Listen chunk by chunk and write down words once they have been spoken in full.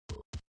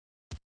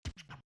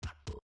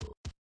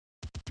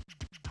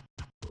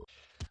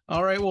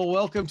All right, well,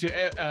 welcome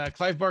to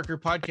Clive Barker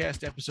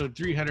Podcast, episode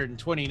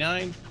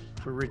 329.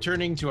 We're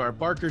returning to our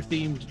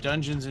Barker-themed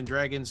Dungeons &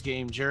 Dragons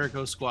game,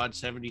 Jericho Squad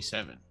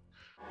 77.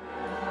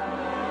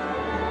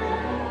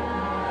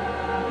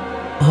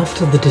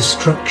 After the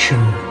destruction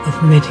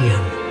of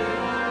Midian,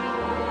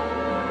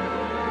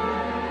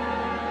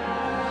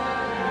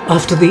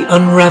 after the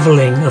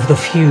unraveling of the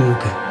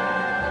fugue,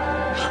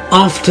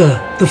 after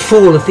the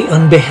fall of the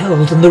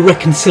Unbeheld and the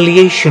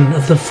reconciliation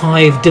of the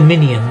 5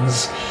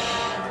 dominions,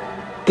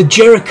 the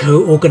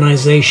Jericho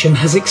organization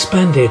has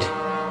expanded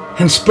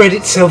and spread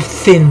itself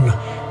thin,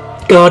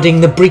 guarding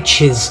the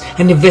breaches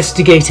and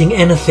investigating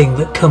anything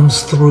that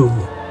comes through.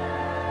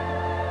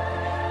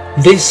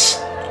 This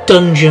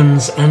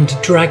Dungeons and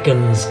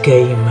Dragons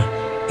game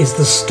is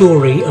the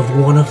story of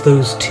one of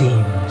those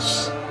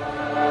teams.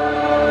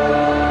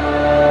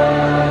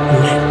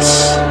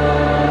 Let's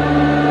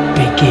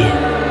begin.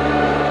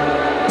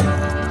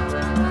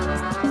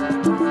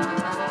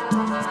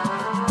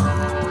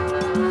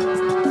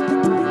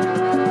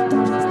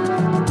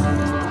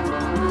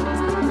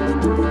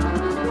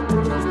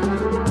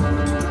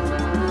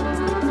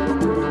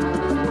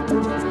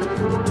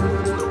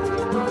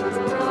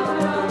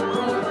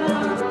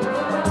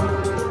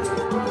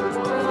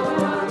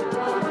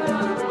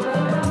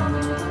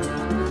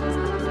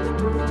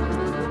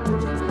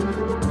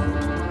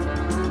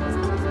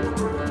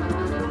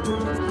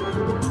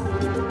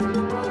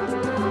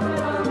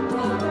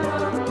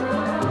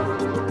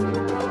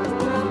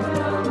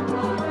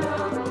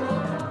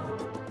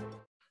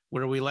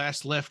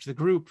 Left the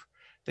group,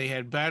 they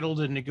had battled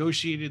and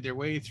negotiated their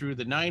way through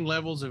the 9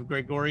 levels of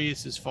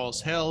Gregorius's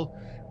false hell,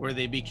 where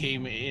they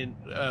became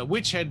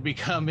which had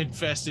become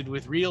infested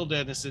with real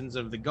denizens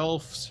of the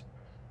Gulfs.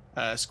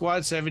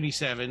 Squad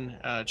 77,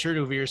 Chur D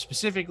Vir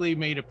specifically,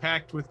 made a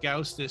pact with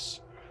Gaustus,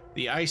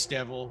 the Ice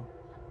Devil,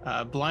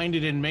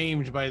 blinded and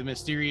maimed by the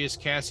mysterious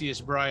Cassius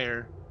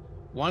Briar,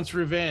 wants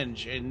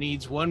revenge and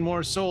needs one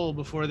more soul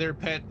before their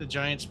pet, the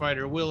giant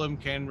spider Willem,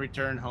 can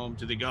return home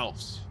to the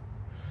Gulfs.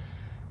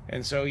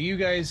 And so you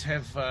guys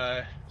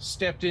have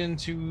stepped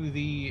into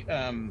the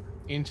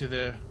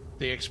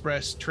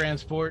express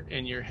transport,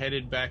 and you're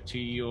headed back to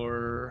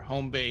your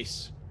home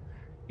base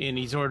in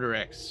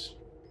Ezorderex.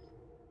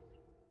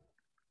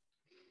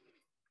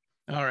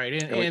 All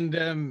right,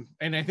 and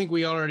I think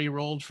we already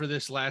rolled for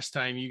this last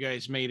time. You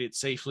guys made it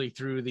safely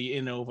through the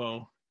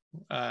Innovo,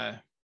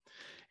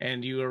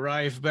 and you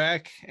arrive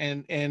back,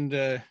 and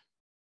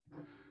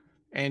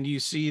you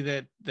see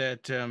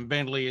that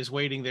Bentley is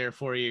waiting there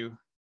for you.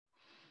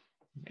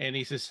 And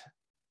he says,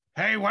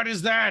 "Hey, what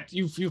is that?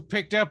 You've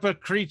picked up a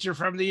creature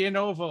from the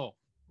Innovo."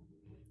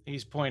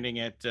 He's pointing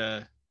at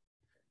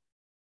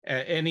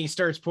and he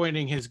starts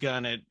pointing his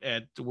gun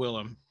at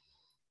Willem.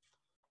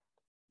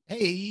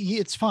 Hey,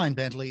 it's fine,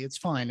 Bentley. It's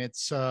fine.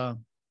 It's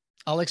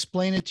I'll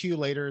explain it to you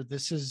later.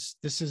 This is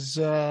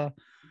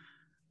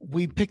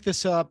we picked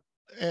this up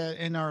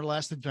in our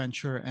last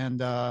adventure,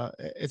 and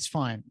it's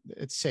fine.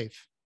 It's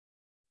safe.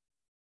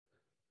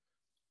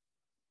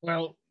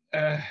 Well,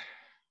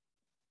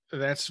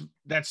 that's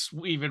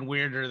even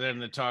weirder than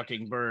the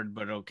talking bird,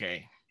 but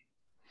okay.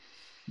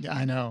 Yeah,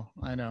 I know.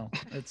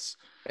 It's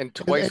and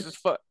twice as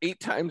fun, 8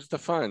 times the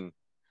fun.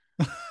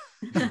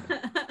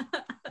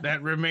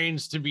 That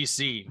remains to be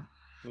seen.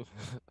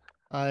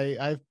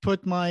 I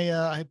put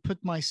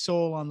my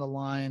soul on the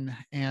line,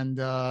 and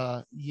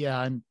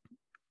I'm,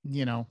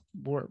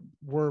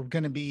 we're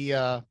gonna be.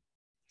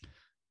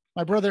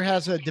 My brother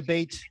has a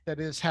debate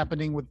that is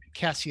happening with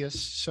Cassius,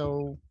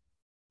 so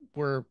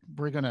we're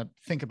gonna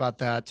think about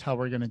that, how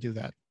we're gonna do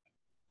that.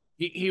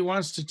 He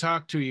wants to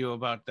talk to you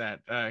about that.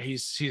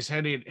 He's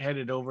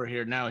headed over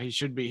here now. He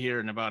should be here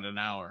in about an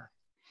hour.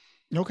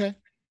 Okay,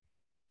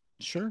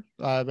 sure.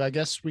 I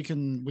guess we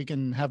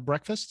can have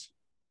breakfast.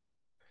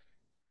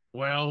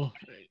 Well,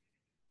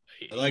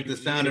 I like the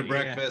sound of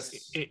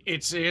breakfast.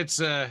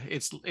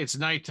 It's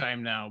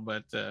nighttime now,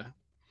 but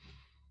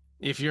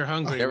if you're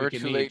hungry, we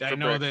can eat. I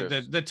know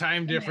that the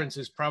time difference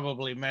has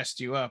probably messed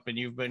you up, and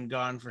you've been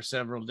gone for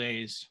several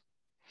days.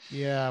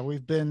 Yeah,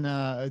 we've been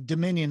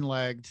Dominion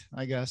lagged,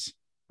 I guess.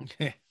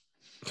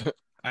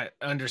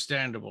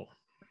 Understandable.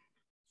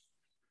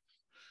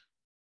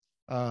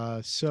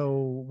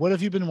 So what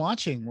have you been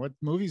watching? What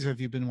movies have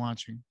you been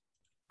watching?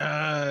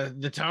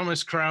 The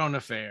Thomas Crown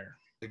Affair.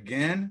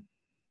 Again?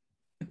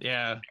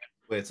 Yeah.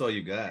 Wait, that's all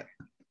you got.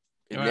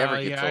 It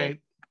never gets old.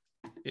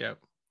 Yeah.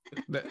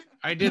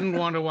 I didn't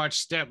want to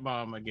watch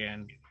Stepmom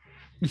again.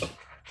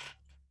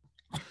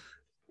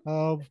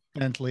 Oh,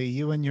 Bentley,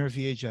 you and your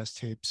VHS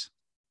tapes.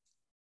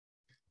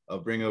 I'll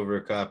bring over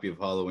a copy of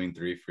Halloween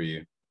 3 for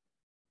you.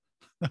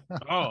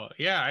 Oh,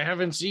 yeah, I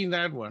haven't seen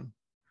that one.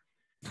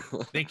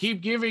 They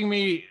keep giving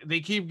me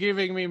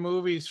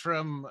movies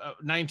from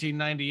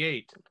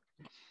 1998.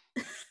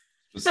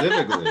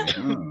 Specifically.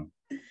 Oh.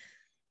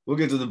 We'll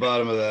get to the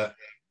bottom of that.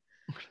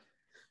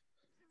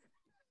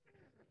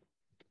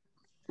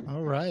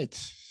 All right.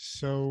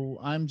 So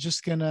I'm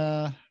just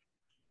gonna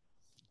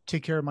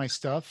take care of my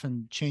stuff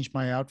and change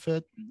my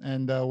outfit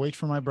and wait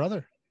for my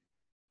brother.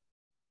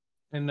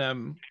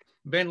 And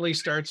Bentley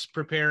starts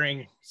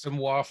preparing some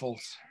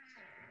waffles.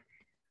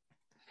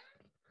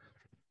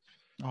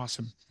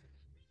 Awesome.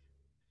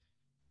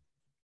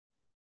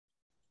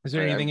 Is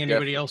there anything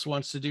anybody else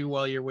wants to do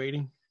while you're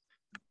waiting?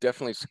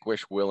 Definitely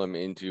squish Willem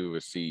into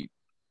a seat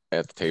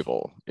at the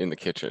table in the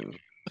kitchen.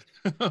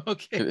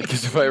 Okay.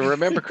 Because if I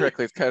remember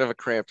correctly, it's kind of a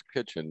cramped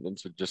kitchen, and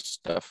so just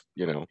stuff,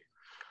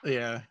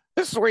 Yeah.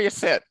 This is where you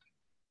sit,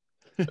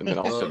 and then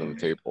I'll sit on the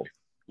table.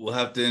 We'll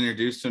have to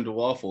introduce him to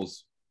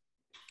waffles.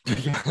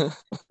 I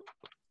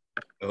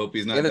hope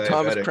he's not in the diabetic.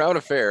 Thomas Crown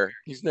affair.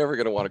 He's never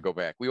going to want to go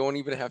back. We won't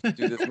even have to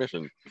do this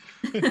mission.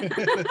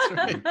 That's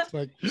right. It's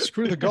like,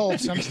 screw the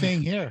golfs. I'm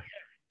staying here.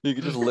 You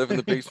can just live in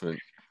the basement.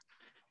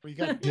 We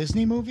got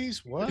Disney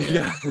movies? What?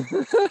 Yeah.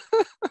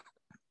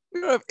 We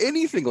don't have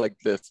anything like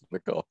this in the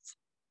Gulf.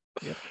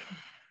 Yeah.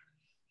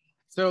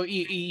 So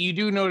you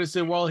do notice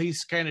that while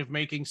he's kind of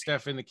making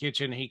stuff in the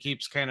kitchen, he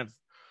keeps kind of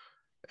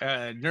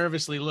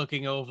nervously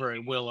looking over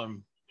at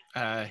Willem.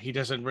 He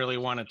doesn't really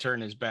want to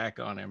turn his back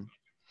on him.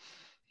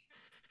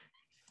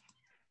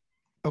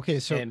 Okay,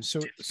 so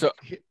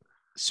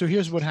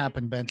here's what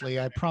happened, Bentley.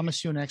 I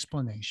promised you an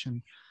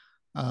explanation.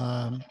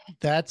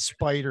 That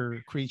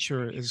spider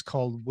creature is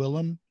called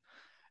Willem,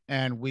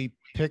 and we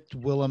picked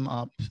Willem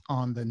up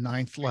on the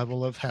 9th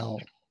level of hell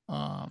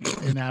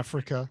in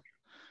Africa.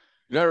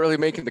 You're not really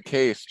making the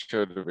case,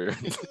 Chur.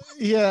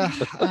 Yeah,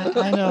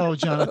 I know,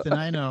 Jonathan,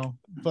 I know.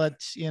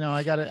 But,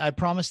 I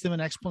promised him an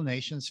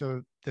explanation.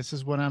 So this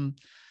is what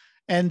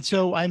and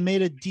so I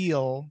made a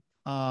deal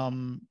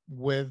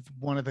with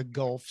one of the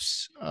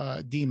Gulf's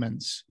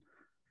demons.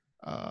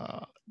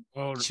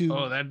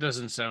 That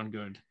doesn't sound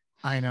good.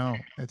 I know,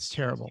 it's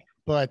terrible,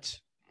 but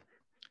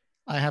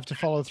I have to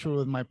follow through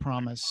with my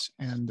promise,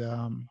 and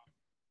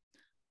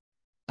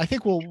I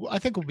think we'll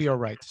be all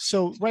right.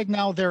 So right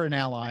now they're an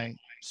ally,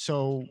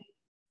 so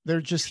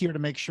they're just here to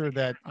make sure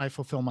that I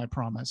fulfill my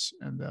promise.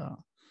 And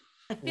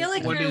I feel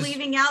like you're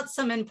leaving out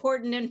some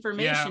important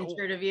information,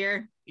 Chur De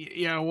Vir.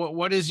 Yeah,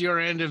 what is your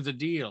end of the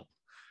deal?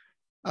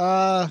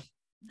 That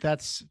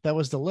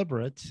was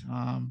deliberate.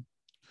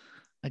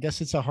 I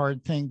guess it's a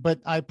hard thing, but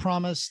I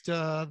promised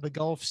the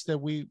Gulfs that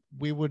we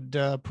would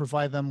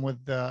provide them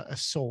with a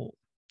soul,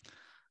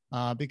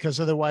 because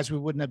otherwise we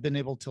wouldn't have been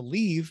able to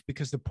leave,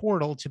 because the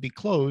portal, to be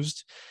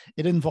closed,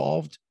 it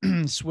involved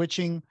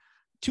switching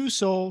 3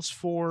 souls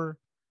for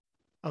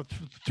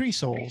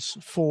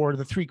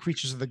the 3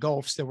 creatures of the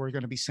Gulfs that were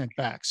going to be sent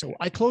back. So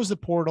I closed the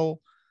portal.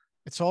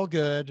 It's all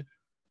good.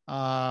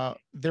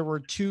 There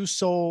were 2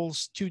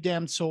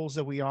 damned souls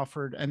that we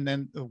offered, and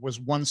then there was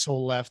 1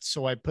 soul left.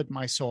 So I put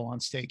my soul on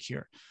stake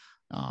here.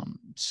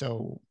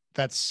 So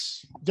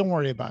don't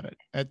worry about it.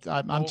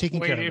 I'm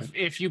taking care of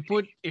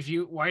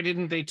it. Why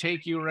didn't they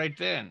take you right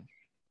then?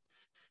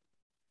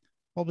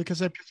 Well,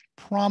 because I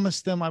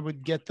promised them I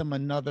would get them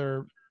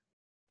another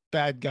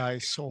bad guy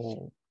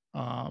soul.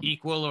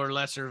 Equal or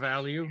lesser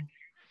value?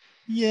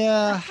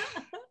 Yeah.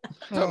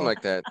 Something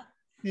like that.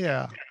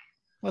 Yeah.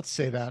 Let's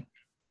say that.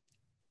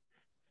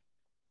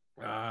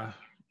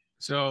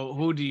 So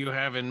who do you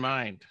have in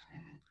mind?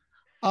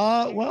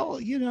 Well,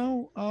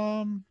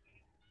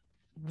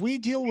 we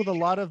deal with a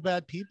lot of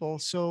bad people,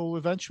 so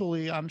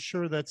eventually I'm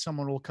sure that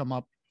someone will come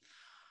up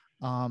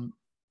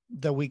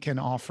that we can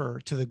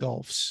offer to the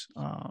Gulfs.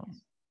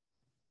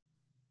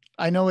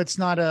 I know it's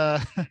not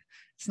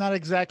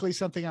exactly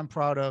something I'm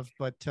proud of,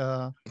 but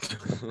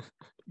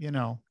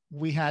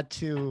we had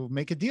to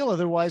make a deal,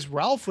 otherwise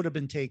Ralph would have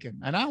been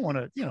taken, and I want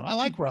to, I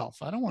like Ralph.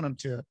 I don't want him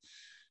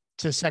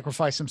to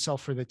sacrifice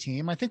himself for the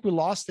team. I think we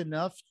lost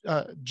enough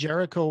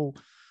Jericho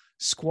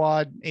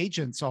Squad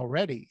agents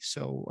already.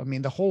 So, I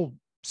mean, the whole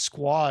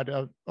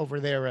squad over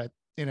there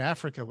in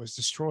Africa was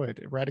destroyed,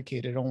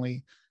 eradicated.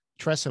 Only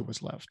Tressa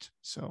was left.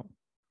 So,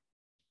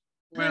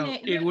 well,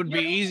 it would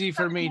be easy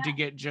for me to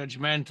get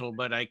judgmental,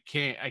 but I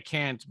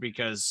can't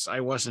because I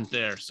wasn't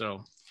there.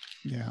 So,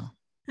 yeah.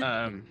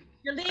 I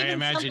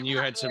imagine you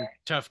had some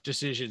tough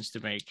decisions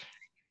to make.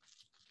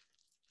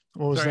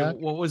 What was that?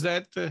 What was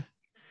that?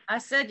 I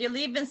said, you're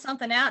leaving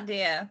something out,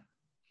 dear.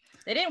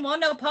 They didn't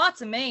want no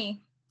parts of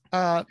me.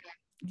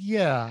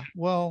 Yeah.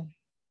 Well,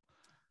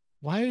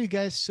 why are you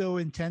guys so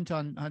intent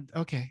on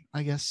okay,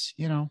 I guess,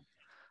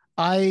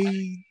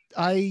 I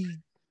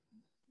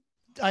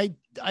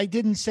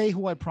didn't say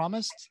who I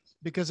promised,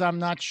 because I'm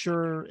not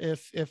sure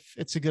if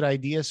it's a good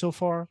idea so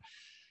far.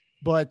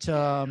 But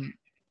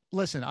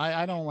listen,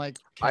 I don't like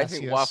Cassius. I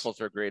think waffles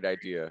are a great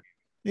idea.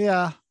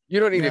 Yeah. You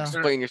don't need to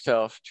explain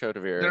yourself, Chur De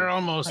Vir. They're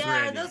almost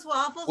ready. Are those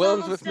waffles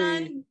Willem's almost with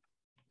done?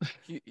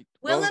 Me.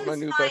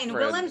 Willem's fine.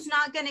 Willem's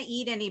not going to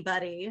eat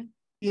anybody.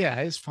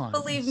 Yeah, it's fine.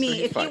 Believe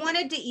me, if he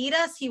wanted to eat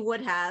us, he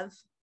would have.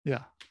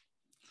 Yeah.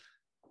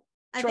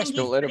 I think he's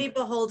pretty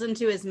beholden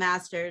to his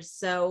masters,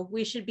 so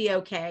we should be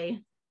okay.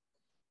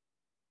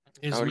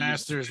 His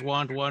masters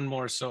want 1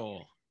 more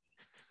soul.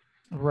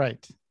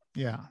 Right.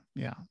 Yeah.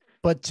 Yeah.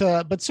 But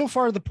so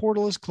far the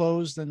portal is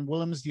closed and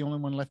Willem is the only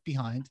one left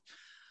behind.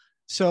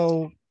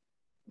 So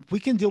we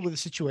can deal with the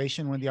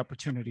situation when the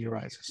opportunity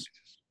arises.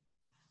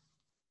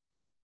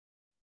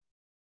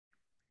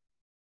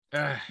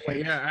 Yeah,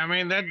 I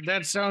mean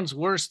that sounds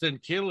worse than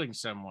killing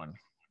someone.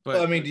 But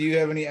well, I mean, do you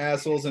have any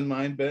assholes in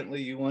mind,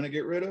 Bentley, you want to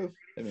get rid of?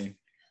 I mean,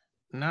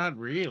 not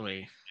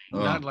really.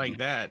 Not like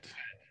that.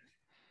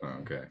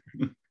 Okay.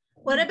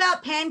 What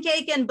about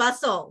Pancake and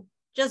Bustle?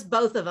 Just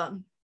both of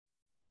them.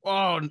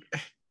 Oh,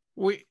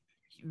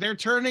 they're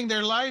turning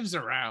their lives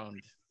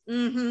around.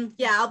 Mm-hmm.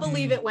 Yeah, I'll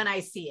believe it when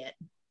I see it.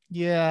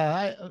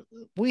 Yeah,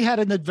 we had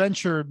an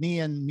adventure, me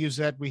and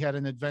Musette, we had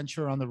an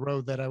adventure on the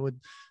road that I would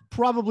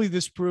probably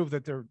disprove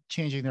that they're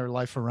changing their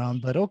life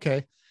around, but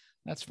okay,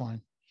 that's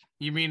fine.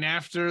 You mean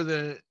after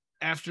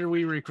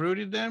we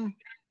recruited them?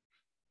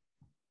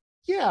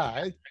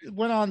 Yeah, it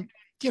went on,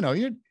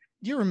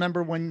 you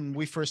remember when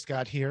we first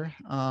got here,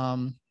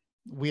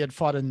 we had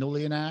fought a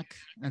Nulianak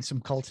and some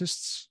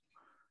cultists,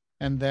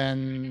 and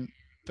then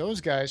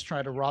those guys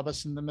tried to rob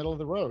us in the middle of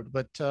the road,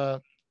 but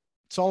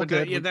it's all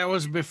good. That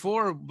was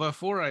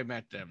before I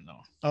met them,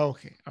 though.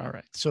 Okay, all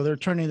right. So they're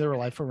turning their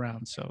life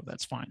around, so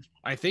that's fine.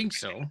 I think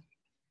so.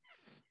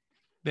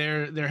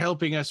 They're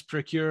helping us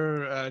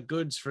procure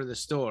goods for the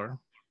store.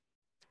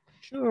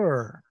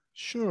 Sure.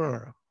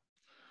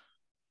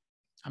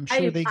 I'm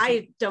sure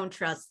I don't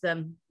trust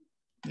them.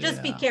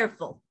 Just be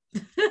careful.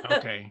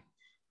 Okay.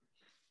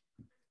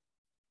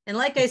 And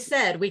like I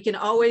said, we can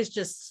always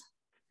just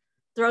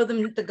throw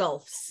them the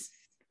gulfs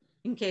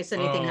in case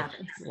anything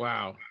happens.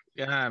 Wow.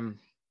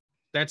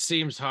 That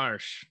seems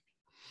harsh.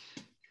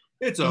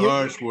 It's a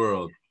harsh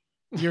world.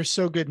 You're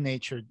so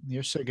good-natured.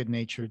 You're so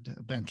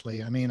good-natured,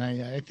 Bentley. I mean,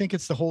 I think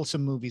it's the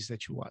wholesome movies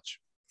that you watch.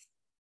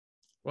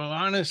 Well,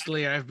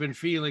 honestly, I've been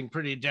feeling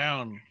pretty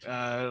down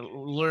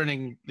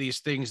learning these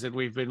things that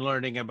we've been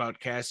learning about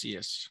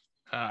Cassius.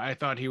 I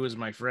thought he was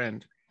my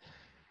friend.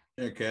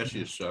 Yeah,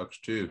 Cassius sucks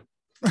too.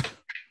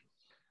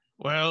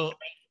 Well,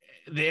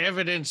 the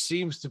evidence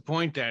seems to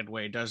point that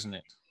way, doesn't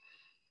it?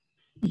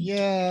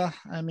 Yeah,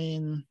 I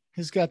mean,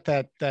 he's got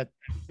that the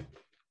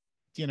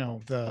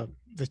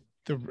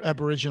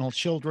Aboriginal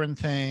children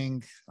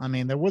thing. I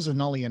mean, there was a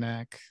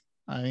Nulianak.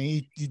 I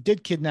mean, he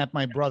did kidnap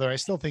my brother. I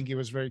still think he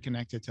was very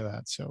connected to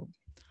that. So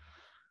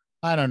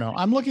I don't know.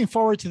 I'm looking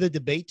forward to the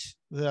debate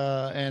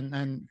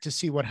and to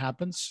see what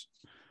happens.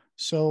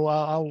 So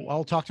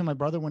I'll talk to my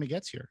brother when he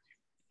gets here.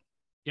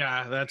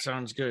 Yeah, that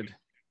sounds good.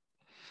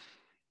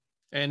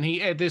 And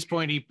at this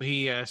point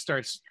he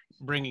starts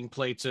bringing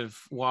plates of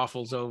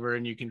waffles over,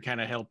 and you can kind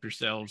of help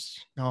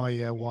yourselves. Oh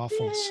yeah,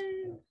 waffles.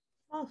 Yay,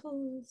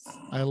 waffles.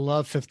 I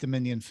love Fifth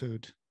Dominion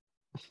food.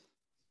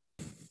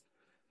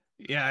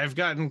 Yeah, I've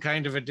gotten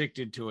kind of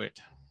addicted to it.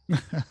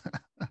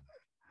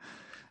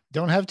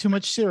 Don't have too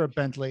much syrup,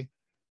 Bentley.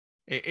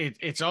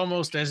 It's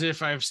almost as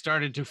if I've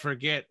started to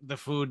forget the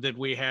food that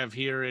we have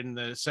here in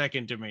the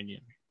Second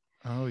Dominion.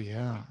 Oh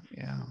yeah.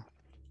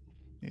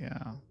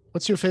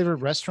 What's your favorite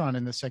restaurant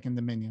in the Second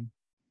Dominion?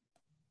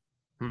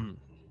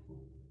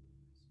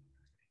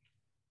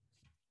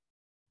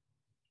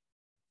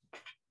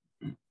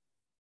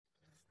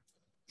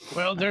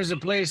 Well, there's a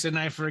place, and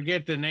I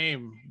forget the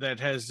name,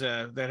 that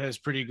has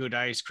pretty good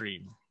ice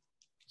cream.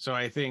 So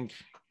I think,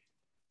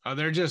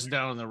 they're just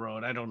down the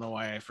road. I don't know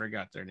why I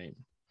forgot their name.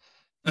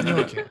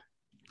 Okay.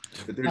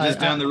 But they're just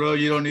down the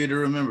road. You don't need to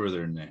remember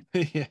their name.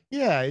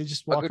 Yeah, you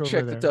just walk I'll go over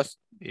check there.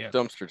 the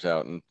dumpsters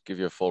out and give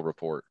you a full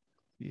report.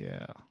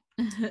 Yeah.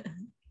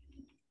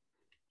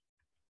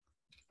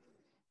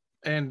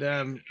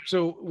 And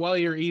so while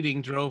you're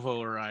eating,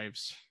 Drovo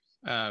arrives.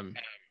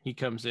 He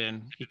comes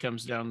in. He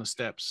comes down the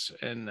steps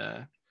and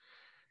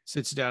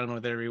sits down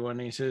with everyone.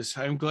 He says,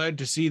 "I'm glad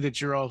to see that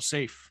you're all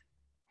safe."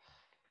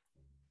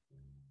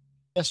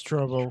 Yes,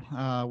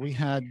 Drovo. We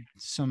had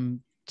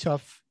some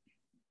tough,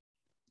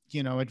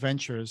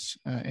 adventures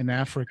in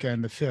Africa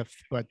in the 5th,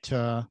 but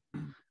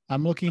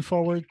I'm looking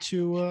forward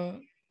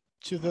to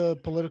the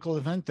political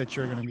event that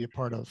you're going to be a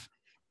part of.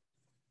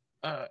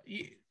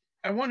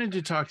 I wanted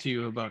to talk to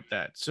you about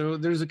that. So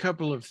there's a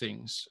couple of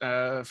things.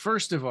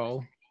 First of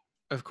all,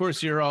 of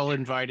course, you're all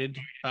invited.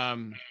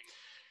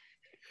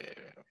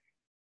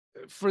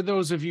 For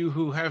those of you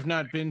who have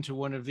not been to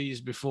one of these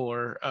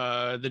before,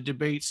 the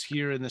debates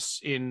here in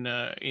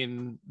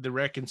the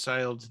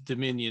reconciled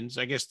dominions,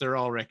 I guess they're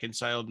all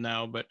reconciled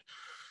now, but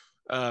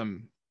are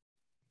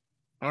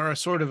a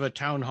sort of a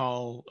town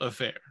hall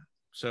affair.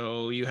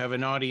 So you have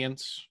an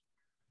audience.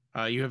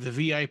 You have the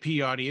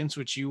VIP audience,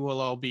 which you will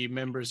all be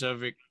members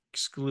of,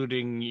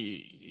 excluding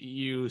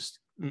you,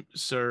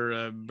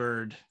 Sir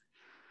Bird.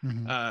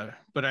 Mm-hmm.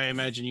 But I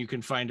imagine you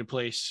can find a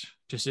place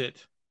to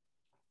sit.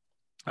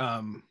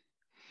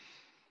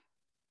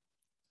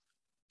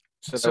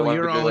 So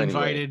you're all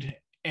invited,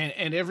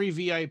 and every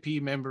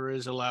VIP member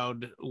is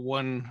allowed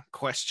one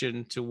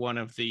question to one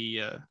of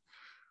the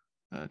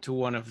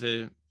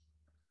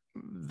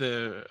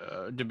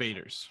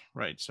debaters,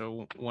 right?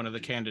 So one of the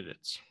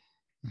candidates.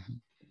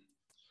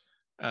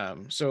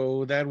 Mm-hmm.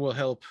 So that will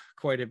help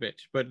quite a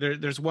bit. But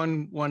there's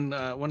one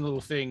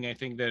little thing I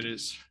think that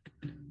is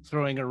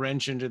throwing a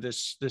wrench into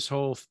this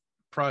whole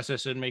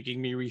process and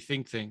making me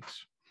rethink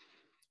things.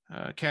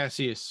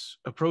 Cassius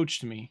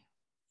approached me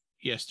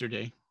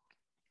yesterday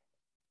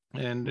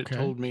and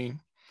told me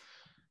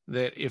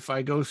that if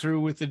I go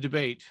through with the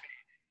debate,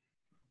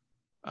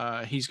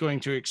 he's going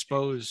to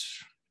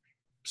expose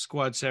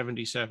Squad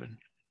 77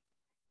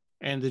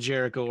 and the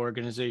Jericho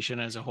organization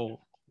as a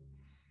whole.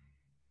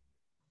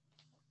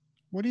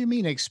 What do you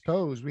mean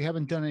expose? We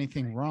haven't done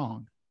anything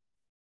wrong.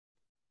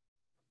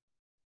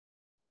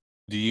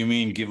 Do you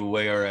mean give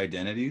away our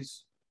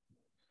identities?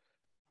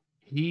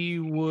 He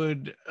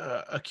would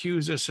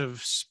accuse us of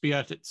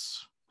spiatits,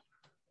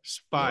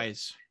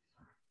 spies,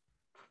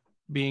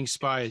 being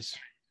spies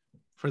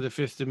for the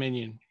Fifth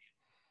Dominion.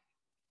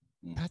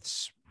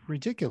 That's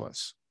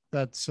ridiculous.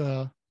 That's,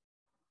 I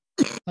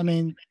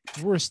mean,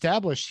 we're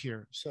established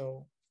here.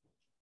 So,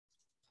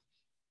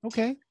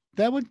 okay,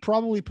 that would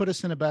probably put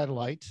us in a bad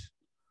light.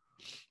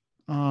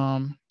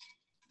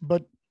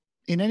 But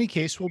in any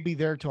case, we'll be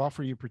there to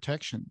offer you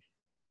protection.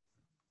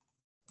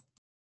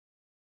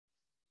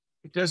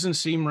 It doesn't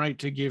seem right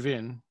to give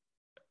in.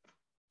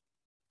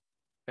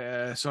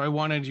 So I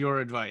wanted your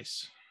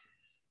advice.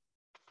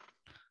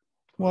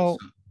 Well,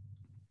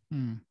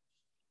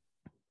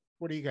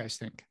 what do you guys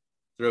think?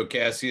 Throw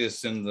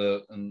Cassius in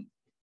the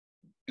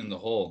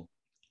hole.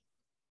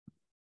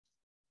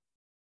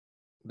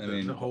 I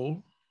mean, the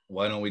hole?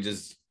 Why don't we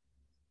just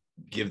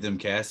give them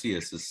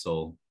Cassius's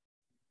soul?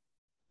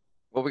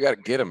 Well, we got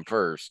to get him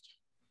first.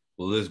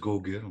 Well, let's go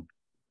get him.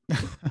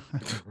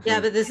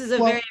 Yeah, but this is a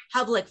very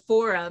public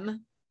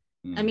forum.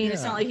 I mean, Yeah.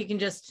 it's not like you can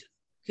just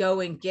go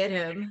and get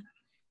him.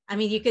 I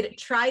mean, you could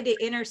try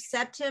to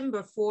intercept him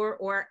before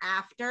or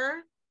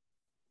after.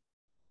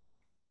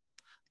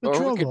 But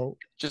Or we could Drovo,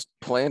 just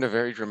plan a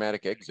very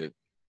dramatic exit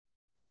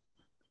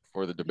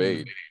for the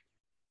debate.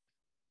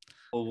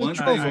 Well, one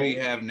Drovo- thing we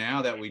have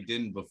now that we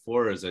didn't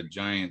before is a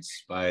giant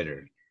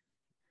spider.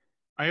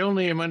 I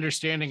only am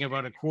understanding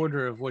about a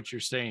quarter of what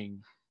you're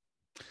saying.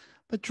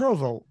 but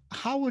Drovo,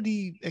 how would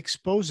he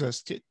expose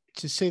us to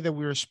say that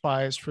we were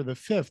spies for the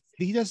Fifth?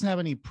 He doesn't have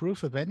any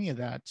proof of any of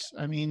that.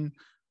 I mean,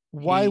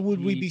 why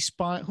would we be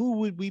spying? Who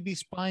would we be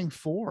spying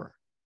for?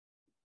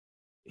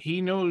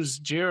 He knows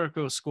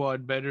Jericho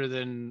Squad better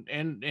than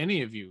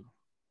any of you,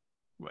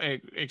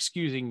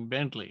 excusing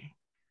Bentley.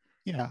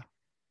 Yeah.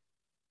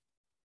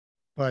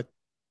 But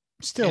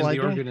still, and I the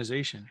don't.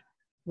 organization.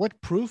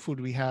 What proof would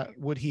we have?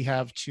 Would he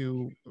have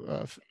to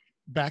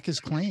back his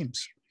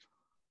claims?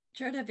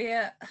 Drovo D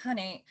Vir,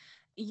 honey,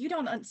 you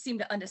don't seem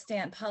to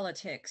understand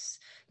politics.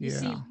 You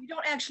see, Yeah. you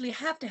don't actually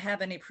have to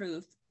have any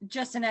proof,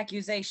 just an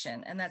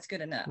accusation, and that's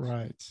good enough.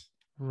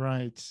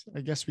 Right.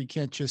 I guess we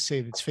can't just say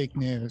it's fake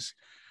news.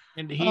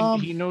 And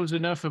he knows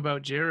enough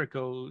about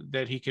Jericho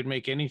that he could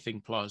make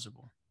anything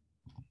plausible.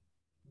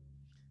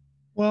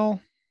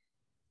 Well,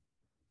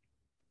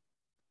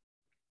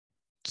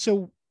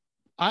 so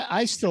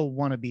I still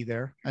want to be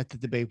there at the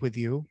debate with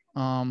you.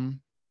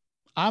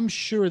 I'm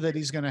sure that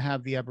he's going to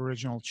have the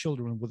Aboriginal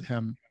children with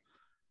him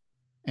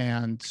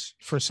and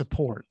for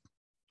support.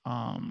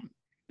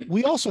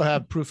 We also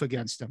have proof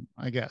against him,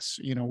 I guess.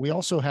 You know, we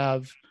also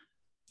have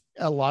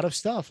a lot of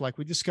stuff. Like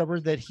we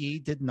discovered that he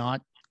did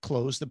not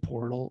close the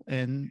portal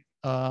in,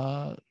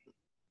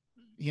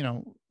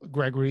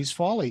 Gregory's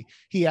Folly.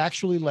 He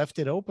actually left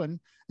it open.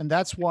 And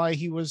that's why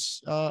he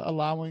was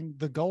allowing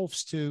the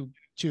Gulfs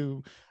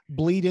to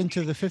bleed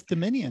into the Fifth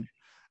Dominion.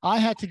 I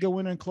had to go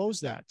in and close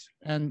that,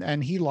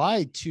 and he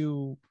lied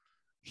to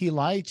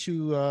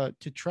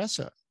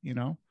Tressa. You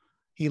know,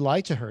 he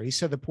lied to her. He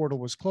said the portal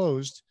was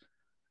closed,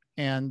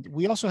 and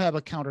we also have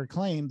a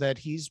counterclaim that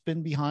he's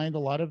been behind a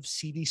lot of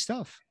seedy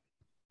stuff.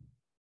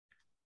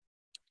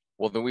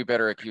 Well, then we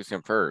better accuse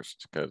him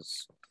first,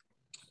 because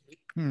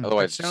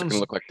otherwise it's going to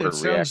look like we're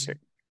reacting.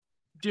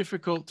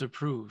 Difficult to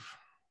prove.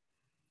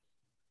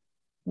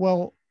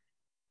 Well,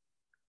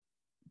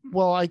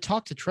 I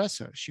talked to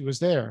Tressa. She was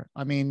there.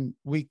 I mean,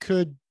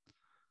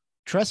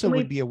 Tressa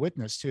would be a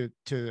witness to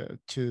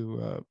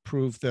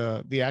prove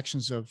the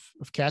actions of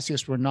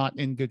Cassius were not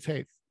in good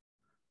faith.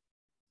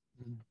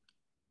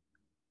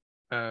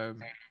 Yeah,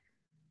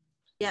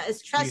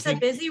 is Tressa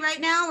busy right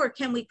now, or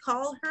can we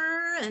call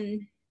her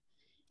and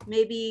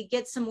maybe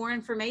get some more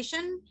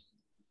information?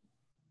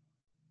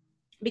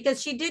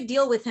 Because she did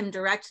deal with him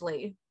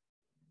directly.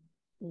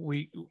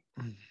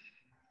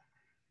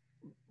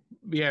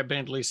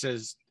 Bentley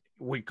says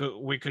we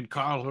could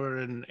call her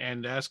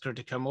and ask her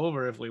to come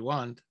over if we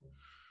want.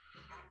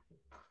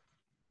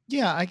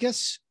 Yeah, I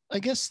guess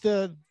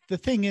the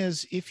thing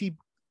is, if he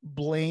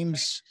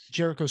blames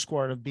Jericho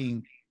Squad of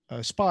being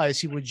spies,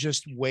 he would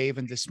just waive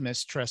and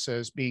dismiss Tressa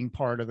as being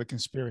part of the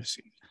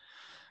conspiracy.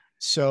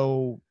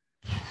 So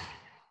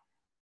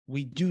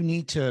we do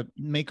need to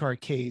make our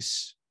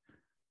case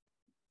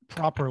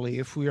properly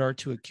if we are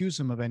to accuse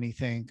him of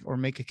anything or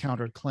make a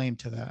counterclaim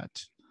to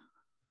that.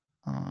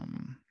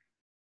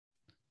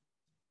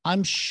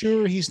 I'm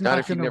sure he's not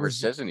if he going to never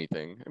says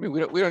anything. I mean,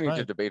 we don't need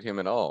to debate him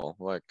at all.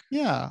 Like,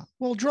 yeah.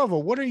 Well,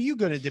 Drovo, what are you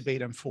going to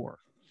debate him for?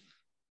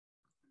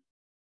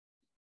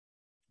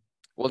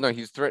 Well, no,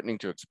 he's threatening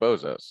to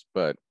expose us,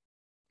 but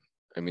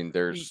I mean,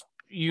 there's.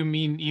 You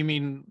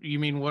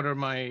mean what are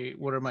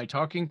my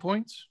talking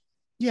points?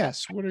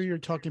 Yes. What are your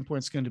talking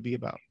points going to be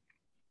about?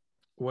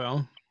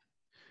 Well,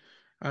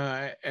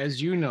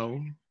 As you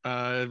know,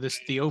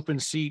 the open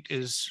seat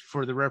is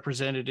for the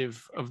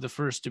representative of the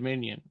First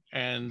Dominion,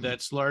 and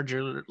that's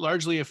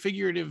largely a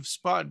figurative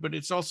spot, but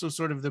it's also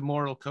sort of the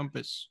moral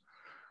compass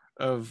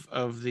of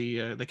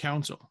the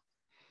council,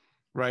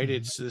 right?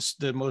 Mm-hmm. It's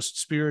the most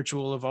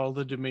spiritual of all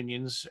the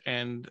dominions,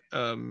 and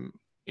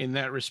in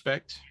that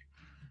respect,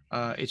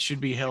 it should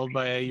be held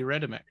by a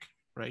Yordanova,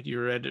 right?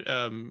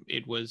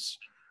 It was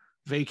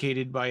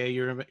vacated by a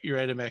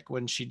Yordanova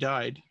when she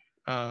died.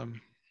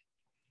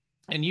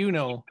 And you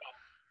know,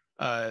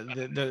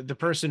 the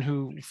person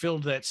who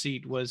filled that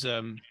seat was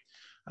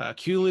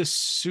Kulis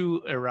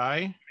Su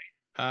Arai.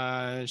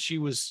 She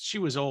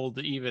was old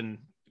even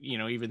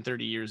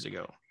 30 years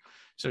ago.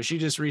 So she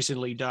just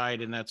recently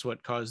died, and that's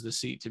what caused the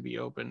seat to be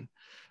open.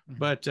 Mm-hmm.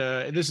 But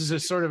this is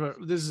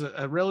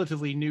a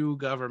relatively new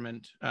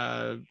government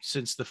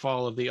since the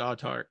fall of the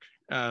autarch.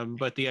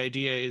 But the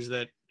idea is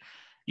that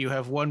you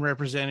have one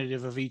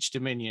representative of each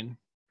dominion,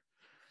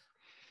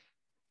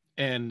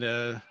 and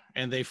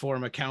they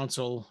form a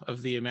council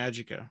of the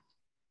Imagica.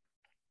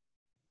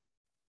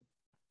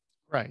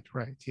 Right.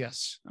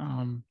 Yes.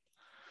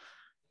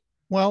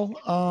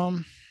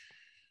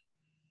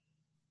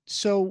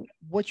 So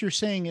what you're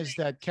saying is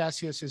that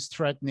Cassius is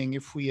threatening,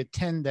 if we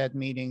attend that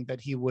meeting, that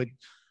he would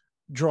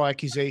draw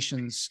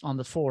accusations on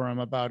the forum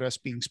about us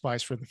being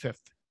spies for the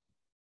Fifth.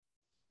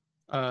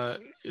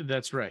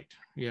 That's right.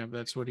 Yeah,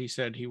 that's what he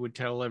said. He would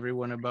tell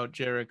everyone about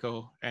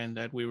Jericho and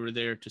that we were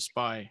there to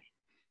spy.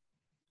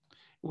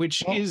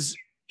 Which it's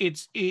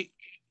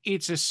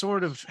a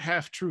sort of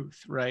half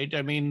truth, right?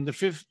 I mean,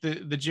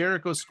 the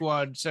Jericho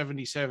Squad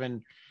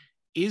 77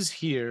 is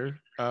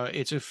here.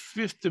 It's a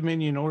Fifth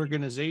Dominion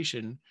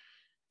organization,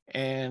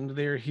 and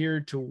they're here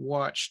to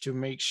watch to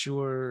make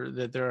sure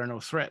that there are no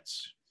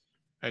threats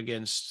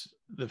against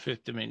the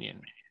Fifth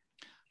Dominion.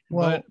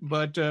 Well,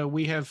 but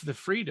we have the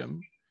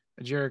freedom.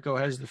 Jericho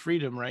has the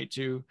freedom, right,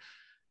 to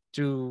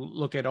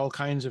look at all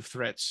kinds of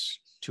threats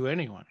to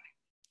anyone.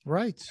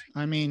 Right.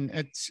 I mean,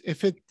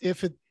 if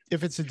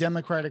it's a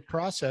democratic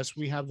process,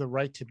 we have the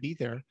right to be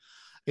there.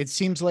 It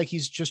seems like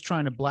he's just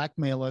trying to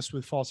blackmail us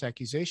with false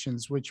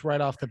accusations, which right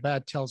off the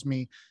bat tells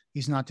me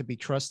he's not to be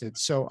trusted.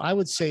 So I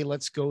would say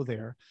let's go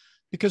there,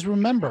 because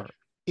remember,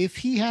 if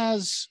he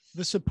has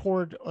the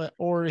support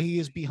or he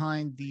is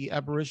behind the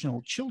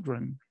Aboriginal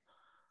children,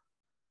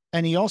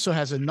 and he also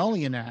has a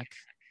Nullianak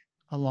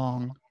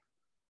along,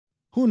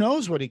 who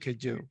knows what he could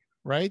do,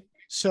 right?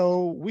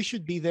 So we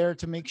should be there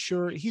to make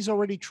sure. He's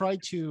already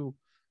tried to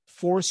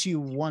force you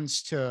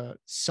once to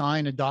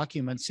sign a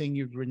document saying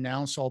you'd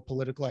renounce all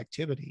political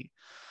activity.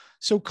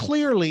 So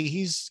clearly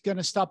he's going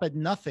to stop at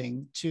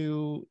nothing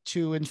to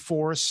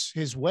enforce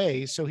his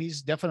way. So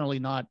he's definitely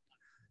not,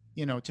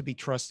 to be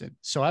trusted.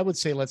 So I would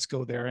say let's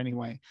go there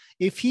anyway.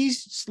 If he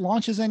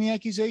launches any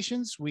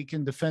accusations, we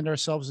can defend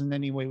ourselves in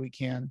any way we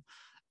can.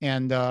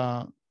 And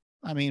I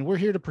mean, we're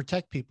here to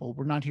protect people.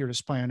 We're not here to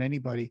spy on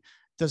anybody. It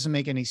doesn't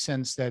make any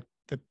sense that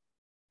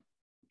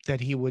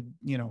he would,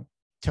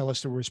 tell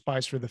us that we're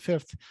spies for the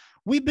Fifth.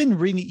 We've been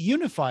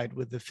reunified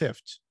with the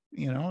Fifth.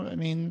 I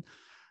mean,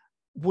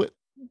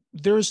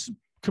 there's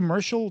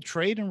commercial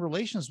trade and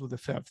relations with the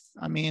Fifth.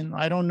 I mean,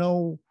 I don't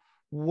know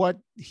what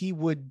he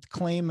would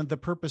claim the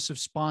purpose of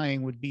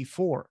spying would be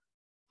for.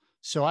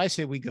 So I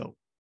say we go.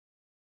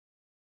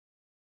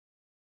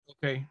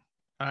 Okay,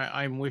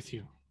 I'm with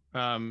you.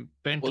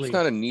 Bentley. Well, it's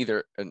not an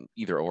either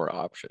or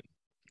option.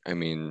 I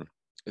mean,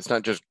 it's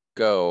not just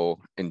go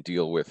and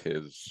deal with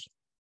his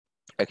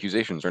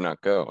accusations or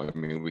not go. I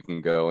mean, we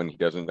can go and he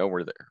doesn't know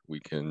we're there. We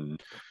can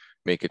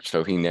make it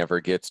so he never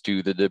gets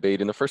to the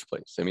debate in the first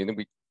place. I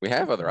mean, we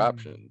have other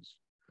options.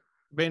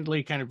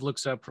 Bentley kind of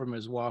looks up from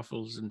his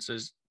waffles and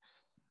says,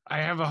 I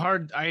have a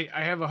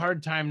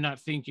hard time not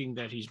thinking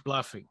that he's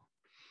bluffing.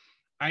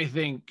 I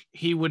think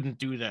he wouldn't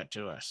do that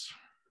to us.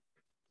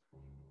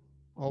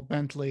 Well,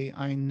 Bentley,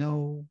 I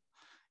know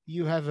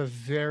you have a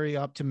very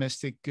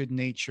optimistic good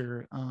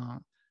nature.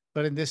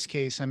 But in this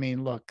case, I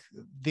mean, look,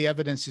 the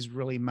evidence is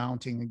really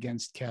mounting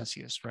against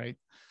Cassius, right?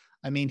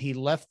 I mean, he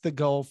left the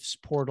Gulf's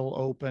portal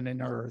open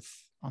in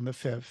Earth on the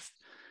 5th.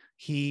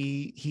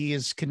 He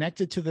is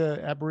connected to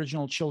the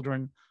Aboriginal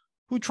children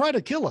who try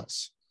to kill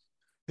us.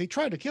 They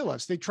try to kill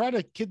us. They try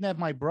to kidnap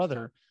my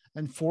brother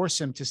and force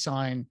him to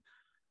sign,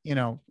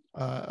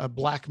 a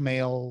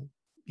blackmail,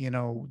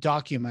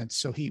 document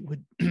so he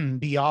would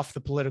be off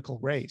the political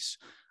race.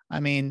 I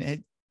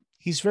mean,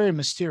 he's very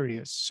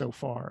mysterious so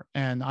far,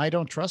 and I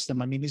don't trust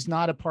him. I mean, he's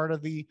not a part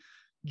of the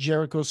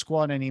Jericho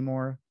Squad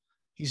anymore.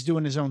 He's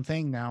doing his own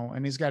thing now,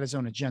 and he's got his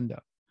own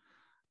agenda.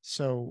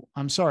 So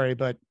I'm sorry,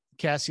 but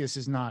Cassius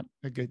is not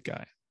a good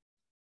guy.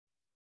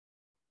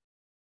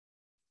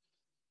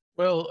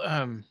 Well,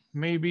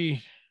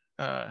 maybe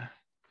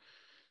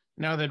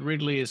now that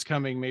Ridley is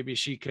coming, maybe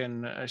she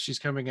can, she's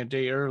coming a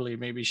day early.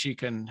 Maybe she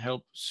can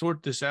help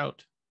sort this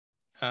out.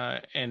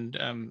 And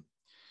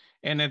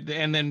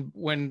then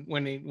when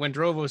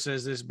Drovo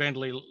says this,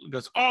 Bentley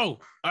goes,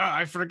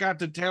 I forgot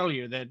to tell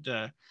you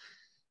that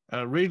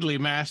Ridley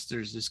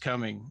Masters is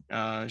coming.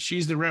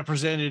 She's the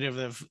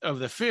representative of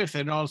the Fifth,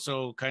 and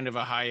also kind of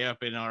a high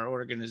up in our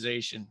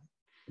organization.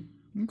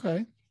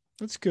 Okay,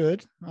 that's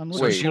good.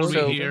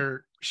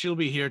 She'll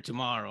be here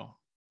tomorrow.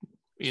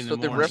 So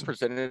the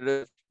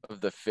representative of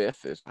the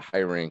Fifth is a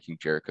high-ranking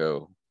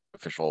Jericho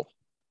official.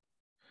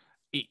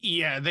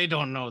 Yeah, they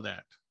don't know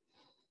that.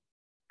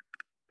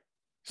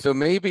 So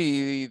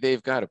maybe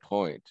they've got a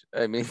point.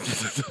 I mean,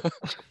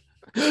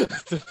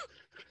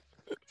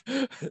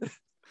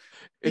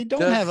 they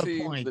don't have a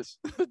point.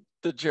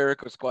 The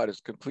Jericho Squad has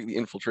completely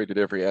infiltrated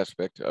every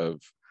aspect of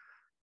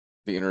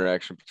the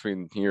interaction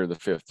between here and the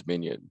Fifth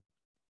Dominion.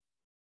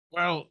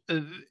 Well,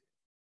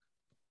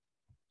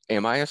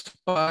 am I a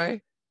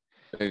spy?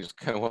 I just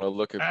kind of want to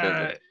look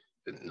at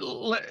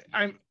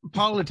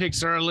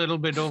politics are a little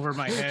bit over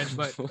my head,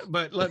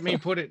 but let me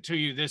put it to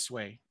you this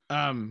way.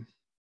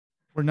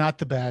 We're not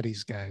the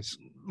baddies, guys.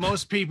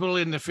 Most people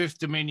in the Fifth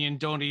Dominion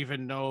don't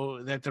even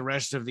know that the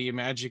rest of the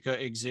Imagica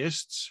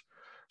exists.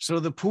 So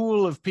the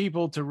pool of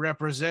people to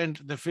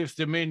represent the Fifth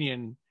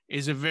Dominion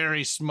is a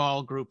very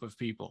small group of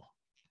people.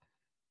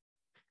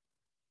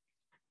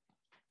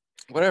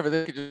 Whatever,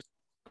 they could just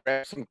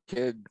grab some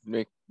kid,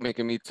 make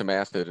him eat some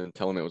acid and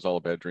tell him it was all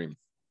a bad dream.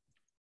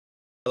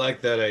 I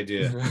like that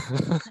idea.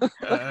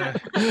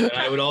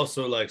 I would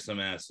also like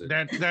some acid.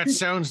 That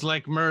sounds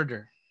like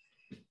murder.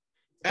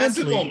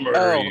 Acid won't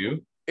murder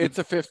you. It's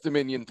a Fifth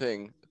Dominion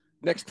thing.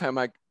 Next time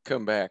I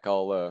come back,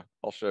 I'll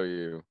show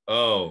you.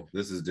 Oh,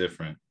 this is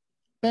different.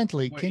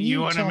 Bentley, can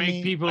you want to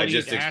make people? I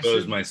just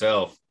exposed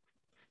myself.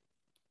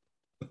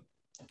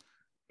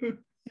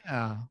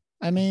 Yeah,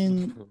 I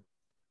mean,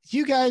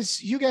 you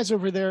guys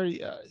over there.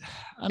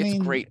 It's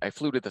great. I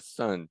flew to the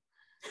sun.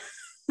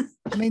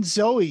 I mean,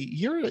 Zoe,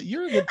 you're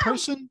a good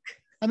person.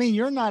 I mean,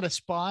 you're not a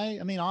spy.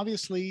 I mean,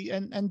 obviously,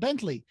 and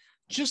Bentley,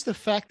 just the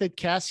fact that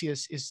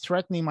Cassius is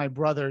threatening my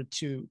brother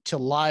to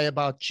lie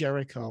about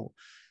Jericho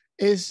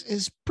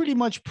is pretty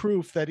much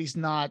proof that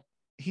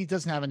he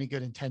doesn't have any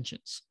good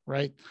intentions,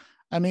 right?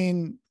 I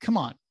mean, come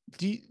on.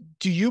 Do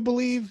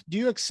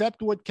you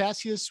accept what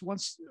Cassius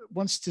wants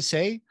to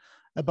say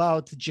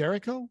about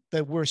Jericho,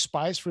 that we're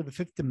spies for the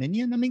Fifth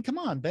Dominion? I mean, come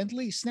on,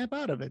 Bentley, snap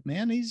out of it,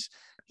 man. He's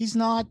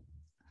not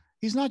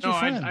your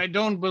friend. I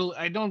don't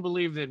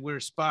believe that we're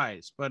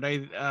spies, but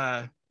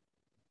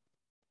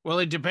well,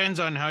 it depends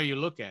on how you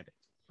look at it,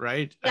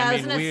 right? Yeah, I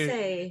was gonna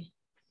say.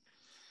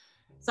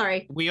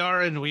 Sorry. We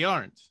are and we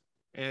aren't.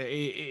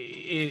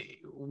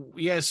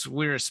 Yes,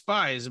 we're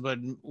spies, but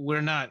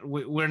we're not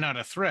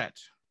a threat.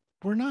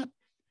 We're not.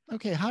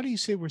 Okay, how do you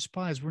say we're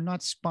spies? We're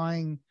not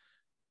spying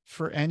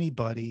for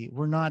anybody.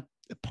 We're not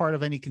part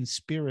of any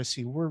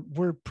conspiracy.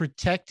 We're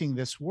protecting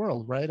this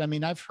world, right? I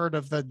mean, I've heard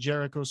of the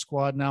Jericho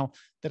Squad now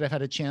that I've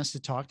had a chance to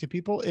talk to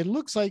people. It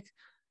looks like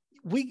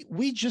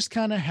we just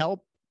kind of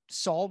help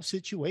solve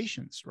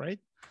situations, right?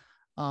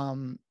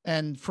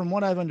 And from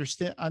what I've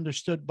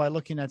understood by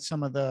looking at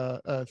some of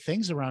the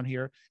things around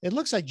here, it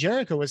looks like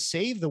Jericho has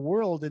saved the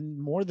world in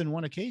more than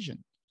one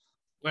occasion.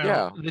 Well,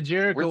 yeah, the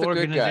Jericho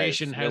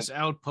organization has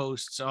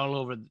outposts all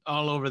over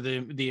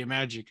the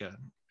Imagica,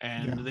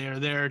 and they're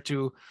there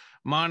to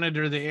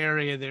monitor the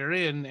area they're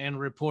in and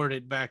report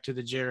it back to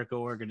the Jericho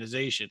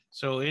organization.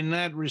 So in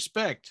that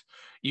respect,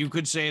 you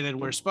could say that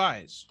we're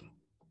spies.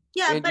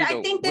 Yeah, but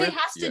I think that it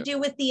has to do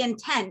with the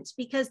intent,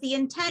 because the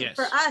intent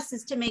for us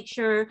is to make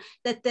sure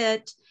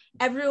that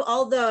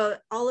all of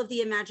the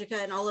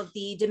Imagica and all of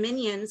the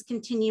dominions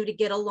continue to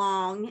get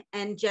along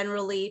and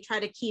generally try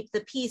to keep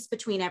the peace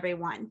between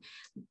everyone.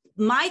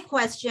 My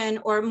question,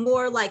 or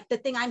more like the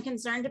thing I'm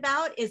concerned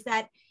about, is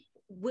that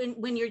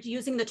when you're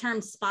using the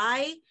term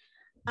spy,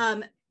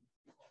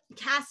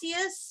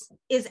 Cassius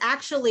is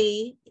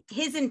actually,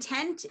 his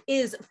intent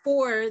is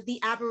for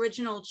the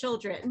Aboriginal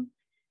children,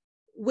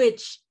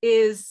 which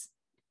is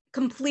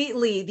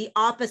completely the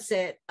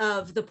opposite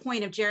of the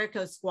point of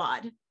Jericho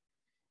Squad.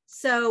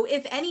 So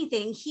if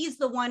anything, he's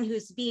the one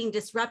who's being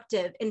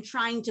disruptive and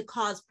trying to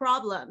cause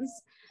problems.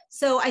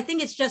 So I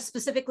think it's just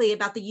specifically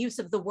about the use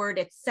of the word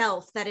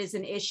itself that is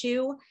an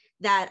issue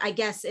that I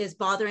guess is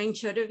bothering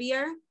Chur D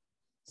Vir.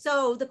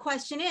 So the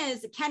question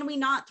is, can we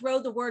not throw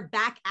the word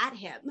back at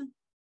him?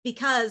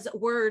 Because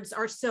words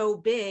are so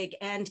big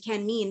and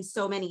can mean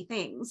so many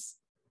things.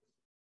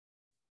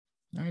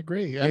 I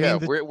agree.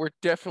 We're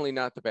definitely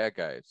not the bad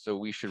guys. So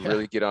we should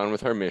really get on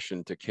with our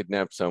mission to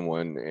kidnap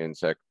someone and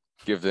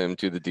give them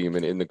to the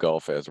demon in the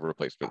Gulf as a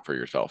replacement for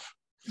yourself.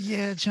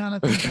 Yeah,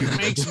 Jonathan.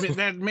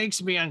 that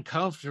makes me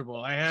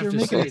uncomfortable. I have You're to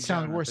making say, it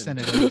sound Jonathan. worse than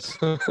it is.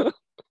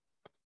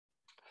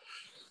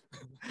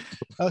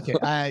 Okay,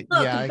 I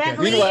get it.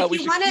 Meanwhile, we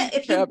should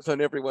keep tabs on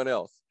everyone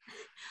else.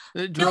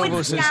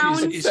 Drovo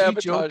says, is he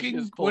joking?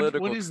 His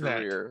political what is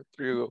career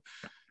through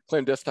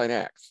clandestine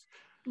acts.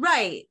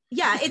 Right.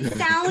 Yeah, it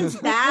sounds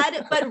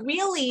bad, but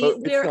really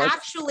we're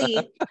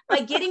actually, by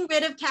getting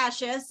rid of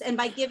Cassius and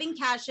by giving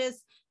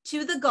Cassius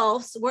to the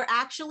Gulfs, we're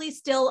actually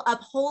still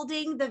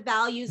upholding the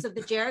values of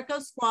the Jericho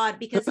Squad,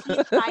 because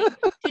he's trying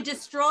to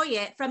destroy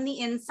it from the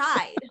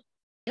inside.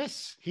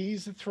 Yes,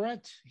 he's a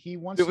threat. He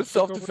wants. It was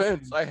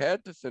self-defense. I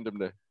had to send him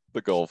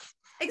the Gulf.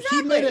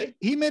 Exactly.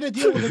 He made a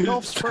deal with the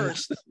Gulfs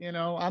first.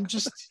 I'm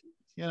just,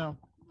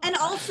 And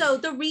also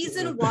the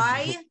reason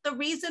why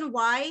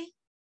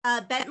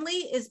Bentley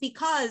is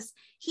because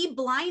he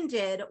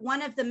blinded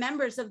one of the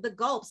members of the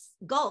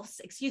Gulfs,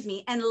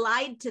 and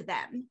lied to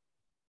them.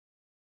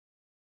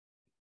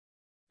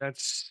 That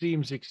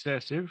seems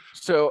excessive.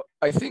 So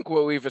I think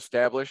what we've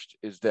established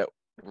is that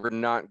we're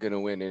not going to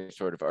win any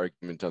sort of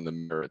argument on the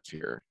merits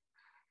here.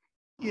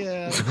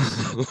 Yeah.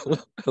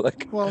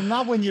 Like, well,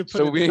 not when you put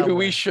so it we that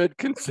way. should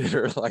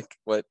consider like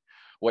what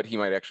he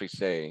might actually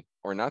say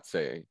or not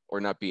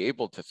be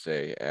able to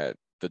say at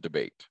the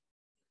debate.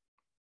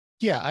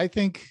 Yeah, I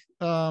think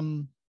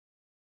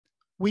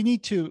we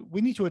need to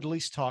at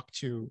least talk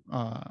to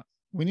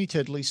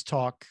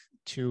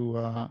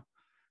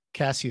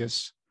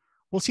Cassius.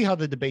 We'll see how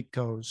the debate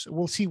goes.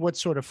 We'll see what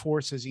sort of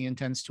forces he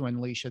intends to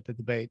unleash at the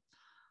debate.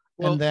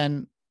 Well, and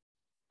then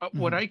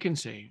what I can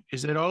say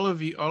is that all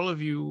of you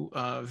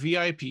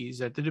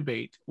VIPs at the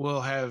debate will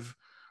have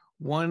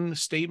one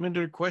statement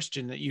or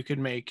question that you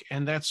can make,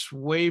 and that's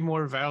way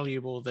more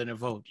valuable than a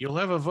vote. You'll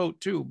have a vote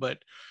too,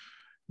 but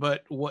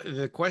what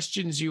the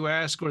questions you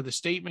ask or the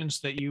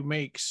statements that you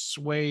make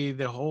sway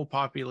the whole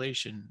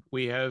population.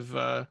 We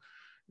have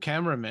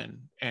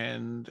cameramen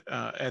and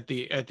at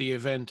the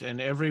event,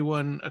 and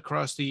everyone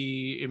across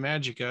the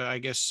Imagica, I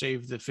guess,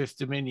 save the Fifth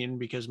Dominion,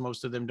 because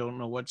most of them don't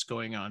know what's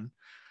going on,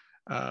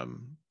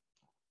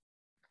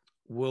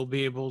 will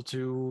be able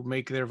to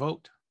make their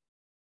vote.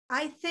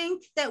 I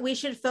think that we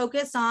should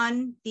focus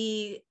on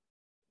the,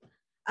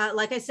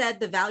 like I said,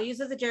 the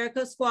values of the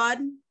Jericho Squad.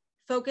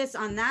 Focus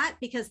on that,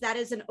 because that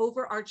is an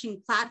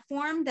overarching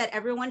platform that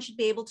everyone should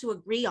be able to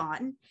agree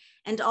on,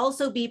 and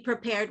also be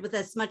prepared with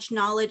as much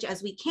knowledge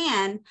as we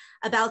can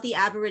about the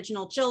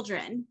Aboriginal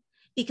children,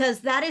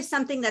 because that is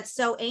something that's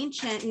so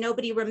ancient,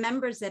 nobody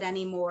remembers it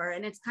anymore,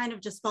 and it's kind of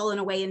just fallen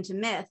away into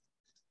myth.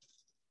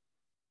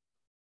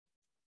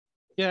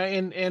 Yeah,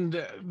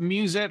 and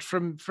Musette,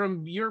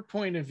 from your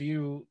point of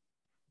view,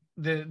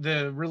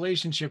 the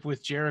relationship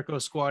with Jericho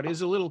Squad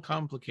is a little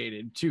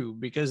complicated too,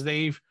 because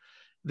they've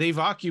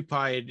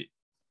occupied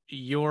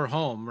your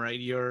home, right?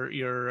 Your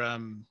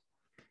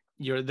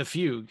the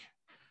Fugue,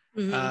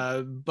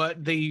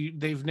 but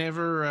they've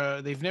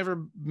never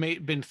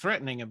been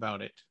threatening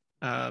about it.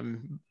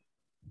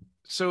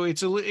 So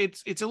it's a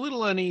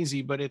little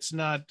uneasy, but it's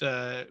not.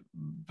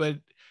 But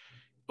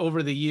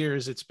over the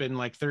years, it's been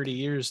like 30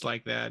 years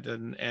like that,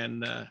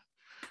 and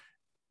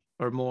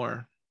or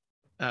more,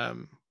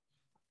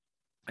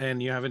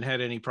 and you haven't had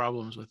any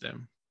problems with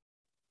them.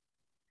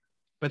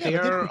 But they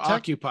are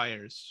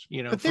occupiers,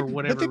 for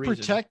whatever reason. But they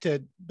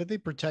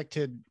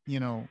protected,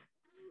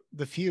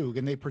 the Fugue,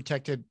 and they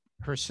protected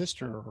her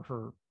sister, or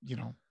her,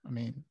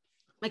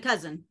 my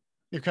cousin.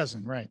 Your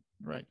cousin, right,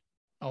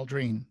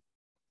 Aldrine.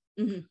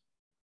 Mm-hmm.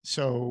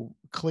 So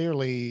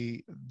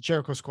clearly,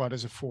 Jericho Squad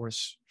is a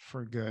force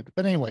for good.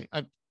 But anyway,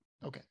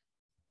 okay.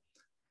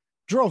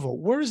 Drovo,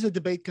 where is the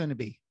debate going to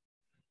be?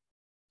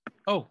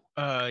 Oh,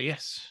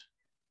 yes.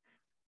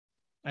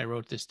 I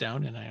wrote this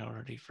down and I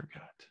already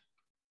forgot.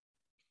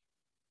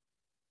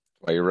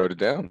 Why you wrote it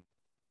down?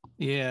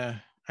 Yeah,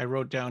 I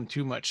wrote down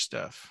too much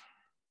stuff.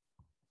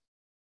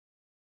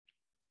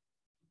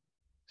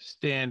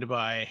 Stand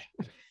by.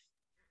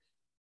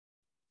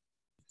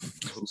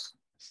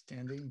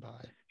 Standing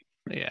by.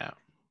 Yeah.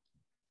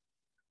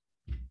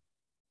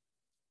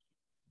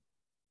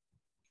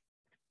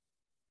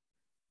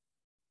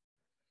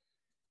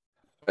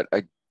 But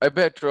I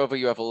bet, Drovo,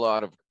 you have a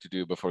lot of to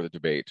do before the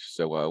debate.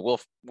 So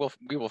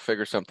we will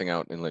figure something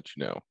out and let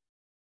you know.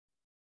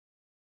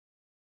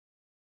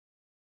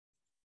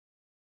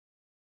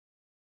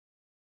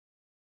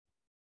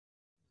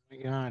 Oh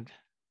my God,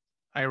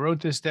 I wrote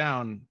this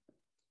down.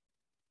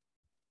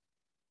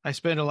 I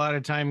spent a lot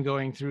of time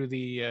going through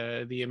the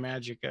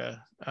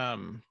Imagica,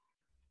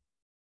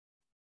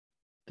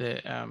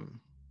 the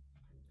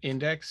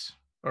index,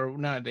 or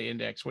not the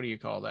index. What do you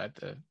call that?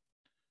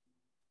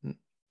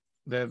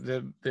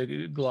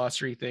 The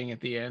glossary thing at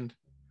the end.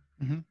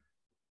 Mm-hmm.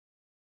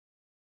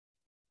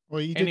 Well,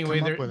 you did anyway,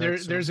 come up with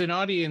it, so. There's an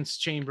audience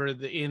chamber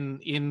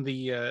in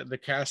the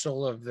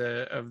castle of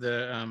the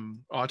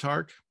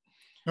autarch.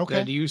 Okay.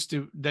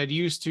 That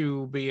used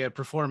to be a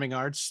performing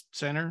arts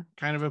center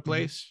kind of a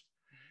place,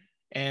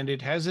 and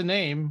it has a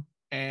name,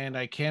 and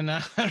I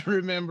cannot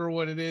remember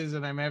what it is,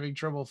 and I'm having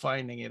trouble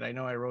finding it. I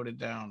know I wrote it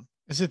down.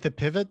 Is it the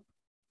Pivot?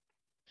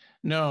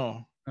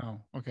 No.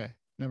 Oh, okay.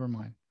 Never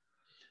mind.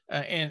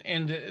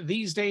 And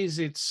these days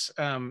it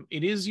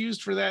is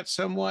used for that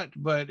somewhat,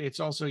 but it's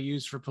also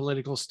used for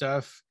political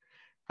stuff.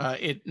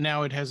 It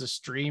has a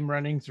stream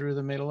running through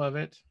the middle of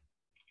it.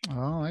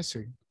 Oh, I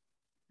see.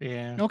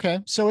 Yeah.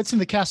 Okay, so it's in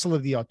the castle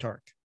of the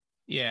autarch.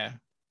 Yeah.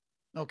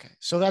 Okay,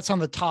 so that's on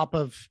the top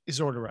of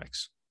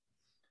Isordarex.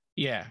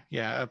 Yeah,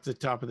 up the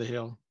top of the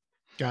hill.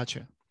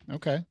 Gotcha.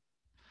 Okay.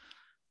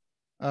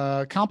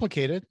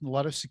 Complicated, a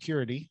lot of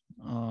security.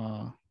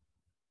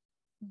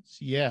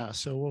 Yeah,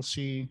 so we'll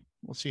see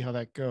how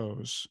that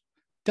goes.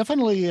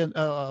 Definitely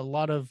a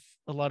lot of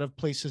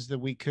places that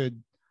we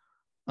could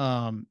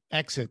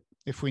exit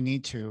if we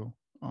need to.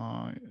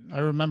 I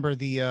remember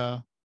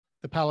the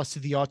Palace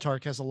of the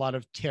Autarch has a lot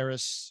of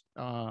terrace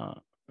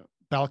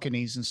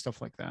balconies and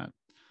stuff like that.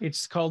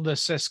 It's called the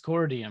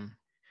Sescordium.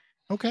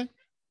 Okay.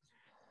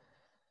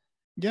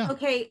 Yeah.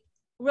 Okay,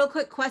 real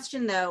quick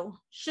question though.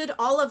 Should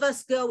all of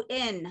us go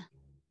in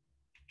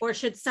or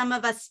should some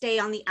of us stay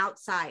on the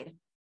outside?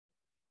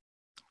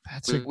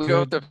 That's We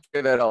don't have to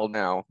figure that all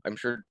now. I'm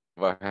sure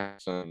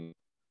has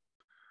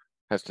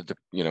to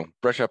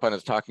brush up on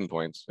his talking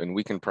points, and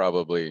we can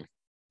probably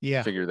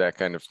figure that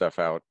kind of stuff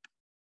out.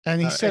 And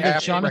he said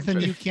that Jonathan,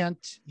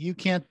 breakfast. you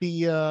can't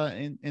be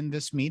in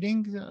this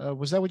meeting.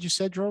 Was that what you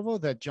said, Drovo?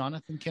 That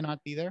Jonathan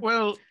cannot be there?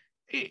 Well,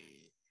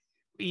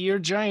 your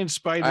giant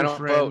spider I don't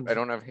friend vote. I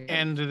don't have hands.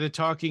 and the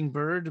talking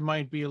bird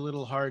might be a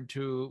little hard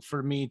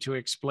for me to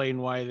explain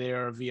why they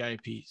are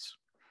VIPs.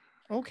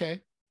 Okay.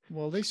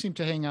 Well, they seem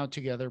to hang out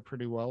together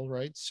pretty well,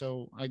 right?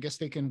 So I guess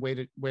they can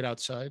wait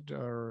outside,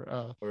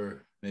 or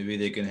maybe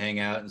they can hang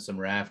out in some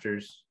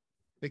rafters.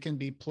 They can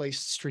be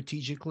placed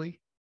strategically.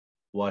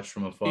 Watch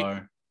from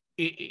afar.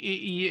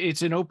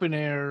 It's an open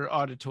air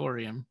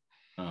auditorium.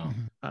 Oh.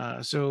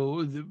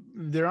 So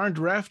there aren't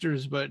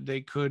rafters, but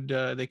they could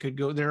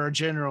go.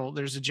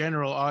 There's a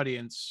general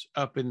audience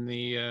up in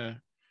the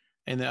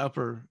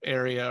upper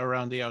area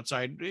around the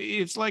outside.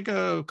 It's like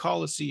a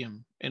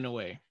coliseum in a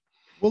way.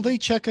 Will they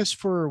check us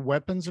for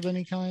weapons of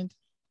any kind?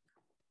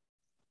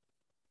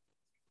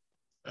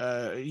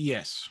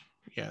 Yes.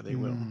 Yeah, they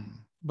will.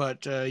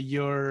 But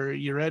your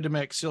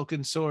Edamec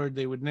silken sword,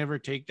 they would never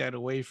take that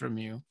away from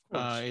you.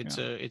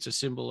 It's a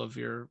symbol of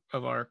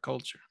our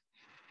culture.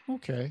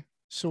 Okay.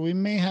 So we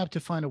may have to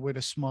find a way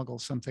to smuggle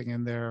something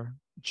in there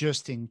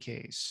just in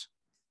case.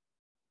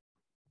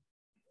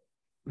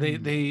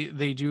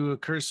 They do a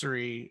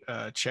cursory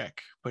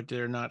check, but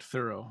they're not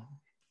thorough.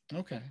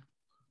 Okay.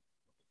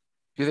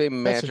 Do they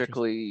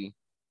magically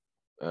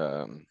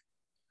have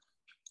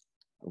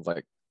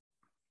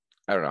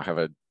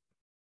a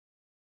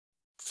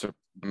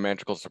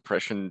magical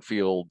suppression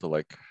field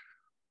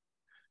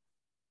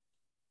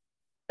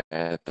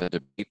at the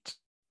debate?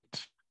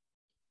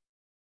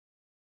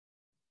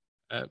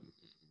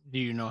 Do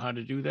you know how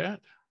to do that?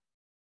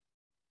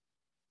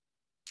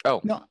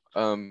 Oh, no.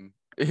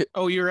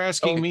 You're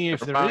asking me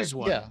if there is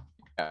one.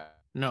 Yeah.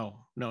 No,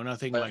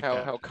 nothing But like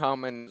that. How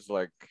common is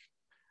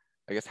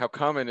how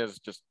common is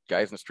just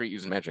guys in the street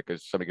using magic?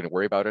 Is somebody going to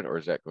worry about it, or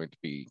is that going to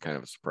be kind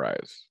of a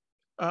surprise?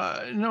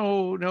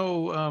 No.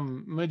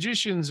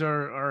 Magicians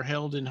are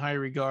held in high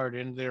regard,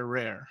 and they're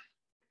rare.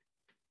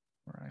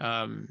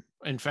 Right.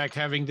 In fact,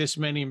 having this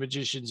many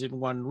magicians in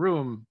one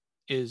room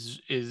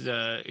is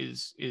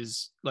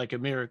like a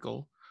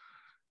miracle.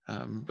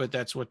 But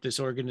that's what this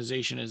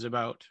organization is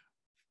about.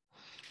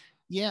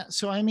 Yeah.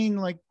 So I mean,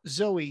 like,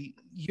 Zoe,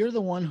 you're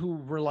the one who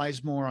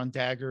relies more on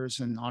daggers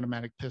and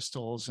automatic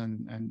pistols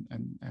and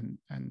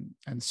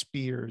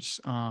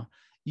spears.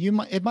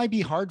 It might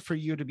be hard for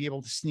you to be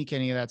able to sneak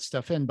any of that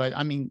stuff in, but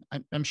I mean,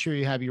 I'm sure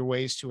you have your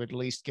ways to at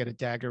least get a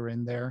dagger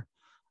in there.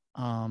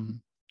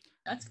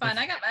 That's fine.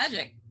 I got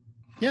magic.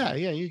 Yeah,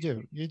 you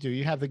do.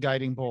 You have the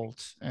guiding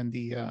bolt and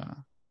the.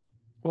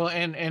 Well,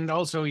 and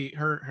also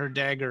her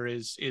dagger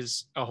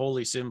is a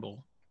holy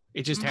symbol.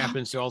 It just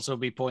happens to also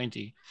be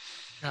pointy.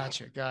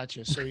 Gotcha.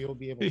 So you'll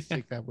be able to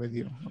take that with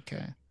you.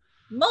 Okay.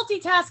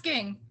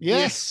 Multitasking.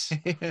 Yes.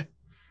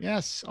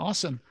 Yes.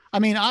 Awesome. I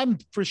mean,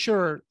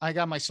 I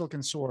got my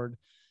silken sword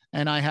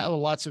and I have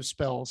lots of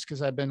spells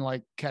because I've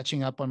been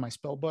catching up on my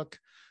spell book.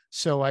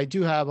 So I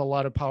do have a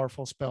lot of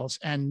powerful spells,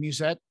 and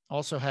Musette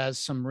also has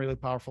some really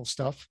powerful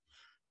stuff.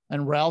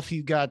 And Ralph,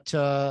 you got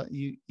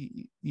you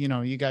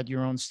got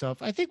your own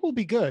stuff. I think we'll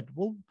be good.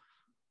 We'll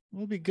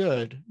be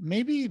good.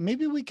 Maybe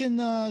we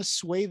can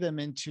sway them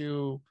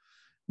into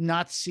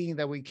not seeing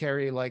that we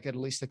carry at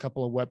least a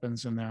couple of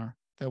weapons in there.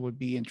 That would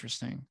be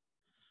interesting.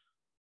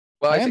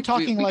 Well, I am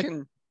talking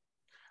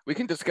we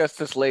can discuss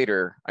this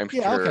later. I'm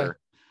sure. Okay.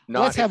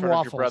 Not Let's in have front of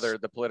waffles. your brother,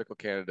 the political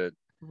candidate.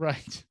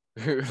 Right.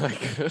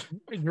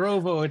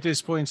 Drovo at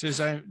this point says,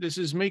 "This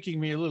is making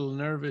me a little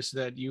nervous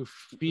that you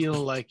feel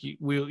like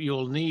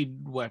you'll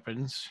need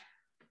weapons."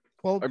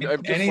 Well, I'm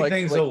just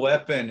anything's a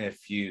weapon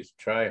if you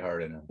try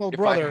hard enough. Well, if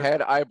brother, I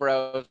had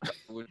eyebrows, I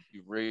would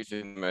be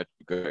raising my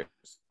good.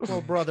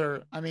 Well,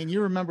 brother, I mean,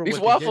 you remember These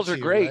what waffles are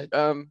great.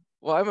 Right?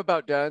 Well, I'm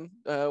about done.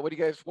 What do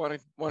you guys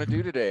want to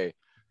do today?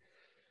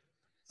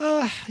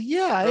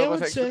 Yeah, I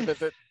would say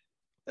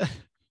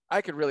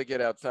I could really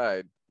get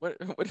outside. What?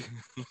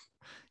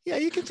 Yeah,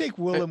 you can take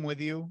Willem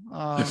with you.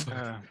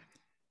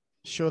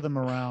 Show them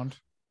around.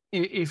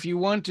 If you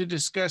want to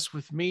discuss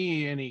with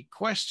me any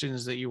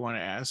questions that you want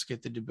to ask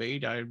at the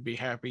debate, I'd be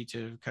happy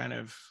to kind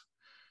of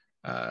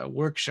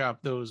workshop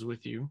those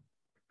with you.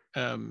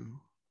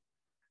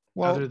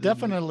 Well,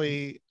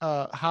 definitely.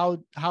 How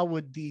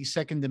would the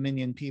Second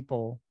Dominion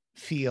people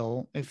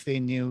feel if they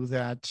knew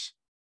that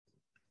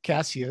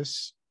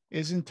Cassius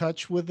is in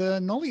touch with a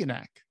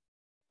Nolianak?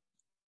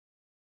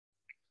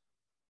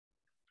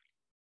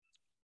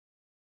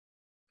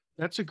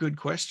 That's a good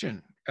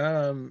question.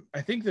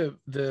 I think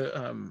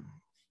the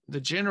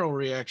the general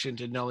reaction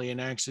to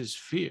Nullianax is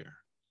fear,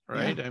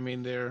 right? Yeah. I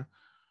mean,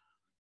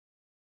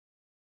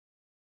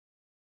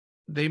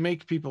 they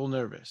make people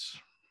nervous.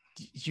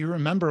 You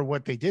remember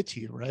what they did to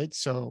you, right?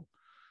 So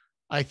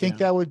I think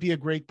that would be a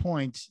great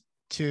point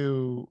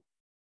to,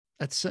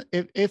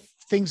 if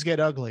things get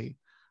ugly,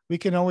 we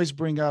can always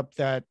bring up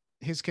that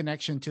his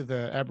connection to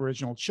the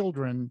Aboriginal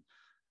children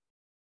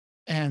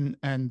and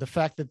the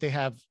fact that they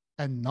have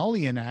a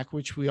Nullianac,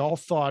 which we all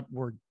thought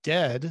were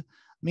dead,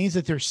 means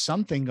that there's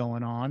something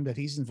going on that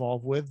he's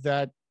involved with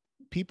that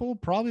people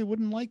probably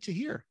wouldn't like to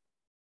hear.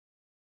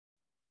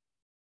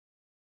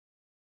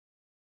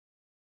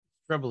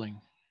 Troubling.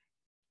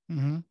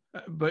 Mm-hmm.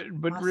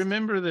 But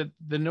remember that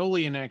the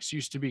Nullianacs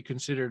used to be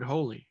considered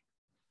holy.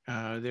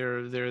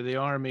 They're the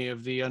army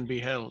of the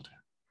unbeheld.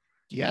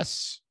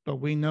 Yes, but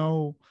we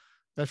know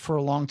that for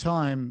a long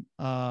time,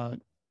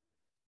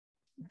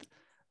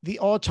 the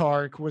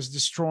autarch was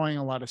destroying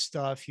a lot of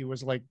stuff. He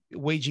was like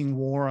waging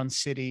war on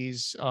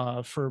cities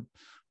for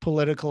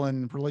political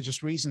and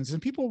religious reasons,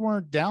 and people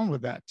weren't down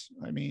with that.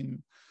 I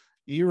mean,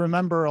 you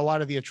remember a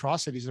lot of the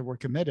atrocities that were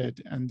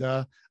committed, and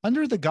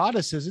under the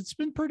goddesses, it's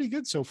been pretty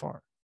good so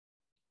far.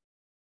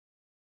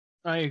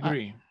 I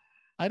agree.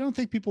 I don't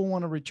think people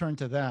want to return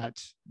to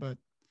that, but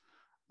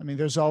I mean,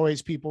 there's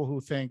always people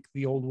who think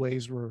the old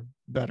ways were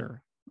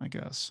better, I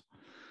guess.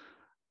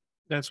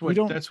 That's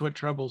what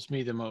troubles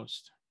me the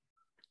most.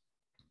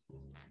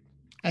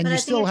 And but you I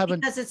still think haven't,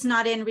 because it's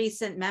not in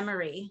recent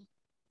memory.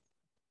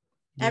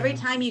 Yeah. Every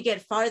time you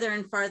get farther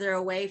and farther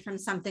away from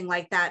something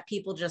like that,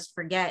 people just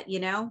forget, you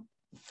know?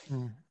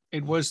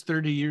 It was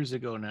 30 years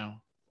ago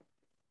now.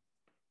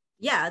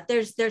 Yeah,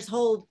 there's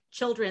whole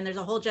children, there's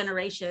a whole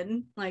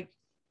generation like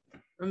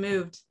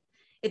removed.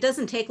 It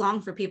doesn't take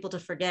long for people to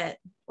forget,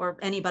 or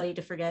anybody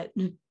to forget.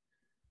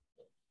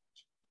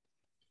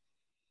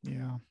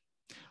 Yeah.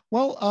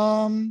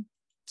 Well,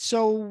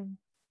 so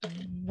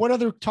what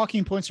other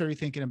talking points are you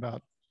thinking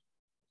about?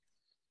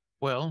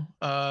 Well,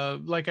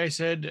 like I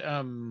said,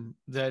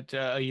 that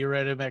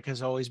Yordanova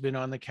has always been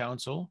on the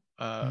council,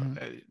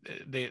 and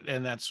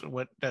that's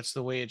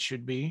the way it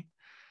should be.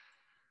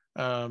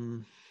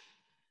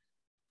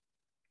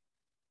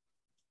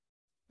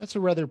 That's a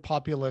rather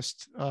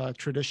populist,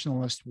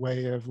 traditionalist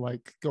way of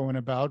like going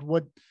about.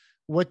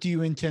 What do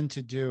you intend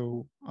to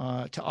do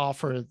to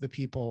offer the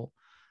people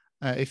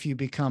if you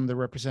become the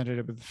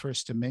representative of the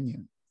First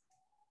Dominion?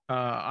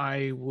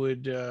 I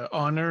would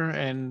honor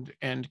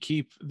and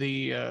keep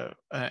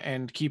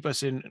and keep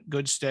us in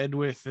good stead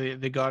with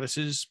the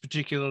goddesses,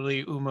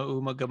 particularly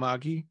Uma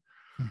Gamagi.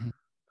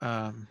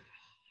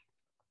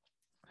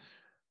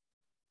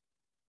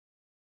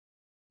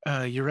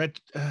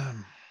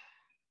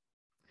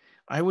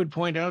 I would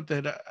point out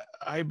that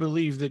I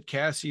believe that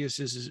Cassius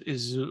has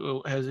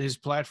his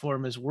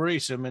platform is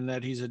worrisome, and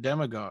that he's a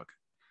demagogue,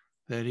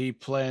 that he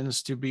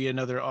plans to be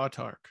another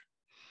autarch.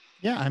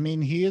 Yeah, I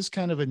mean, he is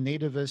kind of a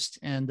nativist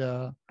and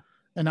an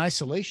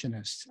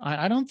isolationist.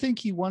 I don't think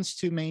he wants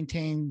to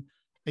maintain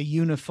a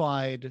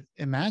unified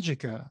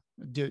Imagica.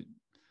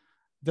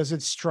 Does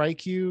it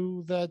strike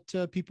you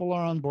that people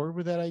are on board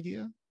with that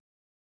idea?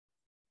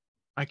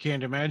 I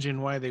can't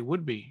imagine why they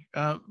would be.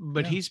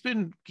 But he's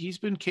been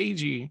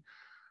cagey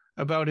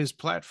about his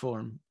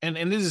platform, and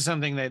this is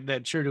something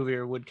that Chur D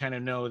Vir would kind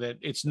of know, that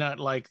it's not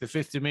like the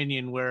Fifth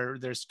Dominion where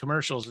there's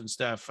commercials and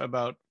stuff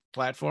about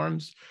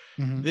platforms.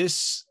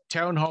 This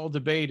town hall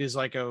debate is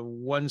like a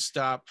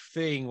one-stop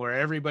thing where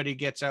everybody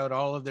gets out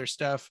all of their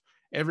stuff,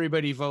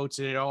 everybody votes,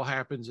 and it all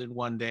happens in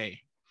one day.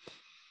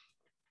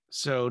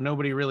 So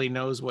nobody really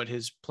knows what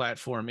his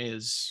platform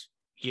is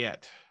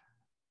yet.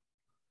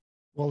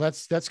 Well,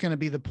 that's going to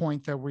be the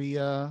point that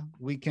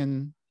we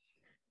can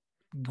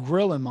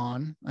grill him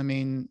on. I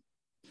mean,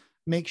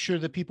 make sure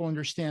that people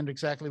understand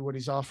exactly what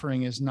he's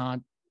offering is not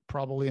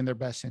probably in their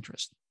best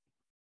interest.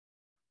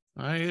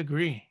 I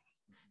agree.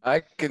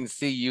 I can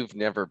see you've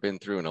never been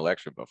through an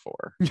election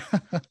before.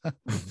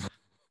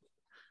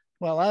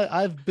 Well,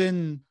 I've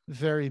been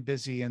very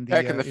busy in the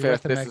back in the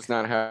fifth. This is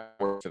not how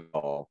it works at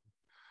all.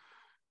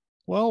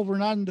 Well, we're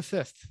not in the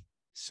fifth,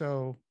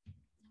 so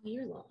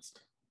you're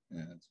lost.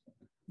 Yeah, that's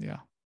fine. Yeah.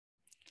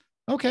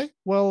 Okay.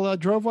 Well,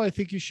 Drovo, I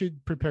think you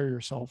should prepare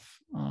yourself,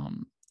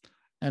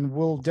 and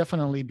we'll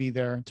definitely be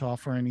there to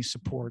offer any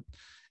support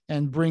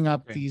and bring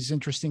up these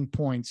interesting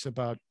points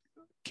about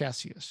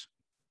Cassius.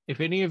 If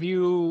any of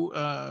you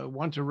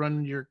want to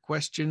run your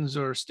questions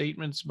or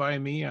statements by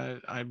me,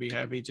 I'd be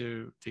happy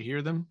to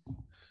hear them.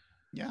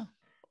 Yeah.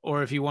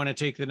 Or if you want to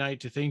take the night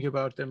to think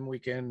about them, we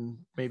can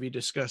maybe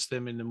discuss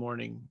them in the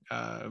morning.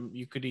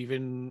 You could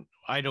even,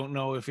 I don't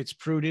know if it's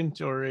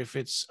prudent or if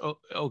it's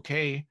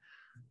okay,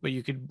 but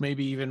you could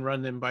maybe even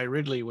run them by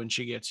Ridley when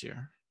she gets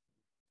here.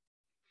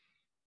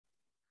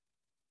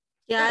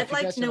 Yeah, I'd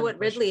like to know what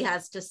Ridley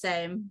has to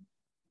say.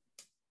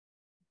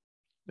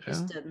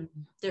 Just a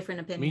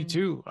different opinion. Me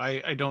too.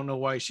 I don't know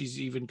why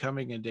she's even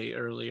coming a day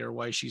early, or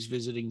why she's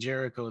visiting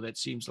Jericho. That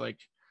seems like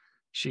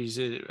she's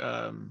in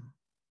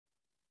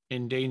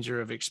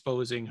danger of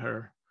exposing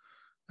her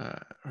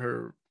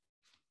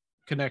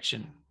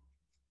connection.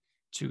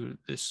 to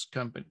this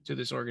company, to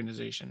this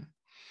organization.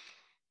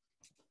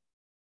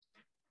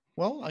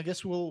 Well, I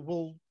guess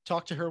we'll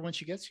talk to her when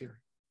she gets here.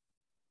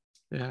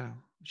 Yeah,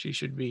 she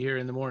should be here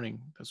in the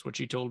morning. That's what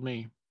she told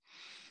me.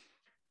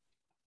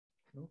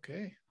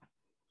 Okay.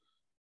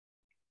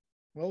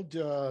 Well,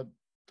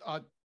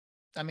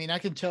 I mean, I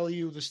can tell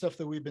you the stuff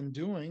that we've been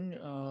doing,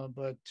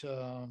 but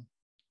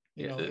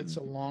you know, it's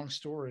a long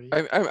story.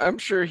 I'm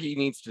sure he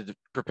needs to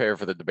prepare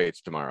for the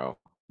debates tomorrow.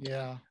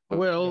 Yeah.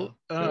 Well,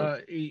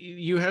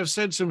 you have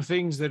said some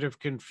things that have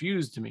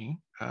confused me.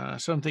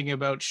 Something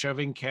about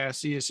shoving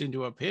Cassius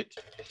into a pit.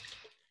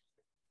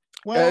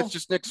 Well, it's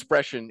just an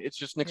expression. It's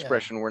just an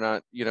expression. We're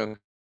not, you know.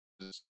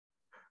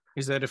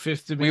 Is that a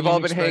fifth dimension? We've all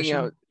been expression? hanging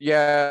out.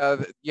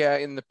 Yeah,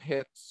 in the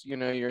pits. You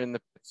know, you're in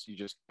the pits. You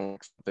just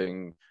don't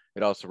something.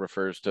 It also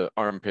refers to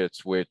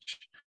armpits, which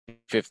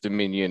Fifth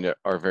Dominion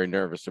are very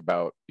nervous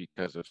about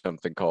because of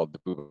something called the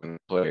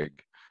bubonic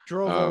plague.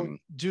 Drovo,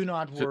 do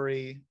not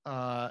worry.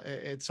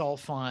 It's all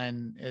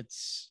fine.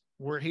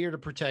 We're here to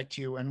protect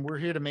you, and we're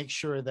here to make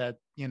sure that,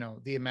 you know,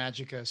 the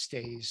Imagica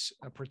stays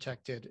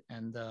protected.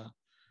 And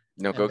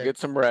go get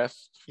some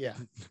rest. Yeah.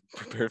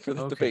 Prepare for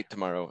the debate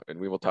tomorrow, and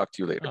we will talk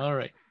to you later. All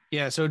right.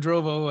 Yeah. So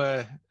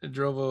Drovo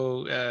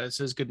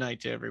says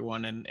goodnight to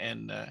everyone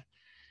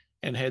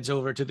and heads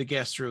over to the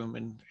guest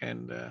room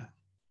and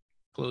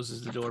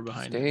closes the door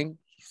behind him.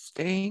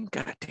 Staying.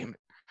 God damn it.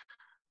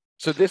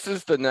 So this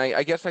is the night.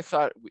 I guess I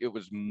thought it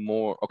was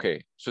more.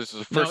 Okay. So this is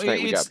the first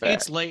night we got back.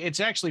 It's late. It's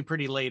actually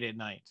pretty late at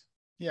night.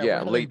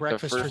 Yeah, late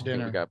breakfast the for first dinner.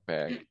 night we got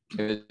back.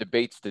 And the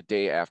debate's the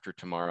day after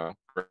tomorrow.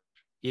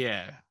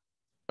 Yeah.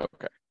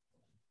 Okay.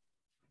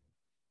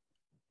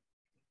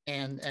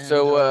 And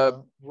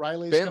so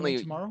Riley's Bentley,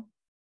 coming tomorrow?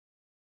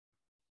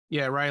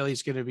 Yeah,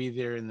 Riley's going to be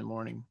there in the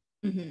morning.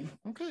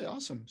 Mm-hmm. Okay,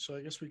 awesome. So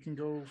I guess we can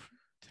go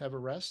have a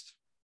rest.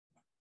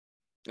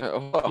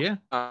 Yeah.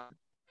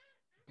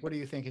 What are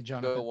you thinking,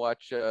 Jonathan? Go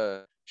watch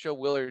show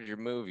Willard your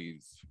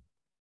movies.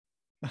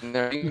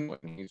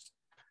 He's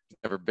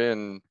never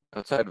been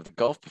outside of the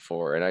Gulf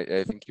before, and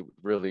I think it would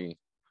really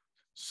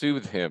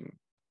soothe him.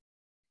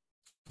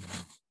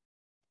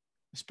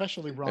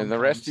 Especially rom-coms. And the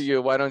rest of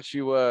you, why don't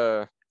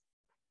you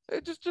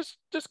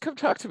just come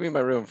talk to me in my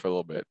room for a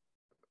little bit?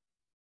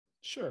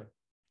 Sure.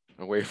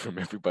 Away from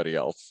everybody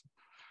else.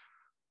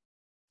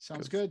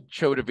 Sounds good.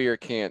 Drovo D Vir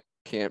can't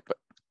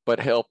but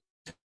help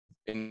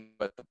in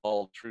but the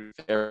bald truth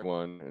to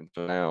everyone, and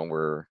so now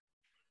we're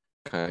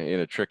kind of in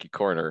a tricky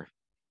corner.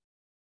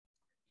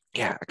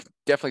 Yeah, I can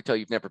definitely tell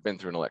you've never been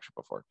through an election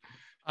before.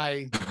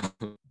 I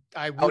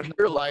Out here,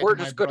 we're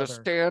just going to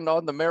stand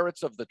on the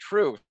merits of the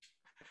truth.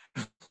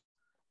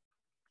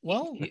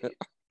 Well, he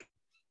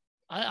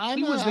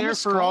was there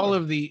for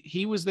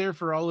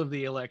all of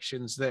the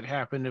elections that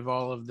happened of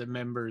all of the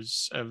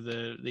members of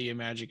the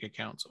Imagica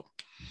Council.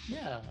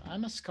 Yeah,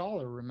 I'm a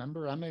scholar.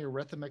 Remember, I'm a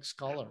arithmetic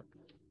scholar.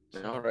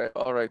 All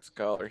right,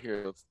 scholar.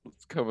 Here,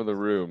 let's come in the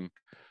room.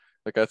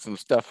 I got some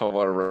stuff I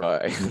want to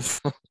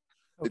rise.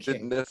 It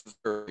didn't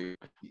necessarily.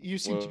 You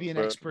seem to be an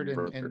expert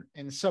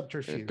in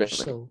subterfuge,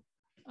 so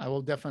I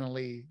will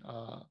definitely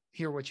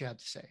hear what you have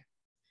to say.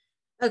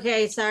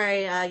 Okay,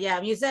 sorry. Yeah,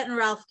 Musette and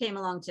Ralph came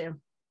along too.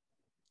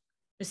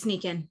 Just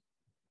sneak in.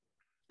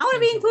 I want to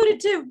be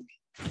included too.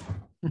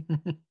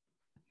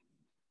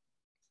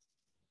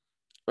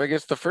 I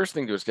guess the first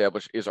thing to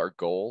establish is our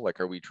goal. Like,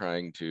 are we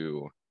trying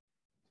to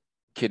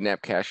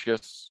kidnap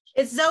Cassius?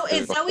 Is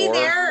Zoe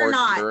there or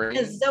not?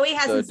 Because Zoe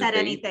hasn't said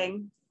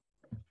anything.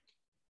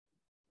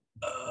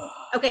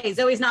 Okay,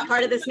 Zoe's not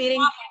part of this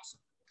meeting.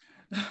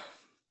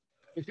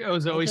 Oh,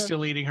 Zoe's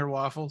still eating her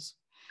waffles.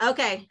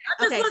 Okay.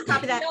 Okay,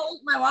 copy that. Don't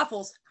eat my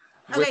waffles.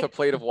 With a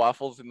plate of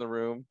waffles in the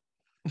room.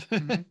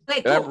 Okay,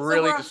 cool. I'm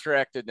really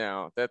distracted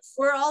now.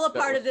 We're all a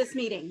part of this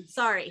meeting.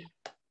 Sorry.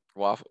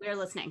 Waffle. We're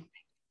listening.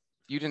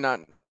 You did not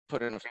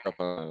put enough stuff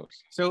on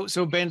those.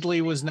 So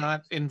Bentley was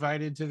not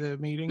invited to the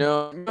meeting?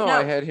 No,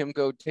 I had him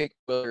go take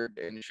Willard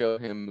and show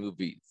him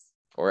movies,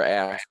 or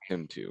ask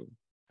him to.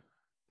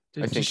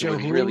 I think show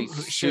it would really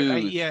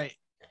soothe.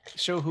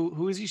 Show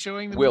who is he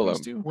showing the Willem.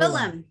 movies to?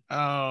 Willem.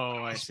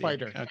 Oh, I see.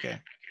 Spider. Okay.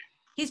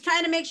 He's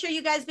trying to make sure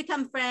you guys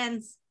become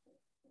friends.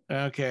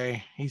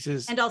 Okay. He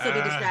says. And also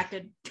be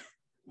distracted.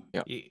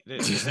 Yeah.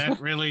 Is that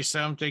really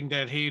something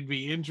that he'd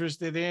be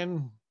interested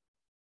in?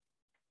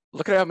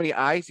 Look at how many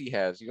eyes he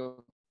has. You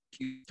know,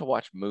 he needs to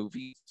watch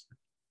movies.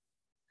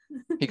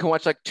 He can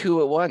watch like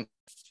 2 at once.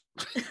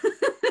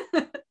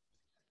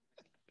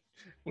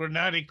 We're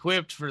not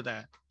equipped for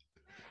that.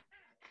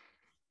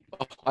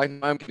 Oh,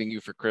 I'm getting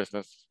you for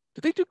Christmas.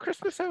 Do they do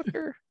Christmas out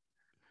here?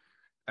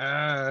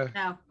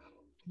 No.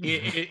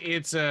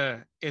 It's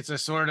a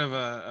sort of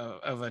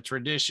a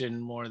tradition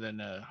more than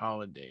a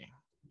holiday.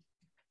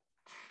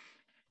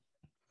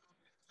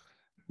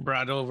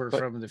 Brought over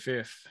from the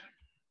 5th.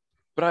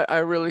 But I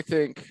really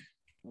think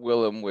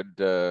Willem would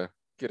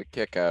get a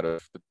kick out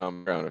of the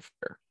Tom Brown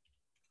affair.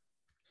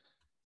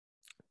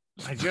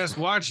 I just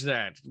watched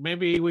that.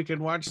 Maybe we can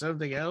watch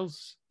something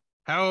else.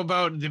 How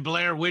about the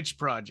Blair Witch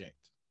Project?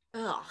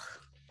 Ugh.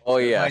 Oh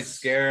yeah, might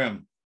scare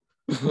him.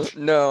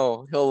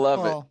 No, he'll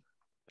love it.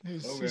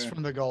 He's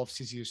from the Gulfs.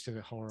 He's used to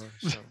the horror.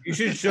 So. You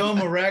should show him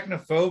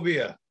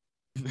arachnophobia.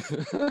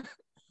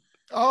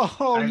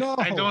 No.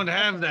 I don't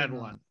have that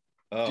one.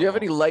 Oh. Do you have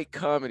any light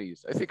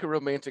comedies? I think a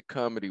romantic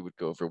comedy would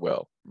go over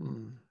well.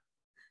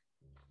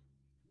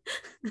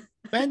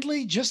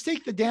 Bentley, just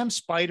take the damn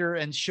spider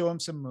and show him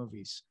some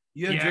movies.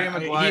 You have Jerry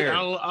Maguire.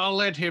 I'll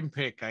let him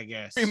pick, I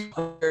guess.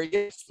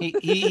 Yes.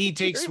 He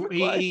takes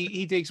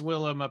he takes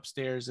Willem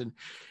upstairs, and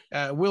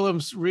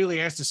Willem's really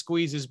has to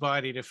squeeze his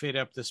body to fit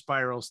up the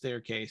spiral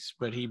staircase,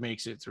 but he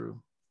makes it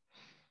through.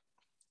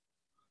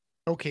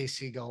 Okay,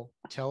 Seagull,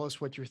 tell us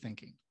what you're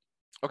thinking.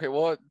 Okay,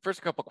 well, first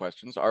a couple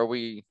questions. Are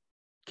we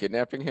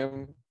kidnapping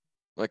him?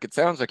 Like, it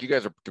sounds like you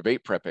guys are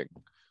debate prepping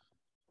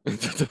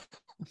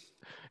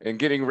and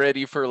getting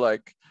ready for,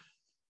 like,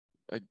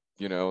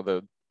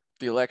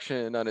 the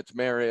election on its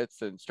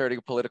merits and starting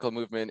a political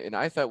movement. And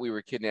I thought we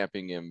were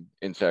kidnapping him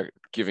and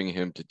giving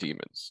him to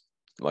demons.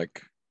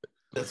 Like,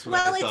 That's what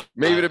I thought.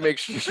 maybe to make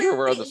sure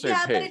we're on the same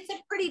Yeah, page. but it's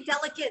a pretty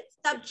delicate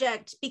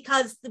subject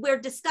because we're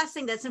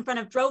discussing this in front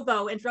of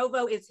Drovo, and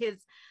Drovo is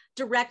his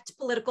direct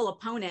political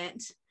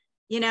opponent.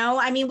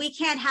 I mean, we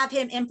can't have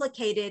him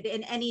implicated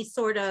in any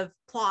sort of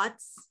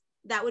plots.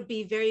 That would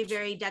be very,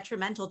 very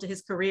detrimental to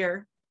his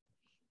career.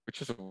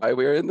 Which is why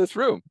we're in this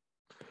room.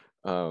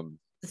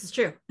 This is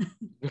true.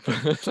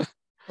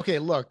 Okay,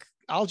 look,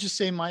 I'll just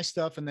say my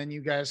stuff and then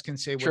you guys can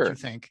say what Sure. you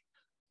think.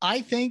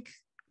 I think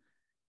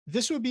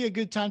this would be a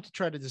good time to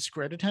try to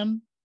discredit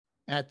him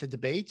at the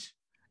debate,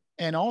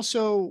 and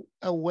also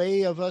a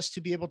way of us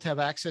to be able to have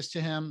access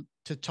to him,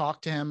 to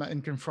talk to him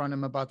and confront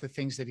him about the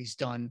things that he's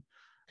done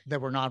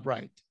that were not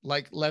right,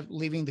 like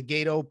leaving the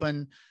gate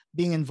open,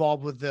 being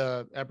involved with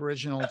the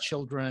Aboriginal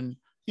children,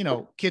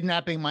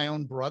 kidnapping my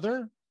own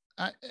brother.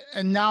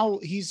 And now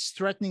he's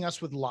threatening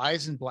us with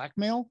lies and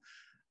blackmail.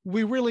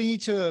 We really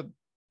need to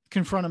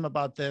confront him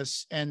about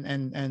this and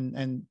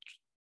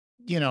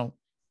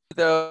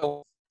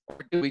Though, or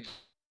do we just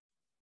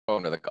go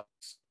into the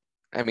gods?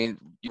 I mean,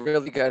 you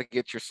really got to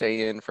get your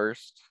say in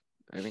first.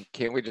 I mean,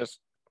 can't we just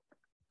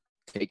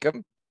take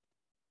him?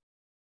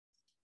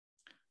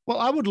 Well,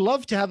 I would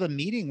love to have a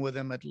meeting with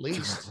him at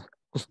least.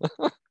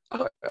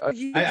 I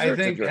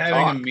think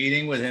having a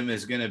meeting with him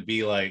is going to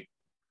be like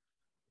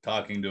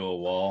talking to a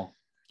wall.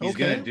 He's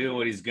going to do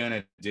what he's going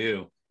to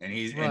do. And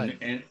he's Right.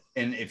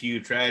 and if you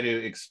try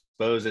to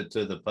expose it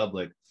to the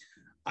public,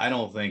 I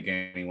don't think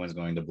anyone's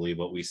going to believe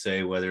what we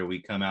say, whether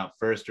we come out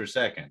first or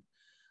second.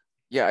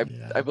 Yeah,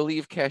 Yeah. I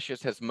believe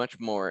Cassius has much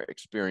more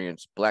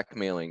experience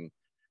blackmailing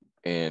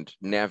and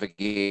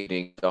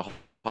navigating the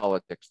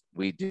politics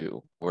we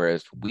do,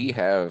 whereas we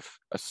have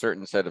a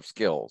certain set of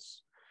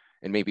skills,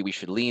 and maybe we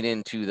should lean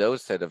into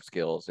those set of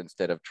skills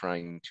instead of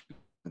trying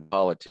to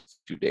politics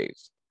 2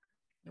 days.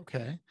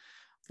 Okay.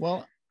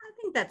 Well, I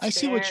think that's I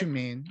see what fair. you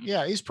mean.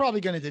 Yeah, he's probably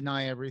going to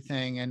deny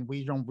everything, and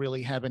we don't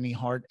really have any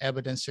hard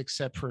evidence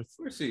except for Of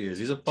course he is.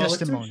 He's a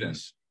politician.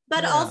 testimonies.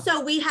 But Yeah.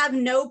 also, we have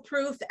no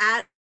proof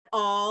at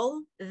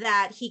all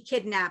that he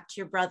kidnapped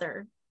your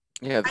brother.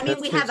 Yeah, I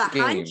mean, we have a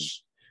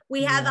hunch.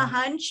 We have Yeah. a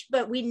hunch,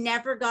 but we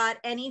never got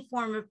any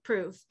form of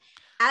proof.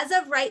 As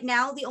of right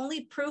now, the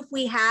only proof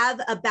we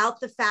have about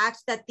the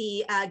fact that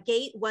the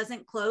gate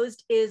wasn't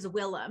closed is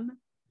Willem.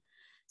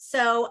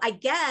 So I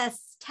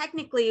guess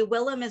technically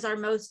Willem is our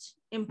most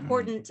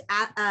important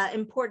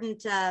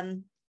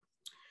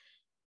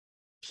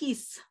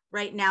piece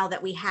right now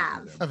that we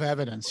have. Of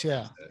evidence.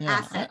 Yeah. Yeah.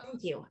 Asset.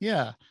 Thank you.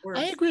 Yeah.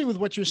 I agree with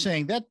what you're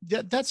saying.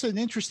 That's an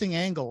interesting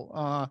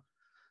angle.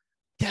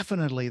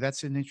 Definitely,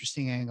 that's an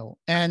interesting angle.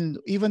 And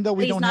even though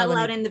we But he's don't not have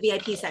allowed any, in the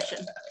VIP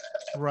section.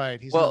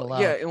 right, he's not Well,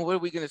 allowed. yeah, and what are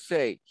we gonna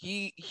say?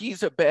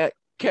 He's a bad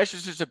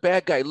Cassius is a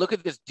bad guy. Look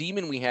at this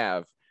demon we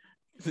have.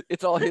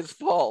 It's all his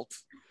fault.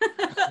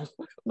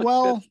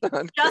 Well, That's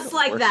not Just gonna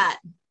like work. that.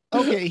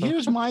 okay.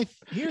 Here's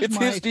It's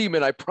his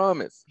demon, I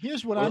promise.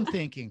 Here's what I'm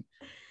thinking.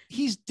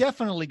 He's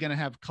definitely going to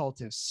have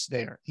cultists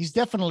there. He's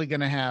definitely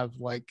going to have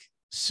like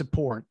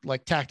support,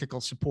 like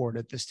tactical support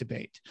at this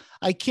debate.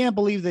 I can't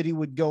believe that he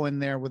would go in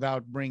there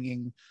without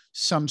bringing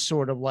some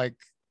sort of like,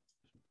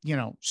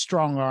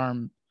 strong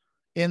arm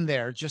in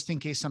there just in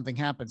case something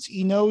happens.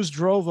 He knows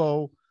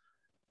Drovo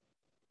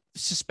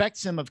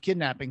suspects him of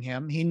kidnapping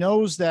him. He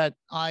knows that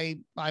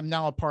I'm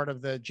now a part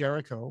of the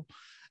Jericho,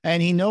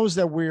 and he knows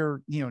that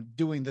we're,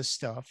 doing this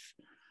stuff.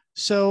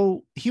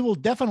 So he will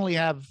definitely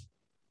have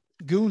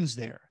goons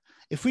there.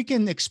 If we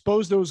can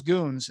expose those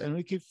goons and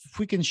if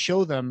we can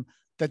show them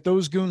that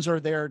those goons are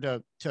there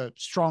to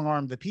strong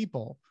arm the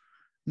people,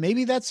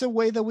 maybe that's a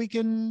way that we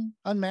can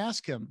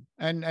unmask him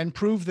and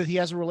prove that he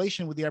has a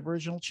relation with the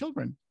Aboriginal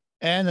children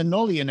and the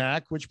Nullian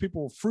Act, which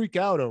people freak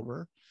out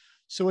over.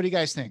 So what do you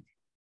guys think?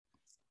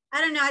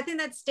 I don't know. I think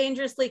that's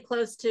dangerously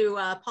close to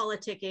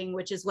politicking,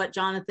 which is what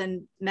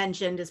Jonathan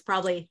mentioned is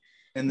probably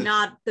And the,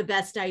 not the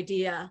best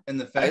idea. and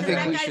the I fact think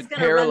That we guy's should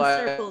going to run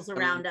paralyze circles him.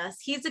 around us.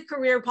 He's a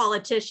career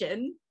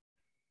politician.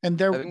 And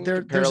I think we should there's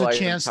a paralyze him,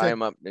 chance tie that,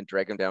 him up and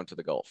drag him down to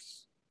the Gulf.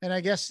 and I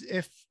guess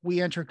if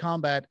we enter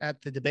combat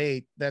at the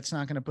debate, that's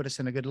not going to put us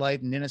in a good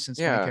light, and innocence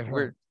might Yeah, get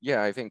hurt.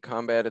 I think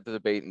combat at the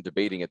debate and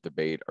debating at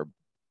debate are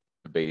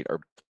debate are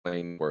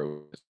playing where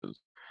It's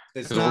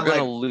because we're not going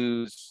to like,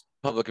 lose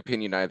public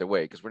opinion either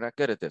way because we're not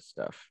good at this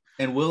stuff.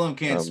 and Willem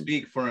can't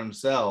speak for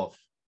himself.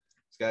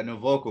 He's got no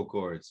vocal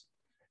cords.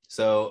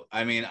 So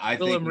I mean, I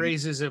Willem think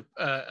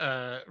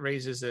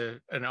raises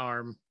an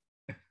arm.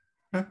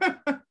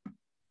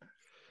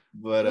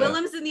 But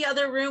Willem's in the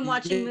other room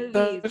watching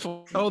movies.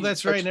 Oh,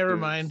 that's right. Never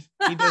mind.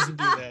 He doesn't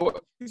do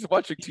that. He's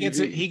watching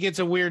TV. He gets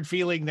a weird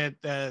feeling that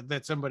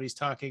that somebody's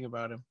talking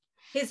about him.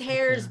 His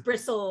hairs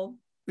bristle.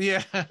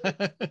 Yeah.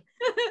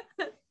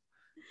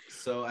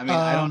 So I mean,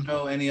 I don't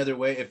know any other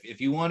way.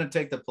 If you want to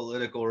take the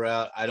political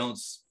route, I don't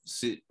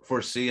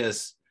foresee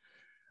us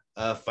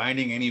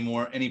finding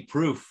any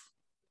proof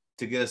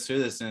to get us through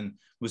this. And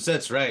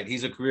Musette's right.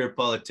 He's a career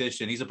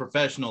politician. He's a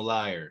professional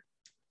liar.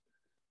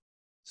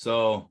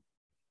 So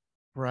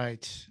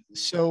right.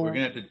 So we're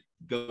gonna have to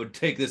go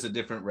take this a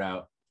different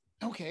route.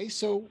 Okay,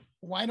 so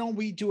why don't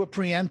we do a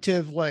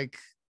preemptive like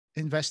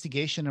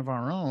investigation of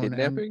our own?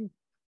 Kidnapping?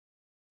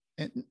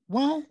 And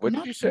well, what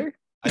did you say?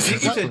 I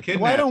think you said kidnapping.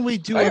 Why don't we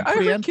do a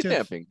preemptive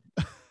kidnapping?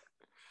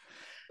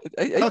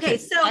 Okay,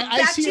 so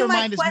back to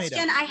my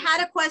question. I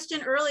had a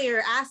question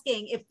earlier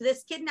asking if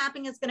this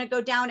kidnapping is going to go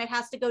down, it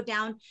has to go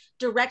down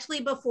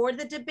directly before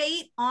the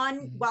debate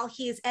while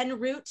he is en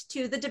route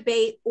to the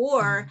debate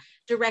or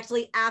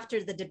directly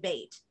after the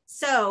debate.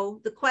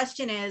 So the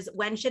question is,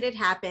 when should it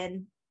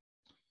happen?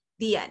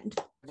 The end.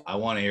 I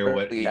want to hear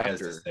what he has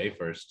to say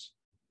first.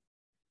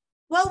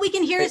 Well, we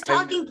can hear his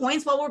talking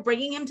points while we're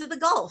bringing him to the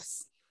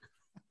Gulfs.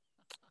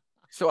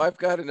 So I've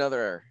got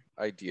another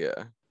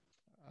idea.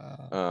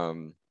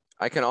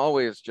 I can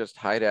always just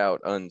hide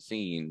out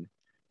unseen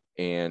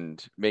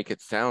and make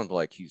it sound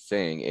like he's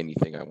saying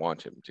anything I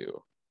want him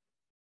to.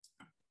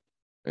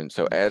 And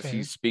so as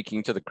he's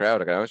speaking to the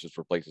crowd, I can always just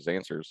replace his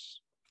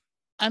answers.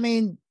 I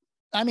mean,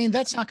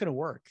 that's not going to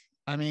work.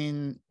 I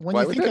mean, when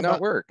why you would think that about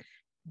not work?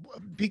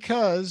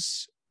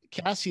 Because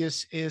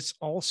Cassius is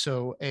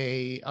also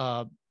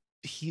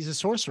he's a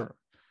sorcerer,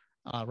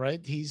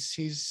 right?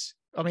 He's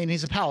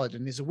a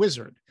paladin, he's a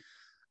wizard.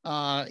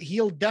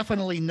 He'll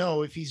definitely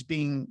know if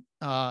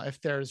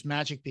if there's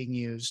magic being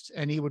used,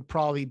 and he would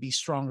probably be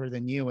stronger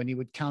than you, and he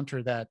would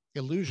counter that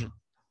illusion.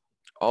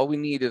 All we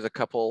need is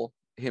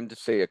him to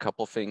say a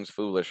couple things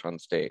foolish on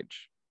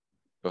stage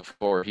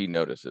before he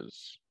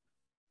notices.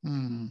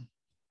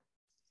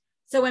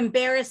 So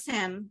embarrass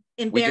him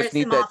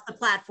off the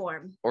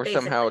platform. Or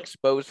basically. somehow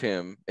expose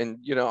him. And,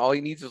 all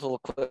he needs is a little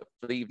clip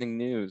for the evening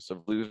news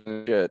of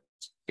losing shit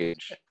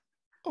stage.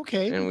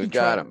 Okay. And we've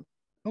got him.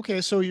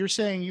 Okay, so you're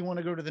saying you want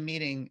to go to the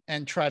meeting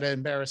and try to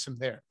embarrass him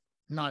there,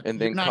 not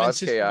cause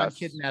chaos. On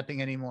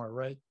kidnapping anymore,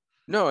 right?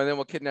 No, and then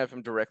we'll kidnap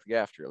him directly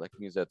after, like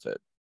Musette said.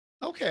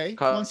 Okay,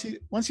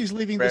 once he's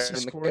leaving the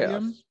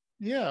Siscordium,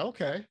 yeah,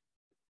 okay.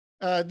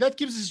 That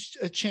gives us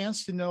a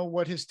chance to know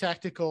what his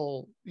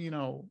tactical,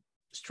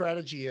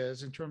 strategy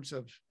is in terms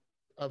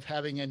of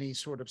having any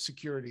sort of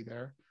security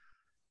there.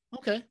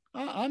 Okay,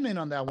 I'm in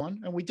on that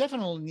one, and we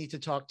definitely need to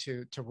talk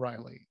to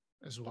Riley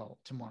as well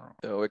tomorrow.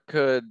 So it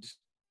could.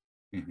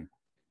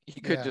 He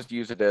could just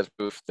use it as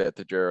proof that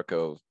the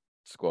Jericho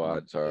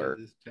squads are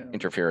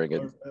interfering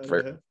in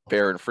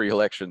fair and free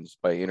elections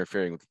by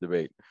interfering with the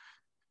debate.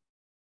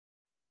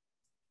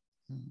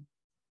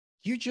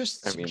 You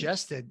just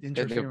suggested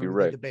interfering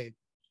with the debate.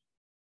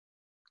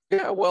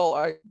 Yeah, well,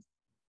 I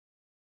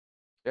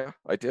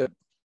did.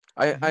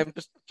 I'm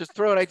just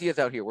throwing ideas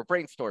out here. We're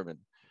brainstorming.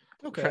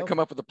 Okay. Trying to come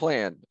up with a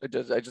plan. I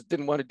just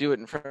didn't want to do it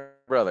in front of my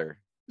brother.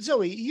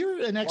 Zoe,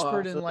 you're an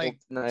expert in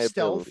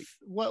stealth.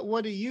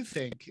 What do you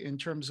think in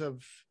terms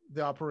of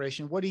the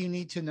operation? What do you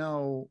need to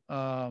know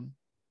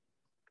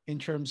in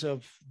terms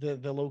of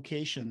the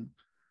location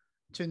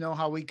to know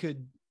how we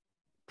could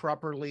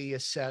properly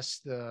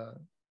assess the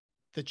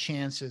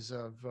chances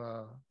of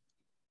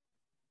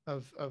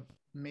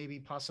maybe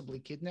possibly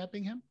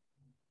kidnapping him?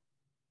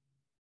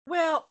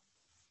 Well,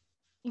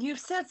 you've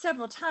said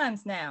several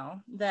times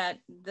now that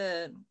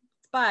the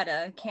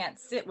Spider can't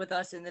sit with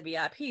us in the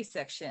VIP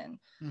section,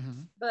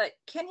 but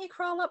can he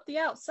crawl up the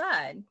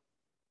outside?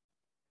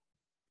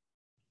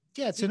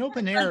 Yeah, it's an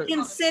open air. He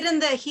can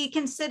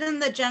sit in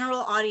the general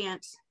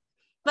audience,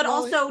 but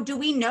also, do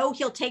we know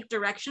he'll take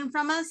direction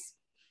from us?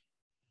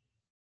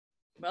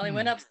 Well, he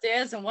went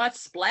upstairs and watched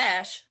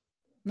Splash.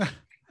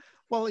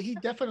 Well, he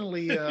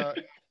definitely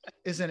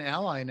is an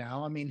ally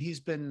now. I mean, he's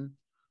been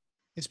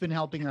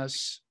helping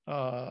us.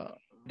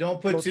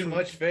 Don't put too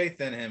much faith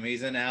in him.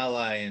 He's an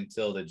ally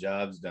until the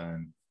job's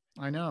done.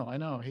 I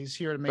know. He's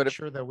here to make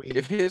sure that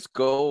if his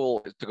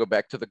goal is to go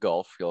back to the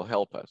Gulf, he'll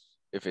help us.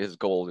 If his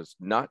goal is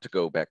not to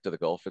go back to the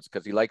Gulf, it's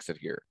because he likes it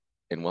here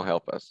and will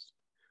help us.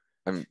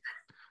 I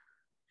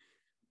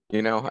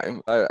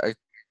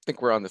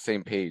think we're on the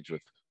same page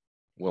with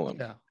Willem.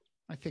 Yeah,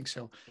 I think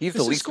so. He's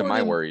the least of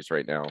my worries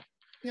right now.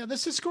 Yeah, the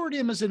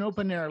Siscordium is an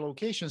open air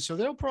location, so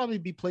there'll probably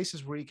be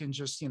places where he can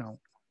just,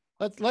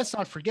 let's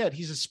not forget,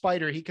 he's a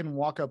spider. He can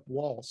walk up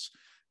walls.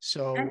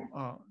 So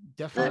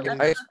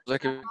definitely.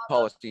 Like a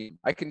policy.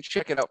 I can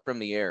check it out from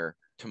the air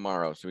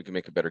tomorrow so we can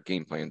make a better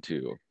game plan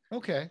too.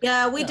 Okay.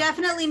 Yeah, we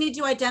definitely need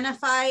to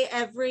identify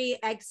every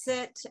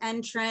exit,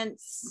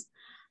 entrance.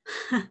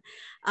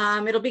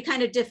 It'll be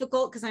kind of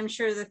difficult because I'm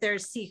sure that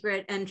there's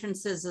secret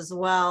entrances as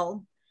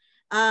well.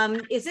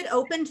 Is it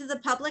open to the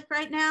public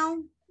right now,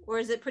 or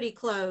is it pretty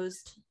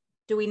closed?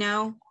 Do we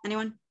know?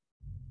 Anyone?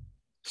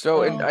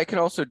 So, and I can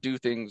also do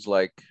things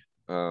like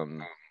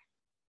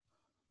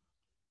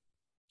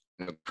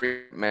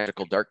create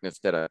magical darkness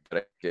that I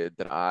did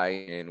that I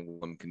and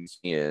Willem can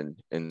see in,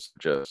 and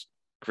just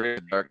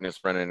create the darkness,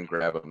 run in and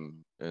grab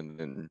them, and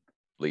then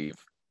leave,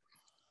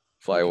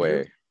 fly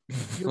away.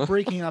 You're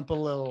breaking up a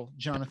little,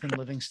 Jonathan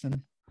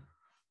Livingston.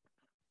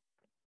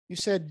 You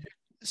said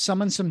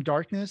summon some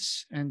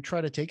darkness and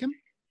try to take him?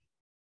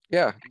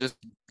 Yeah, just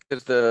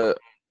because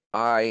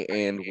I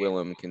and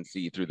Willem can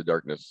see through the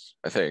darkness,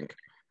 I think.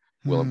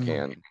 Willem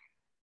can.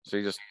 So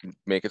you just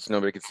make it so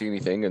nobody can see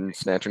anything and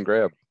snatch and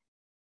grab.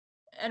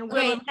 And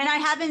okay, and I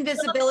have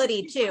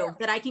invisibility too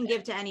that I can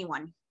give to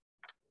anyone.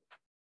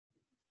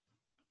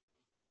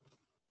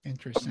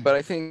 Interesting. But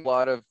I think a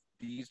lot of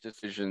these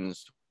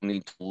decisions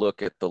need to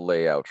look at the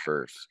layout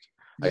first.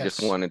 Yes. I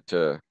just wanted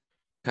to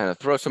kind of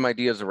throw some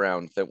ideas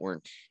around that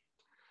weren't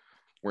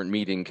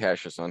meeting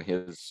Cassius on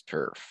his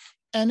turf.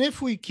 And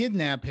if we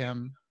kidnap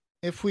him,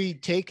 if we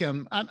take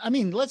him, I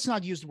mean, let's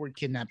not use the word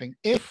kidnapping.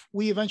 If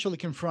we eventually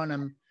confront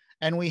him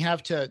and we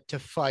have to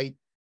fight,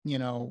 you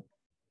know,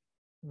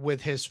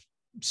 with his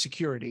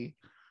security,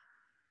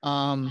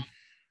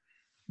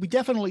 we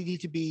definitely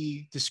need to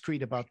be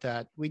discreet about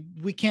that.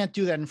 We can't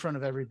do that in front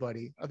of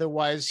everybody.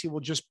 Otherwise, it will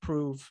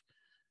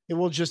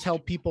just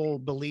help people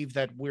believe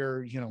that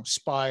we're, you know,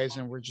 spies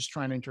and we're just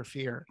trying to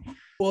interfere.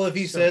 Well, if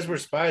he says we're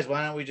spies,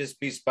 why don't we just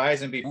be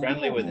spies and be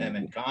friendly with him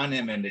and con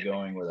him into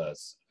going with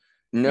us?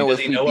 No, does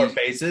he know our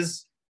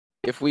faces?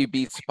 If we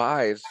be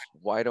spies,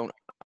 why don't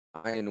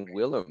I and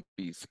Willem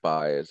be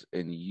spies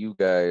and you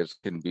guys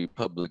can be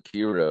public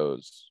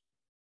heroes?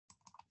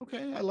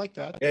 Okay, I like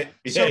that.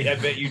 Yeah, I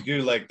bet you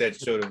do like that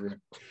show to me.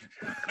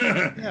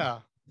 Yeah.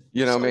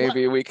 You know, so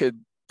maybe we could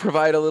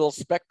provide a little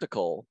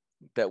spectacle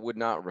that would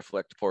not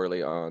reflect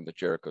poorly on the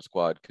Jericho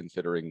Squad,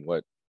 considering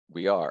what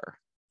we are.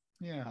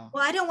 Yeah.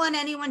 Well, I don't want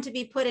anyone to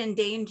be put in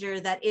danger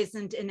that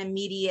isn't an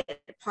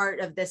immediate part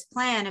of this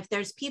plan. If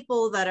there's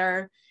people that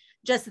are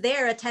just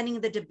there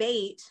attending the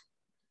debate,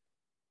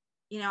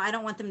 you know, I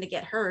don't want them to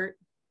get hurt.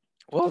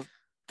 Well,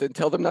 then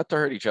tell them not to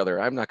hurt each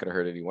other. I'm not going to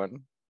hurt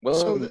anyone. Well,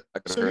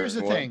 so here's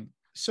the thing.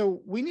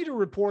 So we need to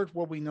report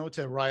what we know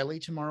to Riley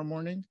tomorrow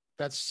morning.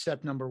 That's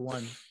step number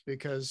one,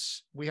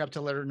 because we have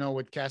to let her know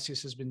what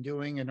Cassius has been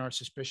doing and our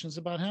suspicions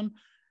about him.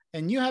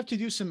 And you have to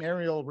do some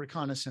aerial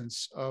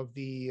reconnaissance of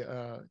the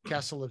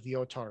castle of the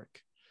Autarch.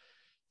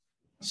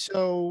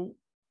 So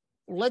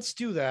let's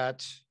do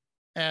that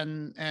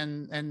and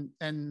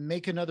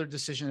make another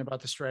decision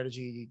about the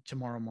strategy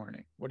tomorrow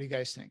morning. What do you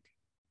guys think?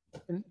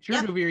 And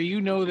Chur,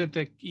 you know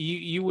that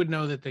you would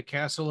know that the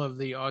castle of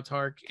the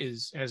Autarch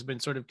has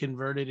been sort of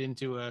converted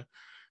into a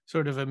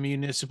sort of a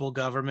municipal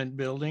government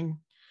building.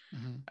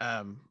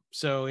 Mm-hmm.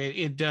 So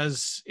it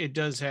does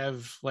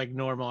have like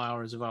normal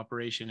hours of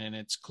operation, and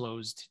it's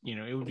closed. You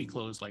know, it would be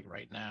closed like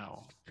right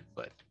now,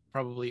 but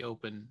probably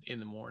open in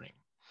the morning.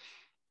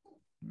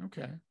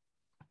 Okay.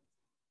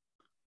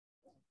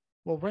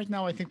 Well, right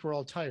now I think we're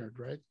all tired,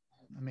 right?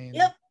 I mean,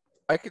 yep.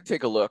 I could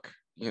take a look.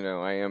 You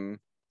know, I am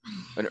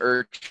an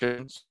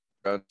urchin,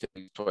 around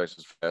twice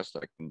as fast.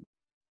 I can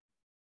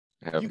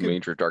have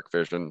major dark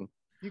vision.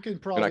 You can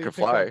probably, and I can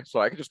fly, so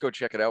I can just go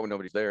check it out when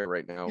nobody's there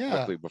right now,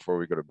 quickly before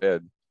we go to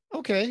bed.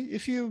 Okay,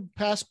 if you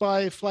pass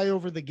by, fly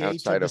over the gate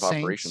outside of the of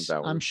Saints, operations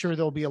hours, I'm sure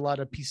there'll be a lot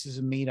of pieces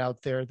of meat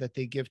out there that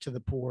they give to the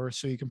poor,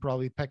 so you can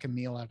probably peck a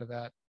meal out of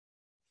that.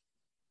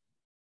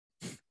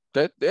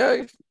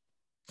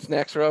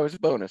 Snacks are always a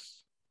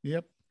bonus.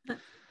 Yep.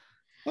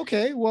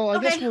 Okay, well,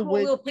 I guess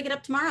we'll pick it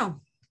up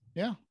tomorrow.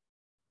 Yeah.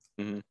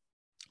 Mm-hmm.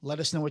 Let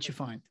us know what you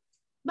find.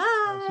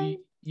 Bye. So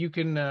you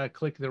can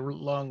click the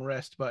long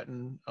rest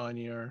button on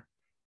your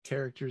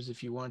characters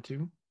if you want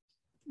to.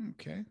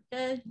 Okay.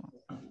 Good.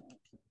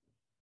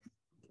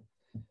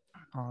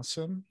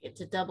 Awesome. Get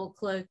to double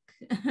click.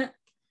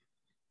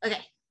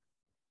 Okay.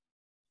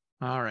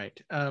 All right.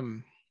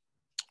 And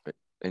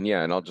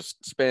I'll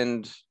just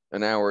spend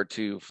an hour or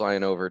two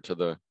flying over to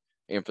the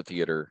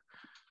amphitheater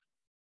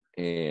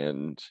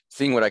and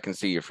seeing what I can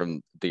see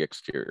from the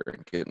exterior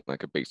and getting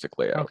like a basic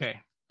layout. Okay.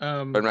 But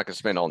I'm not going to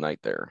spend all night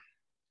there.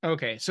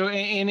 Okay. So,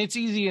 and it's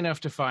easy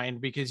enough to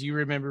find because you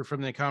remember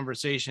from the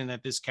conversation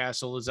that this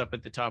castle is up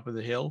at the top of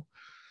the hill.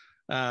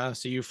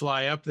 So you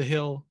fly up the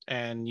hill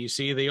and you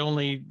see the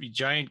only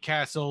giant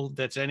castle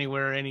that's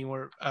anywhere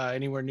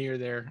near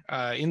there.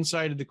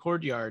 Inside of the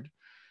courtyard,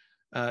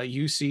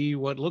 you see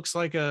what looks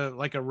like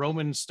a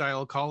Roman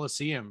style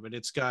Colosseum, but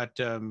it's got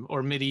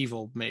or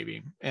medieval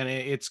maybe, and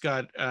it's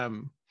got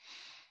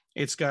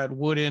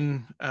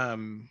wooden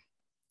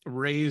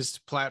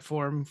raised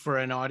platform for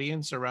an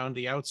audience around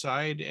the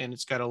outside, and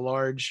it's got a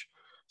large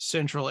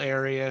central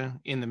area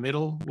in the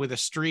middle with a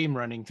stream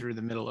running through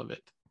the middle of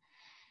it.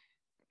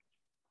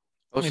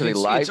 Oh, so they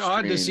live it's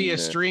odd to see a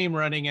stream stream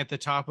running at the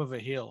top of a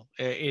hill.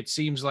 It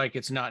seems like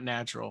it's not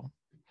natural.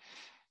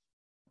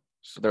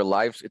 So they're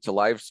live. It's a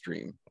live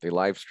stream. They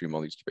live stream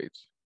all these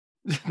debates.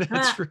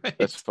 That's right.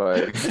 That's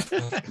fine.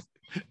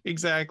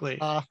 Exactly.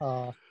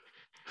 Uh-huh.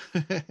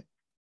 And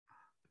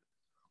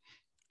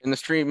the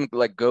stream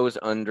like goes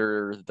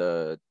under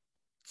the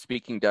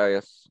speaking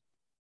dais.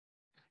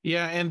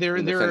 Yeah, and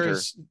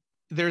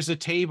there's a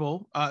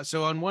table.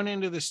 So on one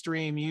end of the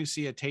stream, you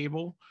see a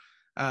table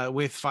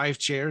with 5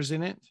 chairs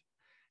in it,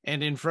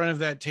 and in front of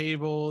that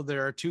table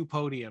there are 2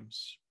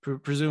 podiums,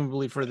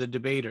 presumably for the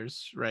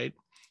debaters, right?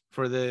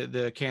 For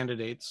the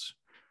candidates.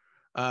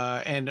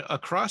 And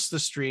across the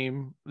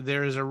stream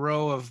there is a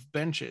row of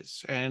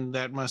benches, and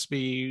that must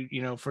be,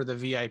 for the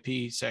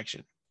VIP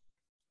section.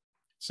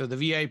 So the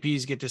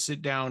VIPs get to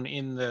sit down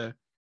in the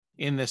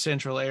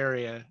central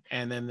area,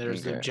 and then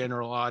there's the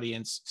general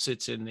audience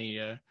sits in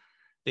the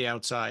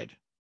outside.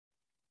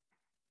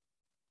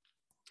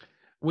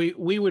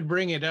 We would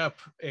bring it up,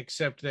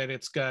 except that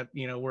it's got,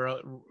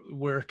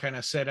 we're kind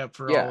of set up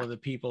for all of the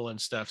people and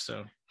stuff.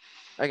 So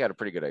I got a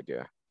pretty good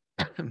idea.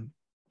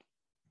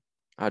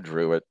 I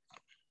drew it.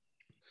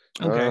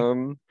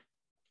 Okay.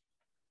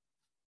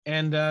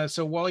 And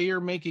so while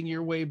you're making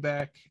your way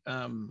back,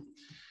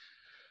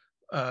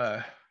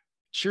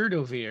 Chur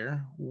D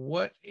Vir,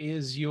 what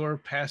is your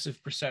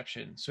passive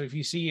perception? So if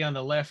you see on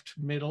the left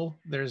middle,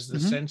 there's the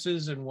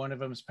senses, and one of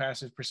them is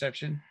passive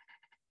perception.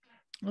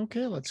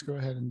 Okay, let's go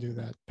ahead and do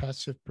that.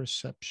 Passive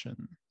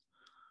perception.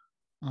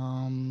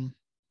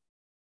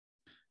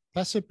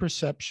 Passive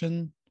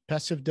perception,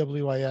 passive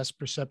WIS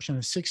perception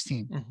is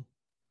 16.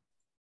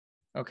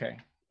 Mm-hmm. Okay.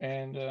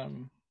 And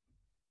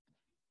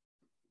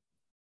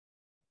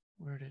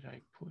where did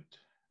I put?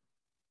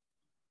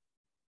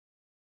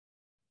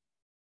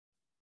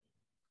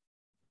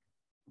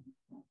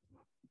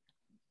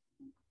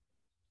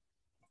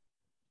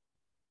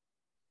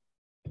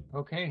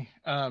 Okay.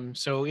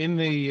 So in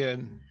the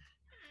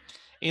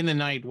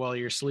night while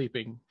you're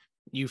sleeping,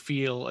 you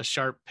feel a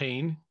sharp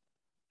pain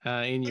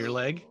in your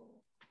leg.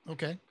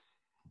 Okay.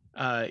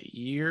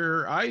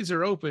 Your eyes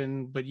are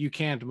open, but you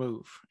can't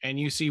move, and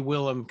you see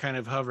Willem kind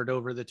of hovered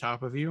over the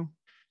top of you.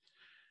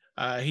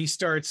 He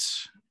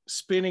starts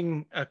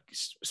spinning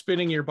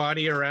your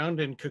body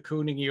around and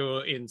cocooning you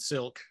in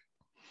silk.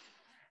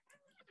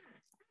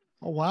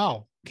 Oh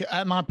wow!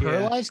 Am I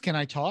paralyzed? Can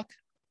I talk?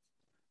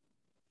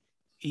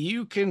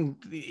 You can.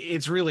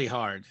 It's really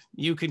hard.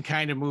 You can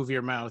kind of move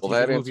your mouth. Well, you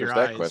that can move answers your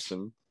that eyes.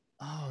 question.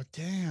 Oh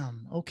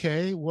damn.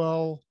 Okay.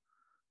 Well.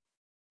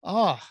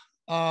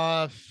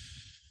 I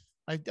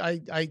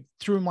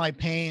through my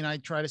pain, I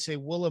try to say,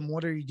 Willem,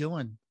 what are you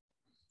doing?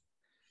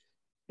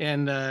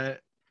 And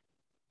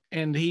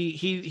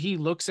he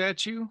looks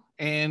at you,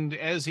 and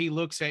as he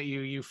looks at you,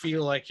 you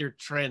feel like you're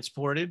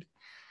transported,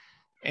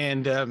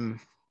 and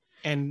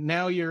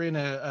now you're in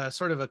a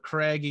sort of a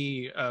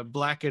craggy,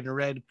 black and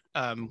red,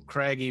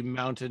 craggy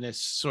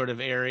mountainous sort of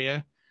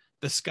area.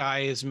 The sky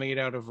is made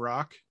out of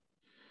rock.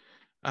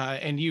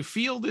 And you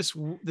feel this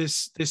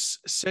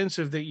sense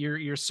of that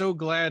you're so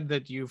glad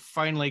that you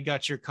finally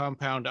got your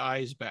compound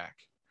eyes back.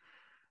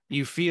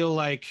 You feel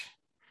like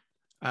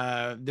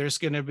there's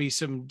going to be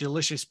some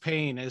delicious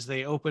pain as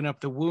they open up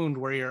the wound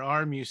where your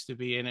arm used to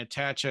be and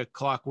attach a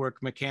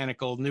clockwork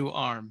mechanical new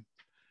arm,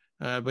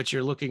 but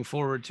you're looking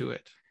forward to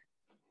it.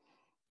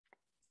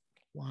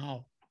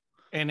 Wow.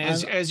 And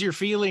as you're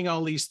feeling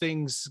all these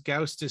things,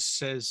 Gaustus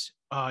says,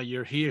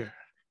 you're here.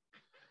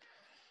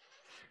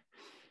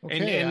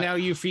 Okay, and now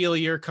you feel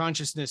your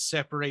consciousness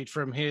separate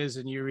from his,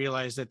 and you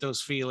realize that those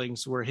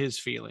feelings were his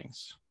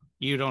feelings.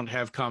 You don't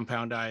have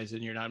compound eyes,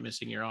 and you're not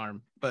missing your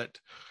arm, but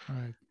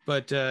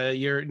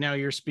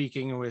you're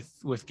speaking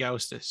with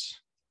Gaustus.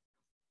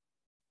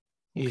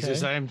 He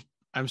says,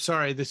 "I'm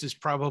sorry. This is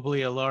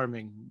probably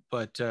alarming,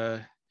 but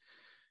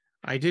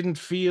I didn't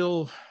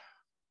feel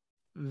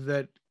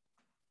that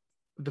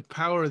the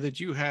power that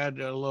you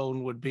had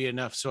alone would be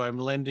enough, so I'm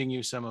lending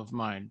you some of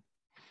mine."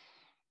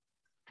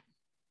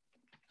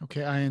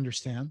 Okay, I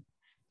understand.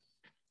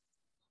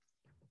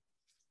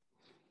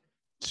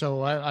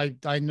 So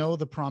I know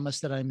the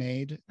promise that I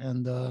made,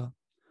 and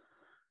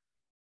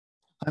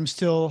I'm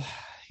still,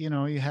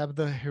 you have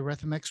the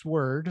Herethmex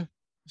word,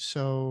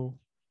 so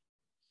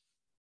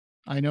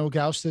I know,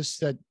 Gaustus,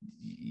 that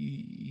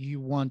you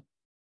want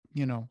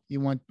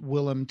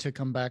Willem to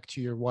come back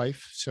to your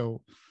wife,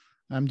 so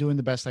I'm doing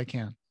the best I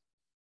can.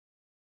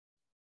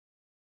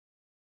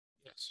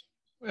 Yes.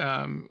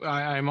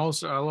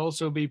 I'll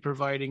also be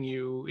providing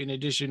you, in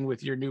addition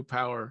with your new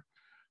power,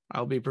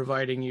 I'll be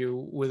providing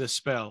you with a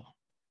spell.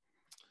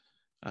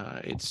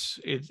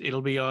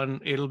 It'll be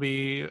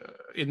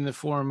in the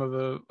form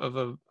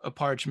of a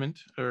parchment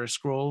or a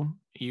scroll.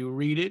 You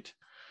read it,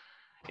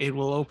 it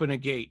will open a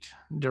gate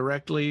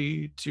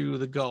directly to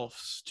the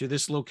Gulfs, to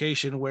this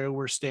location where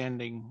we're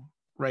standing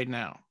right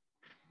now.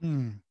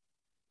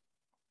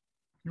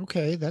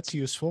 Okay, that's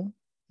useful.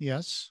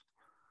 Yes.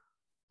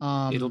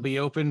 It'll be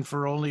open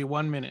for only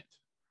 1 minute.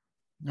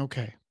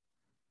 Okay.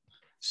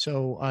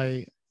 So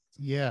I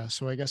Yeah,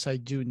 so I guess I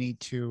do need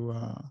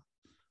to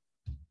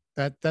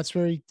that's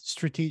very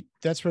strategic,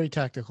 that's very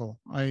tactical.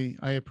 I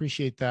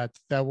appreciate that.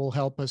 That will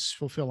help us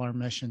fulfill our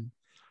mission.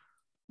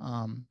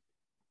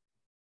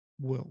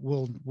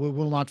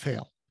 We'll not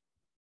fail.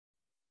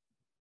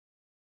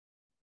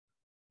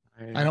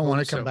 I don't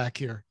want to come back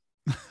here.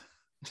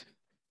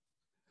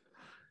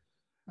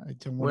 I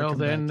don't want to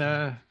come back. Well,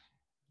 then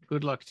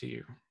good luck to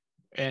you.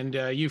 And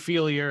you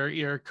feel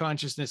your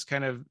consciousness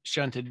kind of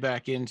shunted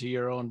back into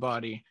your own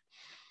body,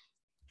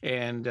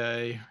 and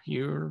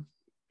you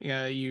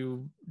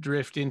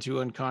drift into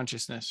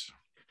unconsciousness.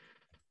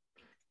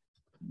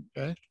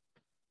 Okay.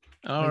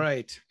 All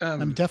right.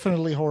 I'm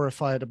definitely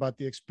horrified about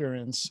the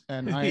experience,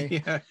 and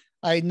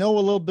I know a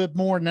little bit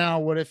more now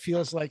what it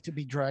feels like to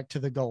be dragged to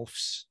the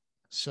gulfs.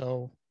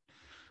 So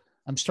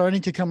I'm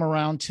starting to come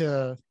around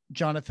to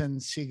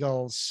Jonathan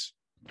Seagull's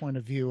point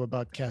of view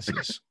about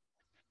Cassius.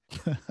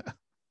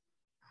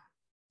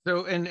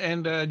 So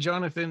and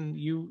Jonathan,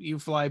 you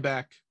fly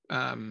back.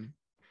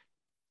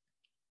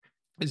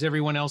 Is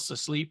everyone else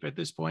asleep at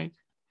this point?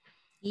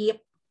 Yep,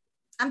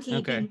 I'm keeping.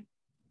 Okay.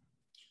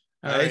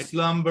 I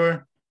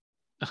slumber.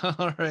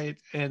 All right,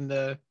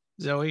 and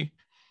Zoe.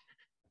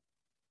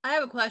 I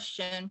have a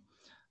question.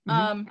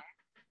 Mm-hmm.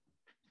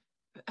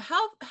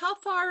 How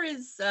far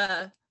is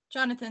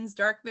Jonathan's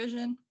dark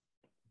vision?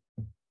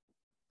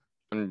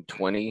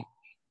 120.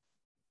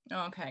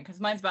 Oh, okay, because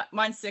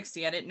mine's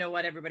 60. I didn't know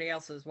what everybody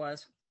else's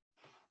was.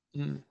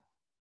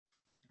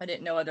 I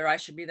didn't know whether I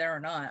should be there or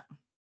not.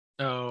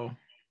 Oh.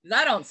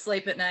 I don't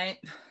sleep at night.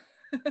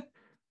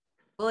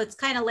 Well, it's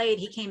kind of late.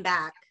 He came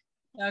back.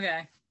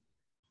 Okay.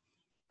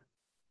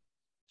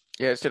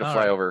 Yeah, it's did a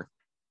flyover.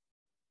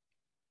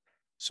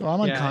 So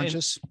I'm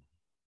unconscious.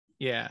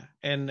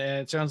 And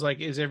it sounds like,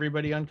 is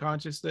everybody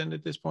unconscious then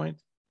at this point?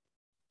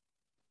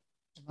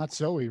 Not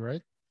Zoe,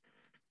 right?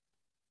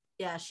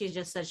 Yeah, she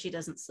just said she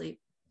doesn't sleep.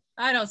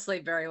 I don't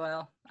sleep very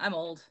well. I'm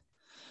old.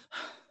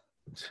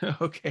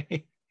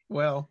 Okay.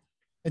 Well.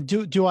 And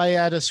do I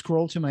add a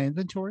scroll to my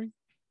inventory?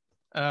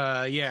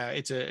 Yeah,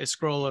 it's a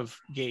scroll of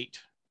gate.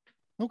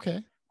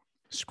 Okay.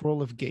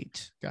 Scroll of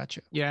gate.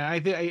 Gotcha. Yeah,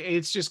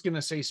 it's just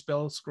gonna say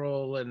spell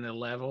scroll and the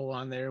level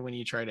on there when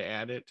you try to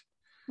add it.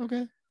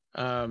 Okay.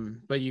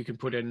 But you can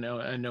put a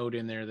note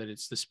in there that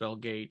it's the spell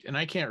gate, and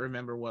I can't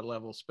remember what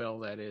level spell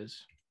that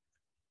is.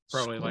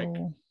 Probably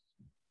scroll.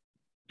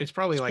 It's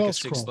probably spell like a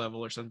 6th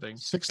level or something.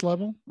 6th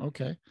level.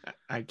 Okay.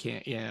 I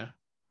can't. Yeah.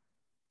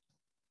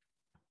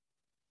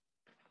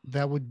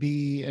 That would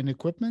be an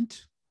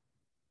equipment.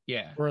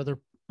 Yeah. Or other.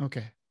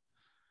 Okay.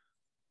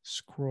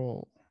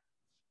 Scroll.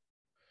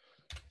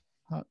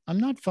 I'm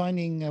not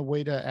finding a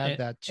way to add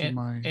that to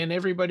my. And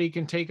everybody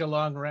can take a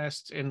long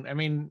rest. And I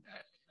mean,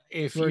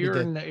 if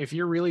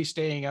you're really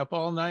staying up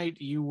all night,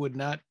 you would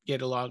not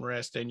get a long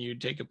rest, and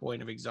you'd take a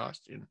point of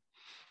exhaustion.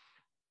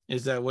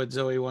 Is that what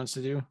Zoe wants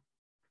to do?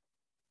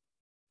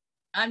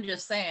 I'm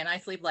just saying, I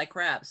sleep like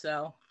crap.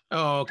 So.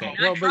 Oh, okay.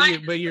 Well,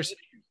 but you're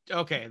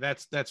okay.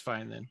 That's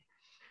fine then.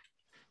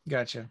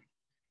 Gotcha.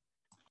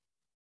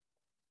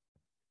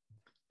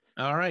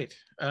 All right.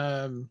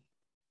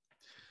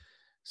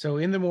 So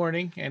in the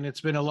morning, and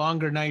it's been a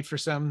longer night for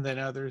some than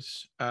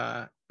others,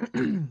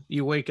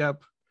 you wake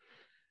up,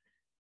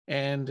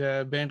 and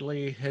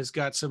Bentley has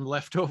got some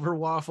leftover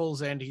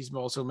waffles, and he's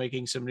also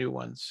making some new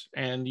ones.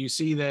 And you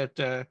see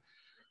that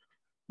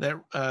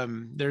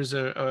there's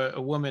a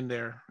woman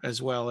there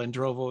as well, and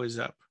Drovo is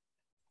up.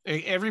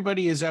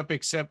 Everybody is up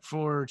except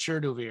for Chur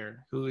D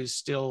Vir, who is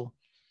still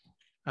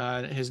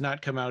has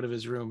not come out of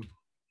his room.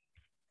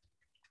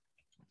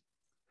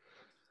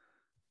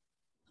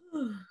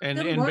 And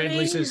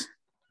Bentley says,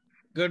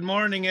 "Good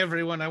morning,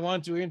 everyone. I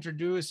want to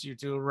introduce you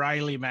to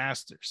Riley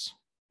Masters."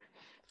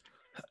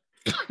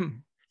 Riley,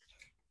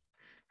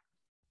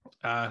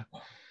 hi,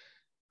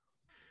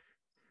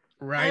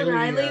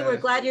 Riley. We're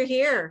glad you're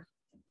here.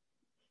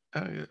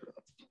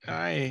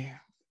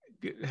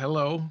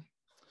 Hello.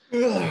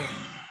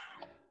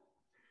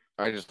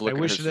 I just look. I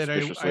wish that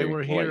I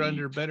were here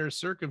under better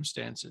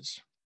circumstances.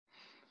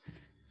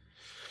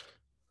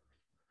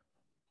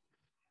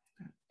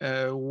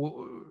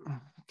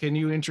 Can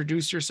you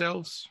introduce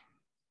yourselves?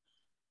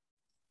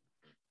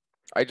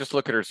 I just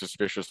look at her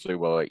suspiciously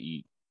while I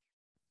eat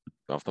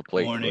off the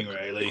plate. Morning,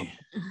 Riley.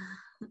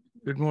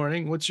 Good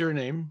morning. What's your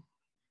name?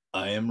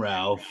 I am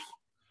Ralph.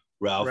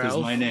 Ralph is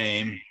my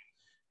name.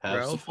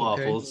 Have some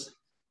waffles.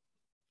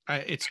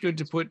 Okay. It's good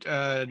to put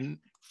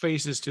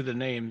faces to the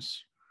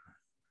names.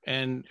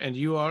 And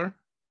you are?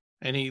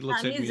 And he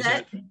looks at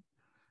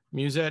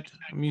Musette.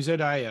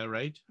 Musette Aya,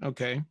 right?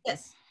 Okay.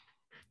 Yes.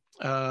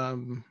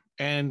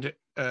 And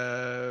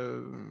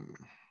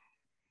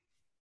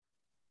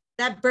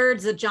that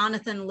bird's a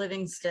Jonathan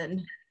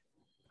Livingston.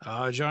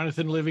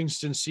 Jonathan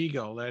Livingston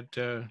Seagull.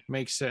 That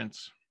makes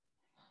sense.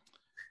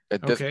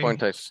 At this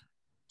point, I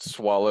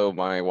swallow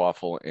my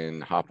waffle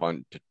and hop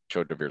on to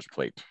Chur D Vir's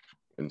plate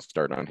and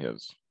start on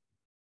his.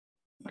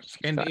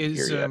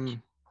 And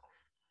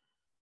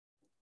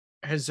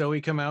has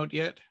Zoe come out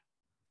yet?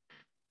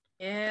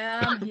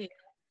 Yeah, I'm here.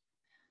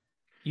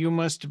 You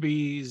must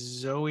be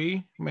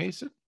Zoe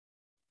Mason?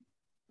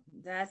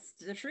 That's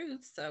the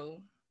truth,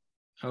 so.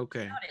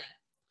 Okay.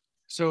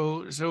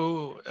 So,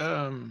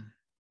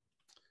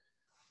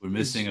 we're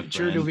missing a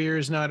Chur friend. D Vir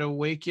is not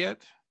awake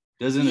yet?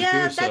 Doesn't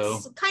appear so.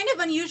 That's kind of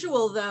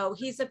unusual, though.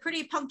 He's a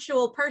pretty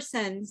punctual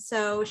person.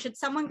 So should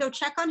someone go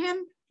check on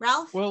him,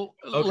 Ralph? Well,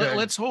 Okay.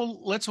 let's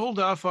hold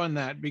off on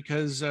that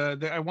because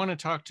I want to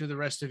talk to the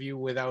rest of you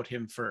without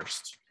him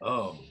first.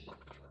 Oh,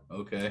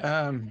 okay.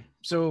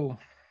 So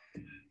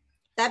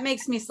that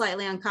makes me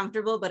slightly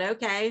uncomfortable, but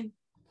okay.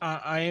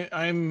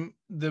 I'm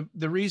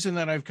the reason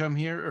that I've come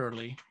here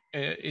early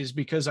is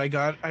because I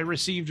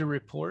received a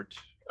report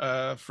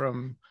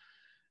from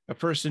a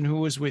person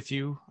who was with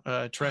you,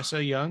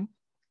 Tressa Young,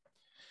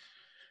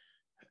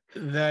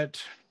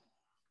 that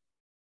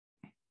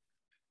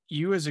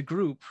you as a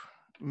group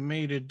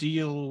made a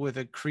deal with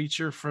a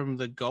creature from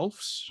the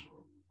Gulfs.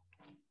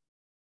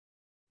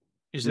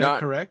 Is that Not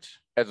correct?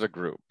 As a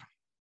group.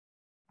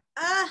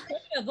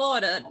 It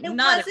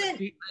Not wasn't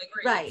agree.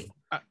 right.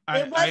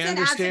 I It wasn't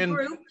understand. as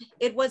a group.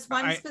 It was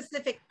one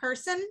specific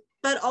person,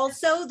 but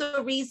also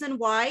the reason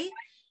why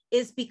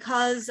is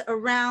because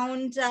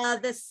around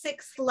the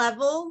 6th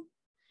level,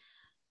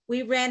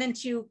 we ran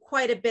into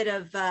quite a bit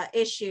of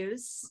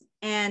issues,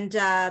 and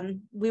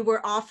we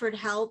were offered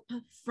help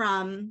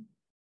from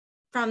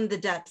the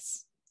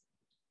depths.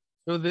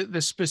 So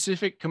the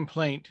specific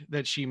complaint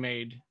that she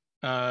made,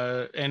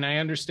 and I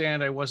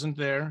understand I wasn't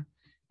there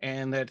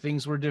and that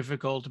things were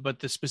difficult, but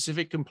the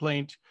specific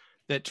complaint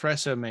that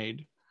Tressa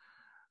made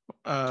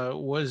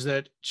was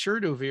that Chur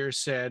D Vir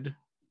said,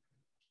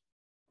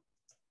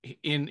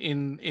 in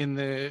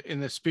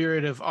the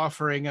spirit of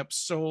offering up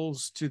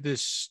souls to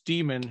this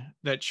demon,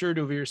 that Chur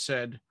D Vir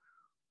said,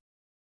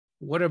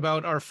 "What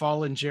about our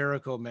fallen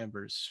Jericho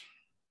members?"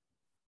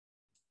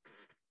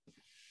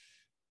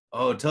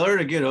 Oh, tell her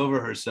to get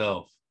over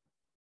herself.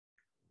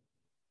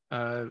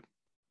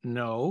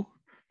 No.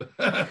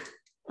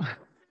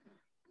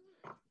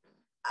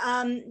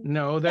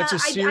 No, Yeah, that's a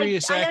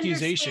serious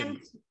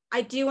accusation.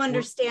 I do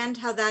understand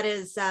how that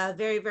is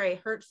very, very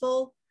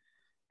hurtful.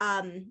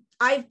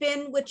 I've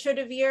been with Chur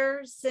D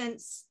Vir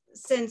since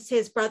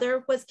his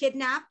brother was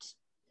kidnapped,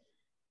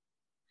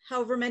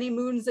 however many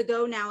moons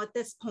ago now at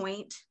this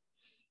point.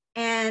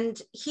 And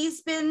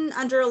he's been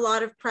under a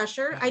lot of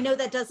pressure. I know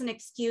that doesn't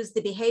excuse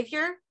the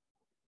behavior.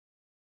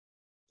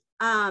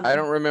 I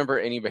don't remember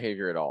any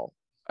behavior at all.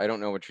 I don't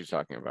know what she's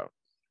talking about.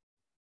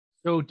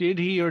 So did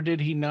he or did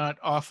he not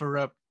offer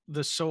up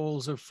the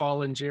souls of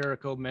fallen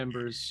Jericho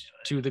members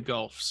to the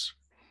Gulfs?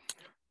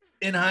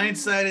 In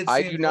hindsight, it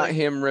I seems do not like...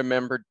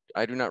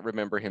 I do not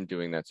remember him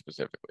doing that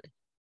specifically.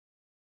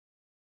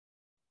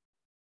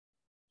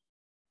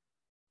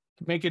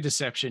 Make a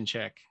deception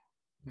check.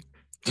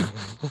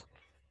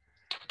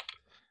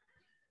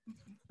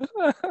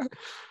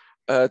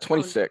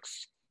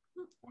 26.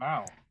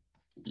 Wow.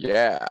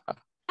 Yeah.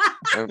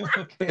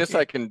 Okay. This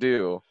I can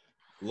do.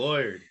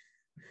 Lawyered.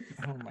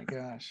 Oh my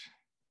gosh.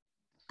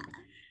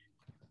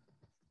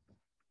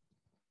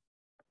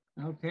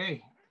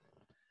 Okay.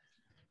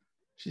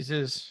 She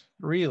says,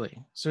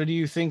 really? So do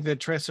you think that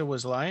Tressa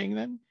was lying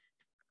then?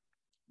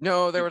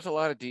 No, there was a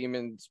lot of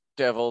demons,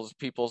 devils,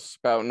 people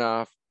spouting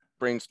off,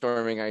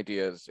 brainstorming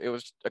ideas. It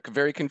was a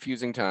very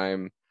confusing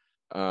time.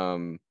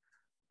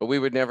 But we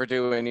would never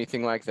do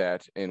anything like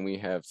that. And we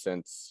have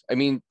since, I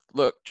mean,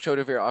 look, Chur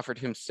D Vir offered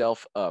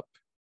himself up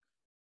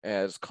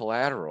as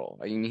collateral.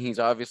 I mean, he's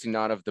obviously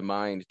not of the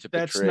mind to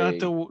That's betray. not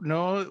the,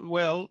 no,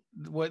 well,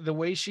 what the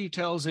way she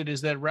tells it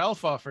is that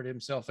Ralph offered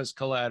himself as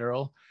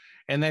collateral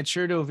and that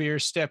Chur D Vir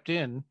stepped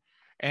in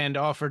and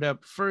offered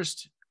up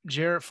first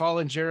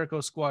fallen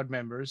Jericho Squad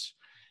members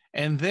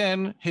and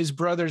then his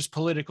brother's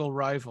political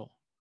rival.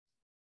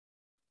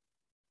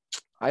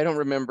 I don't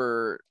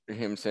remember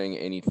him saying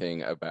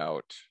anything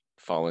about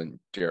fallen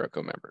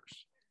Jericho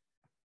members.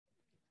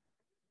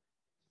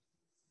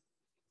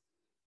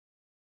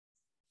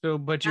 So,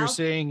 but you're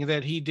saying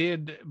that he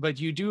did, but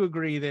you do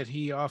agree that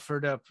he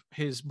offered up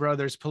his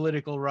brother's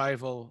political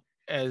rival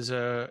as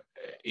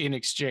in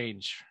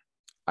exchange.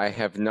 I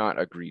have not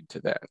agreed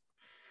to that.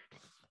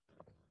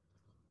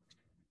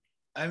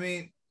 I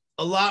mean,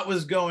 a lot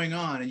was going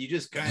on, and you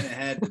just kind of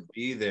had to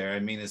be there. I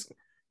mean, it's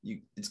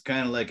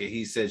kind of like a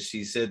he said,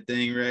 she said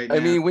thing, right? I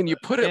now. mean, when you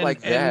put it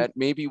like that,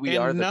 maybe we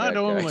are the not bad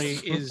only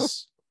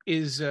guys.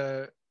 is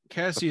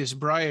Cassius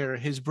Briar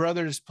his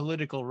brother's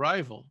political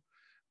rival,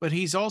 but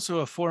he's also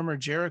a former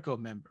Jericho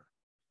member.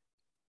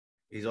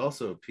 He's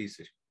also a piece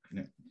of...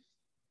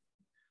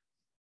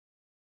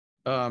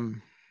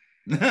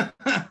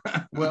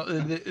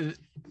 Well,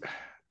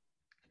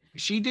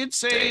 she did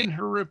say in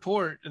her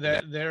report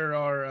that there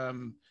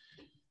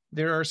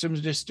are some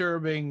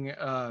disturbing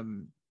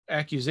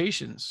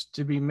accusations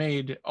to be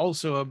made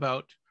also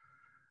about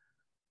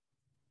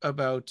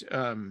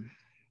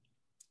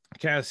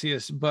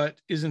Cassius, but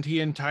isn't he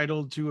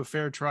entitled to a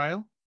fair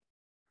trial?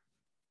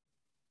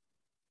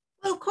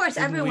 Well, of course,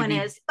 everyone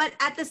is. But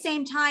at the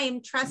same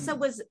time, Tressa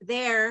was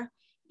there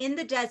in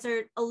the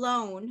desert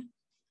alone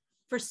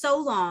for so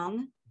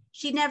long.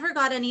 She never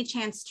got any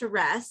chance to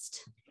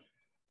rest.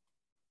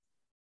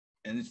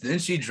 And then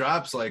she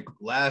drops like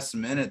last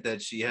minute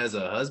that she has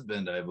a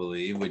husband, I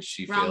believe, which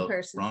she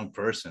wrong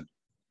person.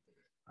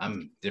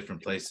 I'm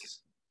different places.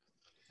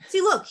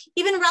 See, look,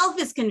 even Ralph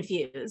is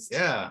confused.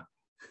 Yeah.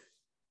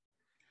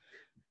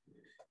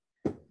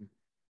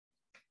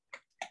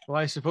 Well,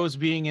 I suppose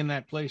being in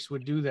that place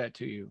would do that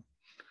to you.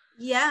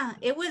 Yeah,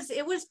 it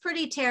was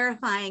pretty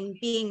terrifying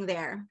being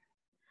there.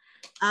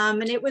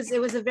 And it was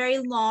a very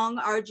long,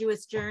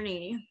 arduous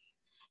journey.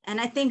 And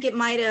I think it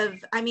might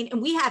have, I mean,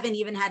 and we haven't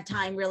even had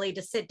time really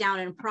to sit down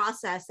and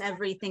process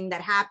everything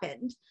that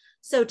happened.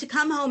 So to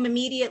come home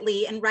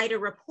immediately and write a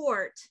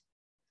report,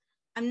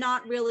 I'm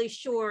not really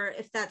sure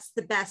if that's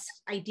the best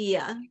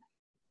idea.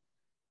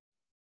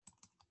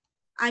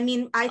 I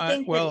mean, I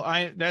think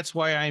that's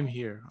why I'm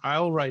here.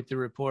 I'll write the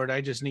report.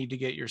 I just need to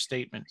get your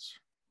statements.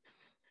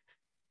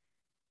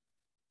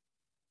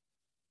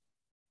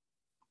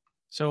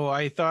 So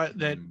I thought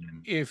that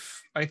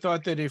if I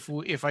talked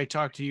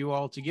to you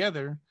all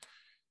together,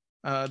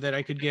 that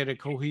I could get a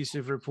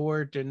cohesive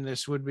report and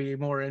this would be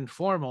more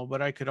informal,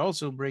 but I could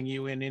also bring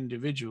you in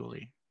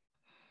individually.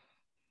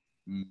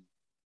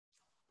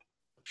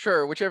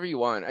 Sure, whichever you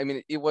want. I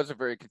mean, it was a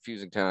very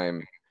confusing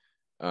time.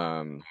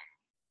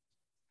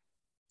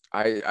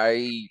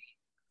 I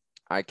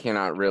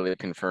cannot really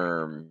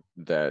confirm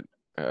that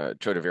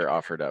Chur D Vir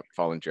offered up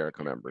fallen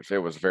Jericho members.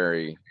 It was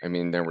very, I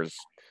mean, there was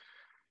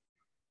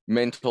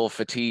mental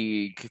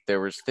fatigue. There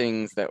was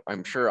things that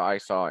I'm sure I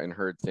saw and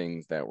heard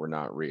things that were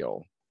not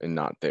real and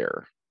not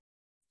there.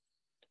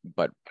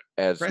 But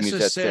as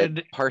Musette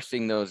said,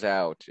 parsing those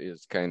out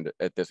is kind of,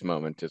 at this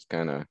moment, is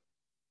kind of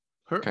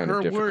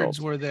her words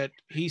were that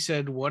he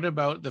said, "What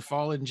about the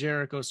fallen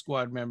Jericho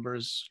Squad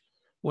members?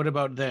 What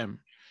about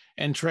them?"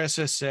 And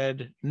Tressa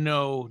said,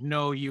 "No,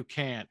 you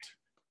can't."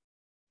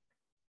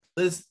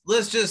 Let's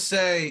just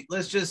say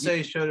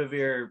Chur D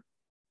Vir.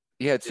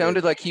 Yeah, it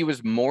sounded like he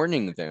was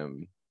mourning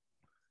them.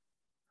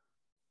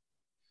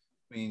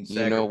 I mean,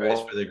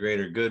 sacrifice for the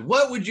greater good.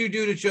 What would you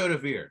do to Chur D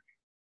Vir?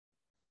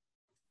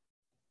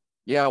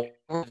 Yeah,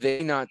 were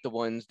they not the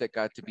ones that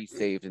got to be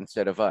saved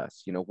instead of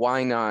us?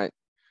 Why not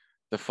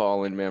the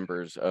fallen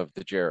members of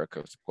the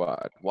Jericho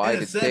Squad? Why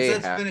did they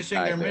have to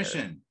finishing their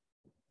mission?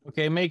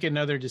 Okay, make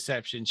another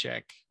deception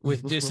check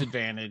with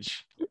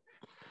disadvantage.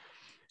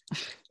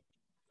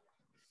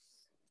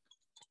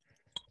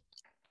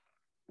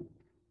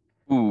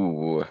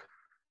 Ooh.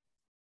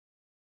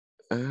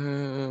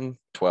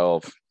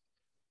 12.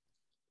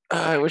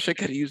 I wish I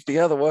could have used the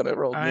other one. I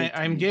rolled.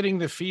 I'm getting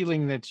the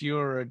feeling that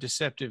you're a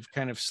deceptive,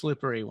 kind of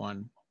slippery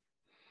one.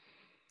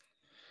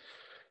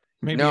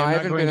 Maybe I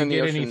haven't been in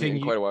the ocean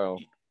in quite a while.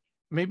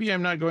 Maybe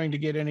I'm not going to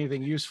get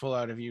anything useful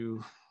out of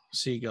you,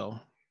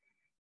 Seagull.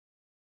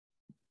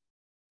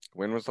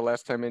 When was the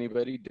last time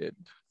anybody did?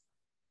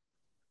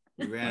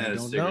 I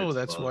don't know.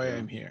 That's why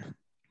I'm here.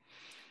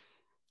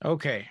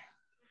 Okay.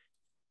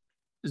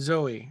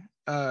 Zoe,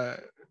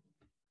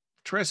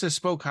 Tressa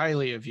spoke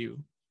highly of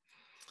you.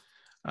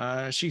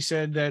 She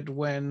said that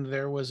when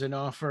there was an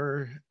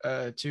offer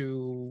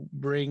to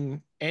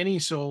bring any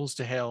souls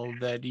to hell,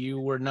 that you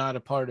were not a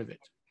part of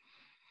it.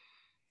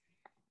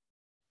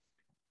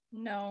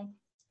 No.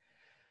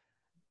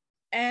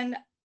 And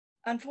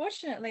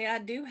unfortunately, I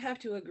do have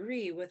to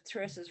agree with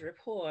Tressa's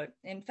report.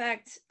 In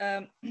fact,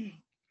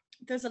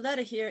 there's a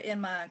letter here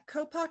in my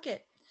coat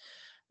pocket,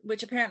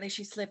 which apparently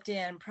she slipped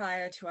in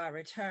prior to our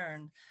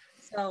return.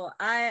 So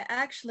I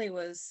actually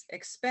was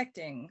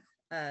expecting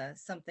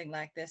something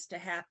like this to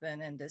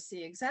happen and to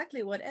see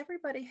exactly what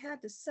everybody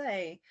had to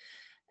say.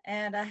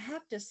 And I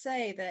have to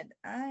say that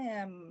I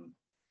am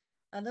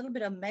a little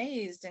bit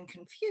amazed and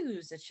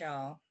confused at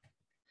y'all,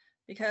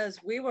 because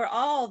we were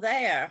all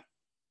there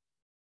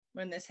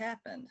when this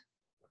happened.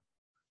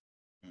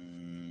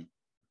 And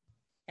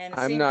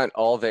I'm not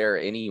all there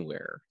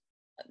anywhere.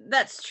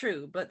 That's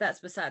true, but that's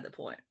beside the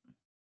point.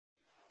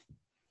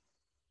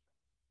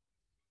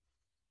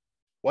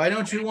 Why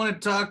don't you want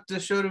to talk to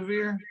Chur D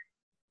Vir?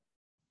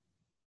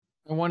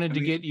 I wanted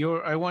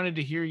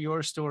to hear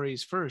your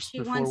stories first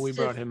before we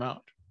brought him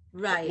out.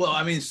 Right. Well,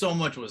 I mean, so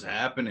much was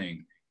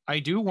happening. I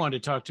do want to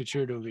talk to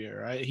Chur D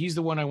Vir. He's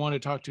the one I want to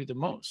talk to the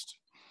most.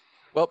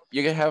 Well,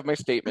 you can have my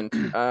statement.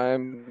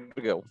 I'm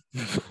gonna go.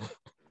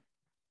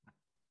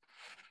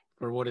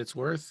 For what it's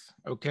worth,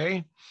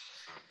 okay.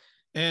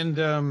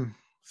 And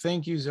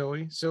thank you,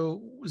 Zoe.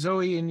 So,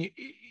 Zoe,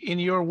 in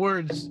your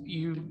words,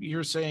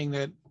 you're saying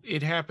that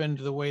it happened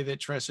the way that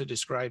Tressa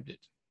described it.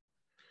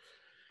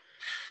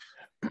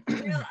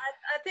 Well,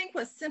 I think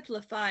we're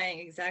simplifying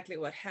exactly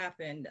what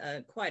happened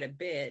quite a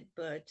bit,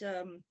 but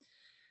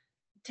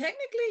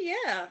technically,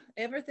 yeah,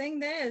 everything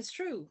there is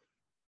true.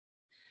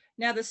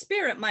 Now, the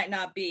spirit might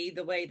not be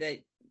the way that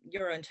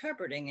you're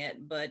interpreting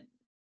it, but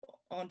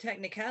on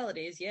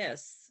technicalities,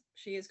 yes,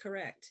 she is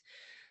correct.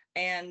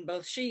 And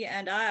both she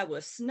and I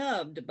were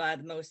snubbed by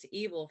the most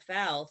evil,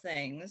 foul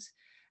things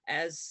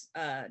as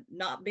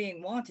not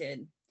being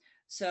wanted.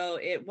 So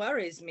it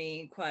worries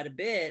me quite a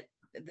bit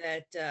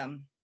that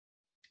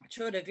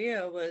Chur D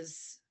Vir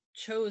was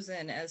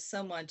chosen as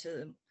someone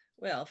to,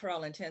 well, for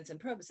all intents and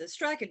purposes,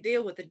 strike a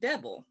deal with the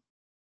devil.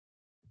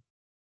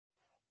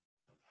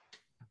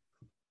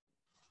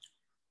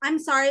 I'm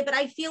sorry, but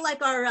I feel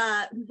like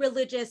our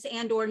religious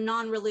and or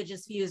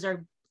non-religious views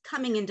are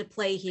coming into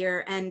play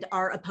here and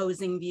our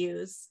opposing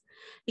views.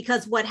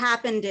 Because what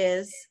happened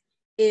is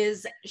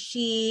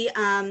she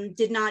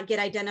did not get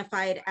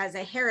identified as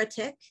a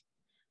heretic,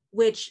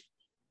 which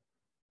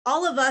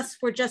all of us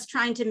were just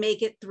trying to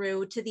make it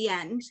through to the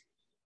end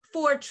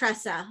for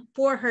Tressa,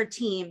 for her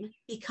team,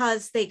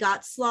 because they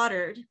got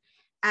slaughtered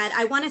at,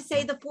 I want to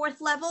say, the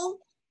 4th level.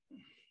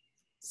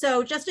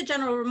 So just a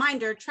general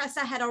reminder,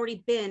 Tressa had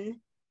already been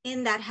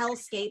in that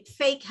hellscape,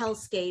 fake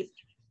hellscape,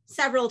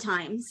 several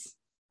times.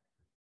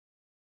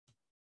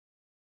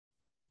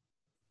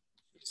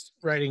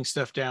 Writing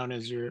stuff down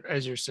as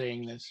you're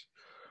saying this.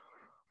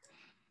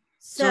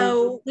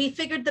 So we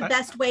figured the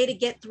best way to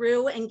get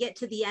through and get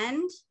to the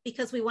end,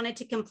 because we wanted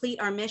to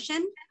complete our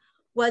mission,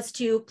 was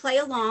to play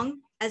along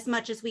as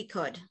much as we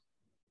could.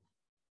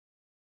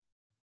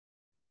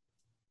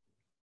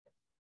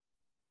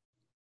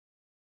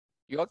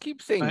 You all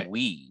keep saying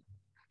we.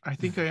 I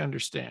think I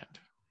understand.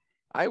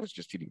 I was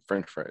just eating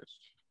French fries.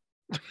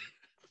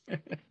 I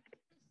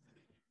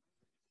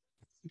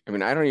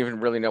mean, I don't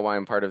even really know why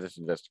I'm part of this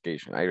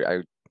investigation.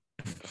 I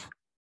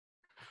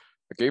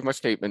gave my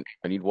statement.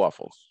 I need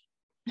waffles.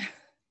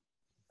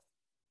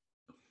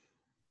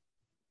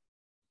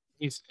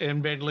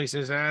 And Bentley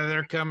says,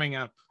 they're coming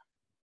up.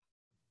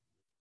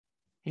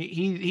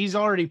 He's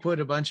already put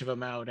a bunch of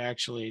them out,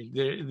 actually.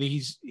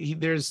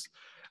 There's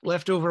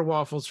leftover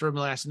waffles from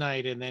last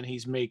night, and then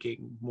he's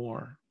making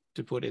more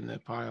to put in the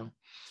pile.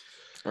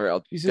 All right,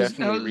 I'll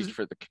definitely reach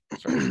for the...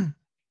 Sorry.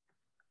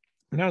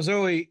 Now,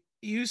 Zoe,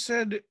 you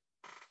said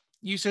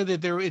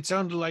that it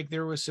sounded like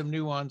there was some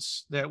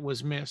nuance that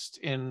was missed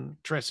in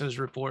Tressa's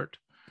report.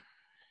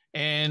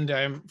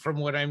 And from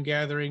what I'm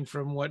gathering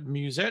from what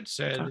Musette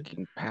said,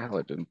 fucking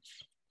paladins.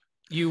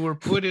 You were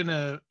put in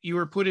a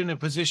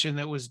position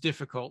that was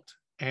difficult,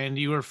 and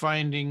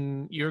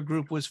your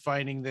group was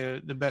finding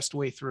the best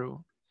way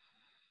through.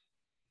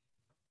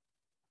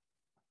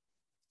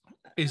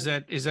 Is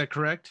that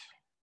correct?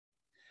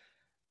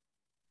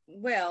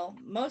 Well,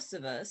 most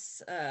of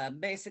us,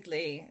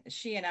 basically,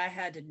 she and I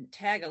had to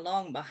tag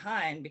along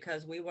behind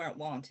because we weren't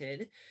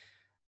wanted,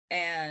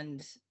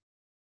 and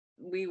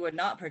we were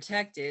not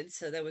protected.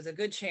 So there was a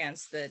good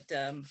chance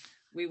that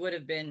we would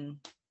have been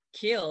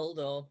killed,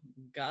 or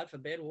God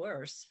forbid,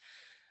 worse.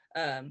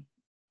 But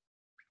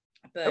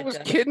I was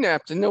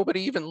kidnapped and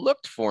nobody even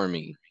looked for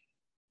me.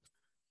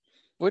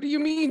 What do you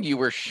mean you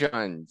were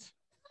shunned?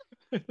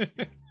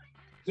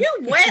 You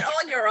went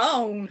on your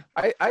own.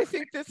 I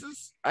think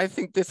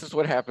this is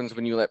what happens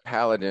when you let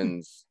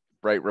paladins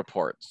write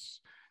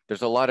reports.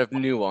 There's a lot of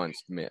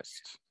nuance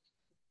missed.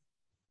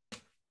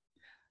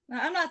 Now,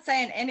 I'm not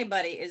saying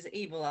anybody is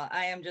evil.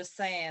 I am just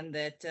saying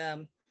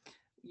that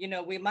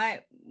we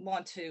might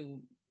want to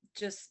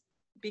just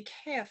be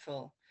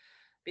careful,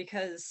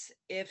 because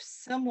if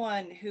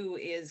someone who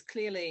is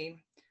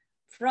clearly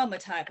from a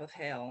type of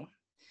hell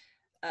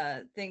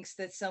thinks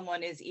that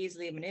someone is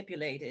easily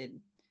manipulated,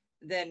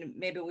 then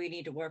maybe we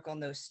need to work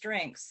on those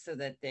strengths so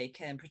that they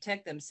can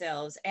protect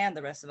themselves and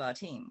the rest of our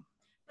team.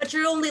 But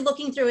you're only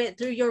looking through it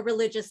through your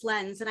religious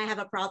lens, and I have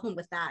a problem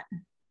with that.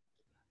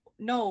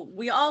 No,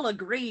 we all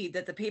agreed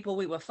that the people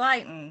we were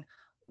fighting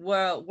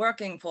were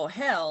working for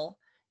hell,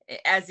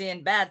 as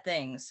in bad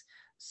things.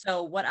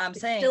 So what I'm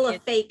saying, still a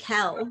fake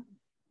hell.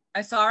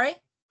 I'm sorry?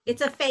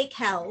 It's a fake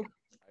hell.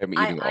 I'm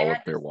eating all of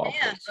their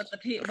waffles.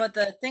 But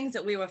the things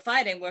that we were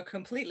fighting were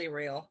completely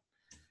real.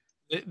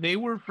 They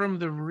were from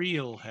the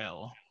real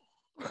hell.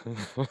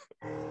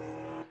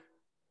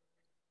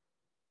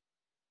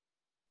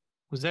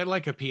 Was that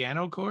like a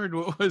piano chord?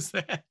 What was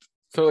that?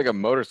 So like a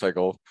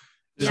motorcycle.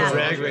 Yeah.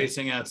 Drag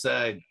racing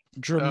outside.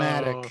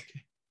 Dramatic.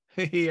 Oh,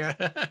 okay. Yeah.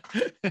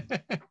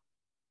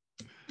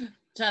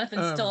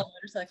 Jonathan stole a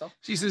motorcycle.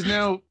 She says,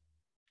 now,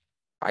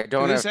 I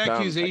don't have this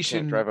accusation.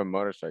 I can't drive a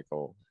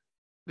motorcycle.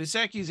 This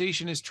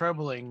accusation is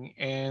troubling,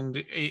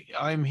 and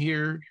I'm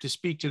here to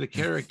speak to the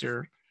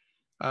character,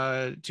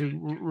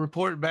 to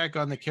report back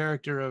on the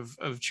character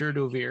of Chur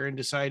D Vir and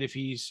decide if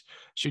he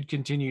should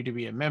continue to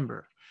be a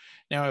member.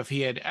 Now, if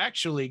he had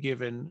actually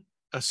given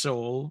a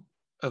soul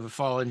of a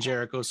fallen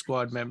Jericho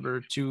Squad member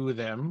to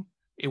them,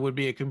 it would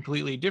be a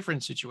completely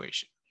different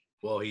situation.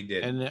 Well, he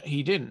did, and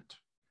he didn't.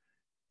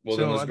 Well,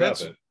 then let's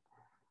drop it.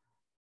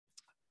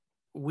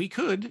 We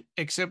could,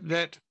 except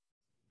that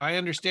I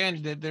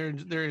understand that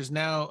there is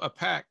now a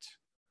pact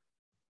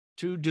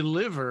to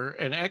deliver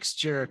an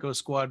ex-Jericho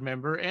Squad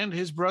member and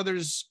his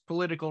brother's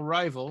political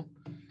rival,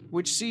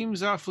 which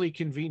seems awfully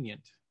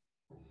convenient.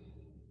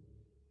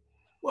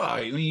 Well,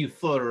 when you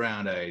float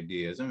around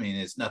ideas, I mean,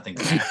 it's nothing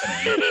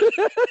happening.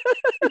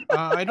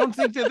 I don't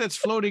think that's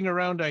floating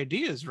around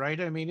ideas, right?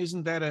 I mean,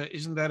 isn't that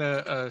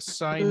a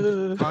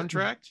signed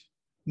contract?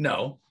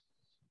 No,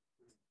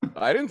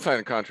 I didn't sign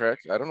a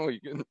contract. I don't know what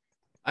you can.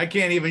 I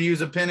can't even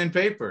use a pen and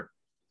paper.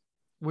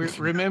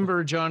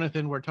 Remember,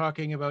 Jonathan, we're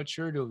talking about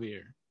Chur D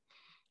Vir.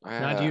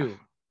 Not you.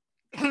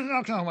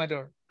 Knocking on my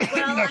door.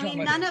 Well, I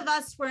mean, none of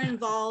us were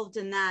involved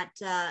in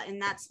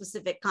that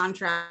specific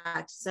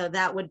contract, so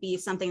that would be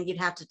something you'd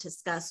have to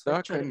discuss with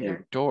Knock on Chur.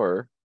 your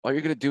door. All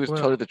you're gonna do is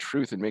tell her the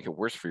truth and make it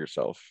worse for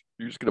yourself.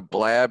 You're just gonna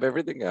blab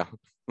everything out.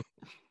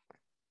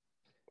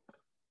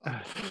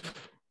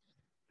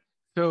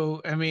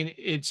 So, I mean,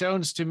 it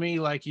sounds to me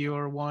like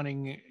you're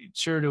wanting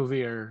Chur D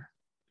Vir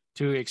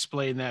to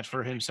explain that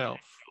for himself.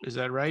 Is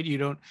that right? You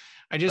don't.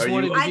 I just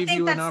wanted to give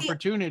you an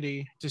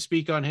opportunity to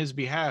speak on his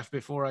behalf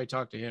before I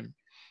talk to him.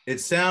 It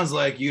sounds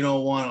like you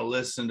don't want to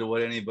listen to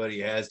what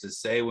anybody has to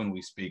say when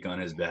we speak on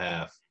his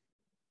behalf,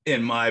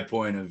 in my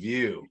point of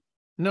view.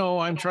 No,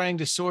 I'm trying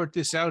to sort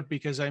this out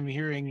because I'm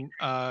hearing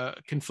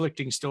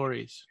conflicting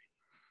stories.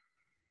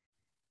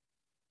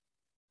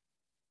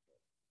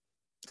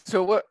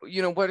 So what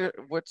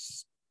would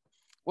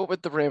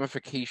the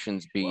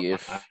ramifications be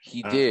if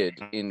he did,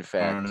 in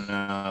fact?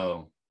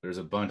 No, there's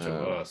a bunch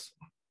of us.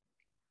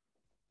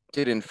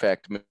 Did in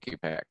fact make a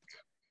pact?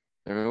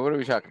 I mean, what are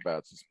we talking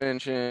about?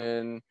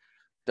 Suspension,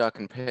 duck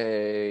and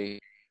pay.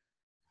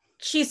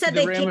 She said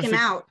they'd kick him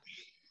out.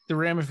 The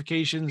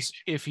ramifications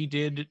if he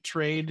did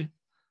trade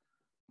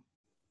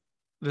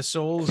the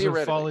souls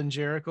of fallen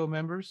Jericho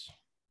members?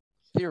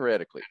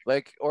 Theoretically,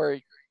 or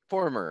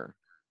former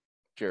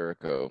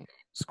Jericho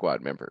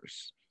Squad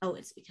members. Oh,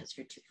 it's because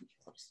you're too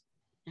close.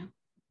 No.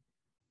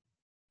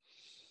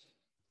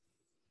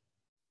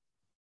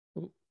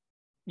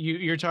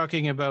 You're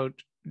talking about?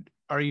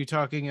 Are you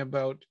talking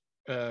about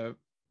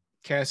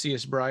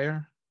Cassius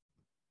Briar?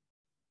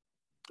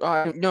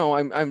 No,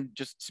 I'm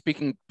just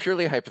speaking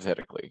purely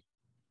hypothetically.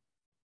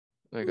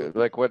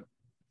 Like what?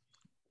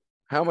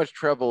 How much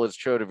trouble is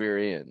Chur D Vir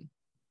in?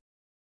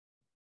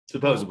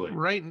 Supposedly,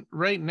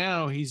 right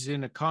now he's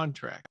in a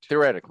contract.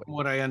 Theoretically, from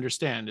what I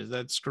understand, is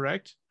that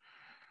correct?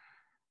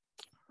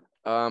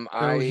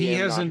 He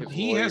hasn't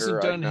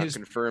done his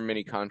confirm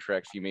any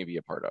contracts you may be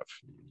a part of.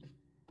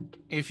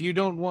 If you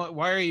don't want,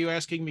 why are you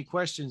asking me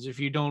questions if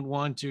you don't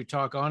want to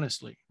talk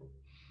honestly?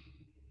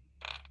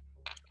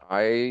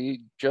 I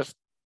just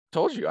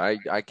told you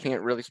I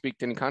can't really speak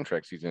to any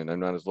contracts he's in. I'm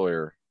not his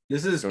lawyer.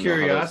 This is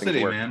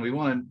curiosity, man. We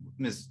want to,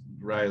 Miss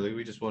Riley.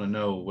 We just want to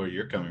know where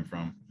you're coming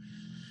from.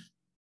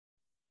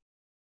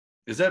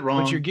 Is that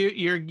wrong? But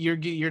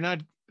you're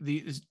not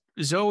the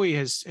Zoe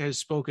has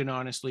spoken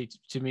honestly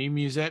to me.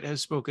 Musette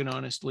has spoken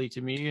honestly to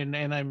me, and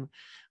I'm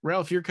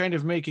Ralph. You're kind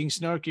of making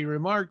snarky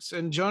remarks,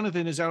 and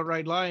Jonathan is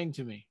outright lying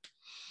to me.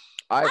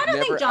 I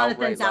don't think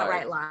Jonathan's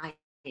outright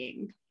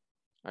lying.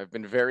 I've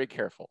been very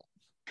careful.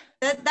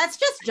 That's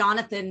just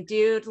Jonathan,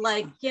 dude.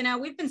 Like,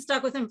 we've been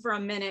stuck with him for a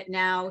minute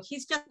now.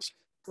 He's just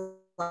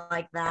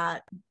like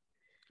that.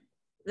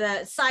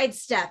 The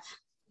sidestep.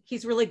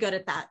 He's really good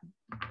at that.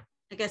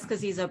 I guess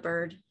because he's a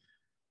bird.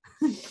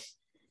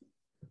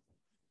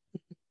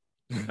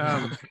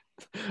 I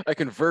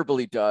can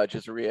verbally dodge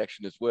as a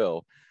reaction as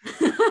well.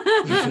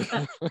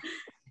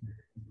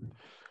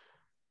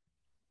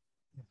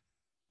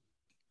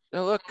 Now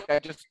look, I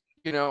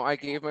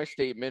gave my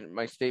statement.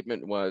 My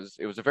statement was,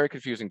 it was a very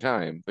confusing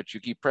time, but you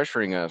keep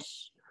pressuring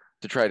us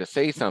to try to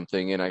say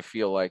something, and I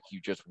feel like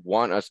you just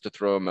want us to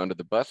throw him under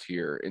the bus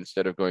here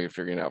instead of going and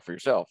figuring it out for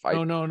yourself.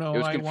 No. It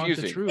was confusing. I want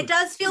the truth. It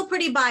does feel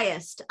pretty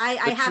biased. I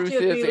have to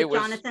agree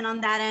with Jonathan on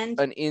that end.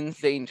 An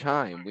insane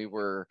time. We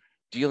were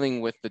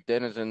dealing with the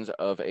denizens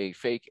of a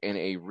fake and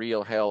a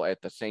real hell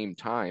at the same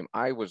time.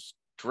 I was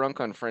drunk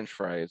on French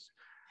fries.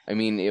 I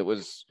mean, it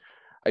was.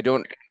 I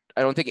don't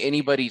think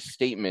anybody's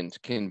statement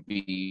can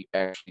be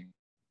actually.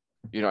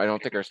 I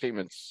don't think our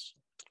statements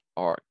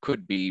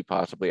could be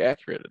possibly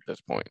accurate at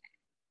this point.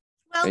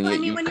 Well, and yet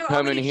when you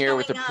come in here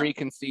with a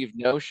preconceived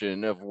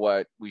notion of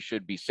what we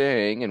should be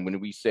saying, and when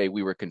we say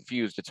we were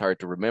confused, it's hard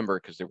to remember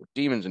because there were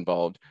demons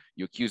involved.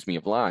 You accuse me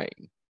of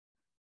lying.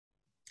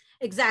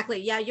 Exactly.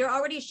 Yeah, you're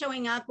already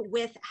showing up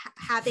with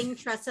having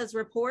Tressa's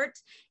report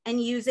and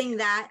using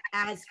that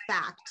as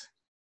fact,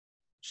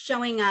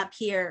 showing up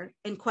here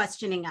and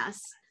questioning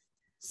us.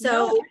 So,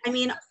 No, I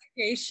mean,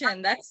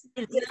 that's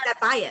that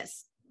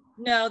bias.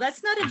 No,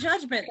 that's not a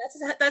judgment.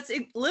 That's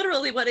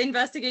literally what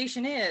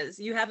investigation is.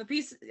 You have a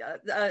piece,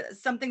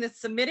 something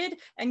that's submitted,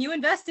 and you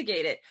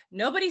investigate it.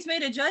 Nobody's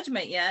made a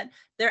judgment yet.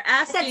 They're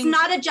asking. That's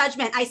not a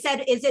judgment. I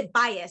said, is it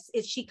bias?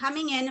 Is she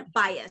coming in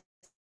biased?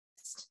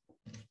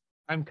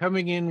 I'm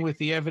coming in with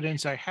the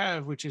evidence I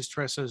have, which is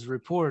Tressa's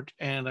report,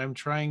 and I'm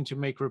trying to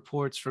make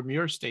reports from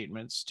your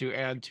statements to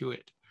add to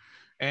it.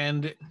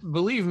 And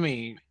believe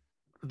me,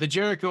 the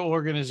Jericho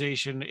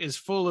organization is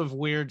full of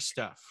weird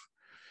stuff.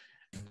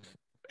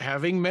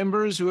 Having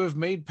members who have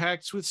made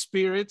pacts with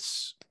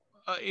spirits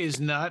is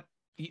not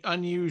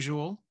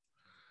unusual.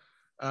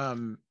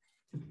 All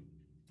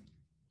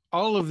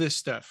of this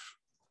stuff,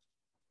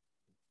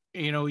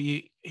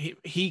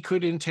 he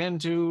could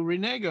intend to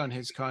renege on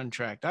his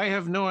contract. I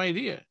have no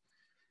idea.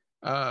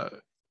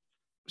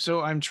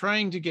 So I'm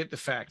trying to get the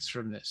facts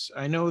from this.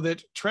 I know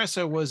that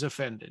Tressa was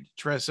offended.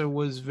 Tressa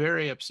was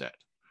very upset.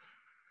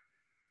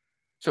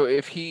 So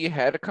if he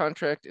had a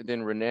contract and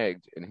then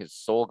reneged and his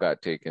soul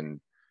got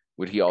taken,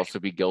 would he also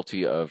be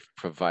guilty of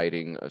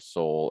providing a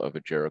soul of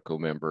a Jericho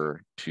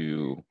member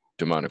to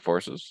demonic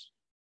forces?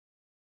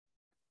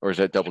 Or is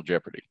that double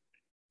jeopardy?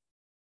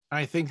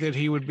 I think that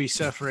he would be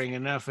suffering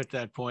enough at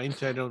that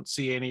point. I don't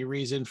see any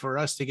reason for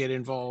us to get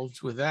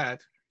involved with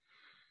that.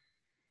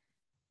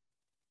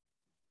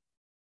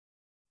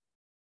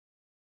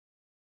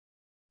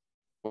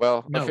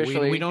 Well, no,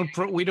 officially,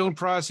 we don't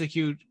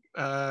prosecute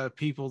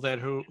people that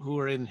who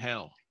are in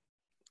hell.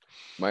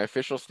 My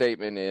official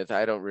statement is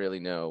I don't really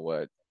know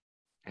what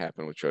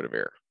happened with Chur D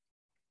Vir.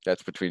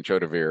 That's between Chur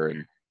D Vir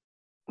and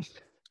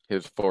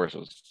his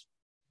forces.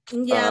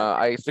 Yeah.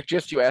 I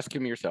suggest you ask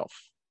him yourself.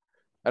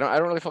 I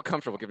don't really feel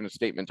comfortable giving a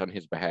statement on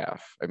his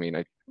behalf. I mean,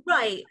 I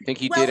think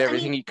he did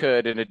everything he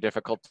could in a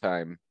difficult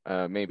time.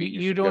 Maybe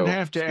you don't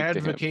have to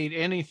advocate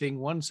anything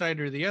one side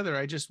or the other.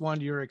 I just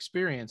want your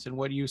experience and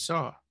what you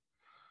saw.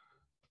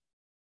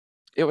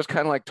 It was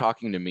kind of like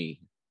talking to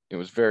me. It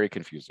was very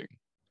confusing.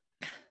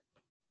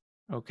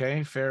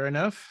 Okay, fair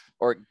enough.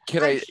 Or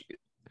can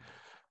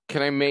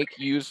I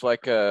use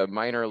like a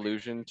minor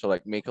illusion to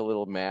like make a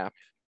little map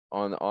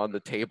on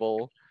the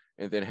table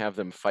and then have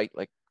them fight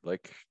like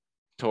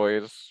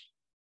toys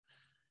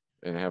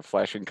and have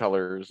flashing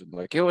colors and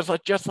like it was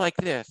like just like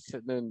this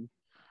and then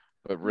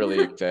but really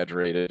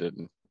exaggerated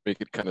and make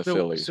it kind of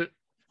silly.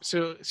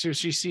 So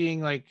she's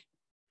seeing like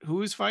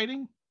who's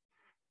fighting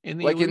in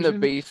the like illusion? In the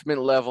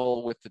basement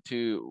level with the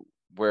two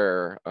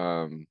where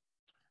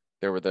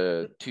there were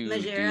the two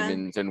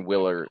demons and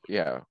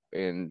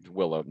and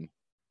Willem.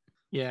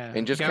 Yeah.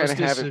 And just kind of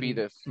have it be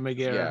this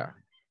Megara. Yeah.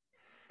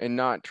 And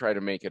not try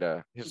to make it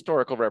a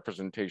historical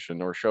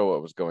representation or show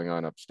what was going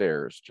on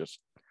upstairs. Just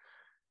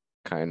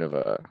kind of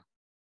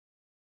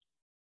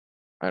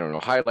I don't know,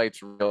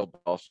 highlights real,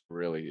 but also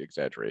really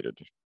exaggerated.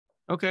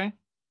 Okay.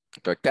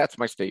 Like that's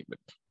my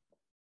statement.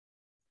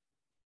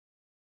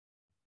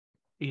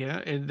 Yeah,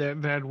 and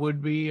that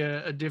would be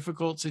a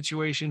difficult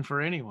situation for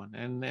anyone.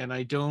 And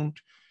I don't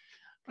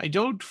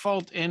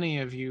fault any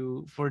of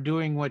you for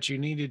doing what you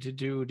needed to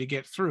do to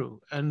get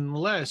through,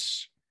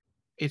 unless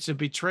it's a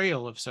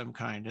betrayal of some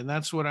kind. And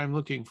that's what I'm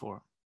looking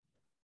for.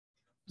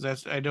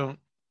 Let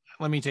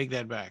me take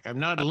that back. I'm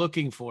not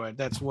looking for it.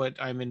 That's what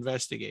I'm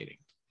investigating.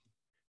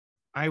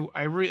 I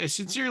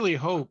sincerely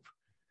hope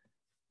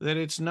that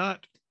it's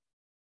not,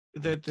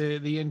 that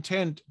the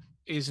intent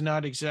is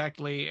not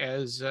exactly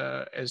as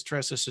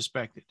Tressa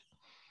suspected.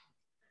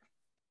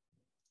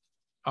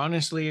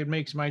 Honestly, it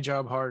makes my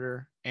job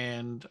harder,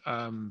 and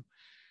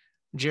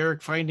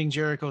finding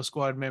Jericho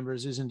Squad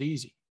members isn't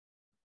easy.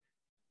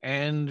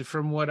 And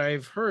from what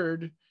I've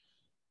heard,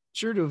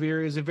 Chur D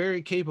Vir is a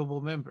very capable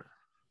member.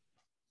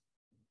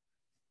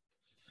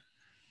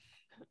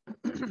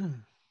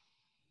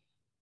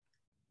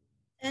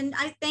 And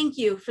I thank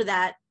you for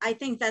that. I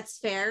think that's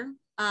fair.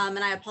 And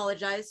I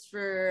apologize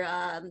for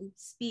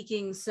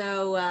speaking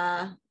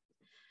so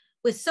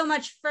with so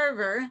much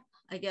fervor,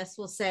 I guess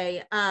we'll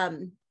say.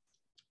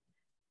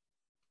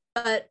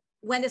 But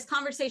when this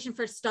conversation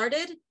first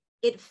started,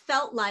 it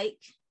felt like,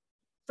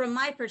 from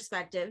my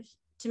perspective,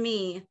 to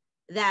me,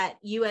 that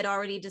you had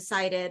already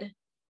decided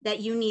that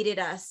you needed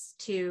us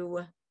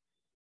to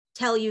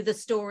tell you the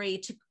story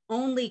to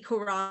only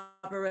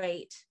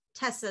corroborate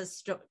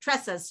Tressa's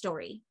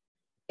story,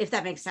 if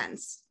that makes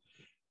sense.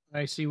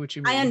 I see what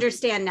you mean. I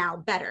understand now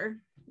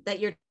better that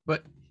you're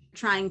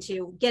trying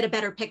to get a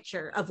better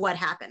picture of what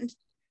happened.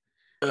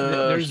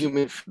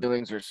 Human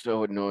feelings are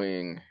so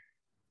annoying.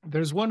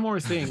 There's one more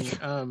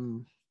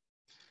thing.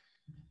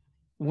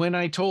 When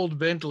I told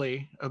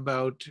Bentley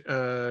about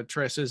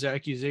Tressa's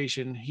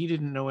accusation, he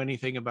didn't know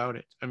anything about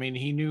it. I mean,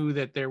 he knew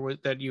that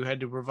that you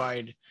had to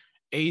provide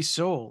a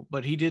soul,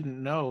 but he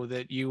didn't know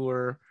that you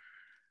were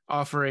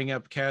offering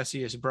up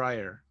Cassius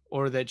Briar,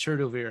 or that Chur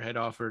D Vir had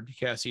offered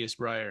Cassius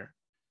Briar.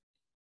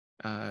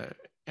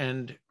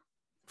 And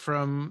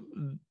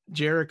from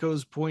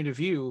Jericho's point of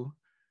view,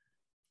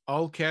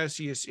 all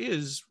Cassius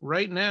is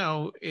right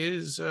now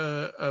is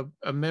a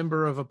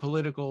member of a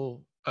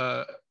political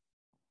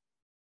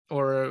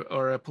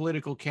or a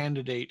political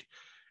candidate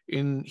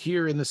in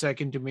the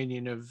Second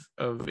Dominion of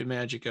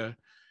Imagica,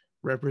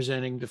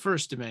 representing the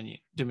First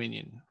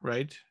Dominion,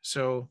 right?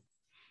 So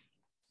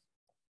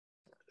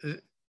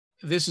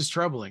this is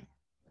troubling.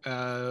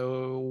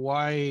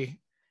 Why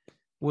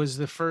was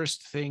the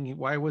first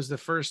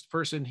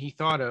person he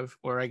thought of,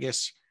 or I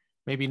guess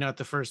maybe not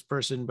the first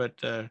person, but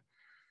the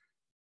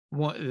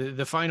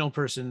final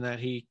person that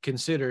he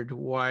considered,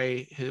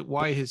 why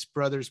his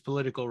brother's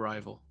political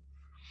rival?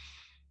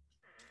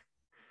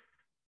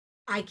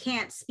 I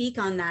can't speak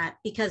on that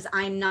because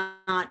I'm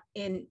not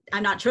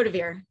Chur D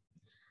Vir.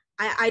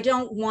 I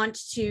don't want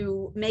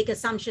to make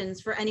assumptions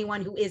for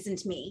anyone who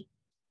isn't me.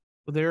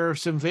 Well, there are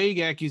some vague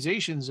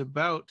accusations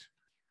about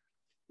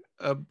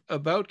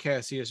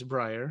Cassius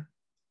Briar,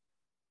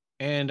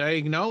 and I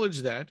acknowledge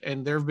that,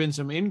 and there have been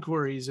some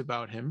inquiries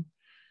about him,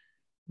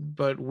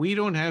 but we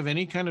don't have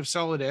any kind of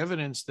solid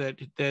evidence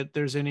that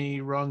there's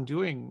any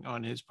wrongdoing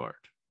on his part.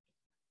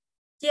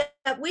 Yeah,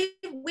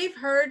 we've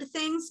heard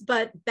things,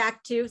 but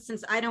back to,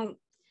 since I don't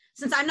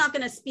since I'm not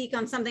going to speak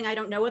on something I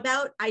don't know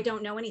about, I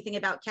don't know anything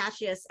about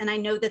Cassius, and I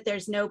know that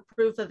there's no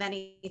proof of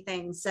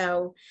anything.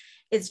 So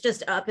it's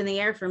just up in the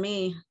air for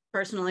me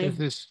personally.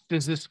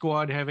 Does this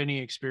squad have any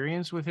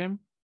experience with him?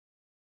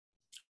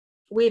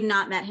 We've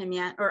not met him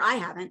yet, or I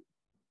haven't.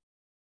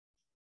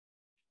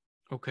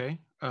 Okay.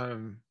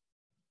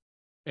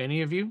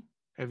 Any of you?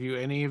 Have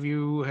any of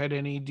you had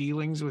any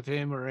dealings with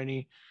him or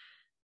any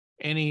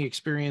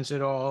experience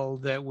at all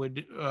that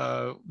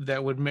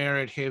would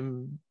merit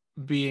him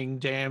being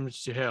damned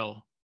to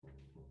hell?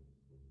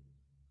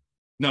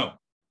 No.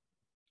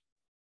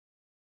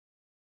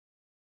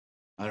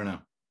 I don't know.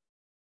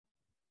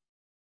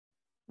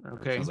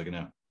 Okay. Sounds like a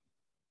no.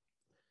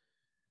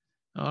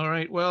 All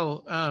right.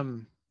 Well,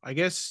 I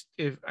guess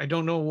if I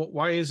don't know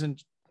why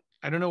isn't,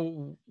 I don't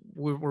know,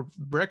 we're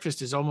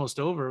breakfast is almost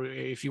over.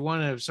 If you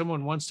want to, if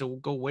someone wants to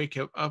go wake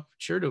up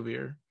Chur D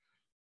Vir.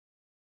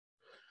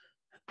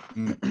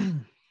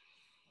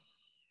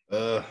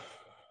 I'll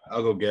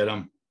go get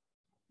him.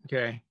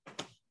 Okay.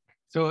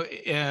 So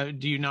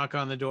do you knock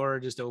on the door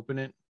or just open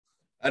it?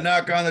 I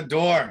knock on the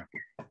door.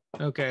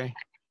 Okay.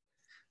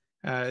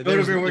 Chur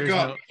D Vir, wake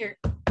up.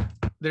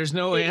 There's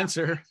no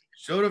answer.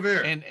 Chur D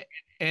Vir.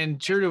 And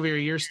Chur D Vir,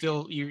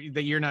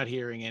 you're not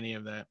hearing any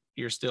of that.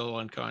 You're still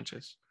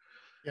unconscious.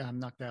 Yeah,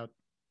 I'm knocked out.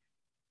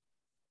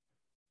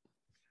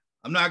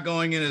 I'm not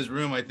going in his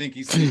room. I think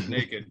he's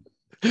naked.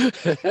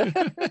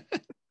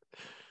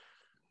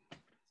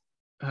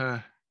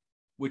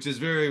 Which is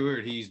very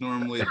weird. He's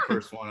normally the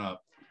first one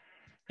up.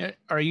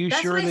 Are you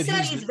That's sure what I that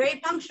said. He's very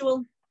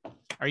punctual.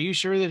 Are you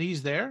sure that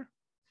he's there?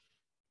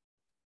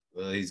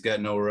 Well, he's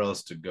got nowhere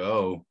else to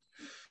go.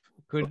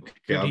 Could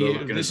he?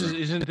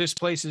 Isn't this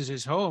place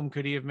his home?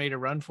 Could he have made a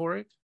run for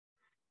it?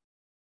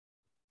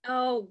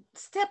 Oh,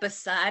 step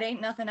aside. Ain't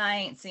nothing I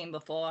ain't seen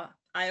before.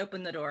 I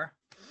open the door.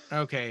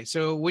 Okay,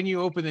 so when you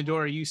open the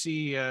door, you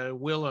see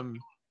Willem,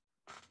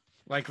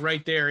 like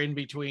right there in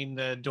between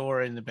the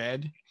door and the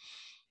bed.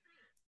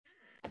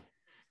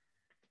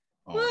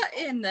 Oh. What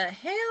in the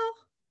hell?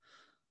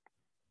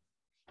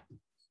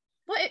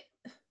 What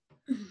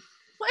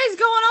is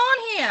going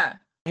on here?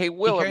 Hey,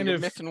 Willem, you're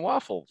missing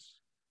waffles.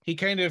 He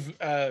kind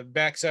of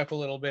backs up a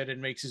little bit and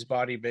makes his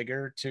body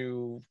bigger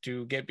to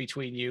get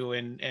between you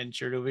and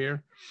Chur D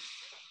Vir.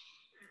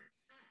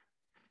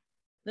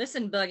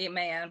 Listen, Buggy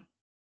Man.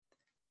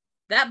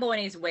 That boy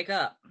needs to wake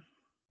up.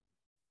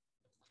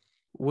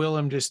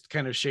 Willem just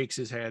kind of shakes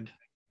his head.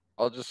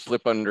 I'll just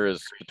slip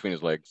between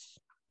his legs.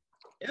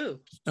 Ooh.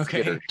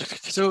 Okay.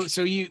 So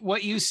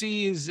what you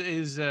see is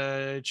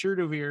Chur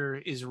D Vir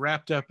is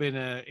wrapped up in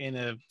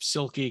a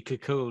silky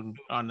cocoon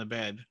on the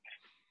bed.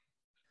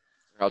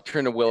 I'll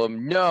turn to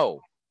Willem. No,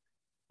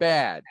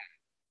 bad.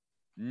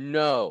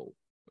 No,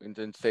 and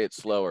then say it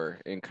slower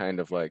and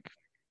kind of like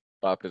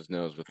bop his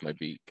nose with my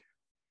beak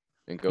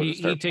and go. He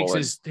takes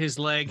pulling. his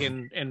leg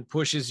and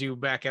pushes you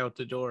back out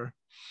the door.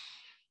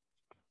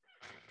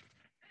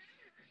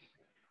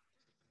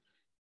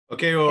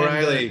 Okay, well,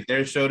 Riley,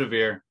 there's Chur D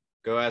Vir.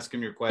 Go ask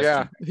him your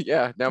question.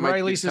 Yeah. Now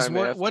Riley says,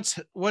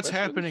 "What's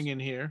happening in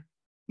here?"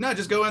 No,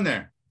 just go in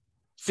there.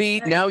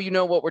 See, now you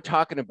know what we're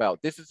talking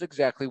about. This is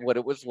exactly what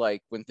it was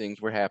like when things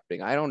were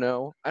happening. I don't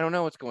know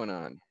what's going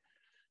on.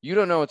 You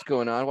don't know what's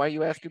going on. Why are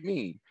you asking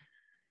me?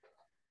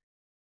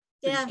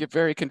 Yeah. Things get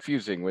very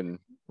confusing when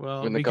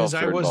the because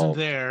I wasn't involved.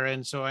 there,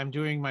 and so I'm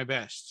doing my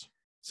best.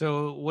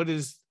 So what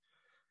is?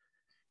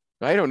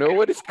 I don't know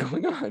what is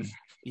going on.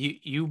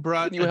 You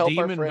brought a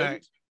demon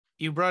back.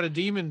 You brought a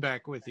demon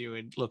back with you.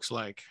 It looks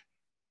like.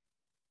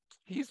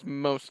 He's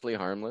mostly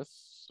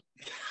harmless.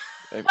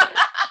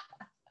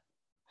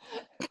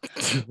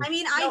 I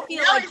mean, I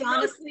feel like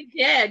Jonathan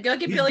dead. Go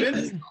get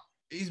Billy.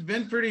 He's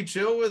been pretty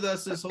chill with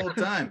us this whole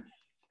time,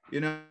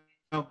 and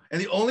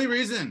the only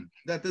reason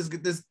that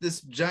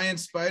this giant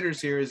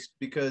spider's here is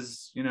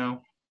because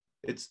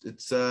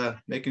it's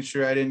making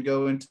sure I didn't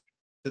go into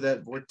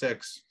that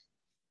vortex.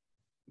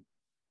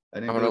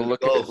 I'm gonna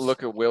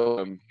look at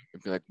Willem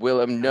and be like,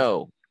 Willem,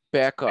 no,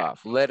 back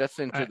off. Let us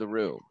into the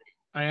room.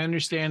 I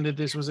understand that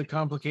this was a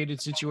complicated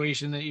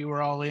situation that you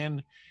were all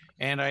in.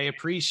 And I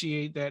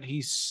appreciate that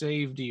he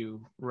saved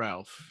you,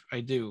 Ralph.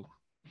 I do.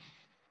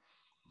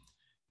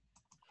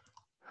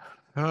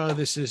 Oh,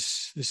 this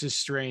is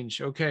strange.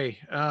 Okay.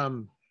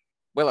 Willem,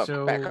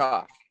 back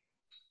off.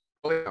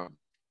 Willem.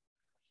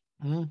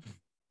 Hmm?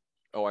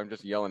 Oh, I'm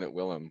just yelling at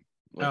Willem.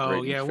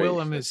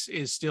 Willem is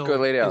still go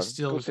lay down.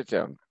 Go sit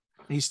down.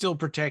 He's still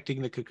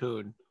protecting the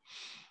cocoon.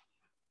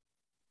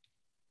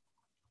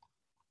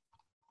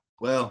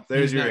 Well,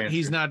 there's your answer.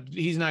 He's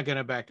not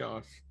gonna back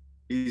off.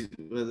 I'm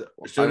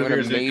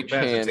gonna mage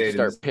hand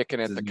start picking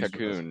at the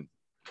cocoon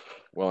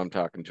while I'm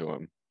talking to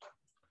him.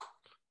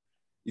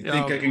 You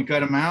think I can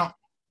cut him out?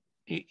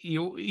 Oh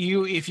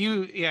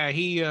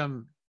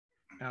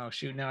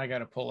shoot! Now I got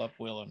to pull up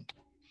Willem.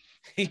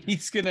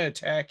 He's gonna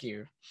attack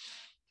you.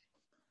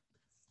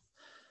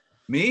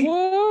 Me?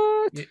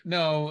 What?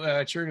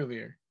 No, Chur D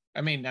Vir.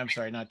 I'm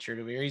sorry, not Chur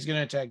D Vir. He's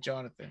gonna attack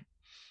Jonathan.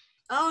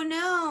 Oh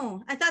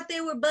no! I thought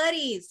they were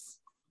buddies.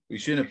 We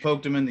shouldn't have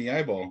poked him in the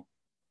eyeball.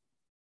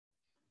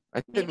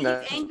 I Maybe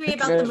didn't. he's angry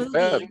about the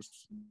movie.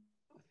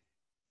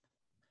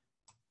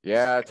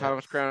 Yeah,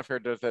 Thomas Crown Affair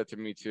does that to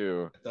me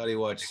too. I thought he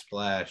watched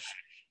Splash.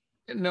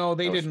 No,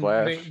 they didn't.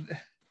 Splash.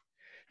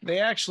 They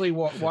actually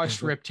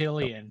watched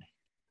Reptilian.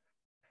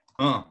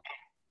 Huh.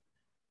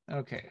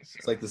 Okay. So,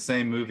 It's like the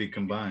same movie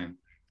combined.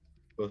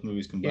 Both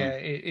movies combined. yeah,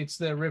 it's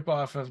the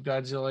ripoff of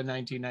Godzilla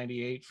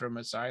 1998 from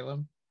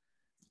Asylum.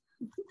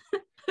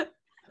 I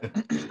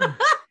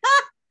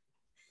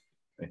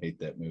hate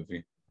that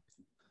movie.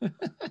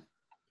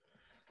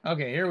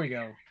 Okay, here we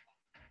go.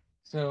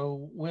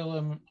 So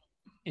Willem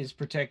is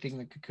protecting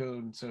the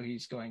cocoon, so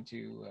he's going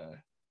to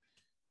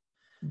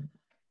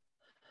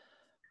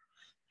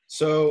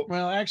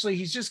well, actually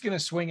he's just going to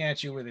swing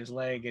at you with his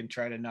leg and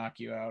try to knock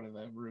you out of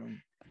the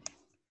room.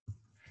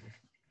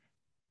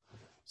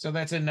 So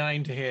that's a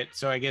 9 to hit,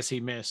 so I guess he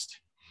missed.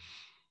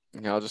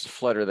 Yeah, I'll just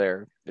flutter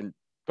there,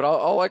 but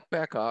I'll like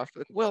back off.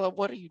 Well,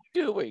 what are you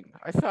doing?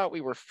 I thought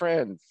we were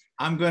friends.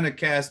 I'm gonna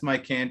cast my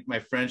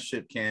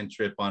friendship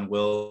cantrip on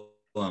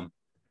Willem.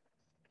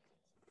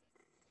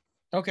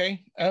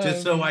 Okay.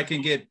 Just so I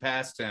can get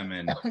past him.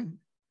 And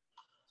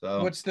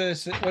so what's the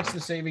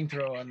saving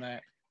throw on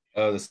that?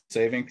 Oh, the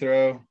saving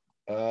throw.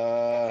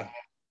 Where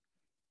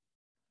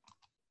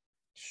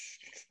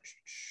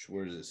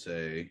does it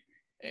say?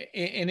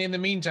 And in the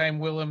meantime,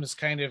 Willem has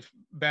kind of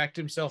backed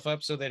himself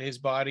up so that his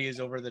body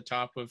is over the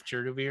top of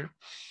Chur D Vir.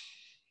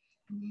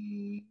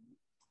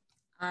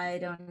 I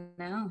don't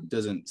know.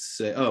 Doesn't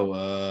say.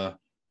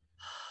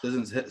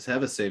 Doesn't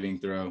have a saving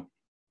throw.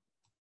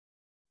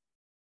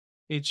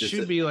 It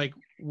should be like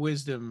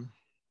wisdom,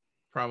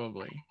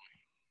 probably.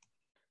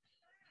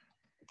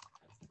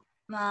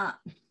 No,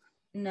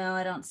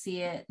 I don't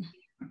see it.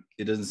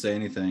 It doesn't say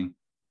anything.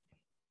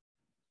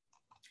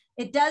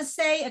 It does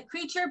say a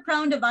creature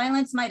prone to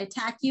violence might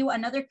attack you.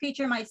 Another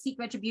creature might seek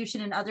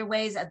retribution in other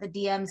ways at the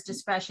DM's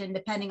discretion,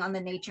 depending on the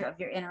nature of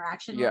your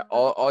interaction. Yeah,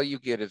 all you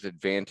get is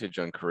advantage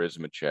on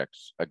charisma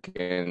checks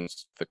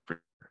against the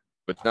creature,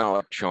 but it's not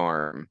like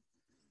charm.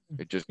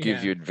 It just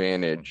gives you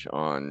advantage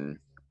on.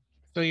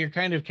 So you're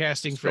kind of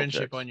casting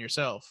friendship checks on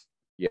yourself.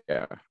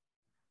 Yeah.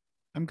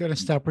 I'm going to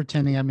stop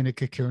pretending I'm in a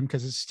cocoon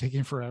because it's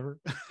taking forever.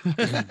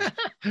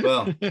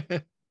 Well, there.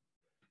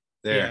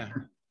 Yeah.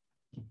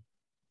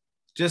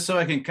 Just so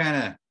I can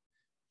kind of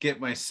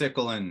get my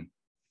sickle and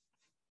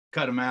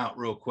cut him out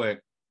real quick.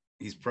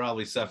 He's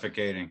probably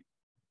suffocating.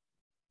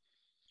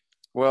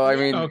 Well, I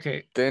mean,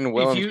 okay. Then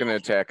Willem's going to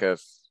attack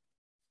us.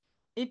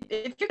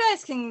 If you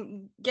guys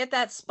can get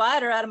that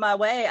spider out of my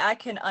way, I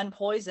can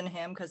unpoison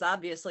him because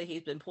obviously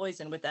he's been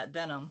poisoned with that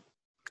venom.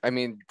 I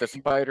mean, the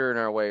spider in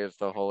our way is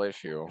the whole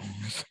issue.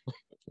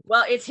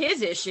 Well, it's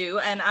his issue,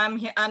 and I'm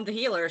the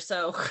healer,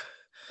 so.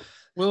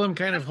 Willem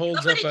kind of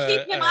holds up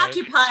keep him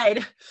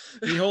occupied.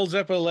 He holds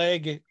up a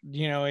leg.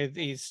 You know,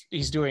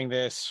 he's doing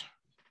this.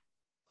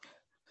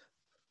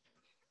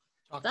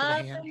 Talk to the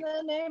hand.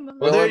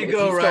 Well, there you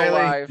go, Riley.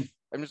 Alive,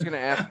 I'm just going to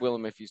ask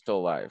Willem if he's still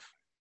alive.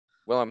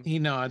 Willem, he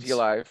nods. Is he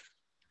alive?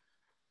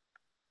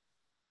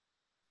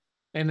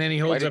 And then he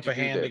holds up a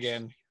hand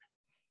again.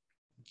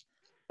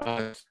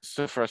 It's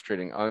so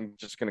frustrating. I'm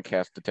just going to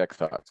cast Detect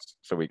Thoughts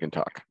so we can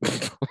talk.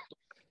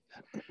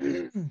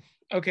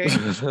 Okay.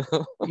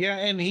 Yeah,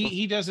 and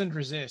he doesn't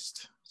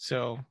resist.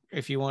 So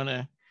if you want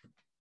to,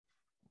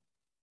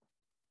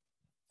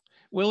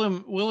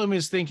 Willem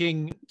is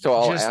thinking. So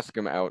I'll ask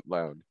him out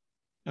loud.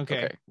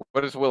 Okay.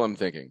 What is Willem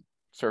thinking?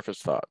 Surface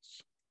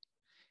thoughts.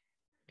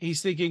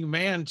 He's thinking,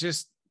 man,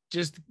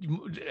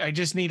 I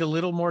just need a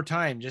little more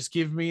time. Just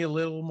give me a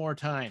little more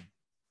time.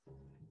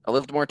 A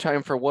little more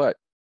time for what?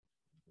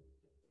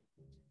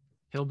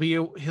 He'll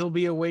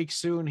be awake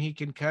soon. He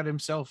can cut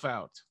himself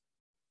out.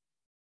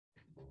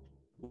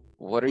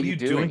 What are you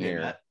doing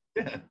here?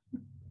 Yeah.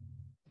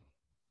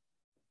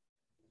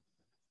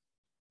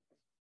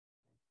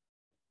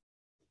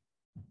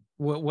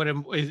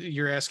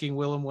 You're asking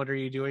Willem? What are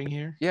you doing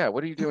here? Yeah,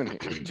 what are you doing here?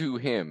 To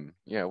him?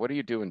 Yeah, what are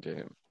you doing to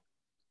him?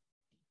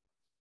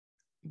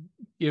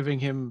 Giving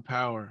him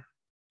power,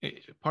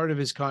 part of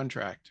his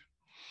contract.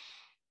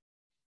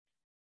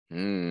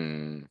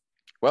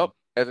 Well,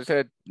 as I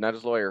said, not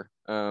his lawyer.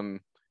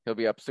 He'll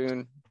be up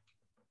soon.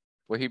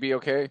 Will he be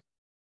okay?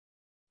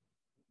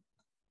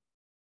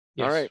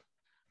 Yes. All right.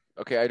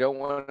 Okay, I don't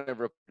want to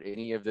report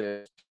any of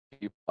this.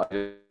 I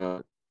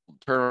just,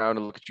 turn around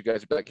and look at you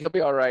guys and be like, he'll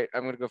be all right.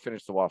 I'm going to go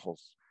finish the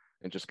waffles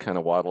and just kind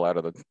of waddle out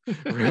of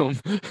the room.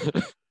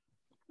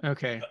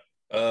 Okay.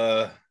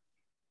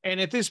 And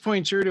at this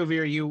point, Chur D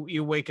Vir,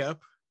 you wake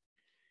up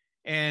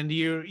and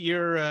you're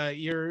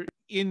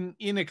in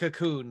a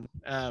cocoon.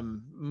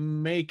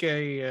 Make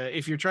a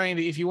if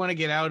you want to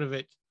get out of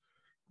it,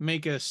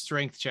 make a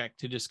strength check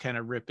to just kind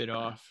of rip it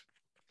off.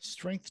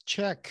 Strength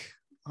check.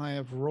 I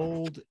have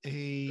rolled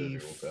a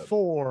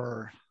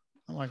 4.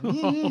 I'm like,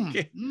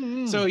 okay.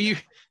 So you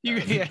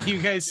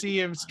guys see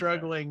him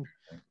struggling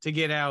to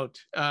get out,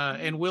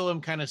 and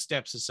Willem kind of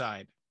steps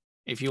aside.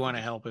 If you want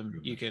to help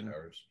him, you can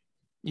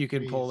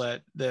pull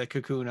the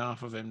cocoon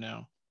off of him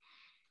now.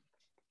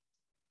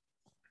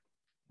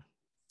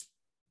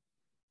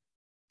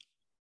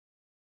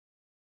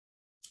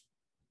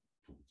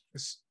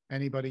 Is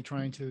anybody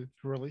trying to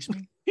release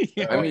me?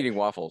 I'm eating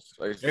waffles.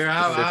 Here,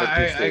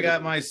 I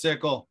got my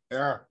sickle.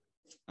 Here,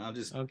 I'll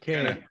just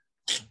okay.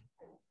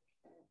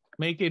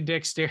 Make a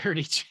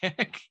dexterity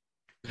check.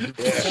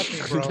 Yeah,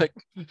 bro. Like,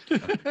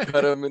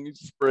 cut him and he's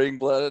spraying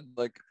blood.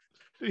 Like,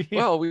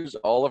 well, we use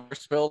all of our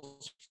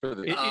spells for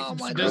the.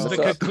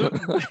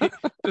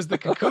 Does the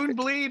cocoon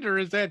bleed, or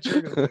is that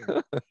true?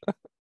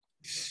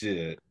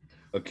 Shit.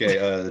 Okay,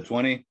 the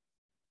 20.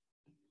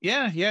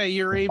 Yeah,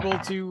 you're able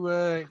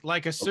to,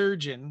 like a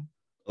surgeon,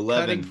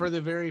 11 cutting for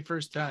the very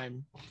first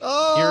time.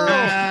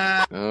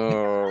 Oh,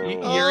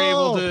 You're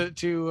able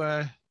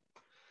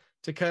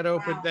to cut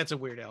open. That's a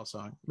Weird Al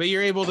song, but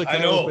you're able to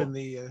cut open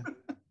the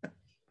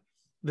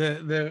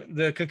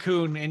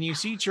cocoon, and you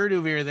see Chur D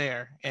Vir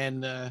there.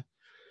 And the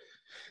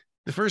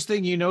first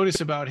thing you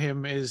notice about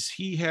him is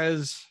he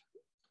has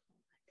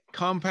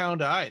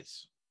compound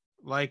eyes,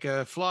 like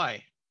a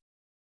fly.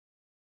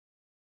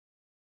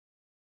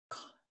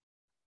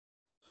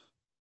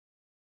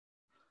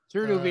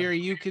 Chur D Vir,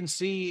 you can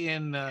see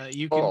in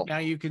you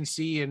can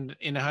see in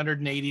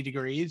 180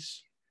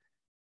 degrees.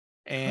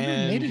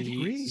 And 180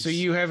 degrees. So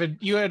you have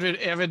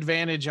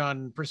advantage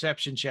on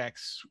perception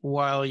checks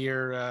while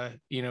you're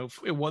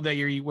where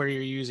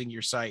you're using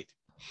your sight.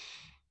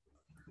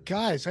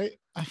 Guys, I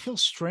feel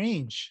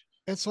strange.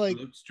 It's like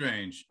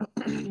strange.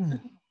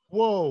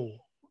 Whoa,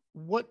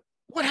 what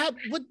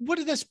happened? What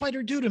did that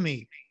spider do to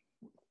me?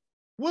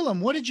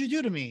 Willem, what did you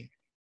do to me?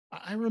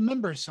 I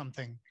remember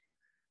something.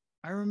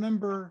 I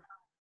remember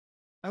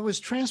I was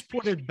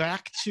transported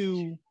back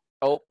to.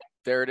 Oh,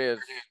 there it is.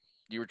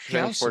 You were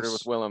transported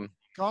with Willem.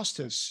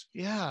 Costas.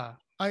 Yeah.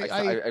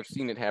 I've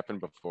seen it happen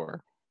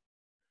before.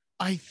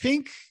 I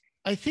think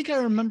I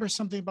remember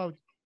something about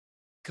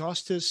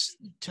Costas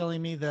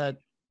telling me that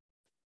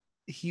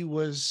he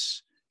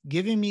was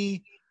giving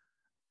me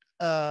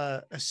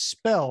a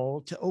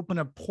spell to open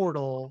a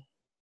portal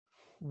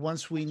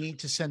once we need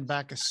to send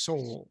back a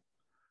soul.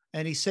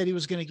 And he said he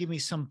was going to give me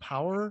some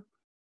power.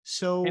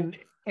 So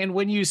and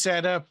when you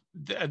sat up,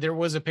 there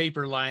was a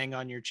paper lying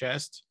on your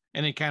chest,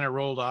 and it kind of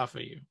rolled off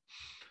of you.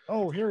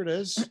 Oh, here it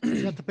is.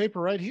 You got the paper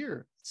right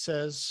here. It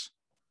says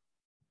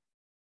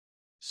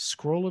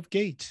Scroll of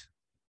Gate.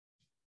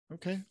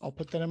 Okay, I'll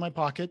put that in my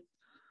pocket.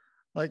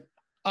 Like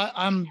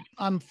I'm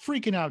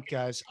freaking out,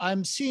 guys.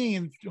 I'm seeing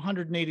in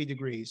 180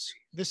 degrees.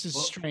 This is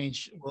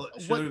strange. Well,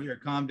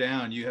 calm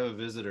down. You have a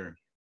visitor.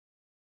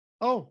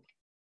 Oh,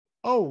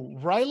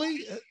 Riley,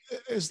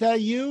 is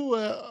that you?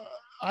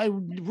 I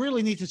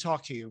really need to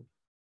talk to you.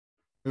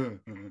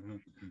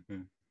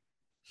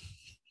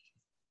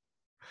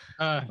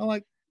 I'm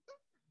like,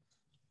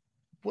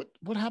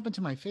 what happened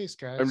to my face,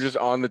 guys? I'm just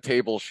on the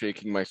table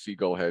shaking my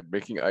seagull head,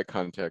 making eye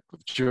contact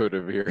with Chur D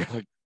Vir.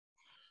 Like,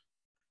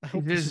 I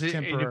hope this is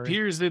temporary. It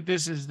appears that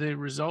this is the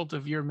result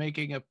of your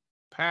making a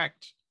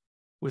pact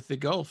with the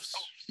Gulfs.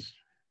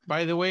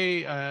 By the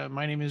way,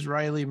 my name is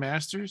Riley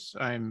Masters.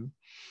 I'm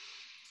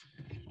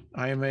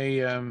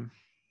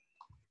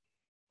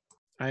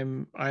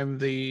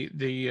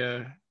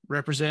the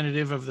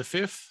representative of the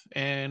Fifth,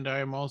 and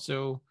I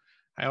also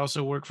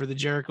work for the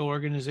Jericho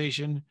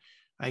organization.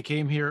 I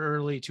came here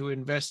early to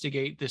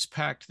investigate this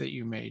pact that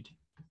you made.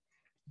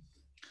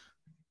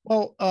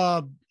 Well,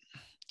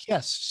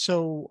 yes.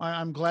 So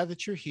I'm glad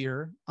that you're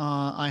here.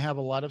 I have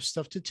a lot of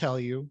stuff to tell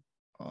you.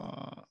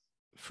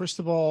 First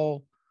of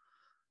all,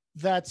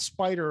 that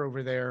spider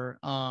over there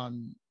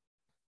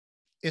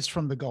is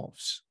from the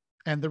Gulfs.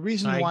 And the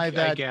reason why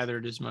I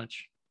gathered as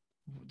much.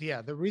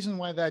 Yeah, the reason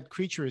why that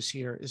creature is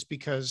here is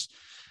because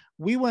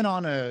we went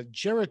on a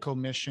Jericho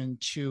mission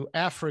to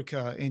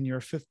Africa in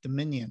your Fifth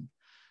Dominion,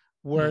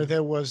 where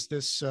there was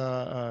this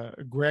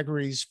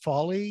Gregory's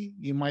Folly.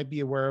 You might be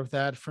aware of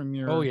that from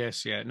your. Oh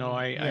yes, yeah. No,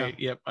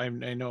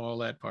 I know all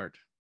that part.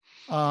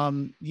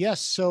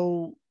 Yes.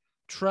 So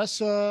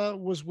Tressa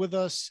was with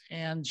us,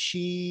 and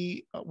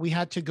we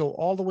had to go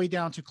all the way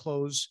down to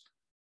close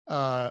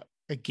a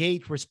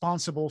gate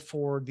responsible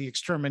for the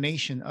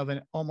extermination of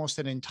almost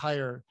an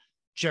entire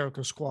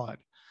Jericho squad.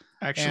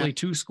 Actually,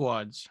 2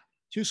 squads.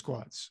 2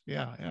 squads.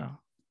 Yeah.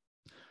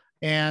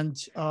 And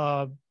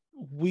I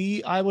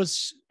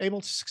was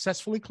able to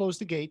successfully close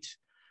the gate.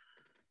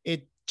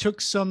 It took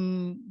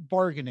some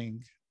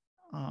bargaining,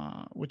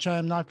 which I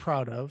am not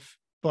proud of,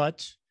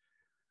 but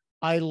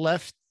I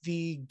left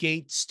the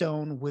gate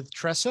stone with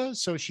Tressa.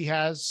 So she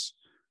knows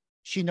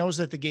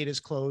that the gate is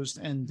closed.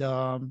 And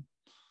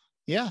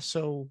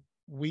so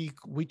we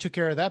took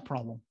care of that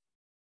problem.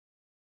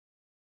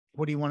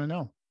 What do you want to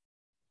know?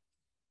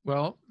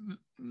 Well,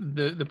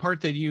 the part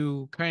that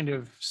you kind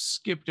of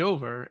skipped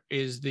over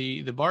is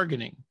the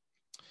bargaining.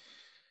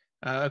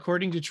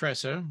 According to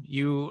Tressa,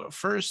 the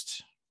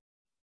first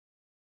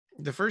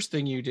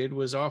thing you did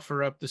was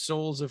offer up the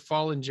souls of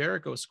fallen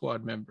Jericho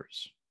squad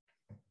members.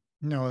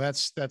 No,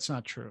 that's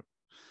not true.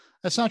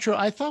 That's not true.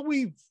 I thought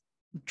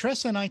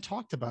Tressa and I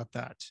talked about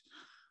that.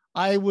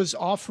 I was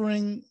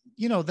offering,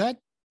 that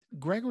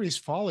Gregory's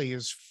Folly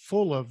is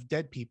full of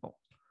dead people.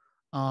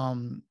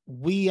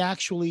 We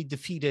actually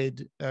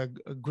defeated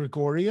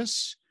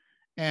Gregorius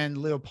and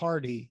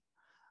Leopardi,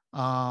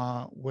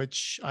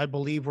 which I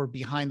believe were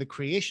behind the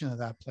creation of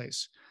that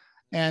place.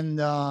 And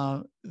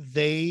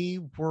they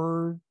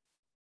were,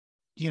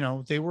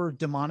 they were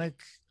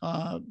demonic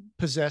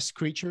possessed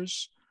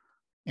creatures,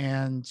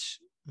 and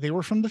they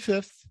were from the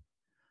fifth.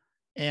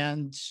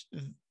 And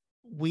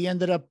we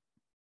ended up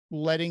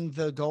letting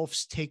the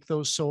Gulfs take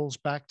those souls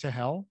back to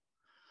hell.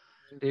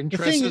 In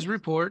Tressa's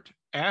report,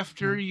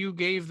 after you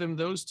gave them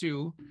those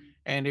two,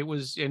 and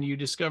you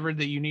discovered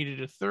that you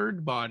needed a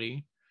third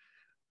body,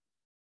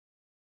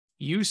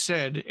 you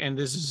said, and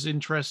this is in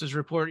Tressa's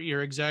report,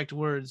 your exact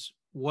words,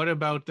 "What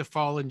about the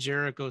fallen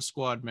Jericho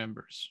Squad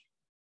members?"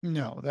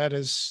 No, that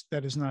is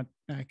not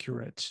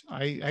accurate.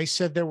 I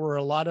said there were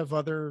a lot of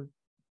other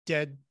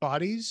dead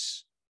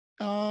bodies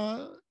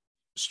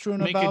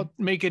strewn about.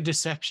 Make a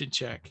deception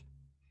check.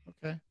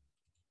 Okay.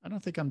 I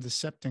don't think I'm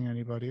decepting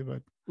anybody,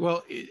 but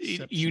well,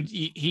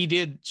 he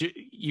did.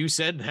 You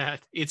said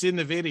that. It's in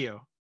the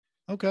video.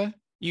 Okay.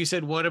 You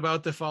said, "What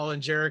about the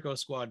fallen Jericho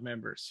Squad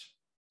members?"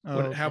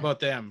 Okay. How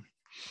about them?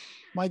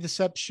 My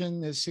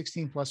deception is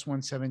 16 plus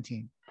 1,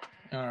 17.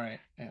 All right.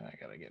 And I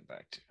got to get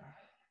back to.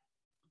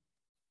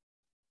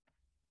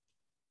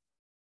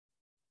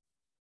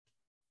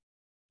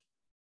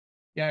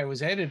 Yeah, I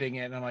was editing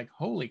it and I'm like,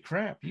 holy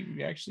crap,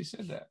 you actually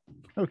said that.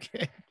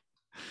 Okay.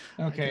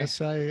 Okay. Yes,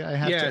 I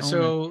have to. Yeah. Own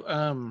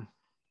So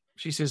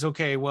she says,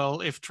 okay,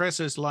 well, if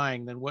Tressa's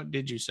lying, then what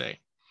did you say?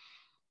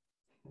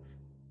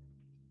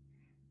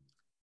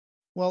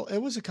 Well, it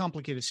was a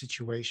complicated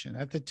situation.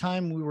 At the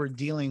time, we were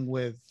dealing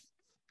with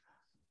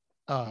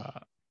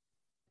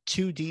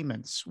two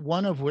demons,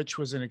 one of which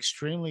was an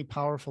extremely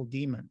powerful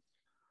demon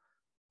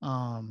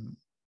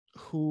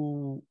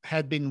who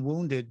had been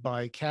wounded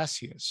by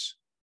Cassius.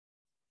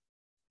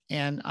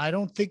 And I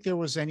don't think there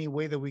was any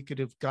way that we could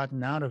have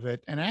gotten out of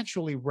it. And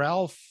actually,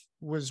 Ralph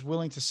was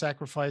willing to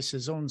sacrifice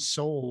his own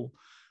soul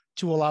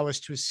to allow us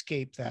to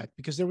escape that,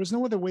 because there was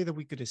no other way that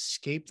we could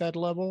escape that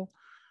level.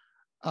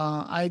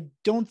 I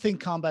don't think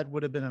combat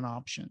would have been an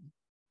option.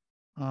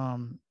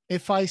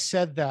 If I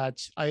said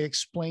that, I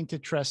explained to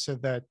Tressa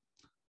that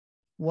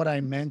what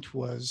I meant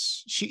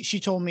was, she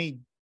told me,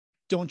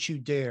 "Don't you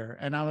dare."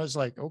 And I was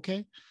like,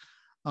 okay.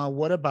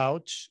 What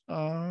about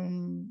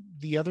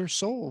the other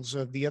souls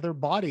of the other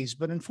bodies?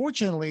 But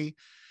unfortunately,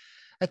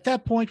 at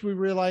that point, we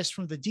realized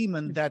from the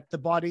demon that the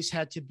bodies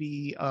had to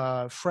be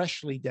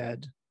freshly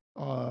dead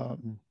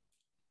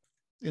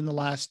in the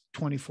last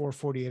 24,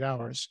 48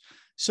 hours.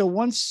 So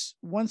once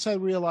I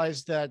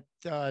realized that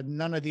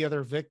none of the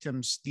other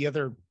victims, the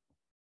other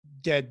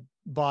dead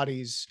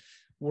bodies,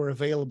 were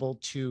available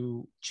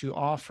to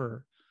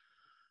offer,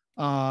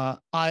 I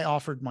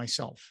offered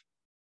myself.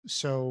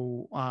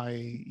 So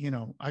I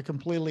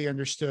completely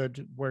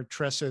understood where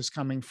Tressa is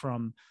coming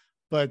from,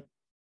 but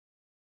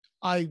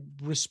I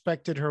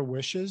respected her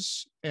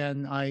wishes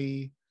and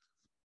I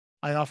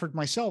offered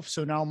myself.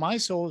 So now my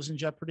soul is in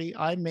jeopardy.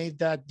 I made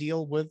that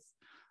deal with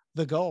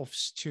the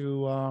Gulfs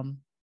to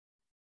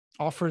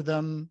offer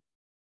them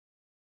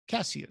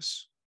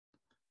Cassius.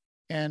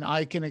 And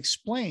I can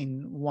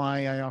explain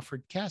why I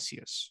offered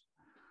Cassius,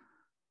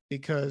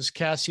 because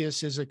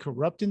Cassius is a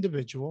corrupt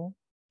individual.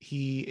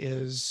 He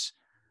is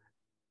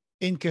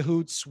in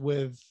cahoots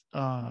with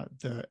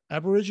the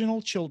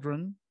Aboriginal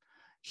children.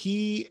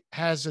 He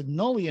has a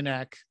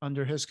Nullianak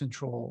under his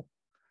control.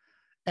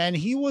 And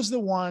he was the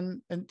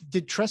one, and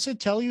did Tressa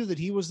tell you that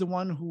he was the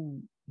one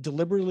who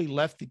deliberately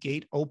left the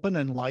gate open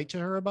and lied to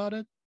her about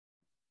it?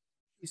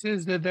 He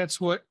says that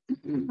that's what,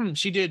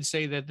 she did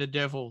say that the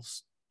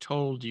devils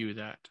told you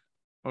that,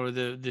 or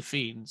the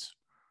fiends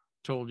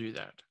told you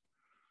that.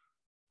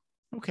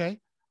 Okay.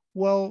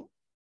 Well,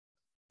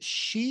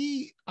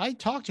 I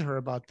talked to her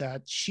about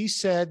that. She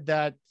said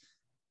that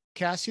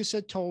Cassius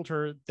had told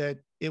her that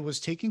it was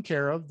taken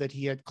care of, that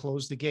he had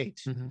closed the gate.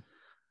 Mm-hmm.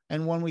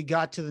 And when we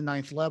got to the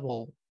 9th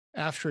level,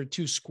 after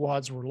 2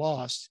 squads were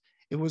lost,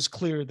 it was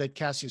clear that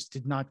Cassius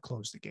did not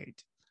close the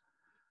gate.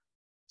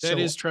 That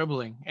is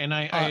troubling. And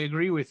I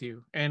agree with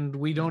you. And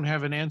we don't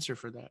have an answer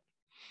for that.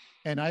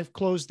 And I've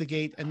closed the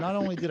gate. And not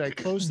only did I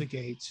close the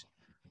gate,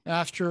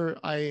 after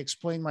I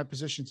explained my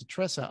position to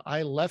Tressa,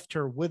 I left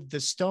her with the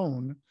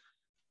stone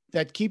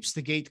that keeps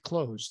the gate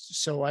closed.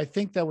 So I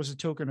think that was a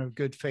token of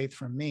good faith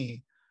from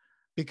me,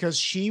 because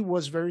she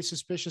was very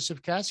suspicious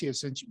of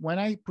Cassius. And when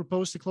I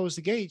proposed to close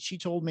the gate, she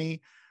told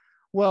me,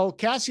 well,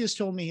 Cassius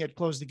told me he had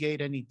closed the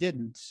gate and he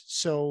didn't.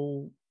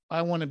 So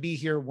I want to be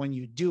here when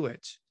you do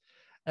it.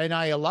 And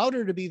I allowed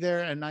her to be there,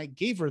 and I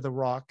gave her the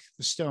rock,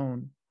 the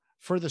stone,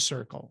 for the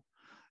circle.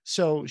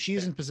 So she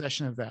is in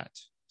possession of that.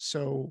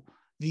 So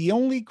the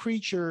only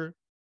creature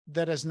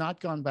that has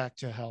not gone back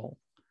to hell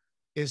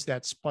is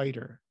that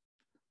spider.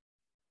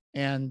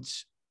 And,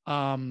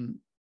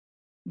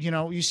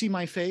 you see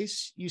my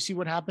face, you see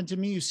what happened to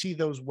me, you see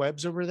those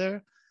webs over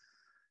there.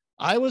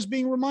 I was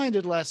being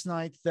reminded last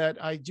night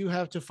that I do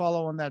have to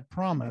follow on that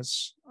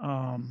promise,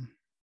 and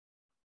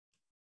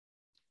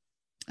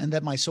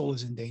that my soul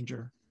is in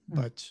danger.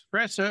 But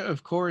Tressa,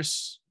 of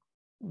course,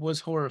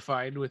 was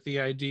horrified with the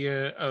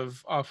idea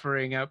of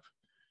offering up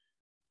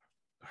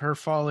her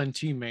fallen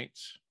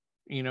teammates,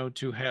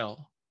 to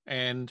hell,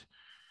 and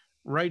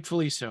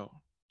rightfully so.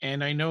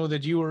 And I know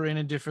that you were in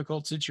a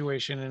difficult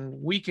situation, and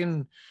we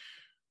can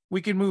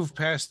move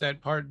past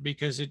that part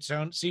because it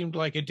seemed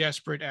like a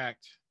desperate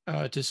act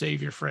to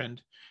save your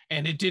friend,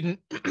 and it didn't.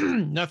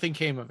 Nothing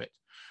came of it.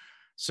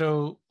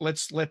 So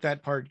let's let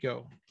that part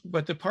go.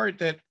 But the part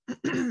that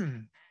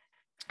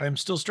I'm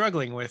still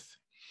struggling with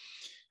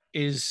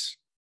is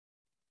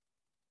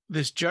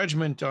this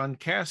judgment on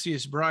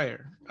Cassius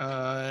Briar.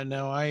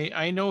 Now,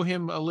 I know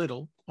him a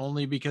little,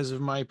 only because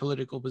of my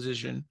political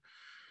position.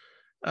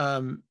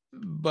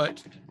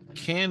 But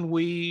can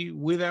we,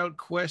 without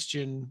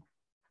question,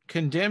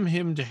 condemn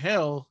him to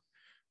hell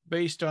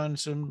based on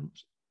some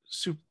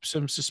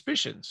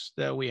suspicions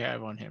that we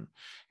have on him?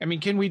 I mean,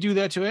 can we do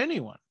that to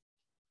anyone?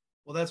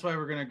 Well, that's why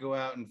we're going to go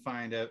out and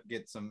find out,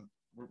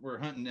 we're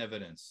hunting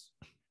evidence.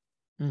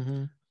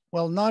 Mm-hmm.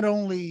 Well, not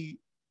only,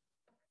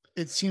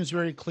 it seems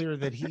very clear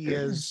that he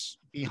is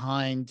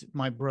behind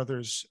my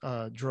brother's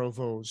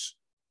Drovo's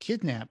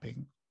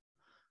kidnapping.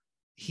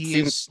 He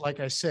is, like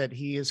I said,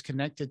 he is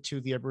connected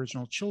to the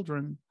Aboriginal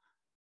children.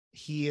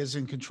 He is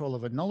in control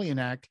of a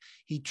Nullianac.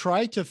 He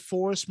tried to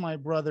force my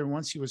brother,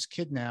 once he was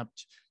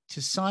kidnapped,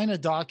 to sign a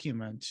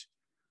document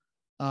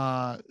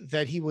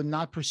that he would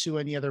not pursue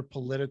any other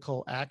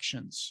political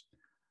actions.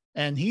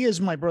 And he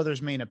is my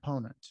brother's main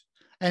opponent.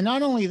 And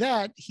not only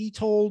that, he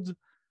told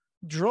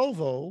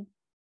Drovo,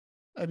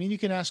 I mean, you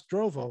can ask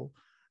Drovo,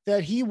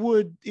 that he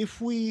would, if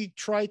we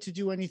tried to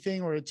do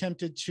anything or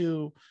attempted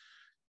to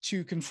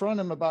confront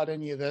him about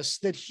any of this,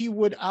 that he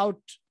would out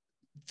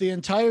the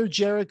entire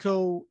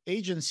Jericho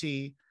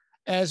agency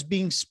as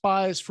being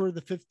spies for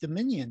the Fifth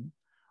Dominion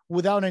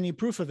without any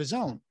proof of his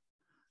own.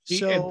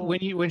 So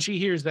when she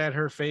hears that,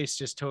 her face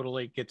just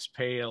totally gets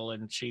pale,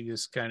 and she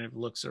just kind of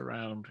looks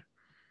around.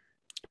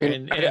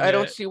 And I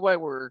don't see why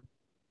we're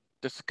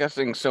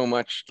discussing so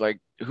much, like,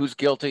 who's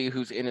guilty,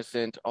 who's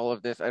innocent, all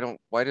of this.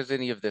 Why does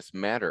any of this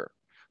matter?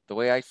 The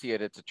way I see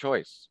it, it's a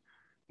choice.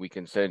 We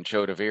can send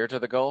Drovo D Vir to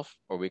the Gulf,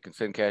 or we can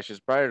send Cassius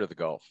Briar to the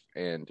Gulf.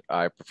 And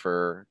I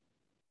prefer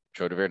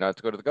Drovo D Vir not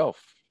to go to the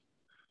Gulf.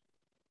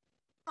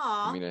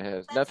 Aww, I mean, it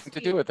has nothing to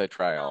do with a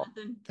trial.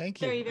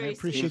 Thank you. Very, very I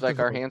appreciate Seems like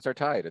the our vote. hands are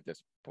tied at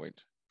this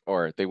point,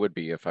 or they would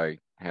be if I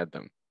had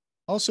them.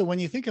 Also, when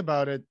you think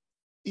about it,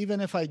 even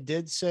if I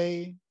did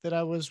say that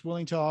I was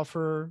willing to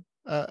offer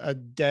a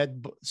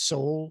dead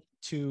soul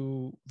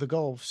to the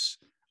Gulfs,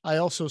 I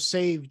also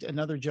saved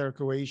another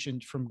Jericho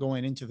agent from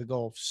going into the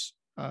Gulfs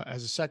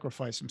as a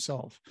sacrifice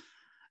himself.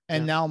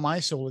 And now my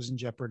soul is in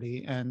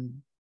jeopardy.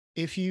 And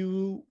if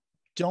you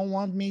don't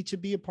want me to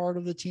be a part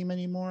of the team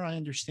anymore, I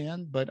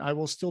understand, but I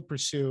will still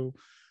pursue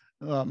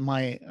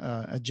my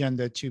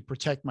agenda to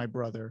protect my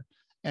brother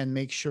and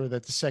make sure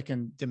that the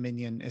Second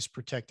Dominion is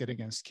protected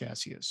against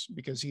Cassius,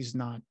 because he's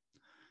not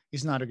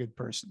a good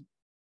person.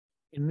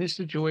 In this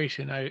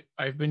situation,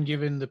 I've been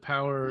given the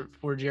power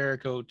for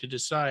Jericho to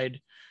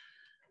decide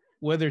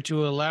whether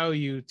to allow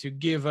you to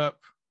give up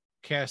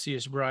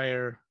Cassius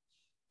Briar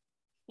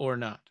or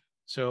not.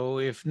 So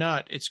if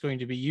not, it's going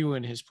to be you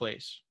in his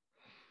place.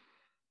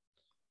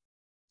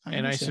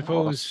 And I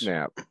suppose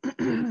snap.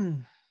 So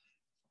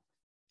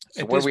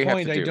at what this do we have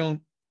point, to do?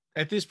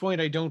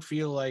 I don't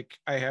feel like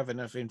I have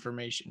enough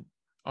information.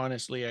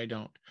 Honestly, I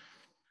don't.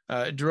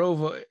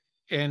 Drovo,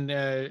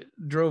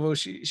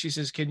 she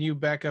says, can you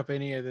back up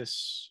any of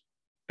this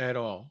at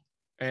all?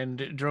 And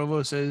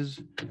Drovo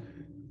says,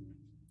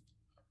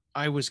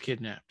 I was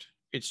kidnapped.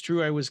 It's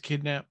true, I was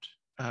kidnapped.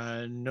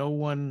 No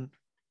one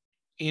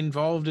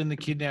involved in the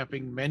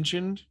kidnapping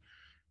mentioned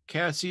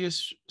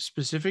Cassius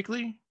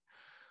specifically,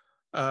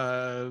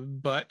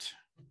 but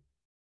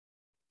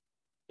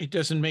it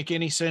doesn't make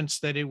any sense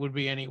that it would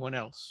be anyone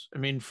else. I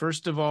mean,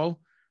 first of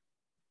all,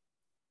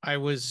 I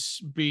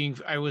was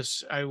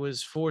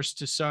forced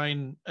to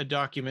sign a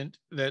document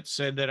that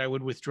said that I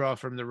would withdraw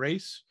from the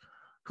race.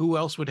 Who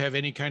else would have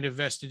any kind of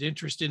vested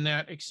interest in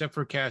that except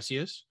for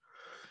Cassius?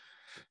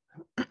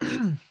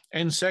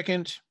 And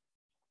second,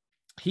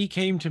 he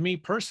came to me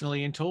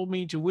personally and told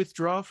me to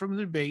withdraw from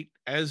the debate,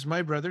 as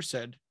my brother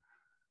said,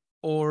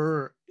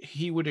 or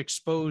he would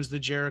expose the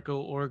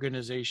Jericho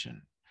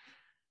organization.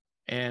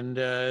 And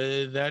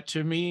that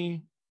to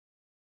me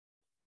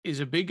is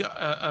a big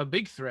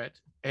threat.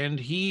 And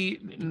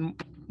he,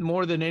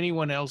 more than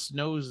anyone else,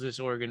 knows this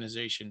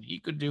organization.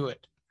 He could do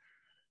it.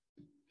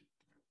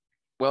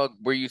 Well,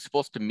 were you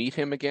supposed to meet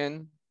him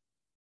again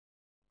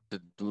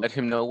to let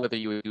him know whether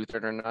you would do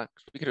that or not?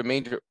 We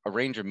could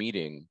arrange a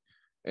meeting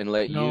and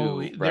let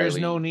you, there's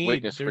Riley, no need.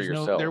 witness for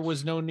yourself. There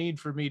was no need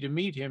for me to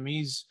meet him.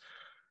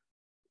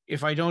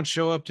 If I don't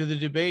show up to the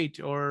debate,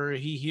 or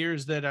he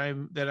hears that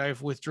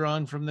I've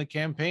withdrawn from the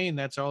campaign,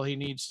 that's all he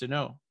needs to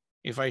know.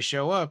 If I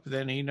show up,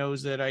 then he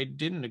knows that I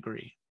didn't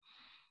agree.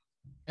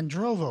 And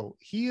Drovo,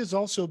 he has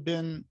also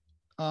been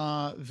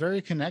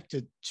very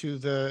connected to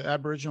the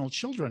Aboriginal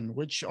children,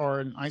 which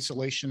are an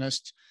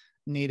isolationist,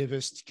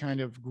 nativist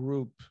kind of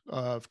group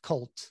of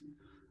cult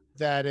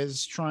that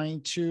is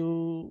trying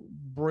to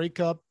break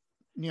up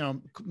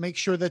make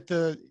sure that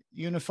the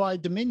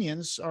unified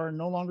dominions are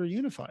no longer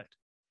unified.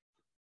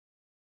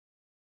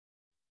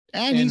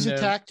 And he's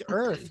attacked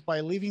Earth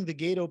by leaving the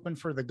gate open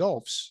for the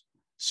Gulfs.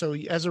 So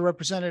as a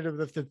representative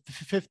of the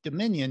Fifth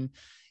Dominion,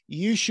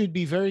 you should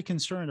be very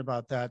concerned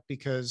about that,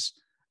 because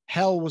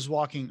hell was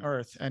walking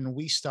Earth and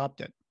we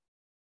stopped it.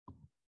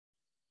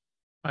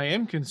 I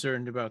am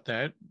concerned about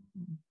that,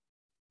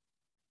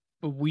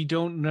 but we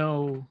don't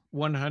know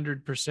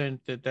 100%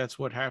 that that's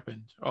what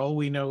happened. All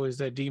we know is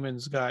that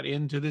demons got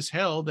into this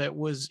hell that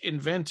was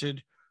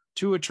invented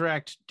to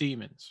attract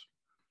demons.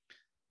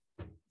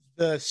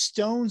 The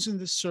stones in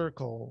the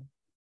circle,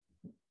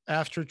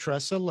 after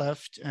Tressa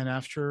left and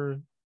after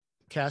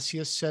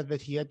Cassius said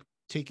that he had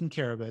taken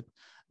care of it,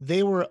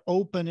 they were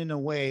open in a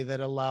way that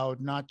allowed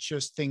not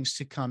just things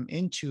to come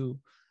into,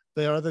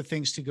 but other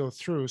things to go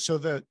through. So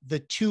the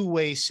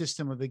two-way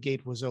system of the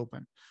gate was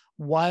open.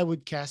 Why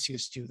would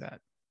Cassius do that?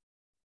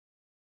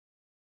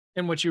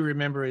 And what you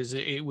remember is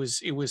it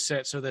was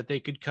set so that they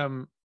could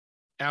come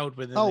out,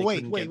 but then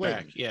wait.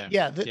 Back.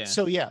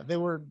 So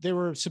they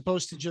were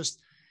supposed to just,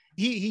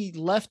 he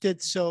left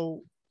it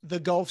so the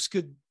Gulfs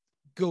could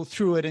go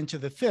through it into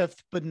the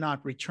Fifth, but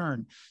not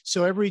return.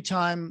 So every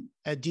time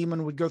a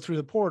demon would go through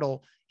the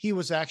portal, he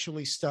was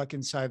actually stuck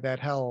inside that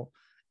hell.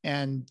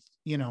 And,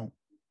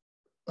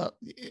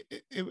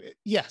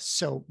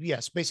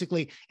 yes,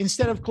 basically,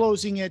 instead of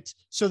closing it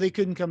so they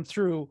couldn't come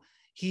through,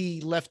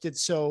 he left it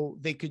so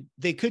they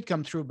could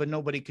come through, but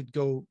nobody could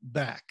go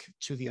back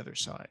to the other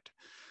side.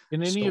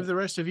 Can any of the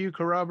rest of you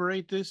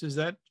corroborate this? Is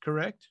that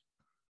correct?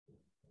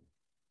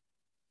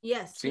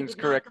 Yes. Seems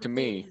correct to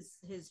me.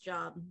 His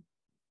job.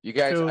 You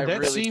guys, So I that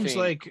really seems think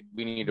like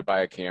we need to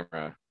buy a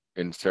camera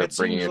and start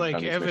bringing it. Seems like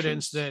on these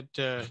evidence missions.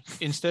 that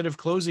instead of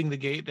closing the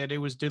gate, that it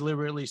was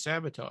deliberately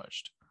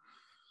sabotaged.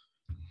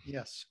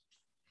 Yes.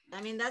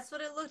 I mean, that's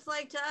what it looked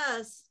like to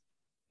us.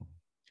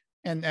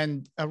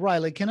 And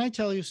Riley, can I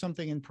tell you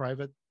something in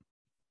private?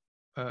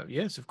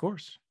 Yes, of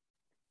course.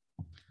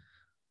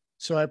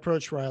 So I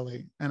approach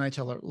Riley and I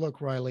tell her,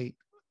 look, Riley,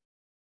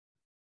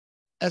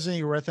 as an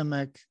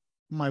eurythmic,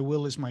 my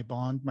will is my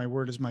bond. My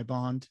word is my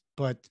bond.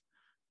 But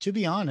to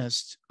be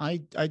honest, I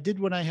did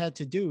what I had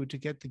to do to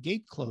get the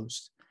gate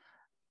closed.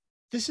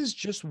 This is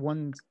just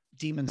one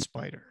demon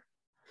spider.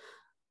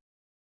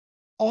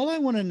 All I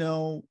want to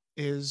know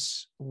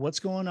is what's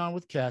going on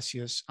with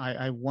Cassius.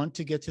 I want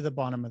to get to the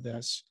bottom of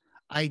this.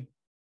 I'm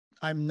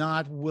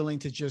not willing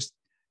to just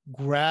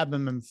grab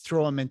him and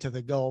throw him into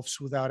the Gulfs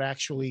without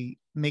actually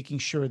making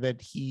sure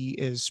that he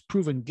is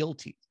proven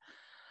guilty.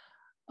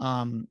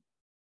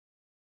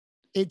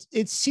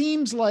 It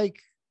seems like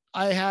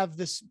I have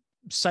this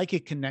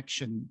psychic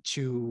connection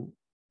to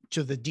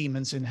the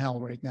demons in hell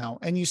right now.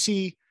 And you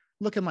see,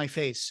 look at my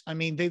face. I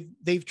mean,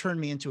 they've turned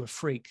me into a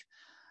freak.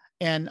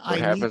 And what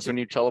happens when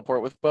you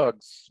teleport with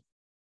bugs?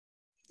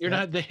 You're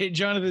not there.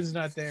 Jonathan's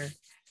not there.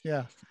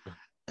 Yeah.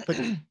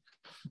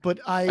 But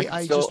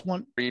I still just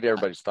want read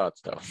everybody's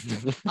thoughts though.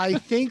 I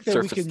think that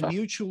we Surface can stuff.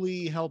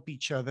 mutually help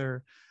each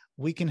other.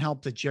 We can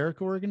help the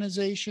Jericho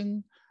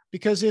organization,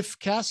 because if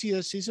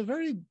Cassius, he's a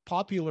very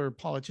popular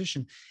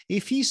politician,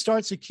 if he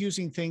starts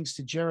accusing things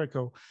to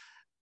Jericho,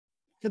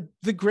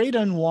 the great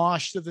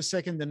unwashed of the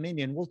Second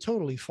Dominion will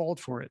totally fall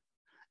for it.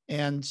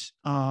 And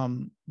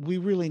we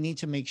really need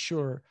to make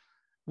sure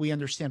we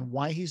understand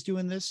why he's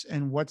doing this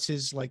and what's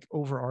his like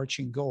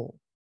overarching goal.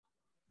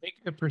 Make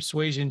a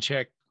persuasion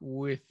check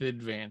with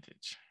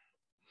advantage.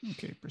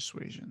 Okay,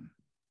 persuasion.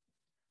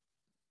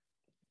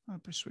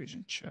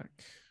 Persuasion check.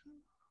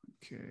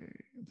 Okay,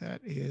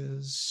 that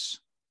is...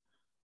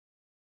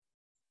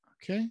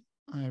 Okay,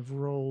 I've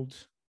rolled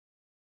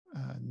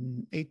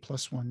 8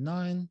 + 1,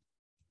 9.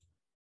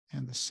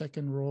 And the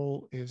second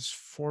roll is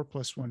 4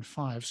 + 1,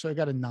 5. So I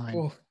got a 9.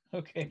 Oh,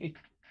 okay.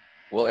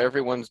 Well,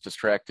 everyone's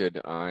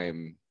distracted.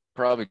 I'm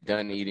probably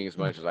done eating as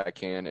much as I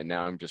can, and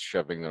now I'm just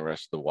shoving the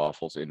rest of the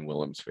waffles in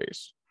Willem's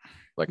face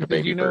like a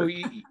baby bird.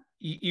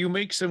 You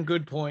make some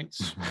good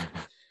points.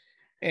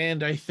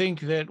 And I think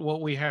that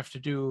what we have to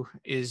do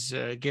is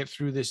get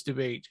through this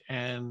debate,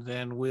 and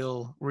then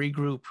we'll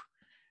regroup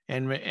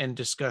and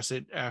discuss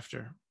it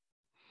after.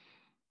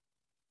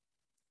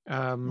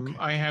 Okay.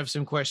 I have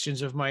some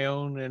questions of my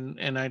own,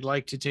 and I'd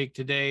like to take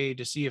today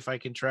to see if I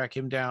can track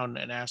him down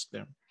and ask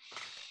them.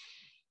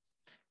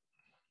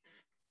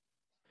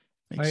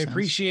 Makes I sense.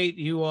 appreciate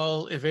you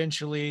all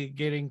eventually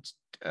getting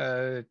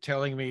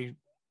telling me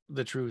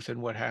the truth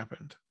and what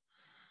happened.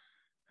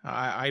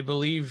 I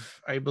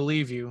believe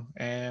you,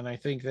 and I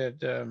think that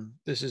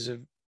this is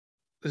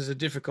a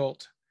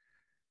difficult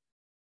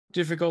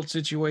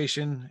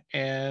situation,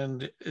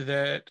 and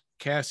that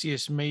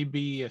Cassius may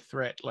be a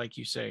threat, like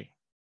you say.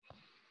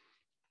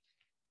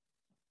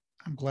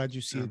 I'm glad you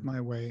see it my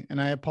way.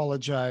 And I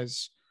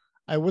apologize.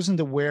 I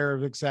wasn't aware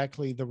of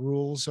exactly the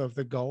rules of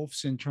the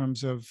Gulfs in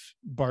terms of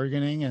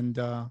bargaining. And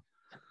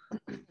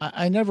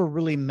I never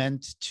really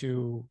meant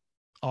to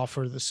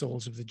offer the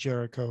souls of the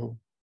Jericho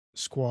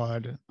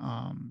Squad.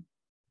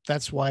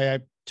 That's why I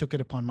took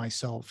it upon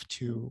myself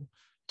to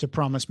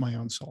promise my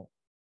own soul.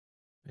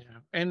 Yeah,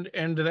 and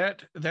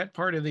that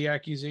part of the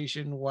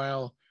accusation,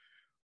 while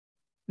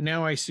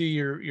now I see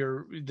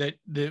your that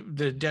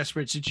the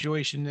desperate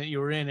situation that you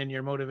were in and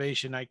your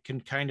motivation, I can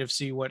kind of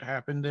see what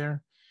happened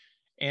there.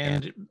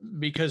 And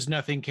because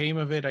nothing came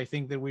of it, I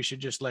think that we should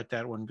just let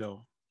that one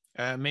go.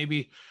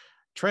 Maybe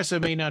Tressa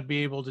may not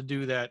be able to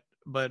do that,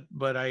 but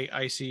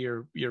I see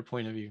your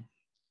point of view.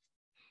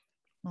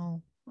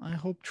 Well, I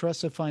hope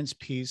Tressa finds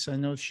peace. I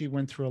know she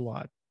went through a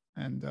lot,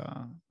 and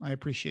I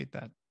appreciate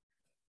that.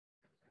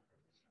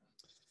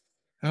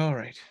 All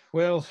right.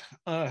 Well,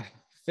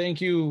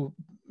 thank you.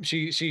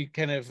 She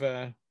kind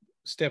of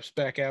steps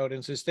back out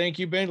and says, "Thank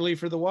you, Bentley,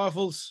 for the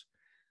waffles.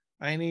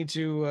 I need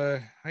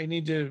to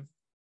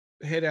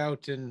head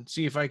out and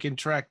see if I can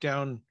track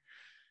down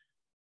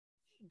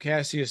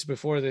Cassius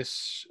before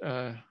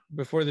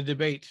the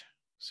debate.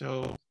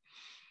 So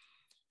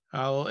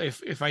I'll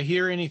if I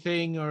hear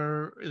anything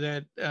or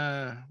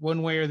that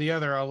one way or the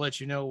other, I'll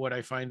let you know what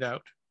I find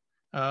out.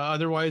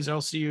 Otherwise,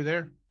 I'll see you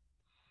there."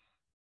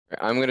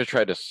 I'm going to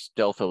try to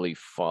stealthily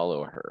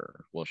follow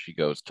her while she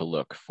goes to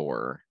look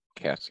for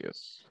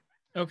Cassius.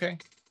 Okay.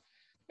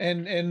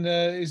 And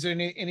is there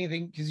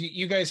anything, because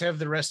you guys have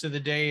the rest of the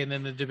day and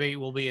then the debate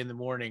will be in the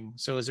morning.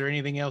 So is there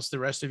anything else the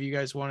rest of you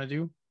guys want to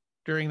do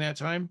during that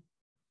time?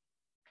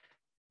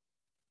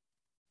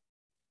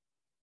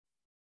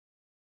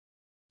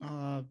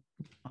 I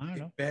don't know.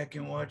 Get back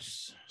and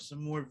watch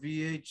some more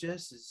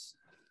VHSs.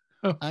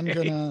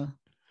 Okay.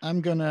 I'm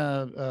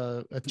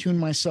gonna attune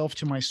myself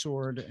to my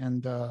sword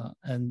and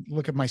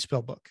look at my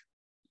spell book.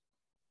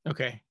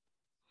 Okay.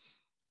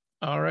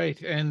 All right.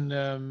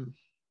 And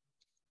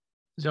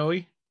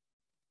Zoe?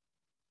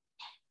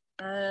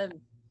 Well,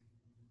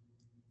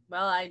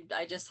 I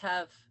just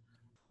have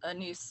a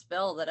new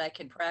spell that I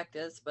can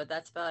practice, but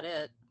that's about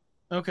it.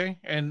 Okay.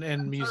 And I'm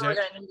sure Musette? we're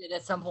gonna need it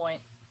at some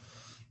point.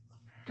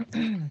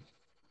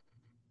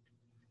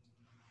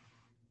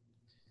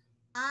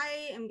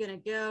 I am gonna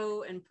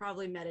go and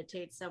probably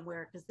meditate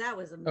somewhere because that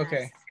was a mess.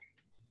 Okay.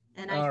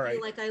 And I All feel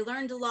right. like I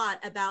learned a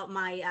lot about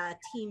my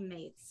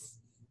teammates.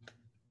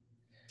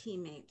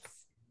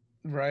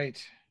 Right.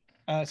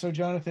 So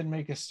Jonathan,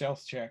 make a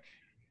stealth check.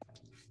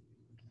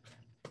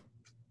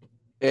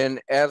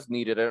 And as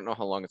needed, I don't know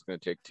how long it's going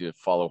to take to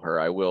follow her.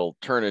 I will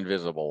turn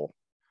invisible.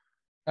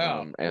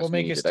 Oh, as we'll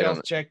make needed. a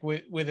stealth check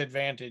with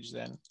advantage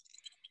then.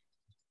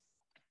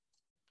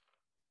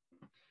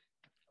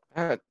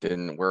 That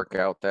didn't work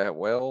out that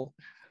well.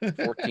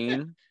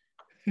 14.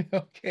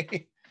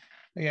 Okay.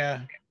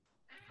 Yeah.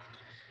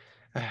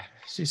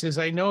 She says,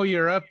 "I know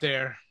you're up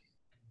there."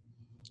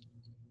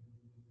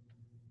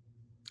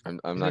 I'm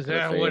not going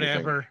to say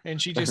whatever. anything.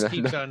 And she just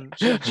keeps on.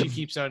 She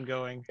keeps on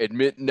going.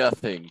 Admit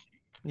nothing.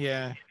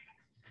 Yeah.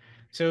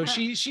 So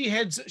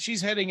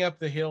she's heading up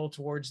the hill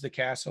towards the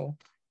castle.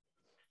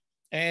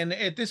 And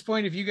at this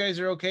point, if you guys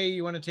are okay,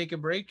 you want to take a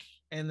break,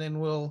 and then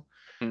we'll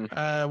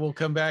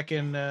come back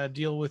and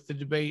deal with the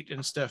debate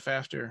and stuff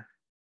after.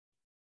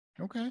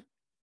 Okay.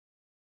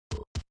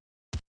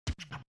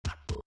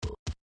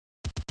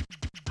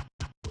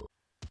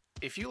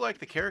 If you like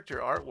the character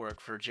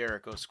artwork for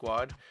Jericho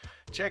Squad,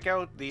 check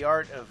out the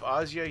art of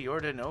Asya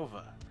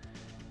Yordanova.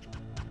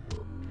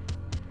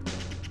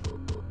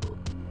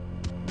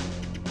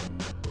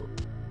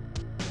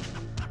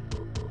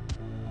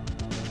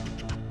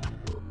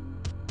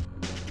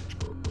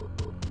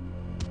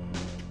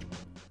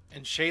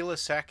 And Shayla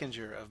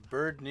Sackinger of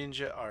Bird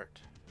Ninja Art.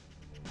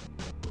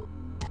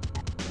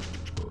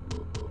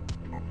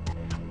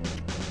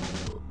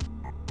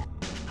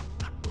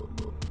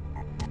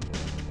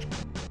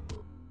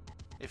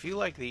 If you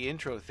like the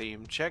intro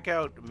theme, check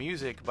out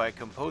music by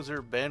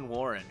composer Ben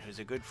Warren, who's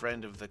a good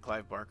friend of the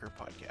Clive Barker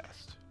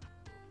Podcast.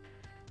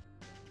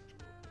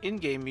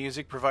 In-game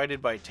music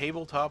provided by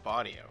Tabletop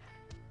Audio.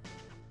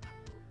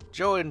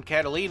 Joe and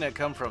Catalina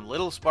come from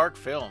Little Spark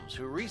Films,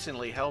 who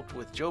recently helped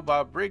with Joe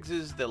Bob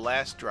Briggs's The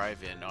Last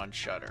Drive-In on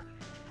Shudder.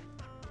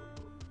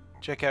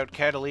 Check out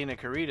Catalina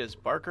Querida's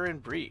Barker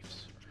and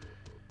Briefs,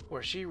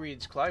 where she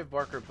reads Clive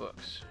Barker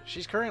books.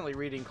 She's currently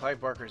reading Clive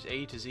Barker's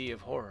A to Z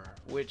of Horror,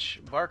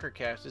 which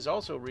BarkerCast is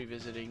also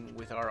revisiting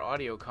with our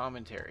audio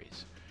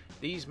commentaries.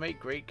 These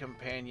make great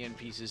companion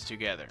pieces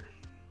together.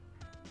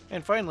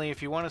 And finally,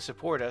 if you want to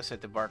support us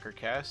at the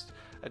BarkerCast,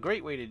 a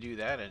great way to do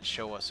that and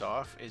show us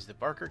off is the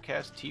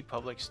BarkerCast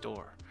TeePublic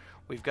store.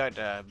 We've got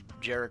a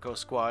Jericho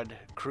Squad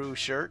crew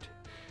shirt,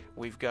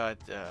 we've got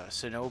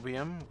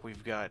Cenobium,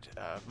 we've got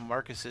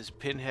Marcus's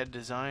pinhead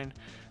design.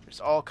 There's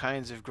all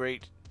kinds of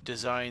great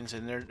designs,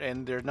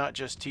 and they're not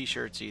just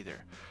t-shirts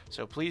either.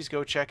 So please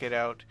go check it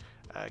out,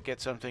 get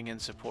something and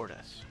support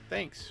us.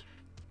 Thanks.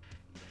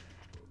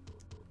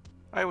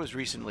 I was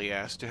recently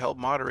asked to help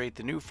moderate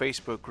the new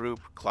Facebook group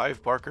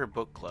Clive Barker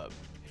Book Club.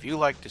 If you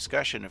like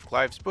discussion of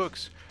Clive's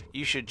books,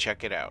 you should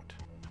check it out.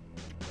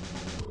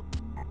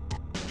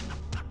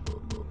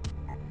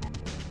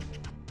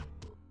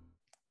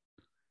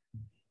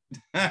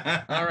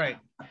 All right.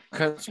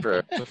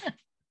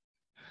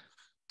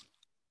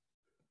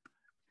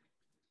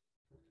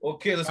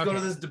 Okay, let's go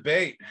to this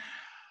debate.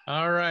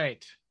 All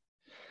right.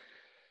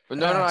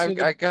 No,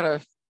 I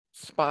gotta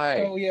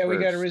spy. Oh yeah, we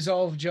first. got to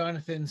resolve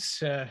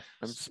Jonathan's. I'm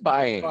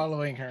spying.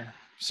 Following her.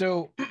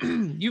 So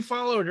you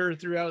followed her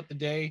throughout the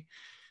day.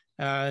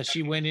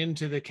 She went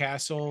into the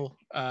castle,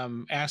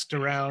 asked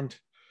around.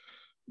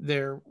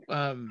 There,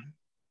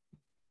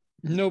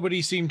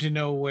 nobody seemed to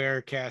know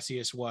where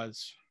Cassius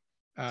was.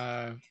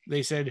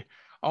 They said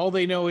all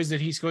they know is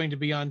that he's going to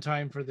be on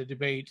time for the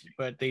debate,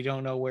 but they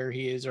don't know where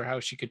he is or how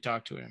she could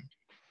talk to him.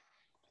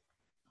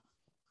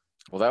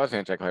 Well, that was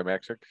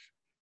anticlimactic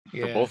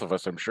for both of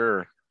us, I'm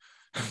sure.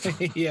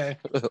 Yeah.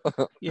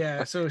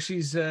 So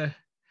she just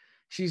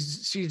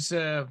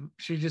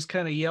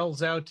kind of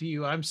yells out to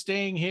you, "I'm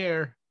staying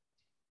here.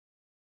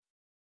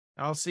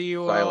 I'll see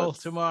you all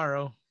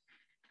tomorrow."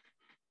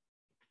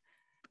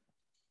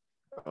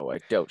 Oh, I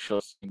doubt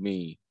she'll see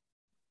me.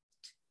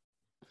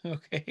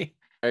 Okay.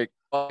 All right,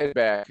 I'll head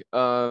back.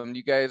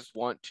 You guys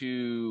want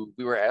to?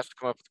 We were asked to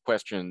come up with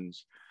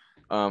questions.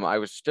 I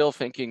was still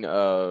thinking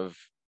of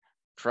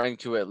trying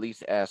to at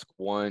least ask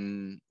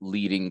one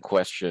leading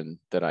question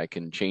that I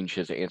can change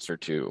his answer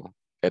to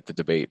at the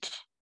debate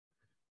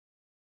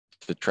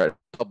to try to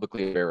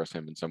publicly embarrass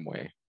him in some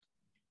way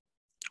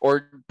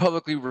or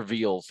publicly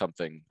reveal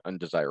something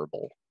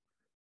undesirable.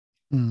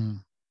 I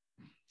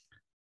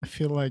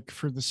feel like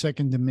for the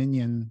Second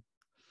Dominion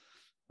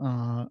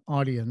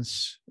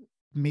audience,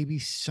 maybe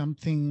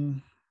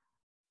something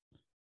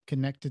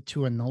connected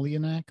to a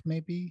Nullianac,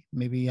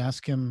 maybe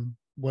ask him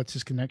what's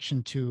his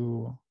connection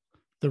to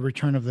the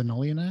return of the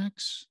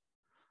Nullianacs.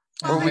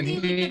 Well, maybe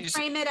we can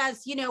frame it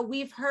as,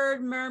 we've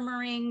heard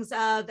murmurings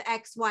of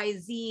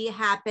XYZ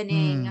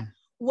happening.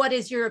 What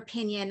is your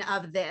opinion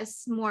of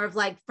this? More of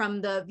like from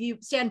the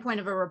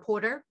standpoint of a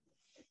reporter.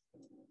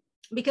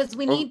 Because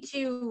we need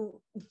to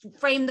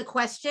frame the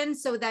question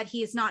so that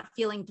he is not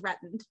feeling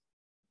threatened.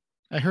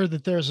 I heard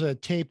that there's a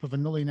tape of a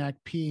Nullianac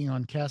peeing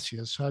on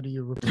Cassius. How do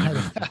you reply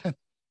to that?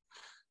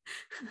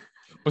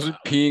 Wasn't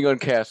peeing on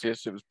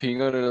Cassius. It was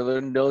peeing on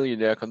another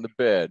Nullianac on the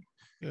bed.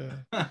 Yeah.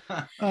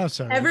 Oh,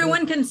 sorry.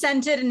 Everyone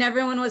consented and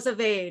everyone was of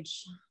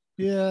age.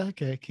 Yeah.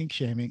 Okay. Kink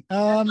shaming.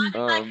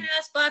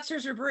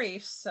 Boxers or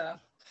briefs. So.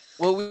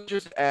 Well, we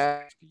just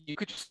asked. You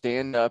could just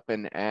stand up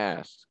and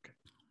ask,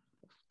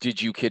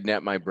 "Did you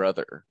kidnap my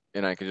brother?"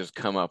 And I could just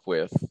come up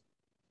with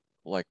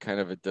like kind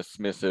of a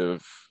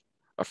dismissive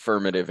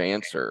affirmative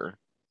answer.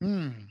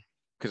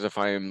 Because if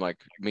I am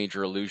like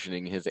major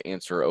illusioning his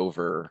answer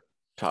over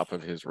top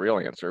of his real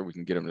answer, we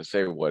can get him to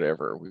say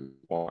whatever we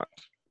want.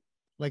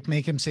 Like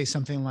make him say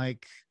something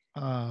like,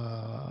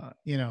 I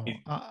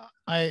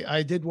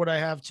did what I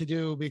have to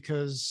do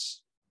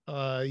because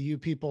you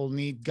people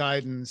need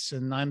guidance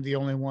and I'm the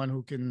only one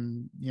who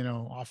can,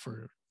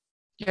 offer.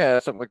 Yeah,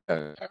 something like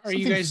that. Are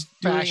you guys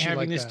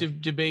having this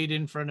debate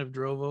in front of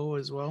Drovo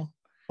as well?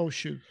 Oh,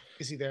 shoot.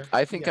 Is he there?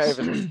 I think I've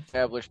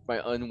established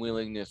my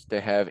unwillingness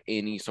to have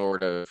any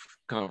sort of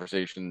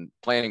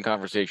planning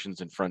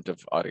conversations in front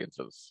of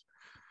audiences.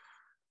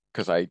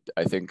 Because I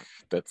think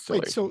that's silly.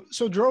 Wait, so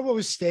Drovo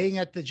was staying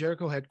at the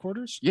Jericho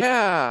headquarters?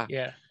 Yeah.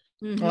 Yeah.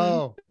 Mm-hmm.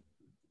 Oh.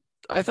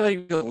 I thought he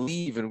was going to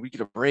leave and we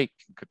could break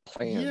and could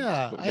plan.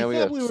 Yeah. I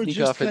thought we were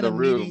just kind of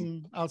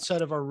meeting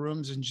outside of our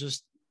rooms and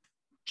just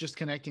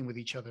connecting with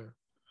each other.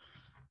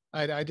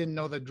 I didn't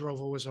know that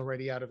Drovo was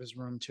already out of his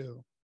room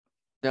too.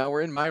 Now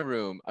we're in my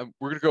room.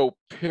 We're going to go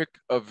pick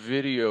a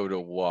video to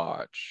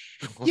watch.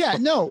 Yeah,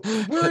 no,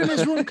 we're in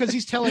his room because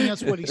he's telling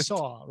us what he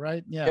saw,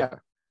 right? Yeah.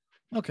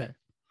 Okay.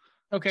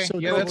 So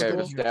yeah, that's cool.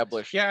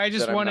 Established. Yeah, I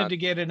just wanted to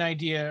get an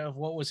idea of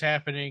what was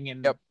happening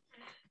and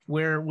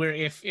where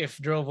if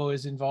Drovo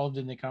is involved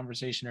in the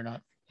conversation or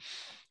not.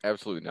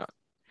 Absolutely not.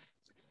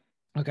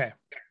 Okay.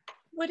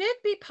 Would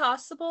it be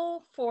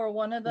possible for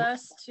one of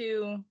us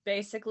to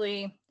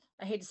basically,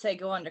 I hate to say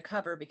go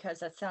undercover because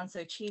that sounds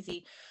so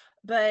cheesy,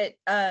 but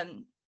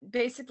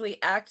basically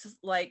act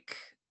like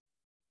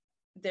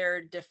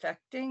they're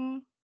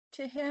defecting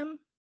to him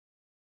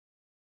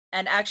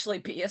and actually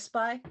be a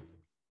spy?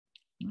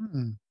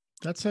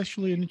 That's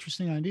actually an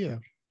interesting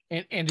idea.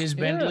 And is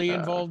Bentley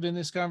involved in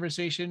this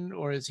conversation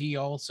or is he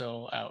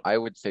also out? I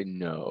would say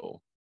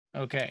no.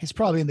 Okay. He's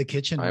probably in the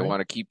kitchen. I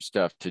want to keep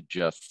stuff to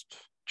just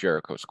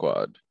Jericho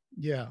Squad.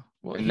 Yeah.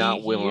 Well,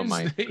 not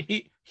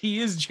Willemite. He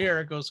is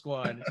Jericho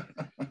Squad.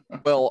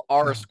 Well,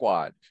 our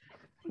squad.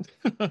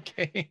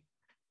 Okay.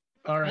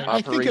 All right.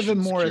 I think of him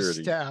more as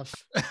staff.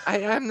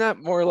 I'm not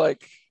more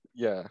like,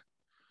 I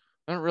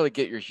don't really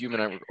get your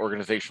human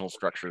organizational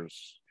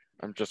structures.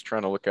 I'm just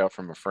trying to look out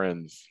for my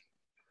friends.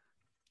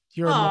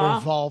 You're a more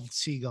evolved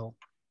seagull.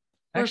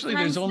 Actually,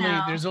 there's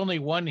only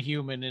one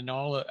human in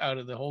all out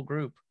of the whole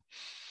group.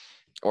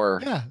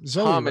 Or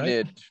Zoe,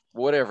 hominid, right?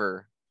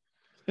 Whatever.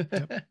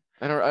 Yep.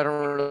 I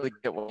don't really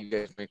get what you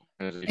guys make.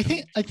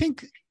 I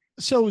think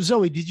so.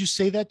 Zoe, did you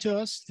say that to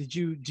us? Did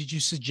you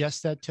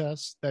suggest that to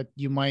us that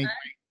you might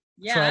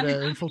try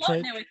to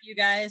infiltrate? I'm with you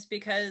guys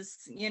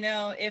because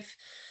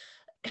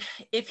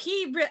if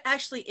he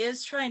actually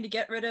is trying to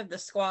get rid of the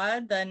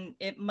squad, then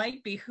it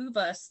might behoove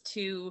us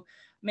to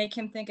make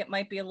him think it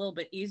might be a little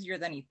bit easier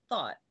than he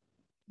thought.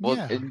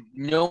 Well,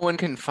 no one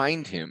can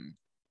find him.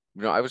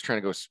 I was trying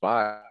to go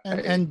spy,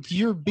 and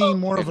you're being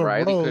more of a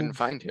Riley rogue. couldn't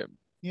find him.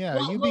 Yeah,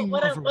 Well, you being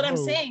more of a what I'm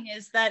rogue. saying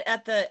is that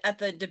at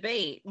the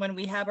debate, when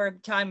we have our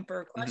time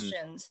for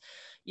questions,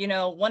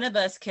 one of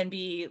us can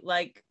be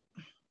like,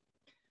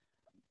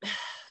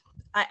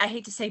 I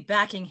hate to say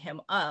backing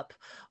him up,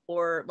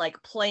 or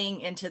like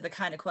playing into the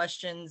kind of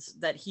questions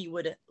that he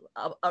would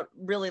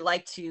really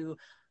like to,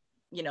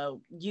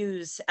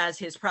 use as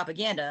his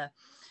propaganda.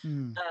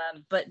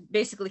 But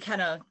basically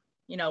kind of,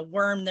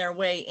 worm their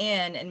way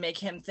in and make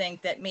him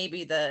think that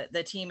maybe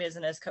the team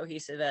isn't as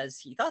cohesive as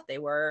he thought they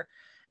were.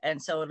 And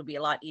so it'll be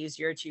a lot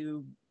easier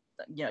to,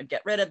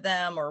 get rid of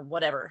them or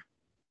whatever.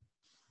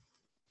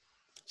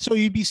 So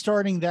you'd be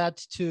starting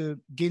that to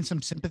gain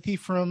some sympathy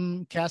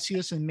from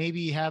Cassius and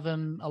maybe have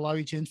him allow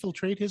you to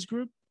infiltrate his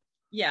group?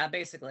 Yeah,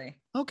 basically.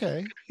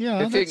 Okay. Yeah.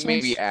 I think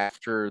maybe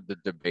after the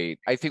debate,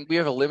 I think we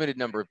have a limited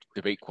number of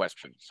debate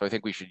questions. So I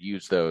think we should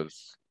use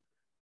those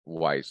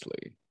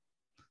wisely.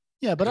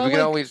 Yeah, but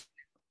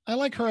I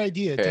like her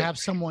idea Okay. to have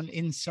someone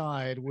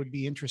inside would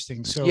be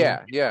interesting. So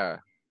yeah.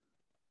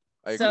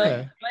 I So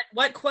agree.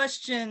 what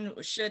question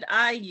should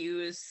I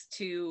use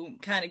to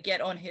kind of get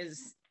on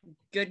his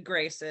good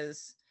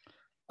graces?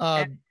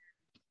 What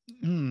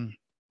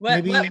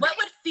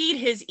would feed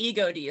his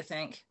ego, do you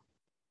think?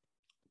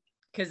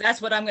 Because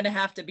that's what I'm going to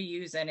have to be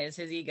using, is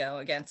his ego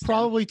against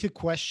probably him. To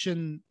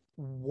question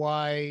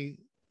why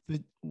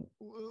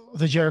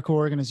the Jericho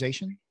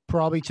organization,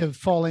 probably to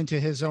fall into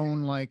his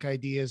own like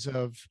ideas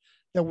of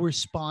that we're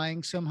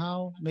spying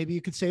somehow. Maybe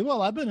you could say,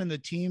 well, I've been in the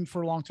team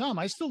for a long time.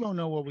 I still don't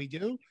know what we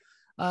do.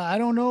 I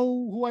don't know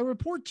who I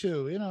report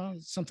to,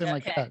 something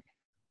like that.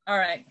 All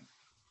right.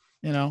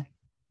 Yeah,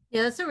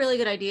 that's a really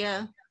good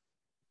idea.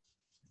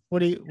 What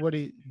do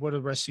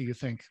the rest of you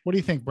think? What do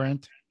you think,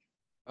 Brant?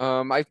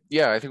 I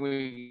think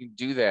we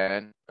do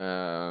that.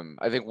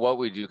 I think what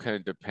we do kind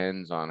of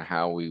depends on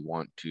how we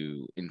want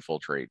to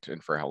infiltrate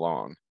and for how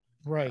long.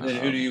 Right. And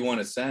then who do you want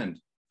to send?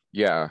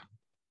 Yeah.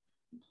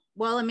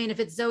 Well, I mean, if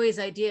it's Zoe's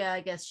idea,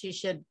 I guess she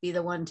should be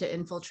the one to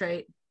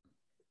infiltrate.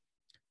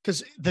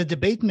 Because the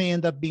debate may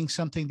end up being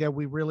something that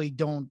we really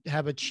don't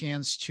have a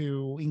chance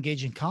to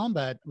engage in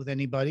combat with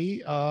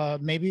anybody.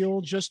 Maybe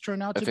it'll just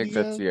turn out to be. I think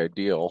that's the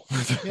ideal.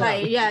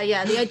 Right.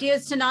 Yeah. The idea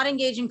is to not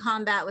engage in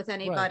combat with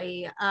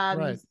anybody.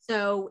 Right.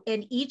 So,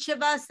 and each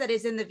of us that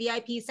is in the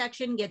VIP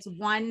section gets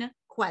one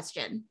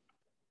question.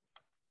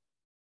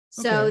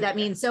 So that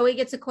means Zoe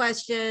gets a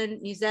question,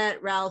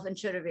 Musette, Ralph, and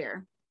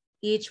Chur.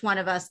 Each one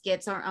of us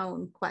gets our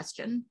own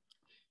question.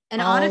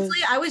 And honestly,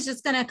 I was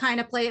just going to kind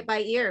of play it by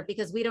ear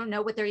because we don't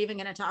know what they're even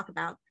going to talk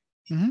about.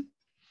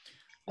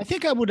 I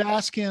think I would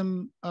ask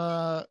him,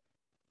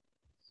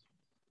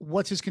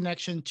 what's his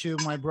connection to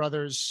my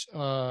brother's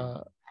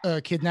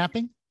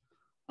kidnapping?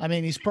 I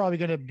mean, he's probably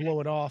going to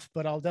blow it off,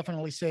 but I'll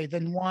definitely say,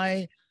 then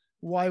why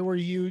were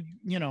you,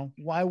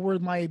 why were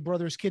my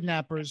brother's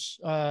kidnappers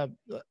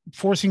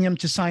forcing him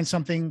to sign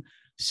something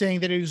saying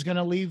that he was going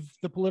to leave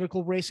the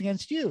political race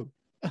against you?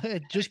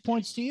 It just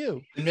points to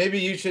you. And maybe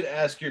you should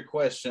ask your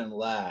question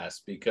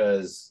last,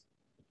 because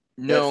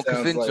then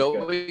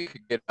Zoe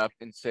could get up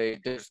and say,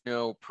 "There's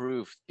no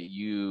proof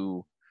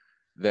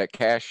that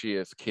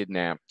Cassius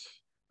kidnapped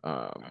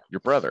your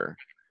brother,"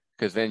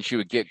 because then she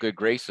would get good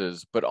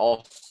graces. But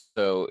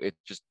also,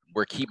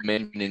 we're keep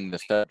mentioning the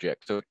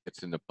subject, so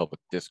it's in the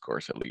public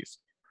discourse at least,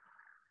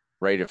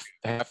 right? If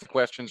half the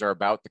questions are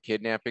about the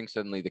kidnapping,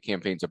 suddenly the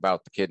campaign's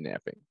about the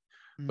kidnapping.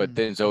 But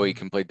then Zoe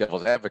can play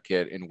devil's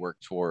advocate and work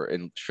toward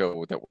and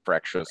show that we're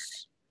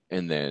fractious,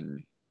 and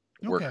then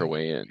work her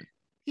way in.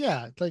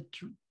 Yeah,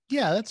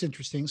 that's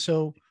interesting.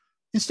 So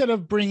instead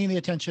of bringing the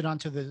attention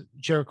onto the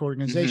Jericho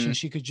organization,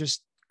 she could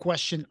just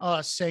question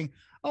us, saying,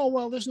 "Oh,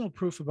 well, there's no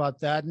proof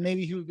about that." And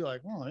maybe he would be like,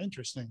 "Oh,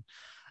 interesting."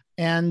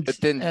 But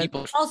then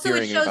people also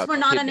it shows we're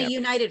not on a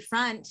united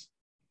front,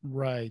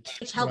 right?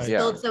 Which helps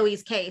build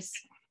Zoe's case.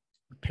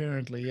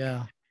 Apparently,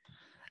 yeah.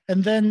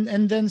 And then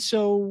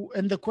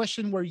the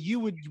question where you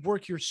would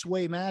work your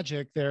sway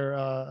magic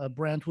there,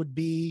 Brant, would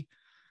be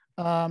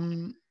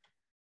something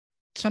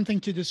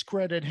to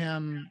discredit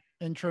him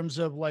in terms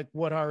of like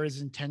what are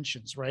his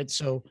intentions, right?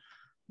 So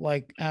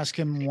like ask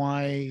him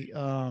why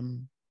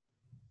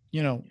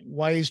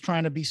why he's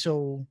trying to be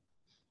so.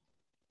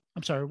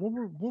 I'm sorry,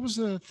 what was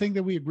the thing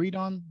that we agreed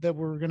on that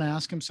we're going to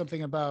ask him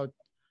something about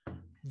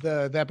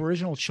the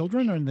Aboriginal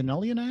children or in the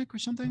Nullianak or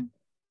something?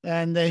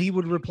 And he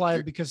would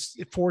reply because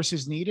force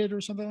is needed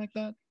or something like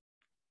that.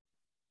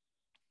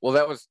 Well,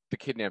 that was the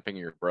kidnapping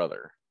of your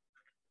brother.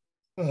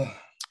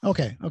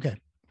 Okay,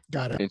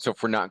 got it. And so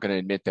if we're not going to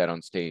admit that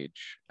on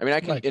stage, I mean, I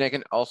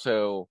can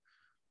also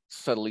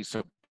subtly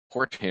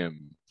support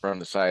him from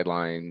the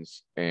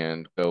sidelines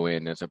and go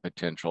in as a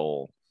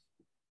potential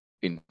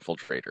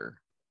infiltrator.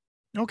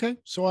 Okay,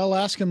 so I'll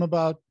ask him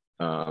about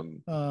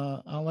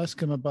his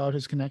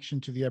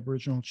connection to the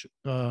Aboriginal.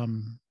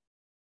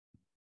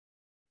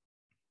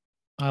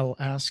 I'll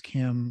ask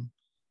him.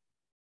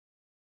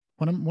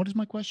 What is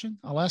my question?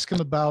 I'll ask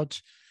him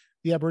about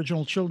the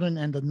Aboriginal children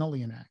and the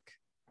Nullianak.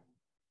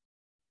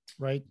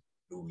 Right?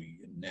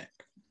 Nullianak.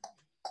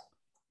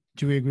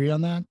 Do we agree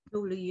on that?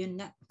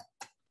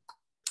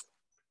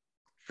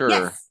 Sure.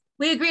 Yes,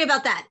 we agree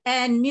about that.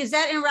 And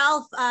Musette and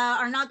Ralph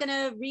are not going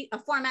to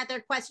format their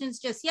questions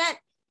just yet.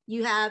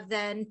 You have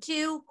then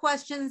 2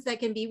 questions that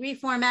can be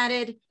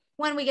reformatted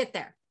when we get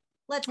there.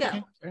 Let's go.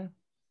 Okay.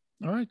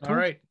 All right. Cool. All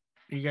right.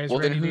 Are you guys Well,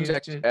 ready then who's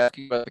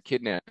asking about the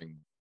kidnapping?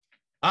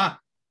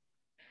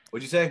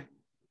 What'd you say?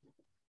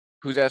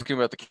 Who's asking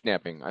about the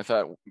kidnapping? I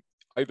thought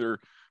either,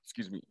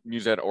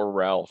 Musette or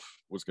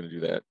Ralph was going to do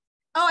that.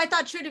 Oh, I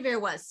thought Drovo D Vir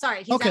was.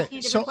 Sorry. He's asking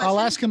a different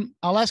question.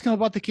 I'll ask him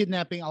about the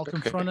kidnapping. I'll Okay.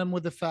 confront him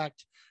with the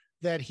fact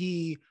that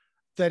the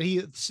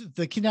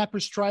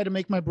kidnappers try to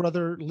make my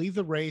brother leave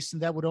the race,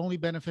 and that would only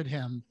benefit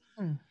him.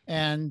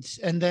 And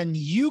then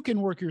you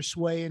can work your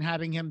sway in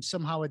having him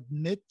somehow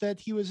admit that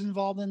he was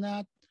involved in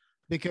that,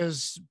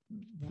 because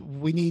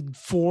we need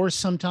force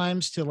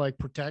sometimes to like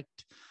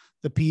protect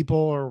the people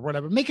or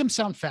whatever. Make him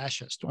sound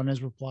fascist on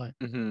his reply.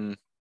 Mm-hmm.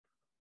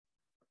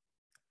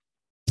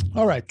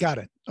 All right, got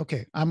it.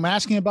 Okay, I'm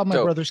asking about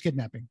my brother's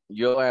kidnapping.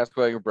 You'll ask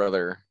about your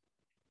brother.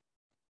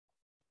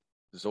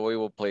 Zoe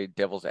will play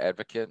devil's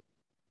advocate.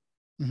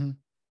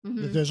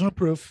 There's no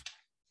proof.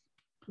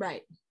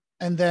 Right.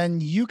 And then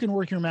you can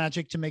work your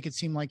magic to make it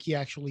seem like he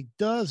actually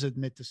does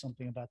admit to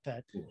something about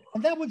that.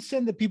 And that would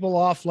send the people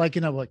off like,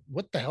 like,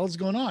 what the hell's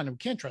going on? We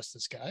can't trust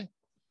this guy.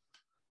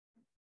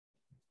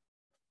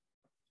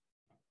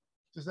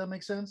 Does that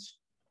make sense?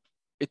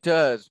 It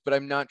does, but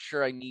I'm not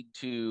sure I need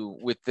to,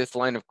 with this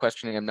line of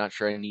questioning, I'm not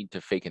sure I need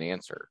to fake an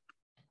answer.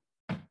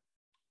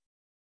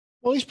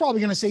 Well, he's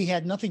probably going to say he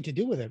had nothing to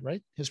do with it,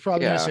 right? He's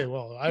probably going to say,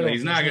 well, I don't.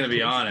 He's not going to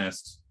be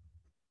honest.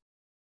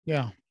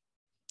 Yeah.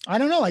 I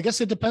don't know. I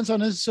guess it depends on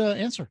his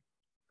answer.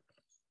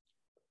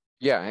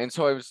 Yeah, and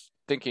so I was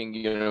thinking,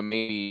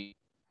 maybe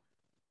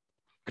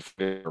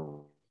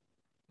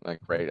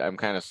I'm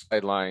kind of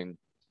sideline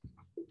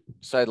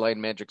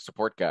magic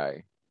support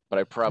guy, but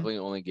I probably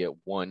only get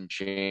one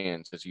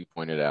chance, as you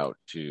pointed out,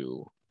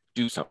 to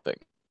do something.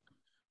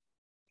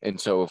 And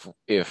so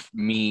if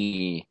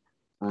me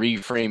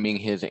reframing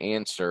his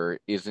answer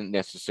isn't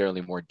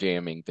necessarily more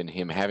damning than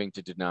him having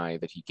to deny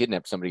that he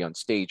kidnapped somebody on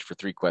stage for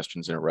 3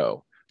 questions in a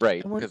row,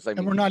 right? Because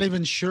we're not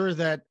even sure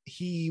that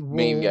he will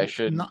maybe I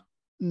should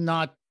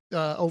not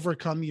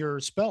overcome your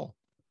spell.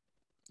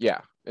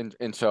 Yeah,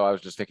 and so I was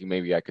just thinking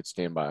maybe I could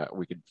stand by.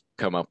 We could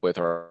come up with,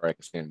 or I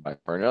could stand by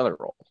for another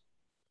role.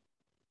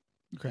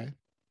 Okay.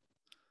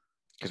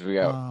 Because we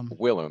got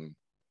Willem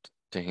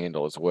to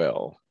handle as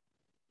well,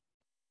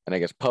 and I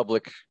guess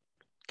public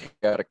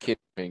got a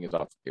kidnapping is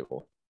off the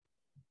table.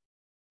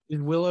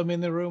 Is Willem in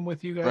the room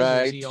with you guys?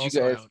 Right. Or is he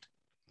also out?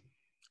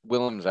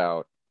 Willem's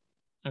out.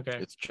 Okay.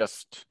 It's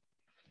just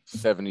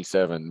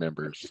 77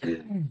 members.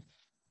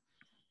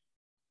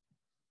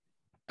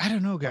 I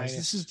don't know, guys.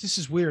 This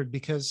is weird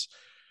because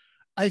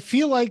I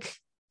feel like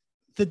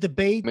the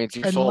debate means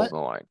your soul's on the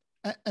line.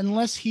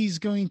 Unless he's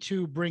going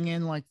to bring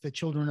in like the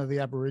children of the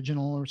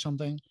Aboriginal or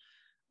something,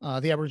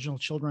 the Aboriginal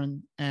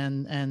children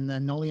and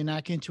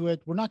Nolianak into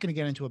it, we're not going to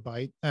get into a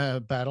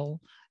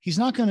battle. He's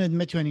not going to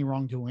admit to any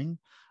wrongdoing.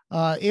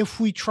 If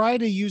we try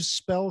to use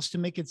spells to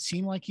make it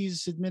seem like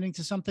he's admitting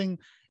to something,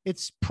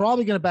 it's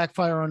probably going to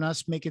backfire on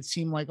us, make it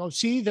seem like, oh,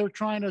 see, they're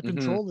trying to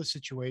control the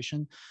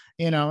situation.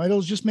 It'll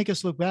just make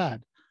us look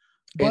bad.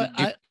 But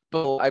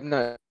I'm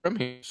not from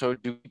here, so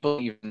do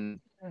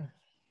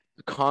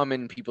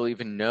common people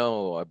even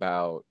know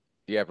about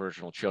the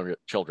Aboriginal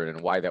children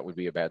and why that would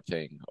be a bad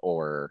thing,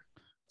 or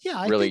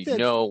I really think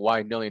know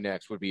why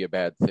Nolianax would be a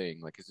bad thing?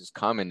 Like, is this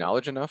common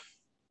knowledge enough?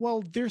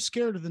 Well, they're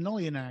scared of the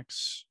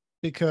Nolianax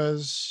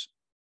because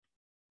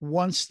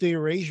once the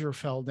erasure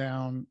fell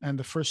down and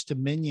the first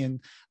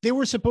Dominion, they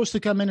were supposed to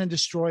come in and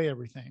destroy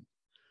everything.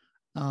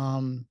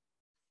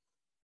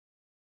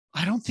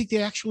 I don't think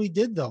they actually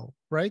did, though,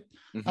 right?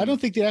 I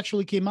don't think they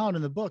actually came out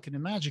in the book in the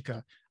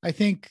Magica. I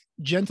think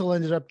Gentle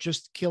ended up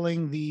just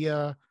killing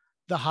the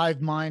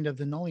hive mind of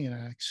the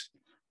Nolianax,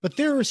 but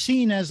they were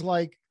seen as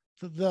like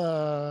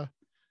the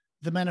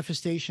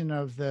manifestation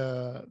of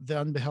the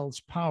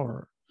Unbeheld's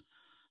power.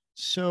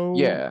 So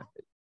yeah,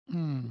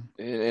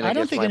 I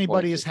don't think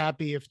anybody is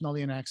happy if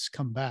Nolianax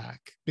come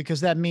back,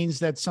 because that means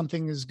that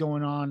something is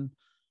going on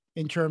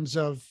in terms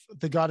of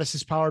the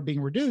goddess's power being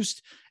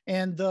reduced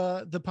and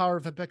the power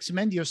of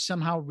Apeximendios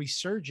somehow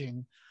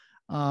resurging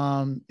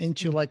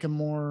into like a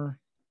more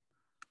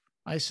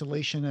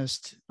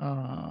isolationist,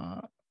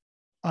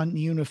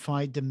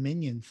 ununified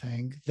dominion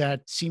thing.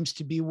 That seems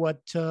to be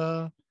what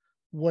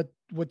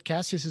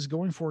Cassius is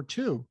going for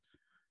too.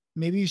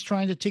 Maybe he's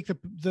trying to take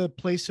the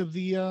place of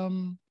the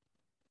of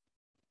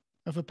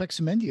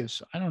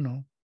Apeximendios. I don't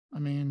know. I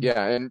mean,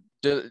 yeah, and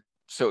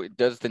so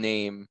does the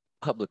name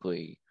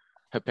publicly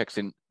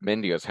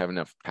Apeximendios have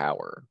enough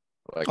power?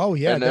 Like, oh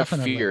yeah, enough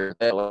definitely. Fear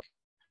that like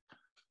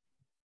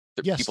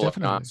yes, people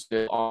definitely. are not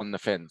still on the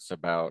fence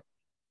about.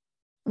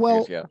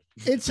 Well, yeah,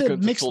 it's a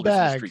mixed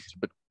bag. Streets,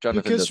 but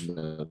Jonathan because doesn't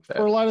know that.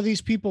 For a lot of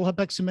these people,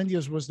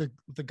 Apeximendios was the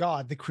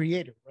god, the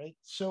creator, right?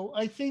 So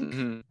I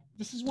think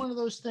this is one of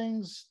those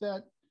things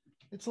that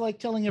it's like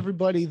telling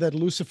everybody that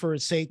Lucifer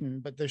is Satan,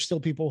 but there's still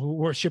people who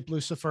worship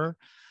Lucifer.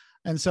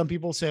 And some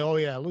people say, oh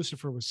yeah,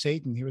 Lucifer was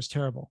Satan. He was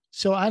terrible.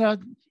 So I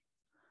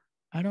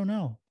don't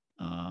know.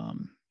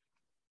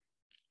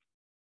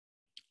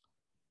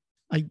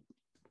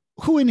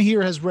 Who in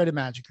here has read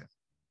Imagica?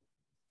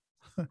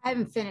 I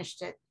haven't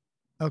finished it.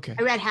 Okay.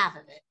 I read half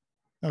of it.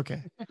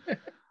 Okay.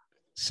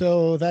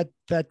 So that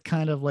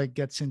kind of like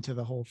gets into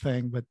the whole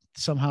thing, but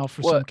somehow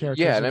for some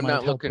characters, yeah, and I'm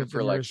not looking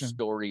for like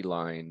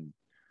storyline.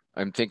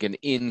 I'm thinking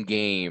in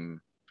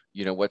game,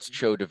 what's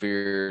Cho De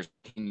Vir's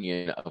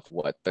opinion of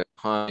what the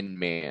common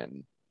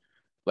man,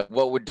 like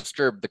what would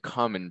disturb the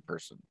common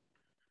person,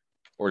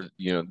 or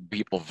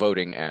people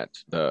voting at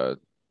the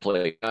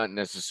play, not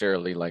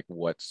necessarily like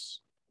what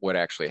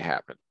actually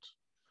happened.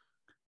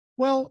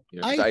 Well,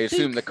 I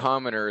assume the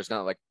commoner is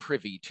not like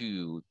privy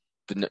to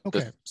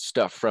the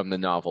stuff from the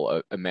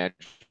novel Imagica,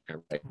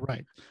 right?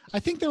 Right. I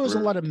think there was a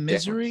lot of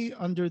misery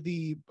under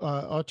the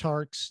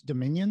autarch's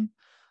dominion.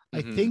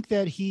 I think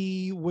that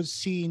he was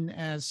seen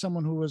as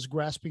someone who was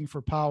grasping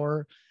for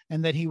power,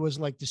 and that he was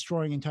like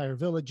destroying entire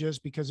villages,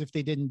 because if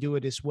they didn't do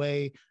it his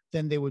way,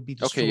 then they would be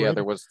destroyed. Okay, yeah,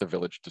 there was the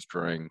village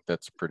destroying.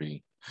 That's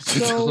pretty.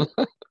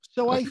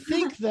 So I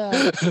think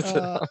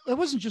that it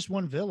wasn't just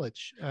one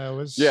village. It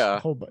was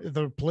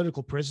the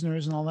political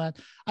prisoners and all that.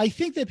 I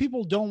think that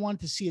people don't want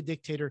to see a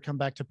dictator come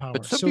back to power.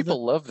 But some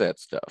people love that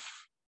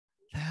stuff.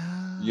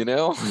 Yeah,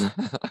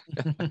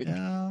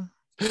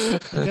 I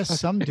guess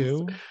some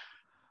do.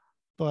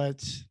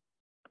 But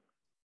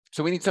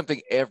so we need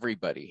something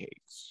everybody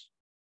hates.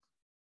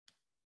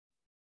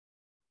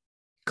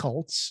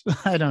 Cults.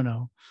 I don't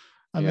know.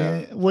 I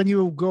mean, when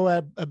you go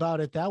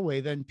about it that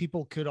way, then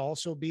people could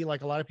also be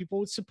like, a lot of people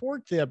would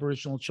support the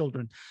Aboriginal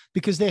children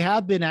because they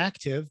have been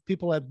active.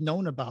 People have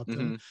known about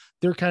them.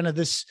 They're kind of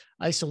this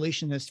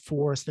isolationist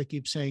force that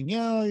keeps saying,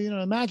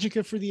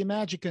 Imagica for the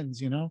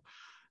Imagicans, we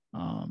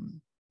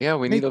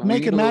need to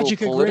make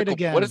Imagica great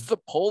again. What does the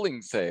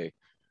polling say?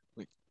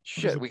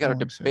 Shit, we got a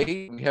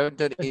debate. We haven't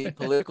done any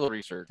political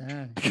research.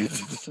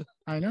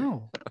 I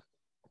know.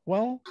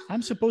 Well,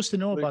 I'm supposed to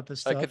know about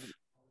this stuff.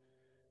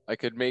 I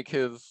could make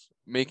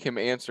him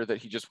answer that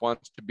he just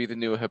wants to be the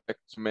new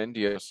Hepectus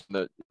Mendius, and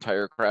the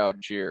entire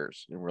crowd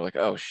cheers, and we're like,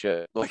 oh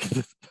shit! Like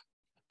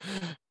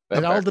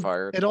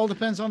it all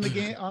depends on the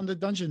game, on the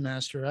dungeon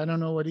master. I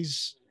don't know what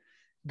he's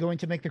going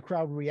to make the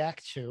crowd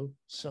react to.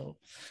 So,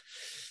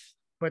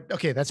 but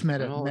okay, that's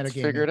meta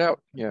game. Figure it out.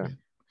 Yeah.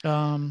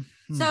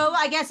 So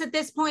I guess at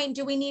this point,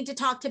 do we need to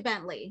talk to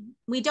Bentley?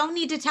 We don't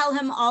need to tell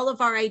him all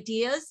of our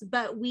ideas,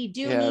 but we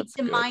do need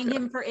to mine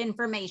him for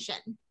information.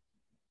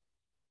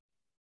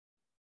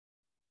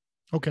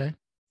 Okay.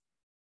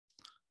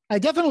 I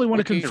definitely want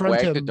to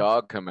confront him. Wag the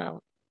Dog come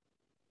out?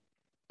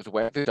 Was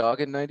Wag the Dog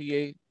in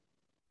 98?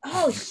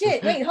 Oh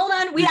shit, wait, hold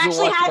on. We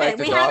actually have it.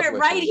 We have it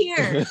right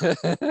here.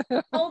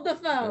 Hold the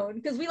phone,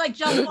 because we like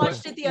just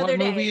watched it the other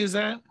day. What movie is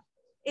that?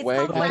 It's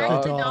called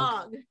Wag the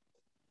Dog.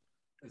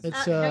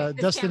 It's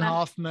Dustin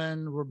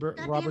Hoffman, Robert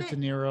De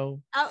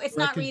Niro. Oh, it's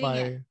not reading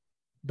it.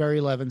 Barry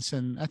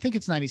Levinson. I think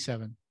it's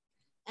 97.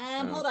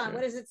 Hold on.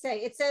 What does it say?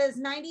 It says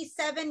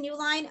 97 New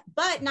Line,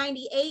 but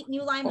 98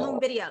 New Line home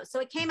video. So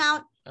it came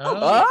out. It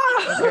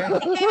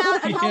came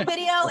out of home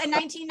video in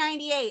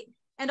 1998.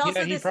 And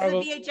also this is a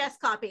VHS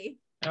copy.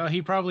 Oh,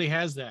 he probably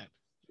has that.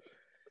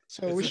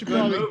 So we should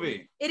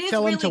probably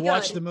tell him to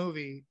watch the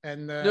movie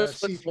and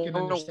see if he can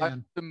understand.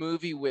 Watch the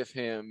movie with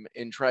him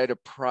and try to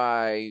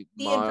pry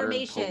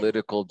modern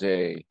political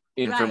day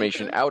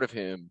information out of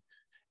him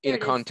in a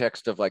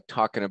context of like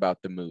talking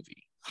about the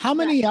movie. How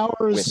many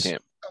hours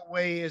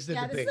away is the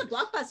debate? This is a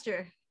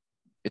blockbuster.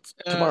 It's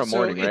tomorrow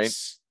morning, right?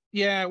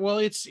 Yeah, well,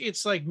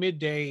 it's like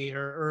midday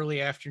or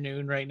early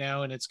afternoon right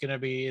now, and it's going to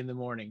be in the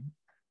morning.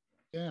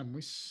 Damn,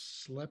 we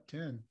slept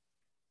in.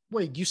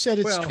 Wait, you said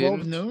it's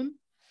 12 noon?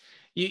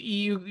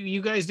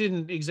 You guys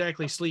didn't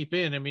exactly sleep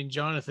in. I mean,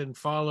 Jonathan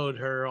followed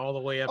her all the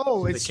way up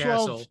to the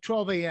castle. It's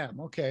 12 a.m.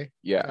 Okay.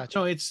 Yeah. Gotcha.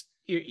 No, it's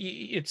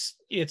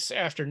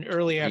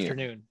early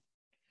afternoon.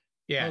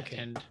 Yeah. Okay.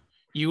 And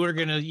you were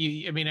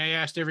I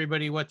asked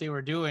everybody what they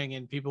were doing,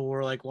 and people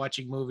were like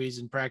watching movies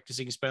and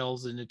practicing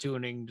spells and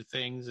attuning to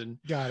things. And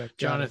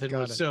Jonathan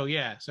was so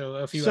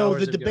a few hours. So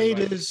the debate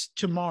is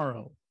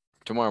tomorrow.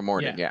 Tomorrow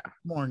morning. Yeah.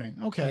 Morning.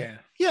 Okay.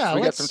 Yeah. So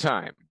we got some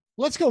time.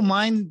 Let's go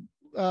mine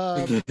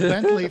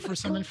Bentley for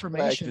some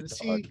information.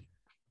 See,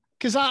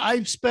 because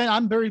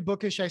I'm very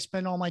bookish. I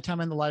spend all my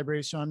time in the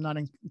library, so I'm not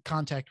in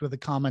contact with the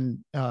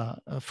common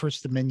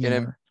First Dominion.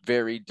 And I'm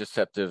very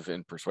deceptive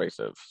and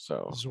persuasive,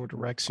 so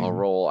I'll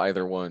roll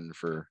either one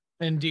for.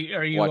 And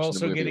are you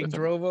also getting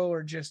Drovo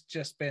or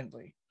just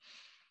Bentley?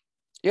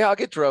 Yeah, I'll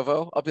get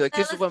Drovo. I'll be like,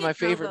 this is one of my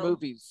favorite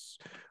movies.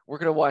 We're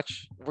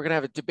gonna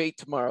have a debate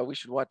tomorrow. We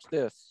should watch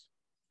this.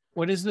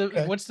 What's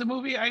the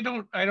movie? I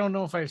don't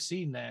know if I've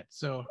seen that.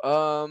 So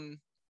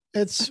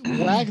it's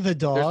Wag the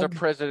Dog. There's a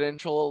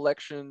presidential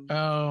election.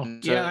 Oh,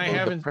 yeah, I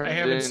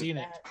haven't seen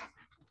it.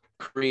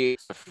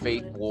 Creates a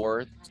fake war.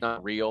 It's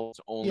not real.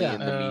 It's only in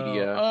the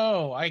media.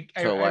 Oh, I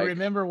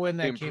remember when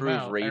that came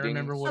out. Ratings. I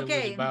remember what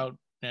it was about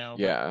now.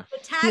 Yeah.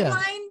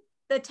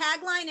 The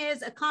tagline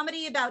is a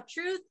comedy about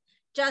truth,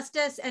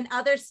 justice, and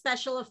other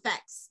special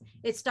effects.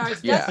 It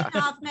stars Yeah.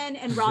 Dustin Hoffman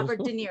and Robert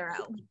De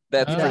Niro.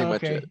 That's pretty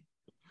much it.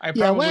 I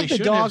probably Wag the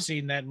should Dog. have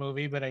seen that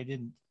movie, but I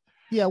didn't.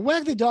 Yeah,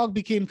 Wag the Dog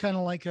became kind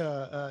of like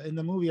in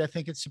the movie. I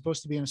think it's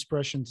supposed to be an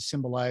expression to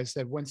symbolize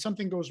that when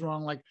something goes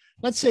wrong, like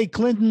let's say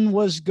Clinton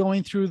was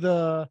going through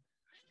the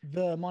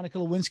Monica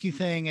Lewinsky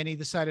thing, and he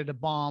decided to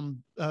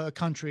bomb a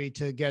country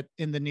to get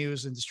in the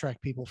news and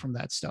distract people from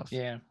that stuff.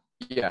 Yeah.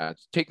 Yeah,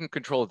 it's taking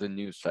control of the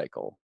news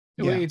cycle.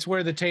 Yeah. It's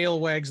where the tail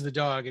wags the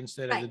dog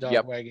instead of the dog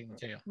Yep. wagging the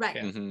tail. Right.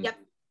 Yeah. Mhm. Yep.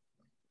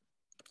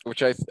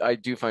 Which I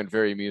do find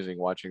very amusing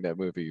watching that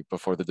movie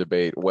before the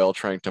debate while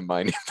trying to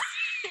mine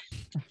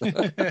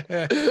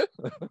it.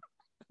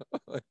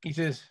 He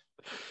says,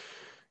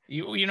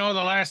 you know,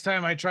 the last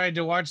time I tried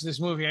to watch this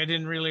movie, I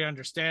didn't really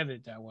understand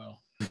it that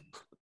well.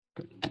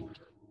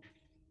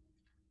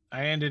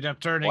 I ended up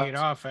turning it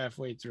off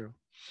halfway through.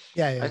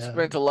 Yeah. I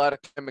spent a lot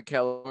of time in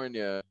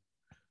California,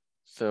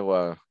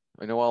 so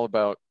I know all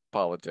about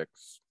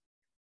politics.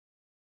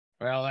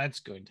 Well, that's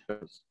good.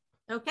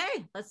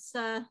 Okay, let's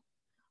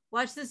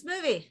watch this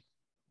movie.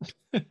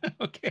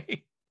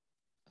 Okay.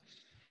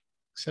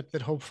 Except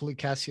that hopefully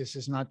Cassius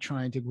is not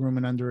trying to groom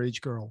an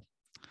underage girl.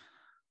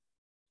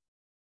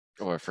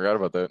 Oh, I forgot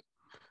about that.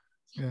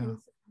 Yeah.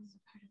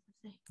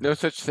 No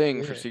such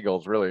thing for Yeah.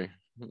 seagulls, really.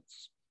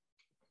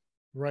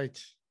 Right.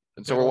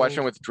 And so we're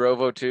watching with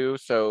Drovo too.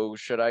 So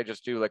should I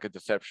just do like a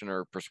deception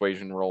or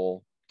persuasion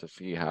roll to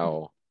see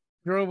how?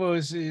 Drovo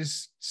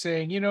is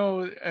saying, you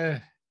know,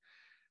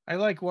 I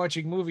like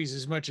watching movies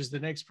as much as the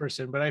next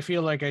person, but I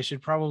feel like I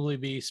should probably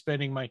be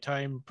spending my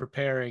time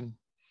preparing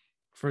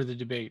for the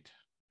debate.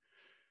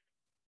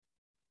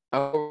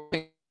 Oh,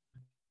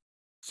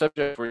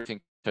 subject we're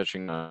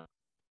touching on.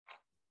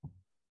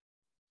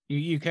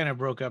 You kind of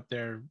broke up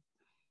there.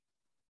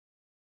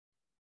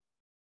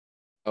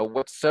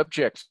 What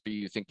subjects are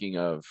you thinking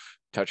of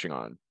touching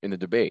on in the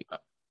debate?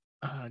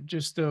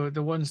 Just the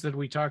ones that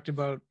we talked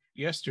about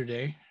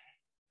yesterday.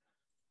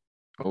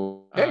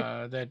 Okay.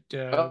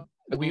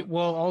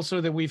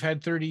 Also that we've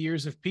had 30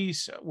 years of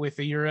peace with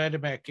the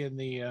Yordanova in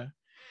the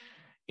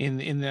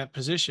in that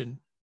position,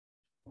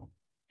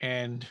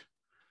 and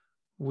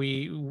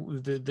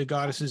the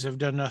goddesses have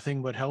done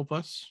nothing but help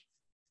us.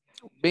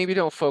 Maybe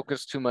don't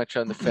focus too much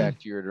on the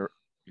fact you're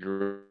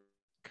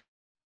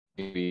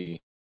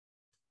maybe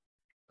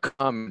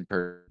common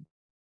person.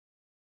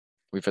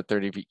 We've had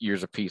 30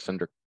 years of peace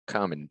under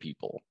common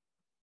people.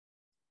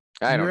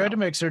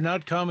 Yordanova are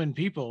not common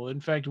people. In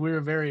fact,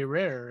 we're very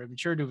rare. I'm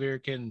sure De Vir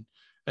can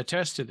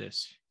attest to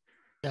this.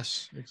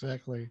 Yes,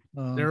 exactly.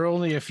 There are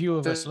only a few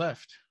of us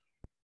left.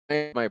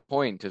 My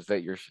point is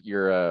that you're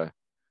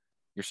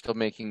still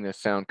making this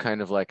sound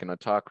kind of like an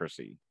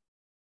autocracy.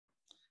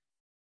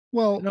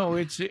 Well, no,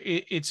 it's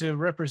a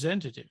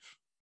representative.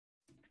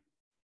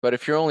 But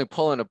if you're only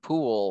pulling a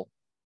pool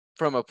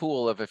from a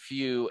pool of a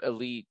few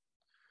elite,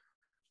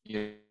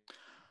 the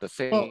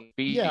same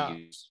species. Yeah,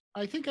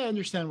 I think I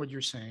understand what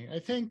you're saying. I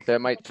think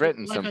that might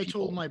threaten like some I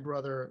people. told my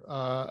brother,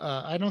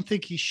 I don't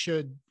think he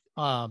should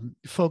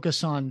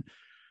focus on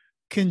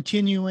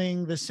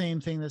continuing the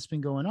same thing that's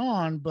been going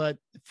on, but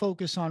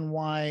focus on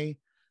why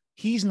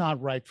he's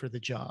not right for the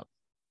job.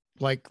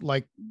 Like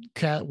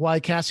why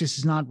Cassius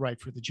is not right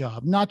for the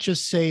job. Not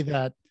just say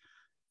that,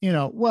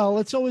 well,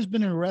 it's always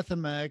been an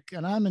Erethamech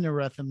and I'm an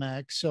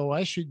Erethamech, so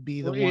I should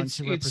be the one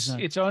to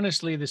represent. It's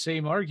honestly the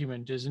same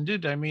argument, isn't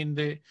it? I mean,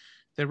 the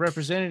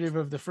representative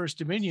of the First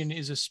Dominion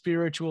is a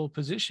spiritual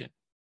position.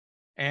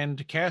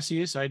 And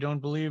Cassius, I don't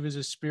believe, is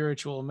a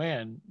spiritual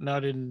man,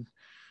 not in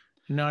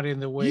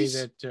the way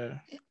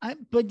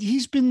but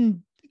he's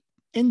been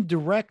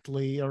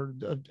indirectly or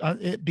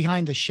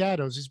behind the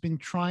shadows has been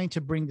trying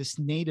to bring this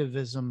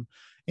nativism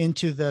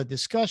into the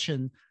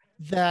discussion.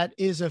 That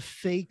is a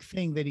fake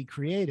thing that he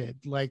created,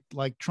 like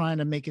trying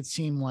to make it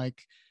seem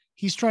like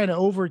he's trying to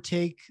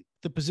overtake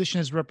the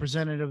position as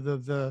representative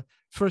of the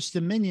First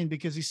Dominion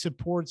because he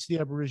supports the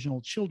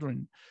Aboriginal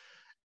children.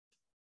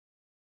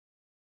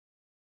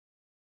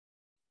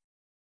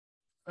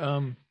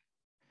 To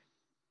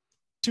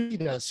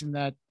us in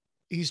that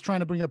he's trying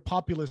to bring a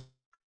populist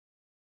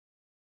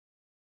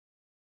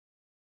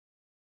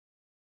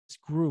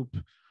group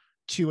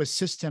to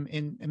assist him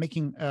in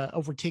making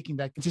overtaking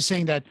that, to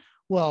saying that,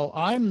 well,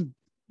 I'm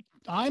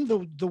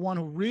the one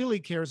who really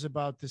cares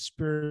about the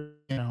spirit,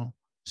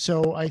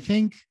 So I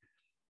think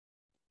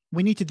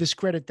we need to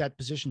discredit that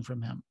position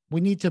from him.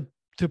 We need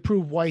to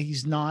prove why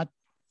he's not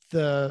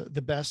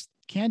the best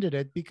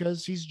candidate,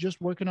 because he's just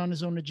working on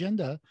his own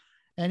agenda,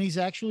 and he's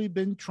actually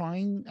been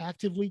trying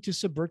actively to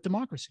subvert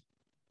democracy.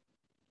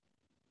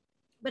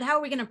 But how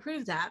are we going to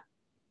prove that?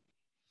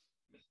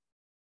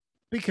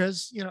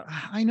 Because,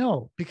 I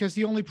know, because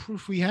the only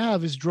proof we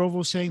have is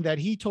Drovo saying that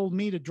he told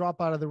me to drop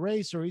out of the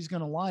race or he's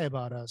going to lie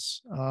about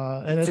us.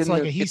 And it's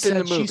like he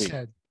said, she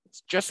said.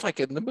 It's just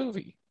like in the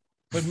movie.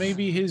 But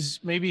maybe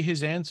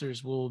his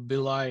answers will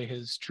belie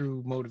his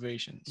true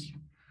motivations.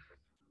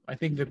 I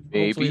think that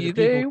maybe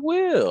they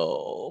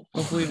will.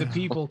 Hopefully the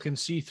people can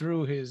see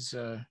through his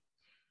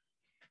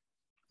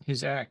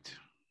act.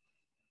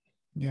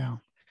 Yeah.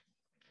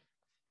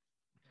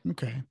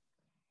 Okay.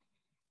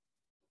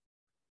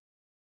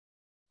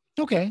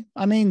 Okay.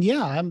 I mean,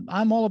 yeah,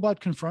 I'm all about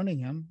confronting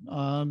him.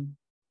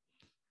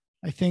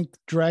 I think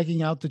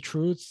dragging out the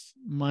truth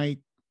might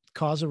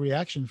cause a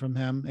reaction from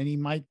him, and he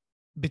might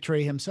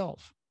betray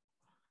himself.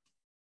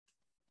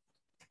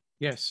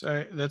 Yes,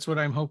 that's what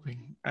I'm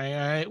hoping.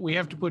 We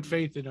have to put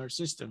faith in our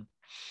system.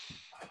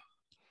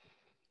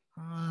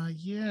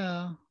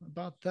 Yeah,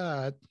 about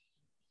that.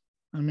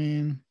 I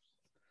mean,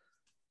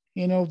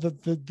 you know,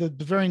 the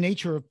very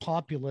nature of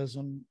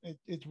populism,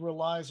 it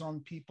relies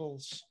on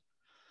people's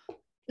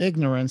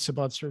ignorance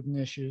about certain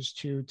issues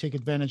to take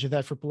advantage of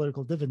that for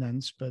political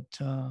dividends. But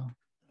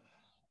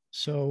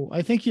so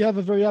I think you have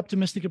a very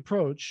optimistic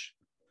approach.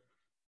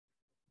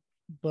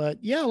 But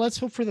yeah, let's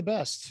hope for the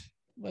best.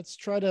 Let's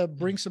try to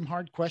bring some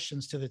hard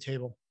questions to the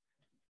table.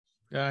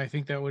 I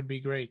think that would be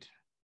great.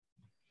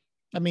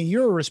 I mean,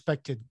 you're a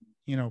respected,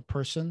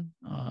 person.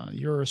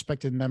 You're a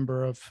respected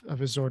member of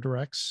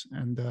Azordarex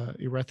and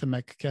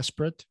Erethamek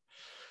Kesprit.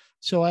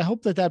 So I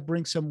hope that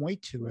brings some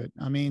weight to it.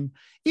 I mean,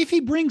 if he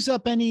brings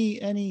up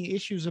any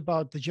issues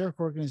about the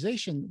Jericho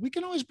organization, we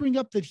can always bring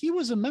up that he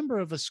was a member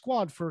of a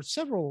squad for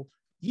several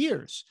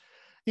years.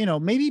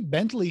 Maybe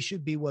Bentley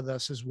should be with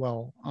us as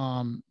well,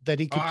 that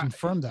he could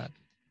confirm that.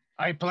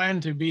 I plan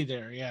to be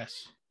there,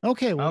 yes.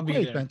 Okay, well, I'll be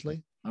great, there.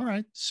 Bentley. All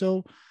right.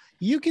 So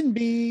you can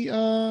be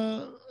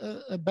a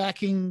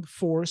backing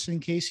force in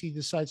case he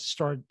decides to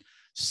start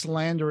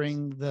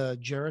slandering the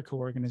Jericho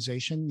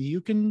organization. You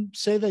can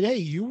say that, hey,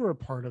 you were a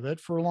part of it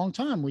for a long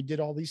time. We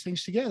did all these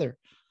things together.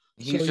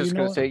 He's just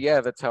going to say,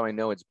 yeah, that's how I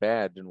know it's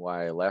bad and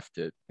why I left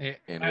it.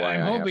 And why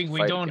I'm hoping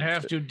we don't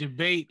have it. to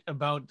debate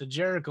about the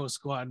Jericho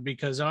Squad,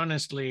 because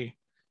honestly,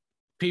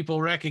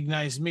 people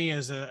recognize me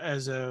as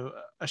a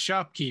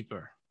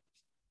shopkeeper.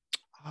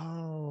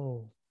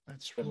 Oh,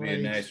 that's That'd right.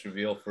 be a nice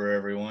reveal for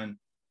everyone.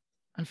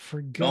 I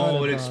forgot. No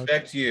one would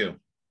expect you.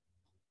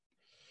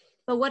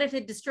 But what if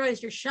it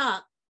destroys your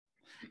shop?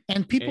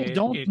 And people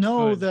don't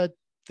know could.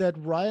 that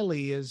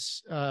Riley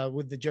is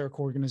with the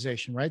Jericho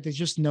organization, right? They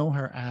just know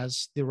her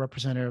as the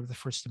representative of the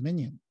First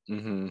Dominion.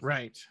 Mm-hmm.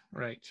 Right.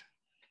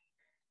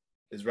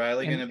 Is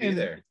Riley going to be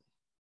there?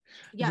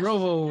 Yes.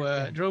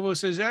 Drovo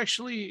says,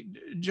 actually,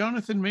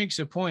 Jonathan makes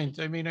a point.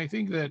 I mean, I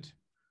think that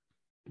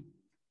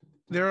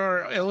there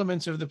are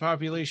elements of the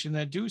population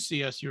that do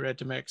see us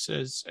Eurytomex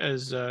as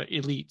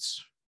elites.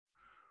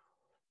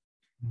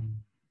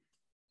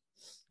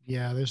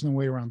 Yeah, there's no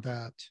way around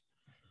that.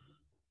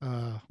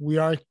 We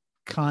are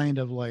kind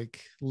of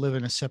like live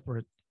in a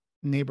separate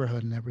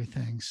neighborhood and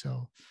everything.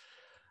 So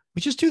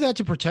we just do that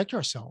to protect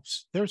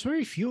ourselves. There's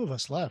very few of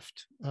us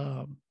left.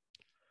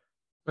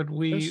 But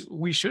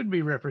we should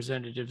be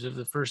representatives of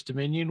the First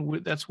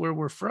Dominion. That's where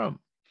we're from.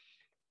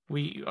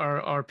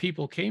 Our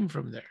people came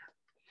from there.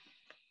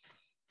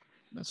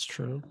 That's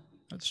true.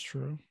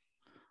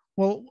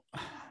 Well,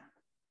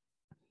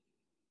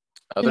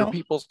 other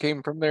peoples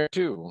came from there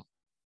too.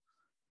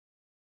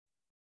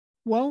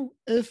 Well,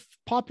 if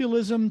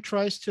populism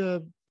tries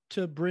to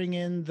bring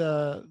in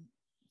the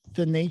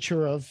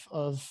nature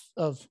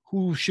of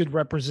who should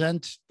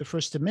represent the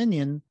First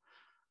Dominion,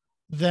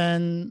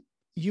 then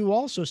you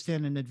also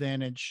stand an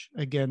advantage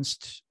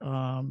against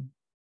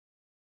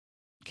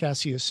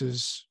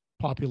Cassius's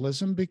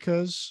populism,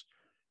 because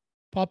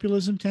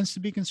populism tends to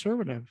be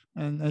conservative,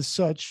 and as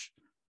such,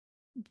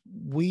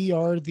 we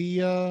are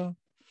the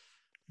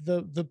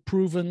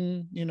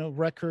proven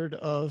record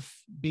of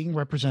being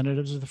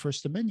representatives of the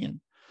First Dominion.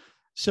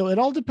 So it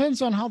all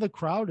depends on how the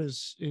crowd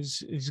is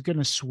going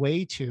to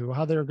sway to,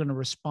 how they're going to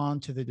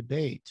respond to the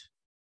debate.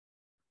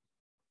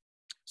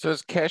 So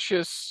is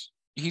Cassius,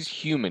 he's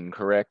human,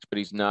 correct? But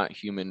he's not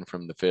human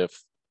from the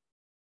Fifth.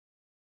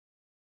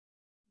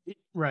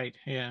 Right.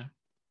 Yeah.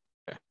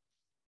 Okay.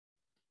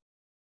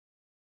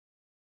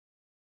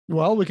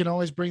 Well, we can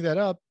always bring that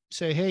up.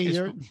 Say,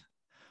 hey,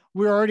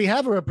 we already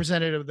have a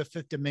representative of the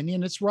Fifth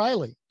Dominion. It's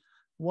Riley.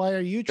 Why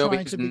are you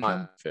trying to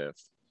become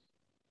Fifth?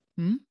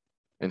 Hmm?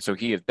 And so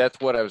he is. That's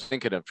what I was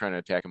thinking of, trying to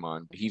attack him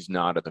on. He's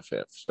not at the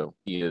Fifth, so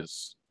he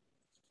is.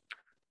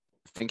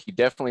 I think he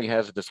definitely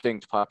has a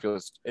distinct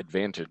populist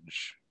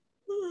advantage.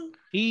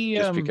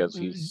 Just because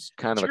he's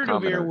kind of a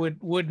commoner.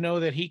 would know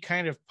that he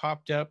kind of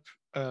popped up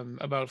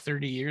about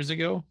 30 years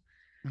ago,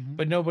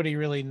 but nobody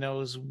really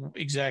knows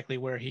exactly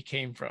where he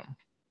came from.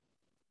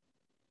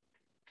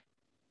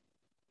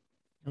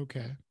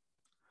 Okay.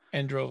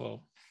 And Drovo.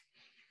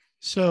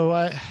 So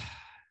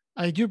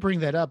I do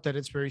bring that up, that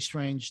it's very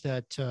strange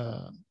that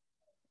the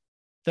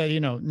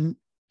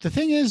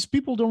thing is,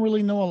 people don't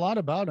really know a lot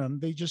about him.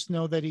 They just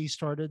know that he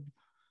started,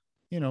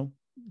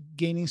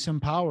 gaining some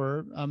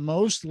power,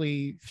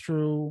 mostly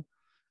through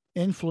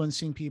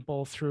influencing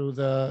people through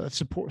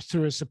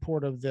his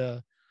support of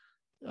the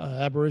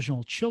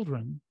Aboriginal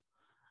children.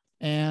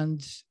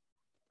 And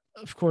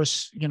of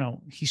course,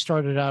 he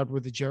started out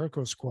with the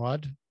Jericho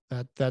Squad.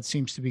 That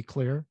seems to be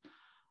clear.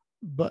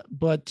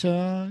 But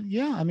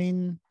yeah, I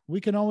mean,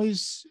 we can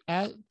always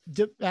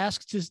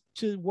ask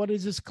to what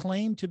is his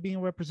claim to being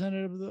a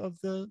representative of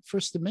the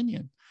First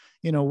Dominion?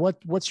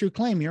 What's your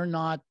claim? You're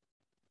not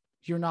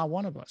you're not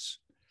one of us.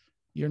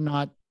 You're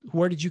not,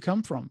 where did you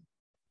come from?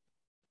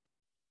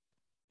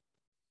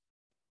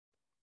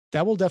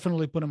 That will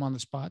definitely put him on the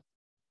spot.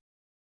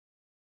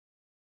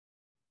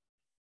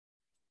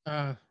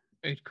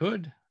 It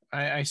could.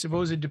 I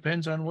suppose it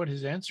depends on what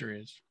his answer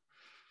is.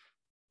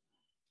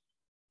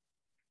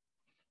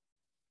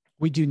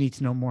 We do need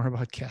to know more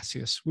about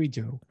Cassius. We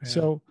do. Yeah.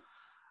 So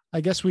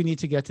I guess we need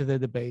to get to the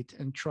debate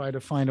and try to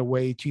find a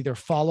way to either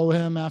follow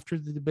him after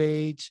the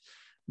debate.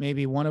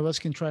 Maybe one of us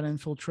can try to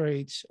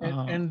infiltrate.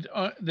 And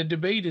the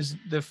debate is,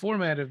 the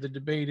format of the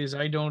debate is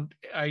I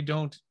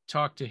don't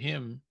talk to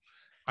him.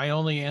 I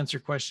only answer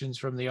questions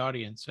from the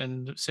audience,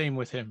 and same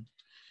with him.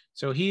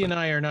 So he and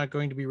I are not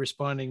going to be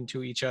responding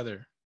to each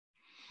other.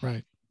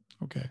 Right.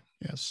 Okay.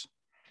 Yes.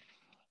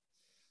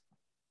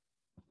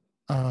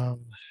 I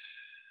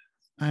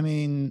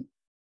mean,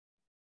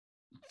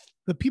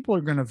 the people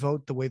are going to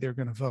vote the way they're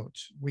going to vote.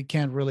 We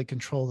can't really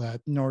control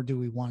that, nor do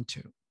we want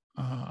to.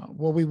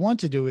 What we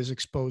want to do is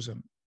expose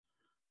him,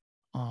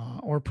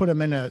 or put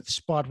him in a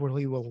spot where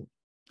he will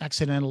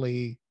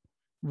accidentally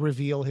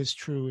reveal his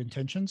true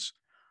intentions.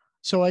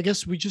 So I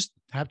guess we just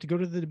have to go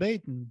to the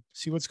debate and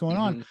see what's going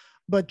on.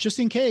 But just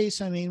in case,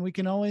 I mean, we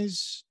can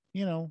always,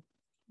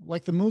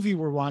 like the movie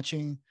we're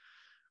watching,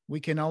 we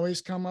can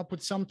always come up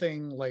with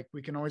something. Like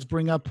we can always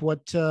bring up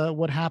what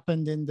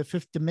happened in the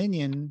Fifth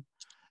Dominion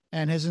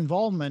and his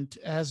involvement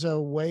as a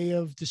way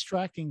of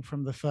distracting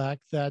from the fact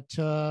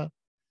that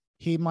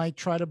he might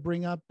try to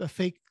bring up a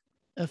fake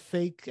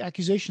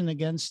accusation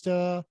against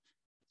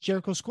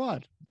Jericho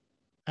Squad.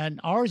 And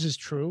ours is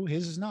true,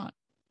 his is not.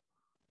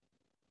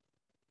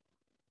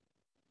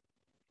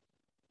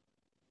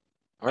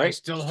 All right. I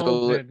still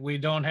hope that we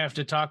don't have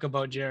to talk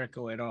about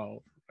Jericho at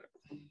all.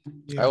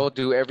 Yeah. I will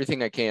do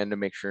everything I can to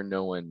make sure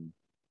no one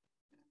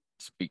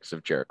speaks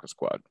of Jericho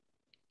Squad.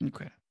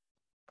 Okay.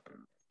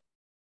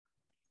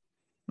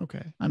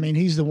 I mean,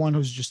 he's the one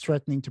who's just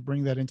threatening to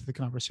bring that into the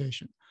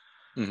conversation.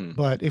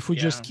 But if we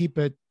just keep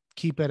it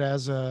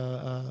as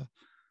a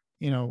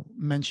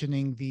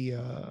mentioning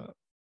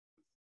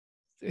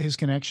his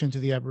connection to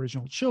the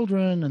Aboriginal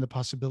children and the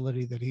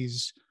possibility that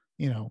he's,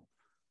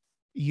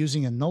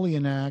 using a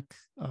Nullianac,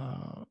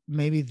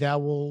 maybe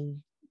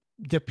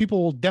the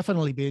people will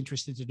definitely be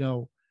interested to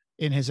know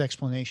in his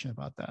explanation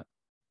about that.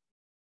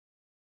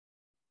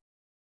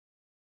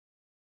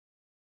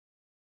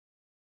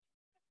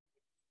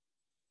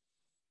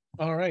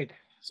 All right.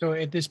 So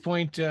at this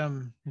point,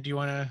 do you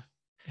want to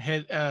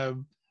head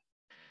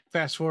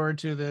fast forward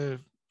to the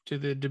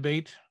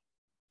debate?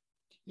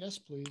 Yes,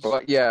 please.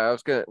 Well, yeah, I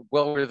was gonna.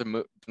 Well, we're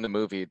in the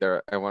movie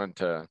there. I wanted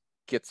to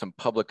get some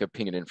public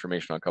opinion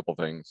information on a couple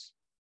things.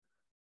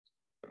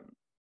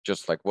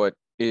 Just like what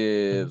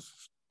is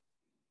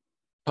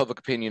public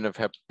opinion of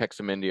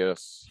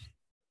Hepexamendios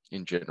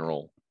in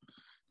general,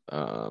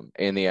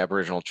 and the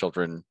Aboriginal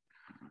children,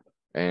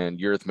 and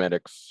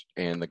arithmetics,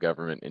 and the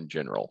government in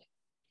general.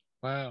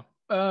 Wow.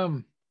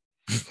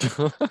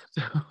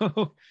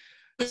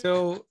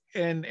 So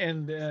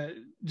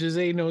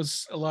Jose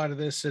knows a lot of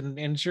this,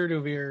 and Chur D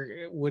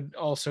Vir would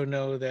also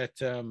know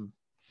that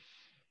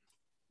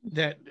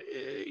that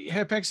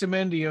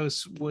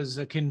Hepexamendios was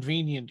a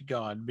convenient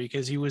god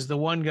because he was the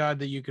one god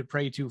that you could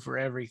pray to for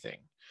everything.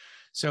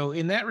 So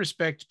in that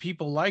respect,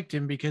 people liked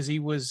him because he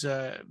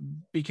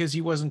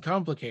wasn't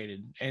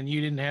complicated, and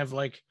you didn't have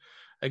like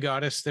a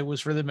goddess that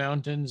was for the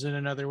mountains and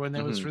another one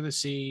that was for the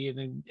sea,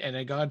 and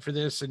a god for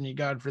this and a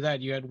god for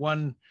that. You had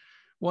one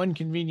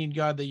convenient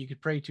god that you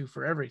could pray to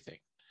for everything.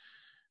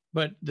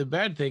 But the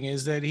bad thing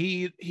is that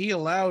he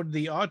allowed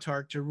the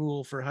autarch to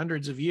rule for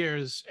hundreds of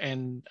years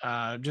and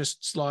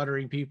just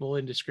slaughtering people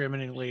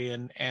indiscriminately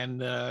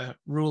and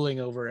ruling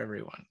over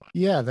everyone.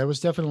 Yeah, that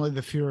was definitely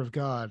the fear of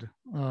God,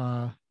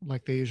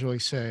 like they usually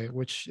say,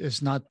 which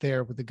is not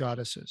there with the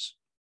goddesses.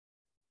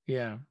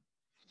 Yeah.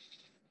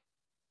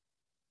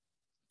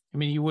 I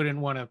mean, you wouldn't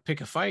want to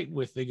pick a fight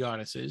with the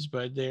goddesses,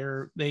 but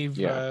they've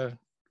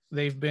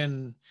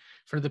been,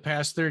 for the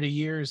past 30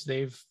 years,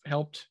 they've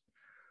helped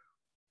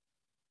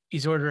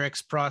Isorder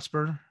X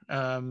prosper,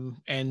 and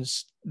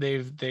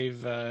they've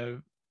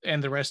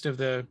and the rest of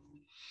the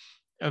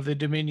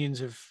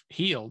dominions have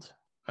healed,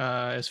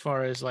 as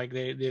far as like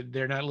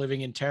they're not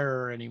living in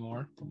terror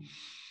anymore.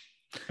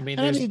 I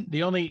mean,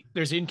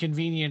 there's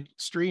inconvenient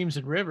streams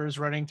and rivers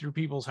running through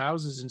people's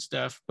houses and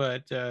stuff,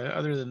 but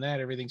other than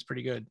that, everything's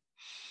pretty good.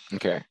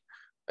 Okay.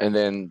 And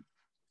then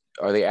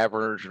are the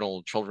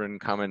Aboriginal children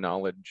common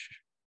knowledge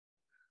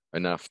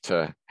enough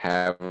to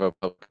have a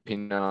public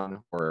opinion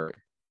on, or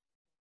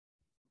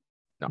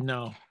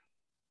no?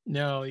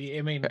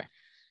 I mean, okay.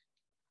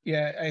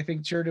 Yeah, I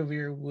think Chur D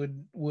Vir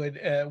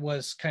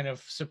was kind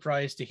of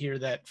surprised to hear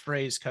that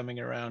phrase coming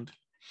around.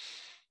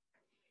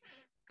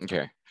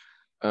 Okay.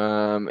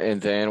 And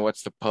then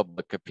what's the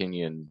public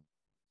opinion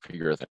for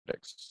your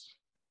ethics?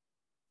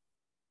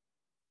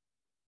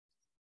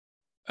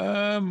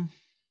 We're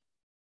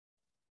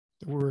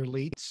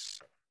elites.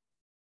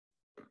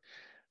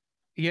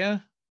 Yeah.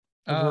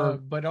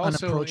 But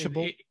also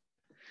unapproachable.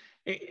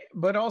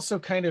 but also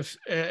kind of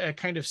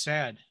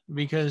sad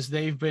because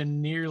they've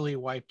been nearly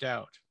wiped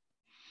out.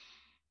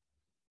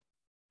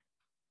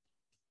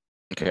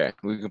 Okay,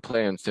 we can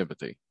play on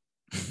sympathy.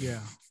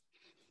 Yeah.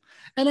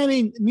 And I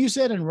mean,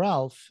 Musette and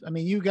Ralph, I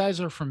mean, you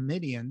guys are from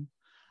Midian,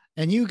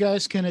 and you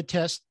guys can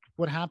attest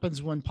what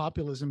happens when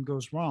populism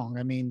goes wrong.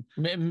 I mean,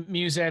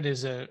 Musette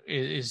is a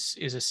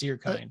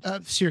Seerkind.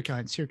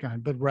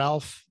 Seerkind, but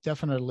Ralph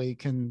definitely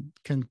can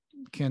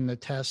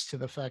attest to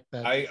the fact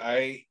that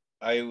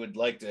I would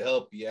like to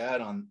help you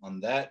out on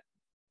that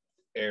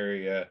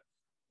area,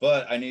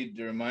 but I need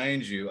to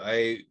remind you,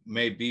 I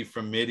may be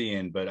from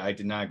Midian, but I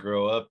did not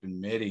grow up in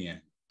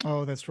Midian.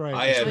 Oh, that's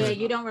right.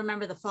 You don't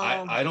remember the fall.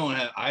 I don't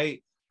have.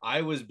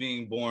 I was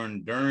being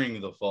born during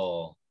the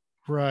fall.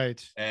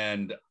 Right.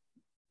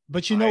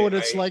 But you know what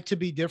it's like to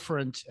be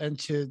different and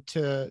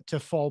to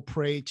fall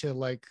prey to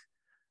like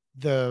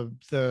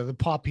the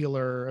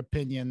popular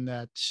opinion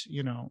that,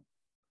 you know,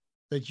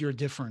 that you're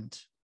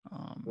different.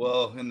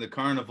 Well, in the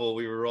carnival,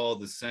 we were all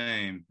the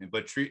same,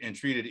 but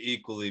treated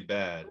equally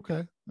bad.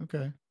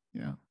 Okay.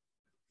 Yeah.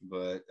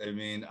 But I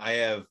mean, I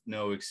have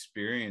no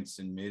experience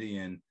in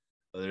Midian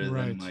other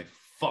than my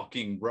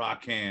fucking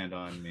rock hand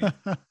on me.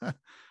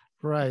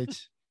 Right.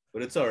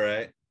 But it's all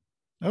right.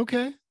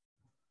 Okay.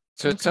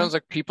 So it sounds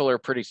like people are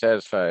pretty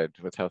satisfied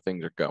with how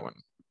things are going,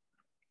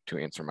 to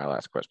answer my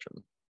last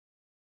question.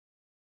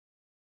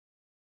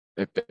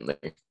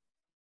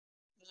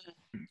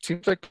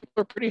 Seems like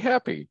people are pretty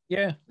happy.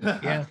 Yeah.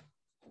 Yeah.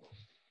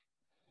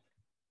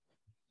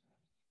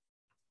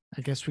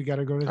 I guess we got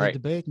to go to the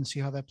debate and see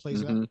how that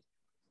plays out.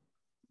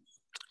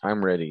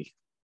 I'm ready.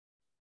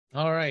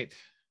 All right.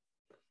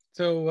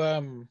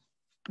 So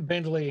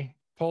Bentley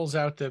pulls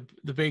out the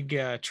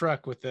big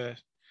truck with the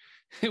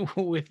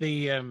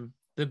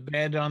the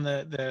bed on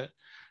the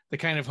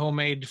kind of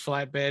homemade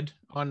flatbed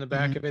on the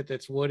back of it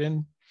that's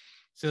wooden,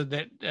 so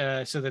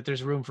that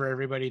there's room for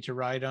everybody to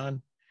ride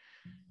on,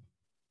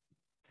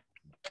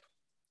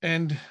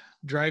 and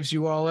drives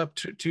you all up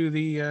to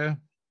the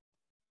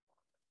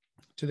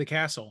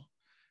castle,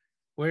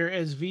 where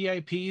as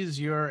VIPs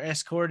you're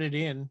escorted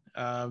in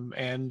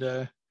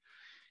and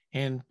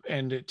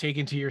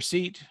taken to your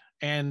seat.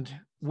 And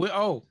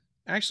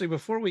actually,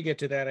 before we get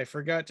to that, I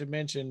forgot to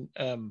mention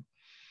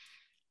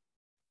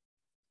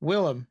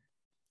Willem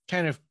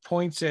kind of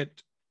points at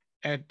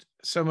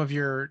some of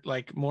your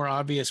like more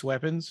obvious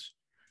weapons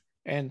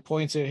and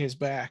points at his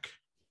back.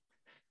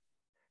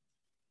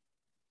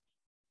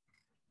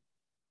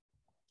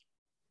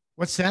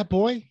 What's that,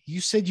 boy? You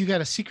said you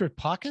got a secret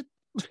pocket?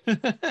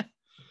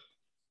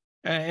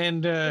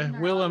 And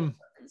Willem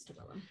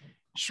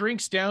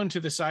shrinks down to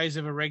the size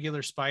of a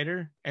regular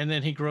spider, and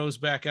then he grows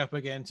back up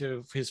again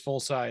to his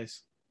full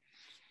size.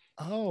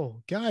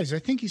 Oh, guys, I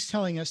think he's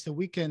telling us that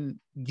we can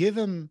give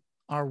him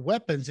our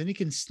weapons and he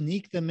can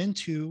sneak them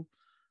into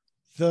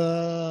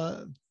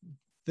the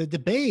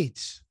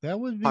debates. That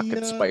would be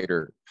pocket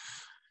spider.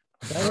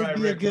 That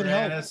would be a good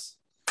help. Let's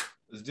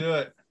do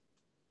it.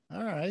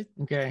 All right.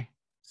 Okay.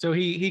 So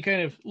he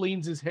kind of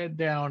leans his head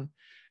down,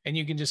 and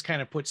you can just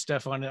kind of put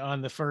stuff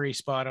on the furry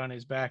spot on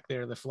his back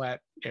there, the flat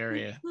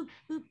area.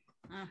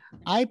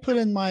 I put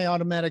in my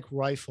automatic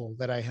rifle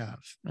that I have.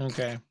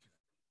 Okay.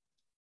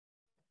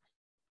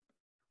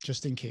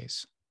 Just in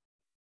case.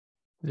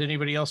 Is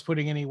anybody else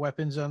putting any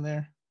weapons on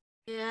there?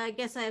 Yeah, I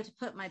guess I have to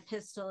put my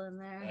pistol in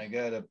there. I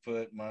gotta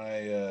put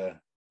my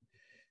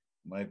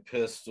my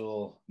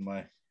pistol,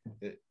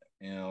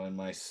 and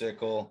my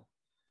sickle,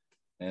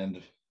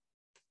 and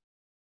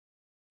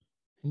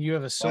you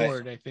have a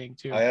sword, I think,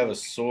 too. I have a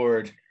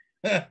sword.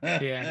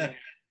 Yeah.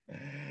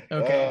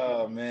 Okay.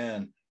 Oh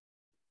man.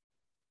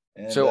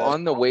 And, so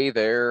on the way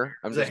there,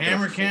 I'm just a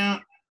hammer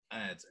count.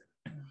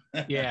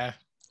 Yeah.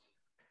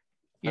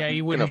 Yeah,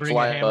 you wouldn't bring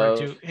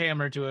a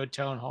hammer to a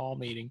town hall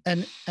meeting.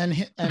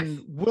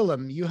 And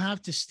Willem, you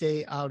have to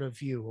stay out of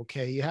view,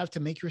 okay? You have to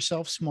make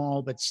yourself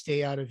small, but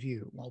stay out of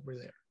view while we're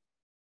there.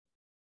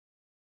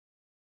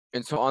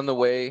 And so on the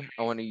way,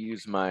 I want to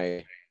use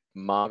my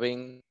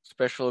mobbing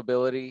special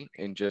ability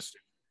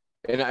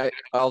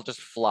I'll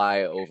just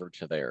fly over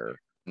to there.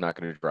 I'm not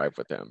going to drive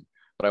with them,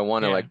 but I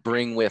want to like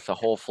bring with a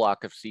whole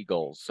flock of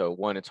seagulls. So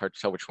one, it's hard to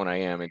tell which one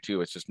I am, and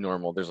two, it's just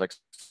normal. There's like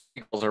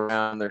seagulls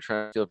around. They're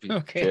trying to steal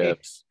people's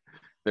tips.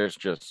 There's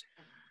just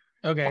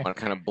I want to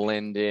kind of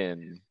blend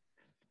in,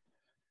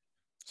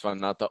 so I'm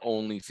not the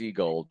only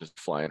seagull just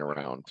flying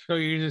around. So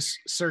you're just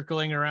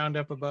circling around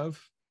up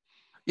above.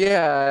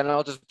 Yeah, and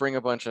I'll just bring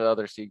a bunch of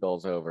other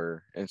seagulls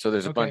over, and so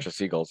there's a bunch of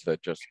seagulls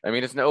that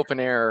it's an open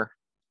air,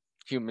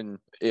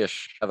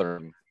 human-ish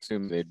gathering.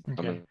 Assume they'd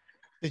come in.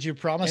 Did you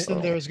promise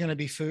them there was going to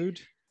be food?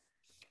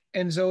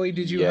 And Zoe,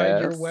 did you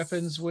hide your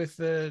weapons with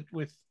the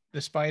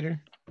spider?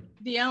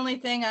 The only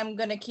thing I'm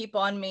going to keep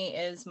on me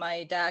is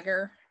my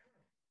dagger.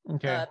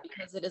 Okay.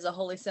 Because it is a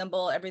holy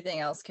symbol. Everything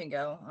else can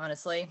go,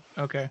 honestly.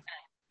 Okay.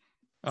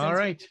 All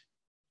right.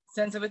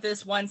 Since with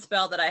this one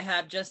spell that I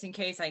have, just in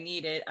case I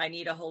need it, I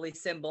need a holy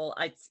symbol.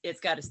 It's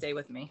got to stay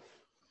with me.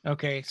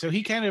 Okay. So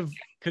he kind of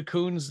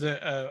cocoons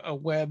a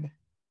web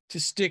to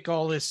stick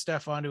all this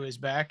stuff onto his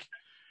back.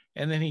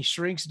 and then he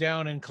shrinks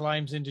down and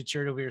climbs into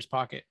Chur de Vir's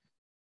pocket.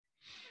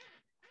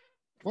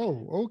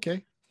 Whoa,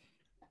 okay.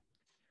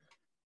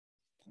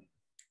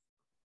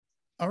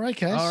 All right,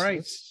 guys. All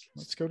right.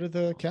 Let's go to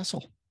the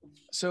castle.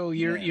 So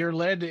you're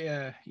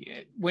led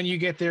when you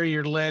get there,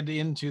 you're led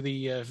into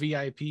the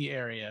VIP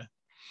area,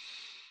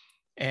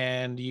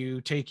 and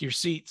you take your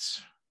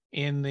seats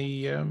in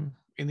the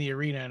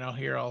arena. And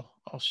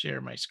I'll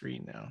share my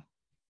screen now.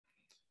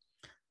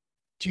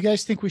 Do you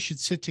guys think we should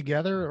sit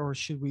together, or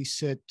should we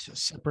sit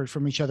separate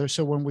from each other?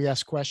 So when we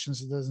ask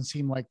questions, it doesn't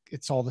seem like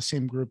it's all the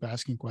same group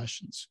asking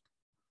questions.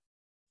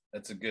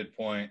 That's a good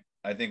point.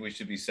 I think we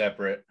should be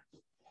separate.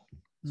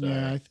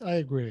 Yeah, I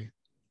agree.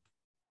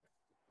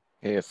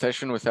 Hey, a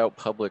session without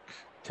public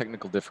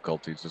technical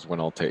difficulties is one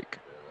I'll take.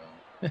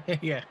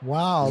 Yeah.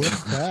 Wow, look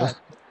at that.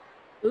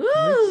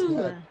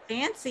 Ooh,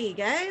 fancy,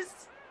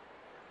 guys.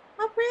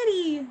 How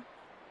pretty.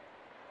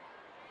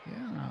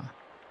 Yeah.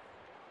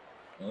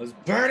 Let's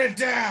burn it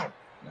down.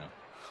 No.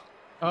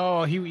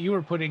 Oh, you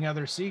were putting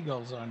other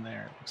seagulls on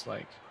there, it looks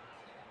like.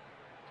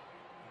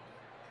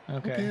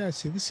 Okay, I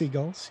see the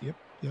seagulls. Yep.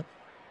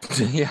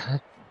 Yeah.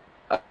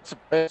 I'm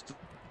surprised,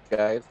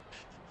 guys.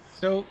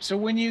 So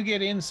when you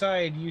get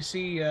inside, you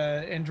see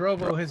and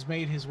Drovo has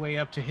made his way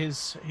up to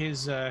his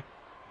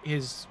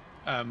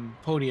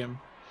podium,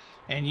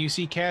 and you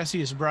see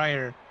Cassius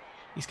Briar.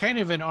 He's kind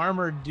of an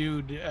armored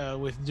dude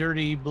with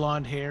dirty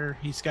blonde hair.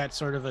 He's got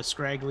sort of a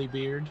scraggly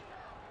beard.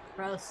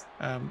 Gross.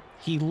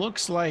 He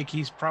looks like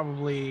he's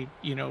probably,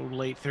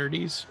 late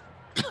 30s,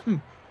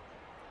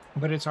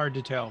 but it's hard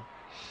to tell.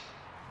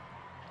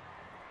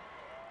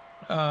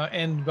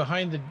 And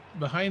behind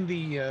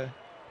the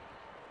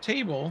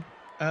table,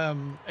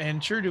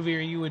 and Chur de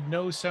Vir, you would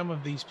know some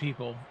of these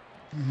people.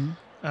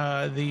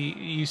 Mm-hmm.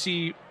 You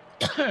see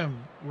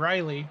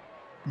Riley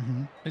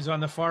is on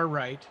the far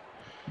right.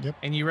 Yep.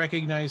 And you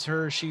recognize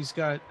her. She's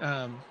got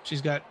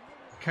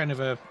kind of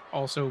a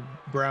also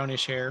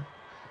brownish hair.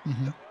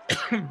 Mm-hmm.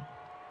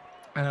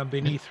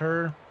 Beneath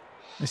her,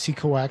 I see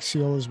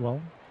coaxial as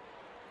well.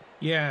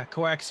 Yeah,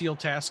 coaxial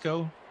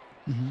Tasco.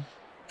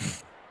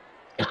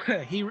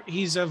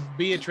 He's of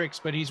Beatrix,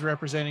 but he's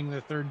representing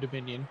the Third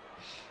Dominion.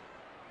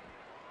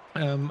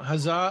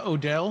 Huzzah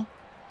Odell.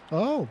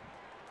 Oh,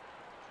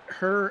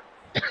 her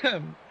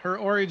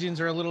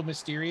origins are a little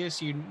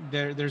mysterious.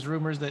 There's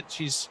rumors that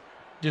she's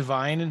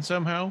divine and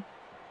somehow.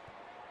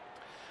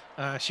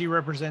 She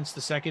represents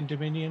the Second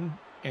Dominion,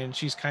 and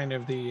she's kind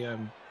of the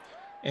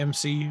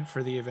MC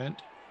for the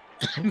event.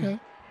 Okay.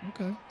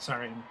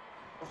 Sorry,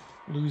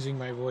 I'm losing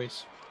my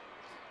voice.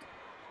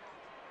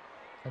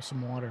 Have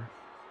some water.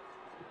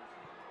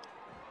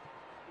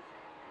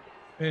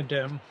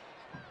 And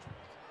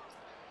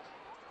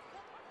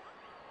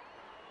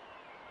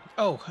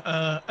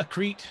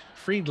Akreet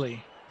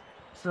Friedley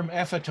from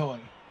Ephatoy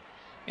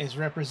is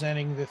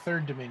representing the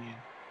Third Dominion.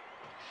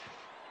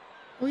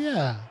 Oh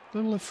yeah,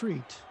 little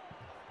Afreet.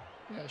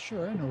 Yeah,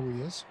 sure, I know who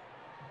he is.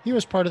 He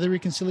was part of the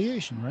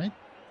reconciliation, right?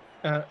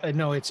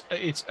 No, it's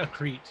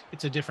Akreet.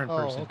 It's a different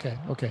person.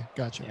 Okay,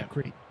 gotcha. Yeah.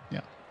 Akreet.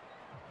 Yeah.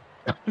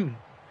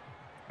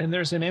 And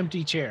there's an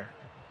empty chair.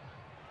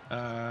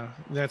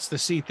 That's the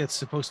seat that's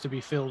supposed to be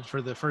filled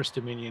for the First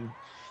Dominion.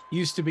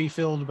 Used to be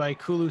filled by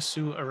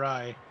Kulusu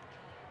Arai,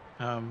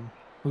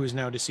 who is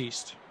now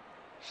deceased.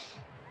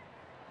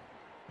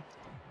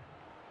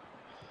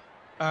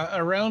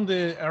 Around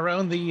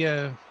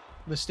the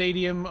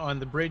stadium, on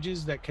the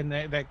bridges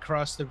that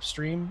cross the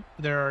stream,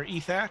 there are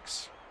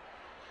Ethacs,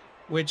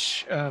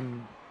 which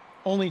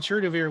only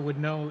Chur de Vir would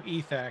know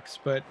Ethacs,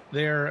 but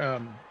they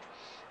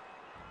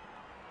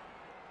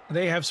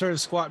have sort of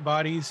squat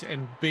bodies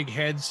and big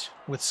heads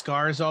with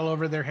scars all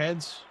over their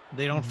heads.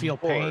 They don't feel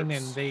pain,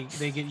 and they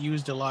get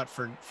used a lot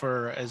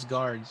for as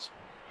guards.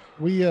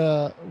 We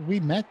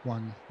met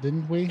one,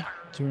 didn't we,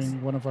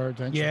 during one of our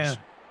adventures?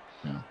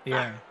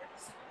 Yeah.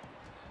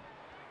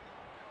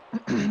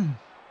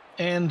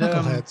 And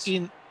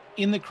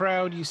in the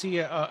crowd, you see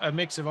a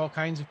mix of all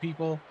kinds of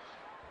people.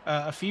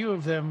 A few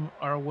of them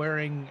are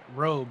wearing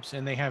robes,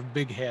 and they have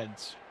big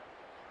heads.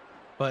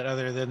 But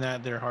other than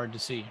that, they're hard to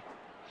see.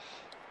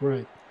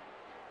 Right.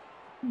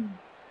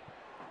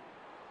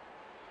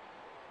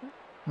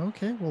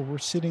 Okay, well, we're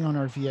sitting on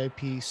our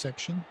VIP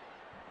section.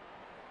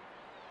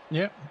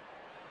 Yep.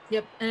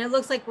 And it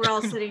looks like we're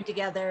all sitting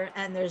together,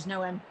 and there's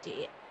no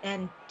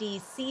empty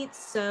seats.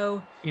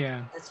 So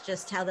yeah, that's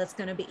just how that's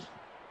going to be.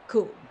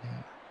 Cool.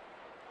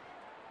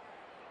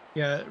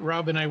 Yeah,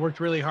 Rob and I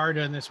worked really hard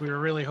on this. We were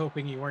really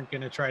hoping you weren't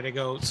going to try to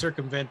go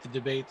circumvent the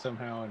debate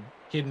somehow and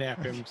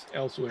kidnap him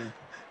elsewhere.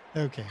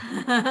 Okay.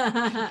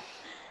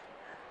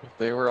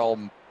 They were all,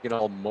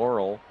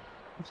 moral.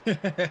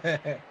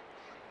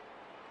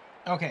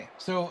 Okay,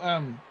 so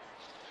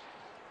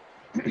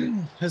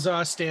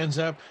Huzzah stands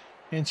up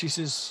and she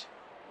says,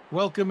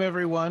 "Welcome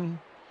everyone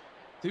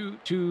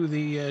to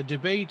the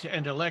debate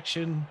and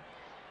election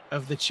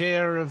of the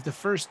chair of the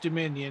First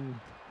Dominion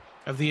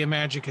of the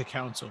Imagica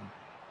Council.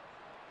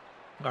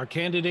 Our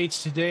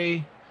candidates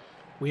today,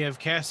 we have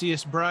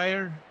Cassius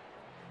Briar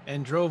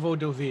and Drovo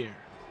D Vir.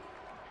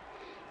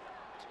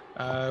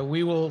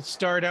 We will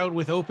start out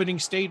with opening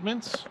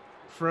statements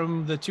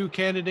from the two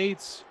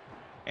candidates,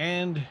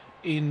 and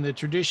in the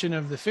tradition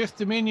of the Fifth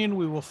Dominion,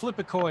 we will flip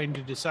a coin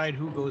to decide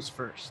who goes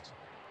first.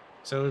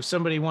 So if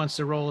somebody wants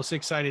to roll a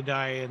six-sided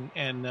die,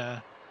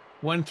 and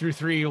 1 through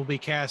 3 will be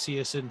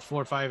Cassius, and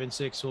 4, 5, and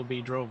 6 will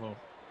be Drovo.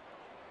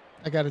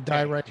 I got a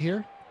die right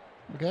here.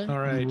 Okay. All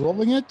right. I'm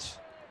rolling it.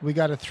 We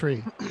got a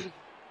 3.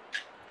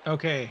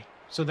 Okay.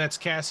 So that's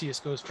Cassius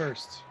goes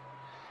first.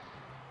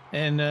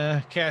 And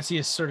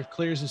Cassius sort of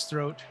clears his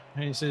throat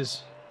and he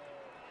says,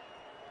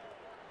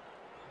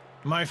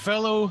 "My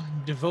fellow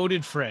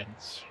devoted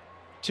friends,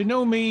 to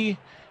know me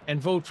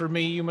and vote for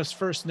me, you must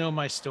first know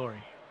my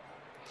story.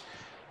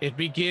 It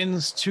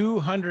begins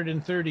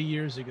 230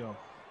 years ago.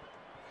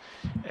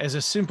 As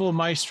a simple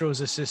maestro's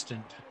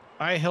assistant,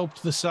 I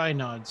helped the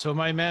Synod so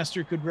my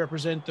master could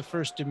represent the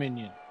First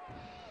Dominion.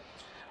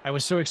 I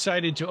was so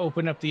excited to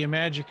open up the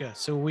Imagica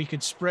so we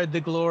could spread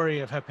the glory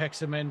of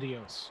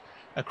Hapexamendios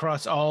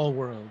across all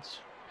worlds.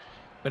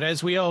 But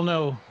as we all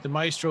know, the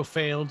maestro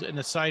failed and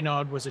the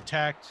Synod was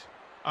attacked.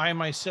 I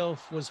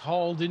myself was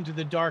hauled into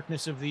the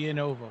darkness of the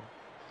Innovo,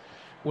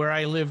 where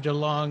I lived a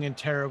long and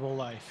terrible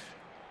life.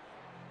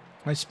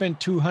 I spent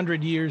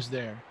 200 years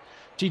there,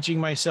 teaching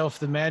myself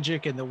the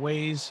magic and the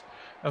ways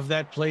of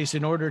that place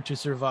in order to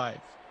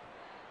survive.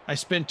 I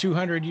spent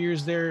 200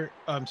 years there.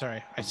 Oh, I'm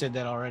sorry, I said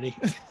that already.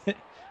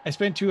 I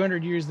spent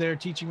 200 years there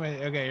teaching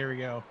okay, here we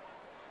go.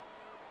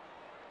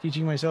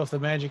 Teaching myself the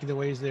magic and the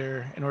ways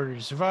there in order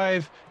to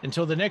survive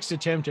until the next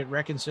attempt at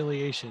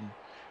reconciliation,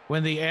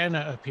 when the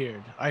Anna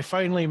appeared. I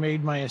finally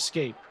made my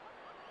escape.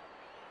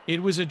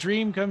 It was a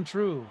dream come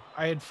true.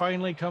 I had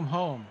finally come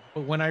home,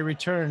 but when I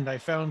returned, I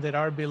found that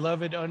our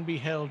beloved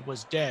Unbeheld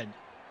was dead.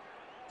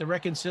 The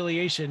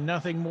reconciliation,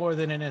 nothing more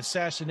than an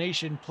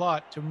assassination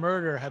plot to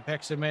murder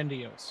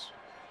Hapexamendios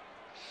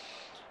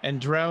and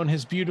drown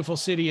his beautiful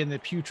city in the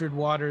putrid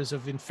waters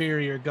of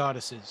inferior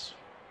goddesses.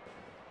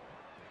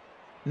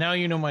 Now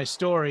you know my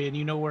story and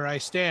you know where I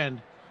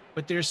stand,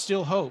 but there's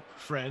still hope,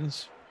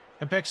 friends.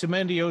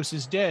 Hapexamendios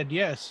is dead,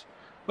 yes,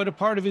 but a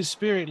part of his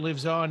spirit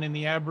lives on in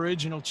the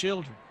Aboriginal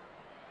children.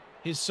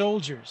 His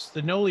soldiers,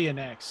 the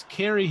Nolianacs,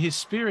 carry his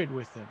spirit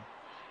with them,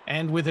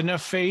 and with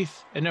enough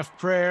faith, enough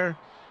prayer,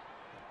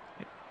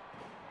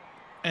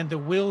 and the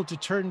will to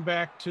turn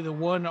back to the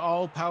one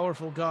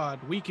all-powerful God,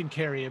 we can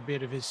carry a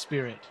bit of his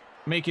spirit,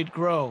 make it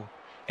grow,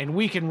 and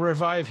we can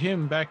revive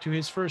him back to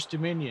his first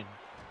dominion.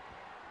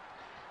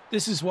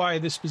 This is why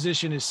this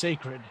position is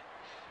sacred,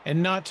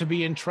 and not to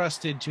be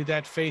entrusted to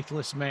that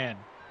faithless man.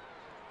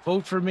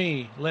 Vote for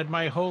me, let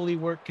my holy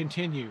work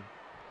continue,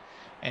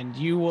 and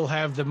you will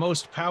have the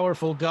most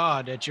powerful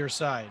God at your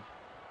side.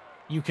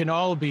 You can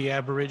all be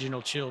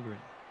Aboriginal children."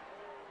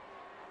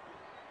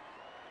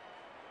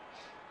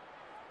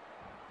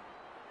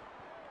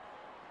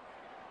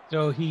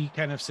 So he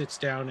kind of sits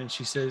down and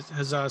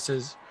Huzzah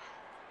says,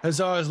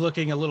 Huzzah is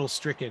looking a little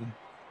stricken.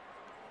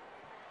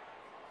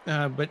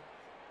 But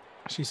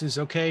she says,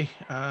 "Okay,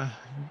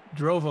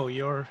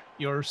 Drovo,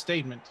 your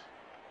statement,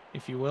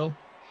 if you will."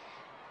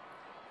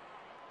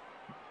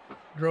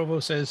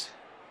 Drovo says,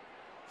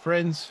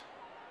 "Friends,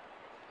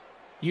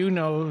 you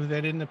know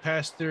that in the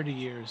past 30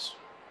 years,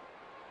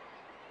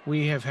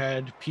 we have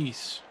had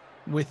peace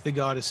with the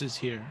goddesses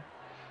here.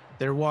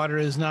 Their water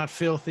is not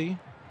filthy.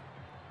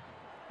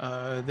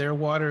 Their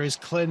water is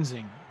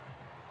cleansing.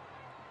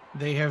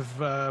 They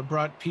have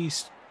brought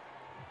peace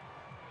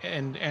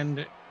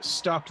and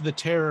stopped the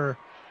terror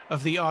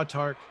of the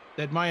autarch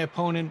that my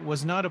opponent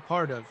was not a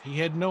part of. He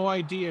had no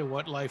idea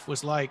what life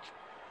was like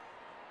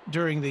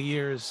during the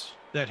years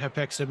that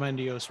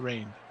Hapexamendios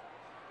reigned.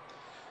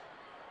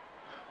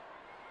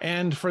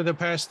 And for the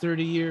past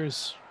 30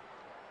 years,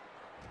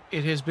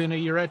 it has been a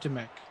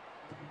Yoretimek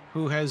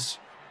who has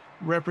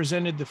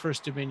represented the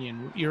First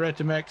Dominion.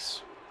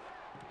 Yoretimeks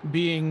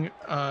being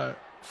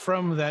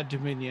from that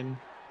dominion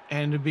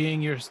and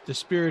being the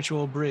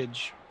spiritual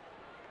bridge.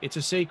 It's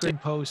a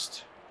sacred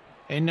post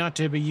and not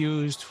to be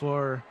used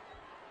for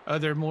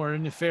other more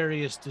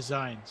nefarious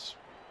designs.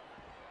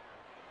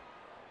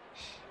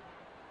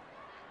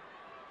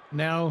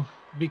 Now,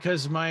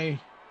 because my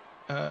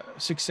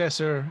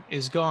successor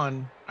is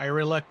gone, I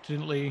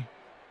reluctantly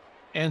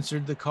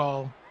answered the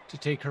call to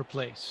take her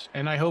place,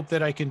 and I hope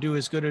that I can do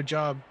as good a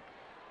job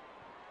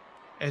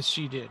as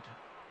she did.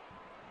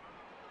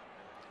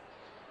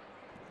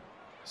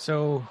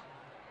 So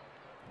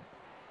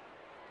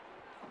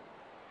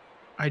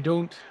I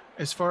don't,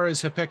 as far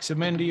as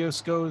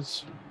Hapexamendios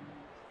goes,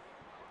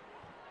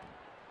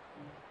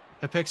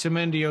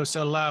 Hapexamendios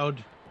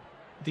allowed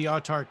the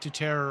autarch to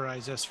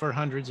terrorize us for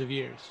hundreds of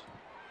years.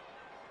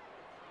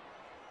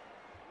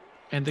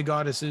 And the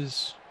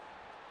goddesses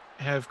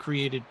have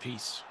created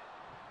peace.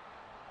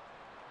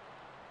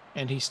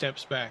 And he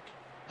steps back.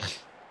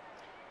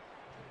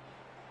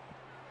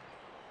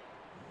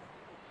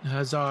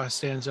 Huzzah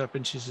stands up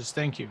and she says,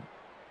 "Thank you."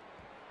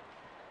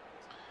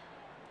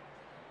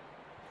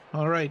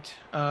 All right.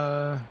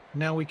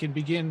 Now we can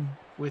begin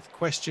with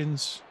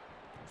questions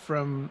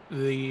from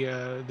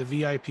the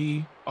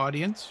VIP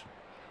audience.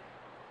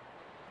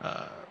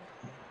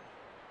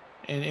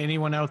 And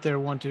anyone out there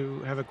want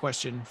to have a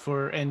question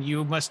and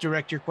you must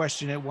direct your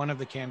question at one of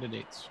the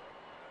candidates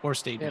or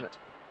statement. And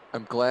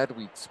I'm glad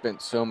we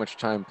spent so much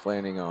time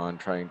planning on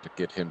trying to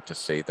get him to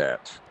say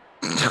that.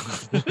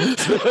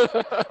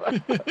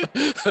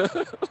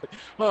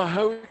 Well,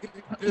 how are we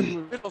going to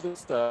do all this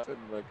stuff and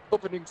like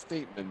opening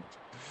statement?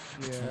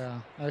 Yeah,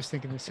 I was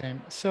thinking the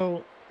same.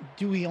 So,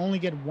 do we only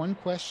get one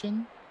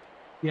question?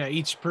 Yeah,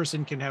 each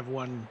person can have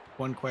one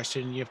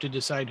question. You have to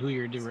decide who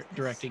you're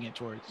directing it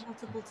towards.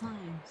 Multiple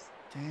times.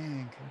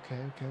 Dang.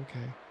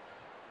 Okay.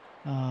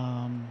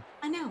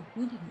 I know.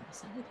 We didn't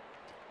decide.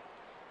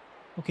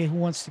 Okay, who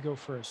wants to go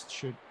first?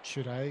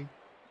 Should I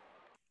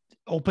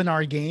open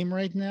our game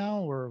right now,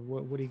 or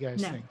what do you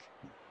guys think?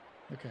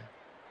 Okay.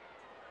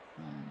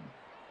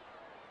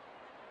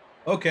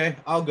 Okay,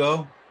 I'll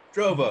go.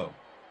 Drovo.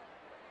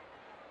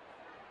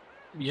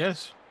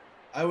 Yes.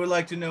 I would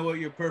like to know what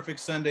your perfect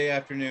Sunday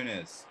afternoon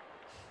is.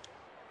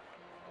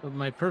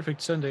 My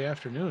perfect Sunday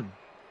afternoon.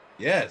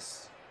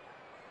 Yes.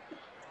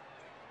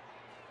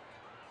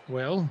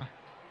 Well,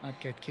 not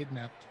get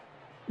kidnapped.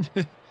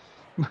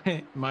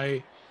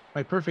 my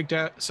perfect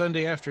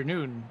Sunday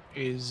afternoon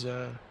is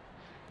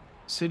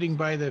sitting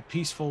by the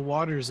peaceful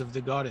waters of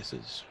the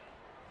goddesses.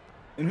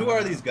 And who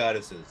are these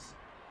goddesses?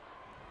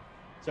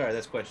 Sorry,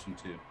 that's question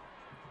 2.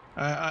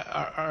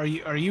 Are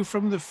you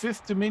from the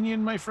 5th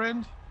Dominion, my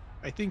friend?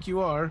 I think you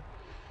are.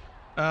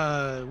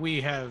 We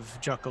have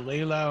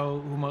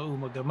Jakalela,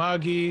 Uma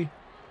Gamagi.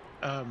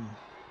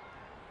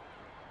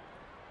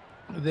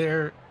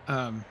 They're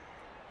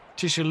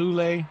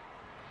Tishalule.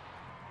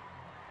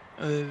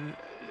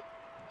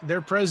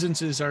 Their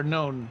presences are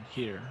known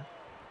here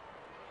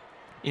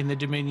in the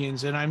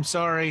Dominions, and I'm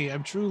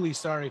truly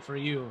sorry for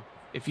you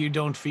if you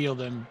don't feel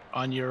them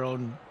on your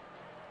own,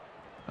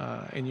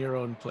 in your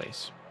own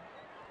place.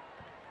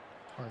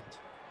 Heart.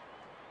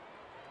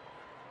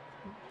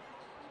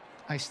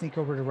 I sneak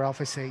over to Ralph.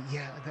 I say,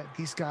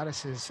 these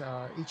goddesses,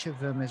 each of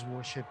them is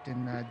worshipped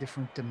in a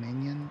different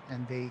dominion,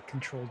 and they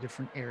control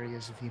different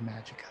areas of the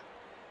Magica.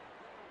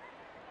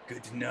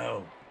 Good to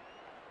know.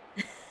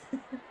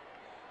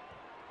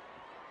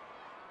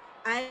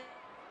 I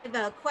have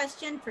a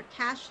question for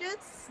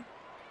Cassius.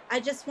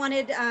 I just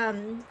wanted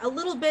a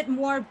little bit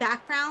more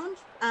background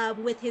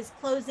with his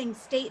closing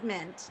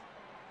statement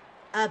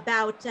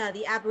about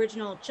the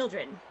Aboriginal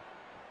children.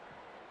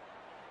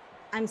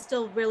 I'm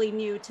still really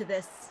new to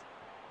this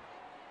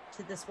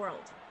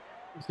world.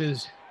 This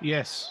is,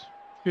 yes,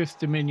 5th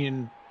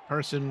Dominion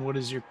person. What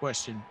is your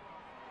question?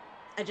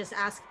 I just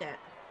asked it.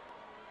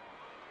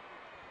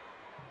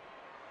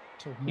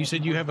 So You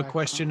said you have a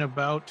question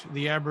about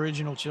the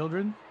Aboriginal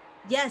children?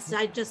 Yes,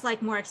 I'd just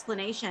like more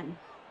explanation.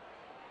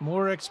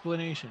 More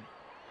explanation.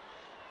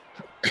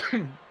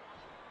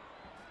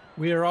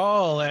 We are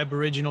all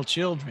Aboriginal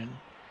children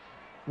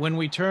when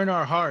we turn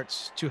our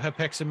hearts to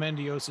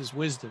Hepexamendios'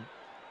 wisdom.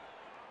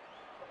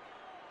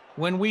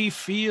 When we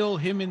feel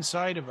him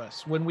inside of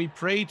us, when we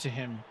pray to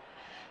him,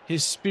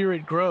 his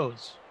spirit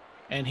grows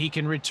and he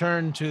can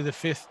return to the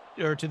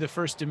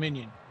 1st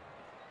Dominion.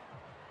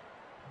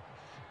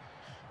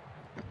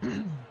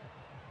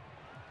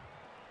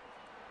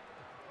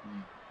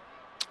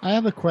 I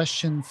have a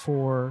question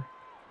for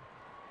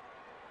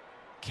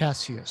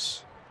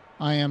Cassius.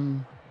 I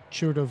am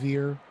Chur D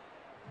Vir,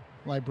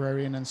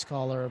 librarian and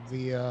scholar of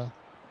the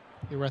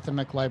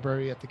Arithmetic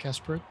Library at the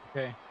Kesprit.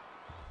 Okay.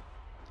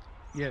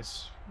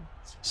 Yes.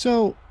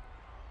 So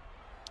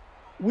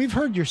we've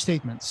heard your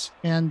statements,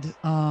 and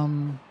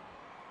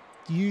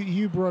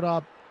you brought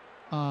up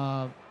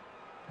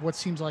what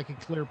seems like a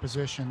clear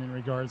position in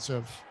regards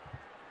of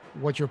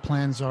what your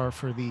plans are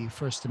for the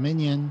 1st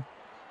Dominion.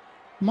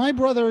 My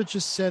brother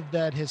just said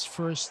that his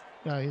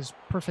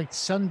perfect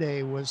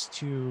Sunday was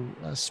to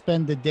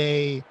spend the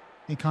day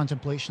in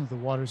contemplation of the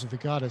waters of the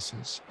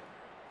goddesses.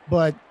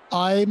 But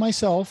I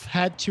myself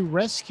had to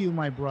rescue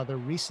my brother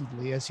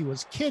recently as he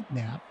was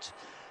kidnapped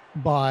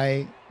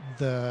by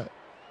a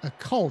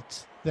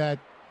cult that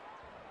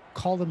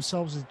call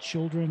themselves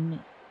the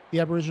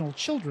Aboriginal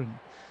children.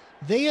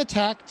 They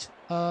attacked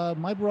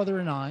my brother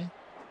and I,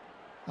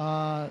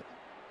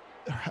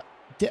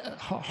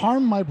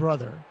 harmed my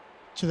brother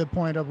to the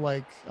point of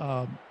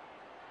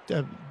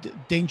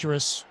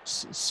dangerous,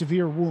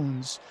 severe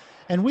wounds,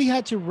 and we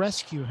had to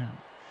rescue him.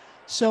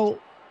 So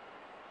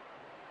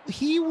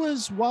he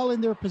was, while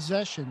in their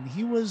possession,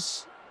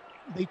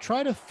 they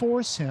try to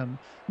force him.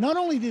 Not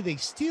only did they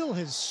steal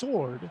his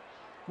sword,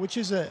 which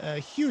is a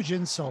huge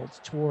insult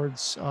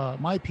towards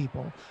my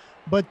people,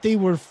 but they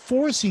were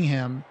forcing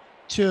him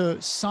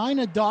to sign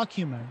a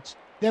document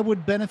that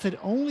would benefit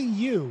only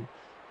you,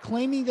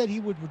 claiming that he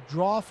would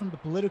withdraw from the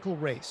political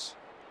race.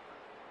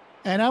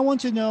 And I want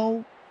to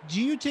know,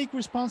 do you take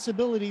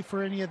responsibility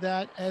for any of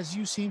that, as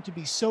you seem to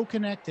be so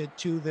connected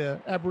to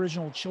the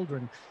Aboriginal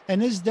children?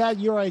 And is that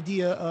your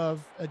idea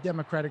of a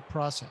democratic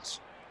process?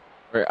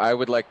 Right, I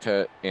would like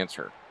to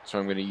answer. So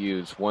I'm going to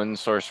use one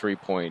sorcery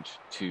point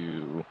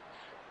to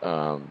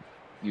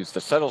use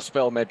the subtle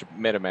spell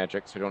meta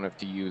magic, so I don't have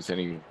to use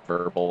any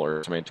verbal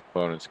or semantic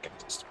components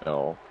against the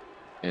spell,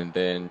 and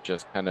then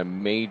just kind of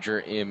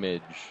major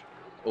image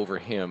over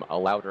him a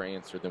louder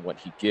answer than what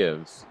he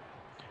gives,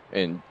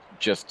 and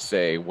just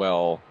say,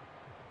 well,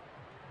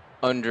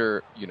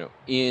 under,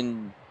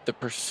 in the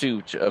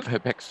pursuit of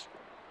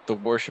the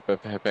worship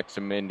of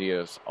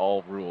Hepexamendius,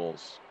 all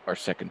rules are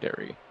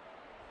secondary.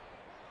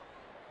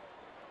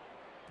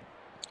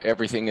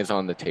 Everything is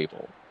on the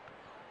table.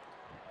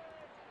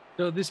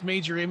 So this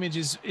major image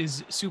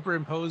is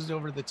superimposed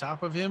over the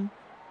top of him?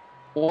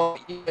 Well,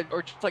 yeah,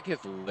 or just like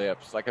his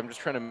lips. Like I'm just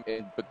trying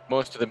to, but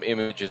most of them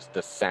images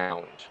the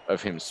sound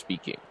of him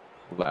speaking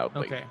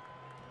loudly. Okay.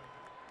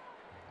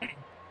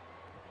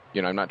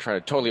 I'm not trying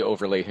to totally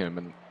overlay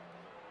him,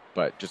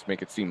 but just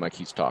make it seem like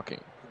he's talking.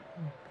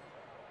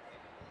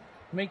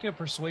 Make a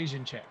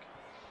persuasion check.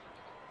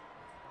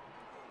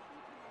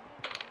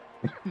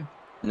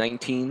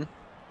 19.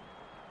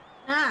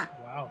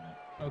 Wow.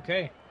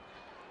 Okay.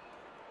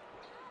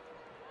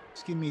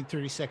 Just give me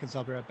 30 seconds.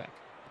 I'll be right back.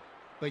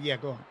 But yeah,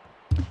 go on.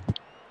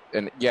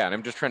 And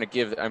I'm just trying to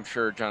give, I'm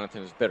sure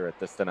Jonathan is better at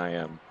this than I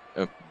am,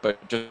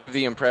 but just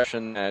the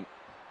impression that,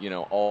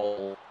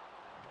 all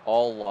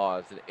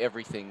laws and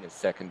everything is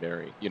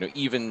secondary.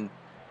 Even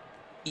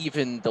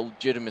the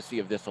legitimacy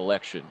of this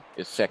election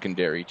is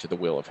secondary to the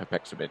will of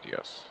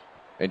Hepexamendius.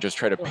 And just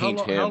try to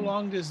paint him. How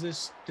long does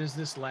this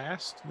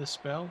last, the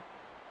spell?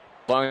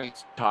 As long as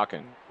he's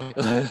talking.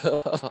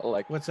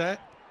 Like, what's that?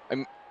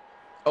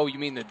 Oh, you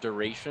mean the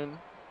duration?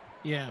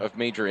 Yeah. Of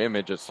major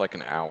image? It's like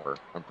an hour,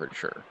 I'm pretty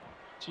sure.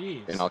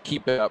 Jeez. And I'll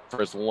keep it up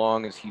for as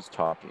long as he's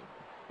talking.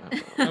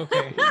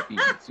 Okay. A, B,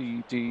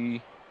 C,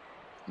 D.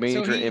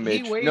 Major so he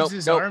image. Nope,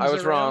 I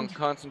was wrong.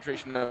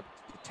 Concentration up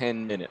to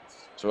 10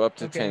 minutes. So up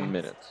to 10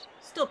 minutes.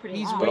 Still pretty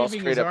He's long. But I'll waving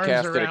straight his up arms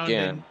cast it around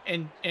again.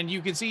 and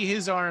you can see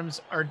his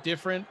arms are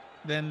different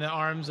than the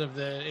arms of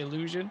the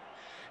illusion.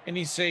 And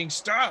he's saying,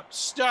 stop,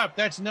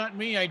 that's not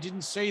me. I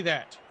didn't say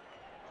that.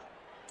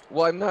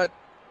 Well, I'm not,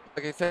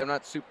 like I said,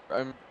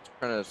 I'm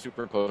trying to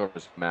superimpose over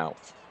his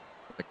mouth.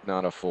 Like,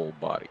 not a full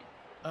body.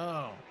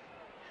 Oh.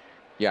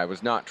 Yeah, I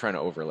was not trying to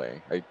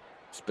overlay. I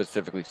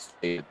specifically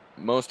stated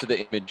most of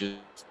the images,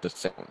 the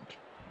sound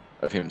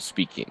of him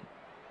speaking.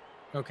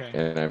 Okay.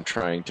 And I'm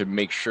trying to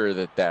make sure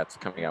that that's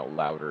coming out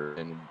louder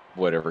than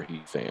whatever he's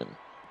saying.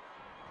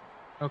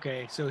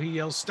 Okay, so he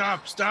yells,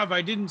 stop,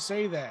 I didn't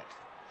say that.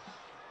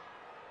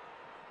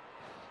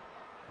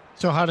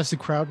 So how does the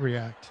crowd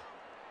react?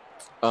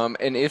 And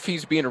if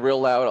he's being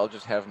real loud, I'll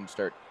just have him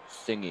start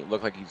singing,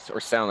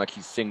 sound like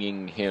he's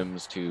singing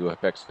hymns to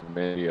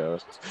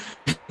Hepexamendius.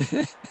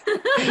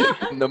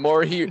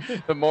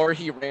 The more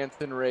he rants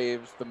and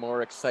raves, the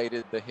more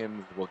excited the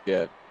hymns will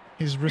get.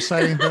 He's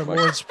reciting the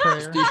Lord's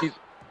Prayer.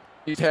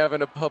 He's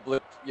having a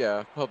public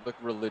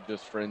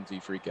religious frenzy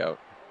freak out.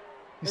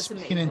 He's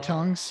speaking in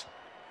tongues.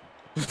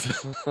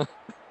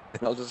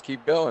 I'll just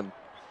keep going.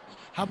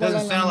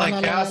 Doesn't sound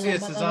like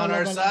Cassius is on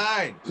our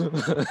side.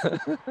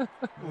 Yeah.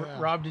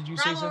 Rob, did you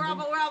say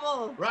something?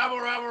 Rabble.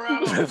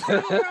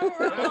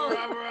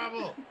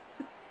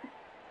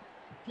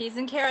 Peas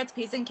and carrots.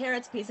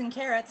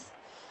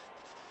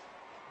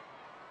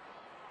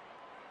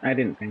 I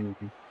didn't say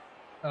anything.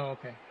 Oh,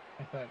 okay.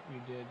 I thought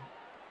you did.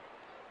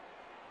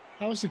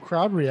 How is the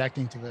crowd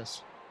reacting to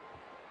this?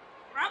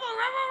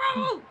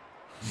 Rabble.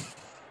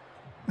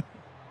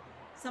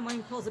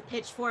 Someone pulls a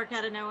pitchfork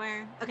out of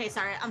nowhere. Okay,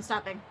 sorry, I'm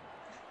stopping.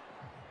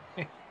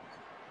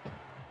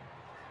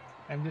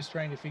 I'm just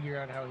trying to figure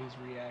out how he's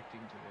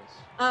reacting to this.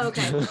 Oh,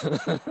 okay.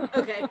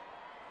 Okay.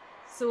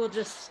 So we'll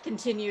just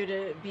continue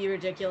to be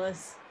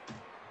ridiculous.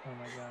 Oh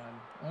my god.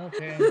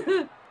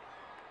 Okay.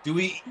 Do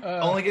we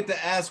only get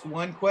to ask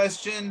one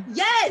question?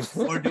 Yes!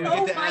 Or do we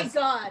oh get to my ask...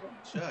 god.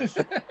 Shush.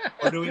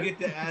 Or do we get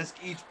to ask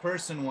each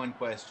person one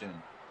question?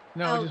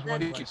 No, just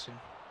one question.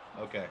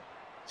 Okay.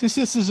 Since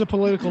this is a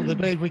political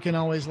debate, we can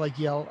always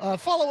yell,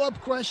 follow-up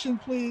question,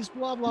 please,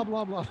 blah, blah,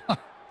 blah, blah.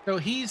 So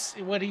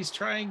what he's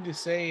trying to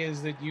say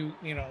is that you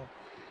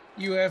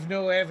have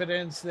no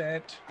evidence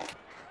that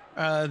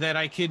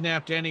I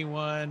kidnapped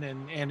anyone,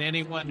 and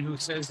anyone who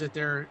says that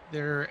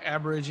they're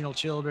Aboriginal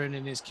children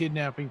and is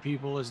kidnapping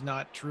people is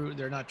not true.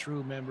 They're not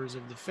true members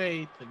of the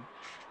faith and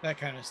that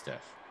kind of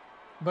stuff.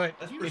 But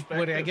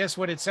I guess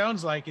what it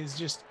sounds like is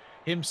just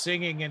him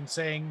singing and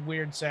saying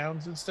weird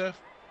sounds and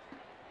stuff.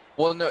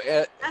 Well, no,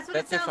 that's what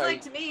it sounds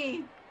like to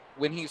me.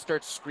 When he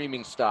starts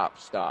screaming, stop,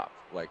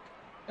 like.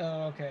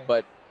 Oh, okay.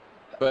 But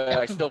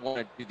I still want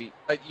to do the.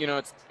 I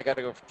got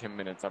to go for 10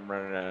 minutes. I'm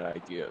running out of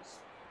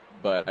ideas.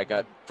 But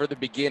for the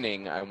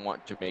beginning, I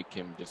want to make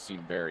him just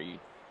seem very,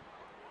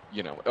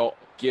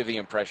 give the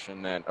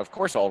impression that, of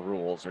course, all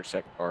rules are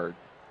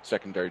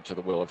secondary to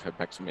the will of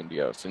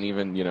Hepexamendius. And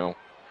even,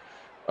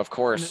 of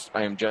course,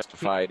 I am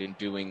justified in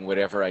doing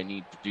whatever I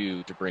need to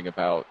do to bring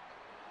about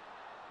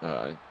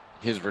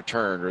his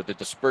return or the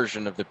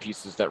dispersion of the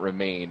pieces that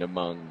remain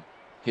among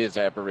his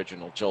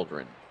Aboriginal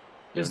children.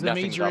 Does the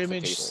major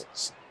image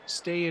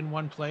stay in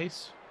one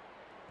place?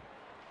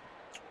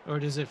 Or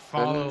does it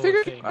follow?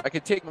 I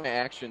could take my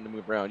action to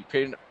move around. You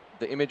create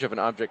the image of an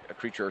object, a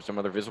creature, or some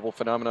other visible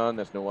phenomenon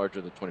that's no larger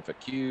than 20 foot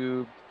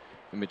cubed.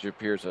 Image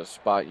appears as a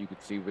spot you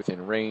could see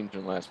within range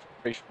and last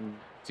duration.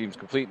 Seems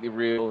completely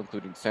real,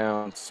 including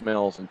sounds,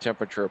 smells, and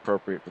temperature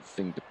appropriate for the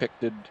thing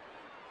depicted.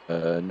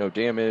 No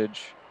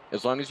damage.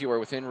 As long as you are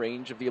within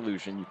range of the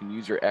illusion, you can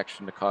use your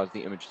action to cause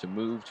the image to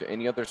move to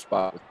any other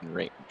spot within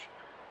range.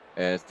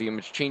 As the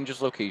image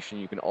changes location,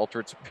 you can alter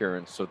its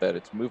appearance so that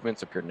its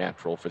movements appear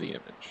natural for the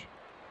image.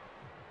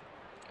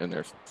 And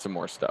there's some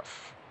more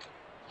stuff.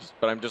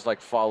 But I'm just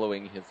like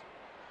following his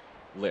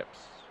lips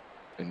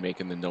and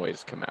making the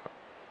noise come out.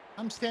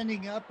 I'm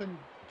standing up and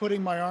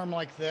putting my arm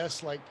like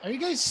this, like, are you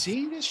guys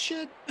seeing this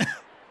shit?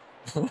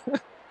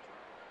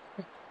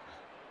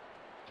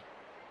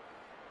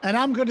 And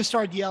I'm going to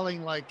start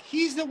yelling like,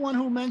 he's the one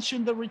who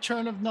mentioned the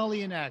return of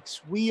Nully and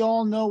X. We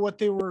all know what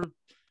they were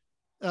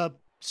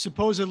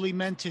supposedly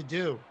meant to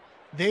do.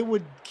 They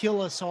would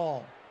kill us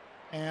all.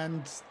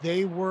 And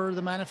they were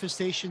the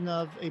manifestation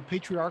of a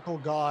patriarchal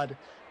god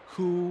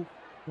who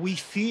we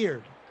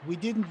feared. We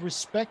didn't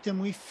respect him.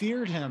 We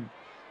feared him.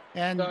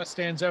 And Daw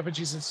stands up and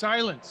she says,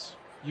 silence.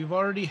 You've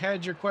already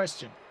had your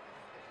question.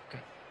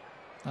 Okay.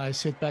 I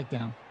sit back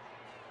down.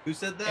 Who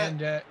said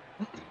that?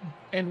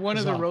 And one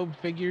of the robed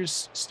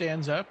figures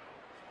stands up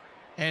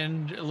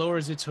and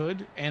lowers its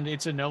hood, and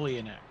it's a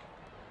Nullianak.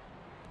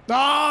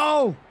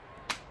 Oh!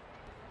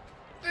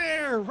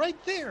 There, right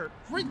there.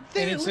 Right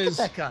there. And it Look says,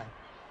 at that guy.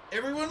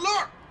 Everyone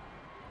look!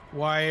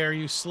 Why are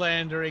you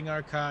slandering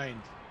our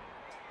kind?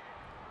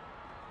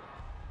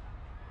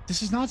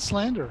 This is not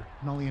slander,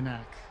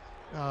 Nullianak.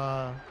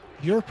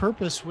 Your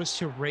purpose was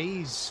to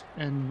raise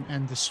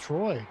and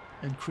destroy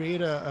and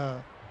create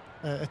a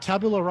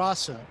tabula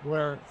rasa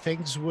where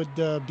things would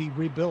be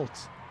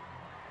rebuilt.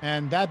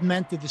 And that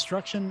meant the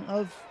destruction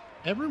of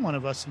every one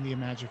of us in the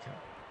Imagica.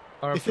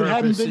 Our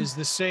purpose is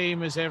the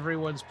same as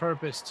everyone's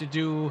purpose, to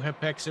do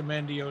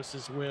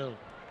Hepexamendios' will.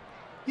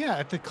 Yeah,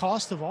 at the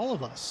cost of all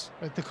of us,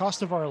 at the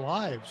cost of our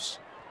lives.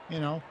 You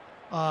know,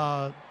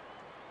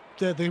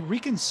 the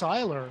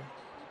reconciler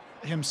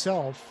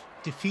himself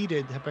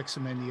defeated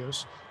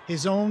Hepexamendios.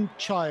 His own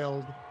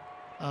child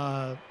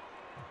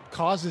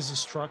causes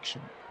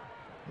destruction.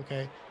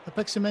 Okay,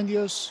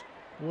 Hepexamendios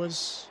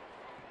was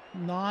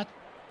not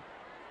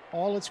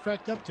all it's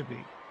cracked up to be.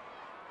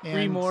 And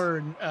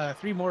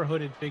three more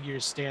hooded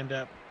figures stand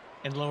up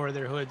and lower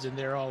their hoods, and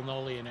they're all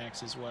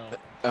Nullianax as well.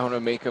 I want to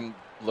make him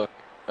look,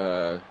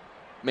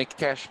 make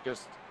Cash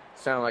just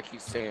sound like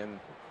he's saying,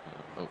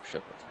 oh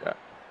shit, I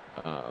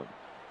forgot.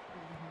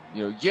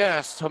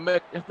 Yes,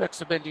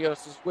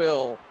 Hepexamendios'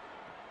 will.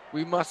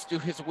 We must do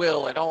his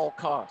will at all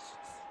costs.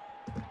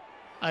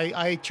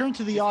 I turn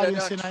to the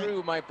audience and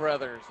true, my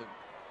brothers.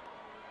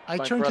 I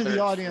turn to the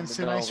audience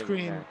and I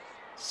scream,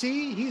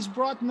 see, he's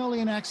brought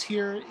Nullianax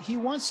here. He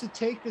wants to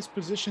take this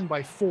position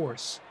by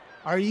force.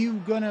 Are you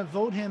going to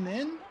vote him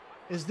in?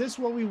 Is this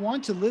what we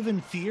want, to live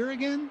in fear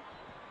again?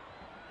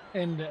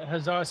 And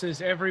Huzzah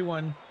says,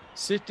 everyone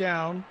sit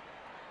down.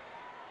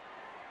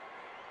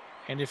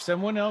 And if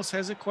someone else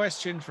has a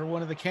question for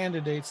one of the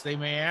candidates, they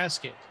may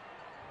ask it.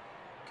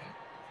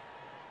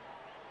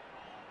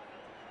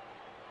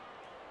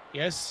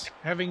 Yes,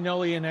 having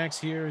Nullianax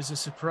here is a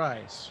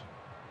surprise,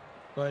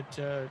 but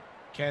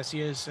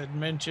Cassius had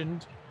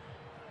mentioned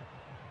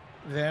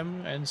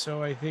them, and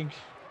so I think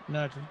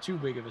not too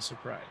big of a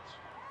surprise.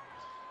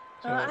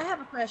 So, I have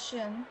a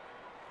question.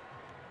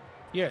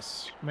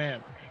 Yes,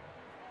 ma'am.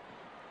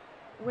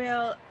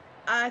 Well,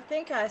 I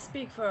think I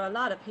speak for a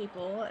lot of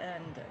people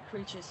and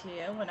creatures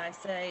here when I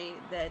say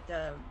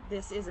that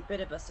this is a bit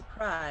of a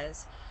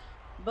surprise,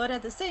 but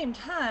at the same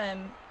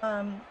time,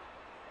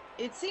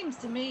 it seems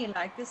to me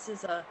like this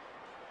is a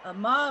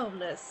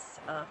marvelous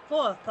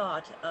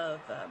forethought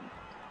of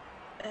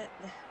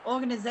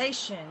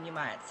organization, you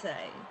might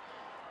say.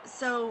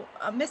 So,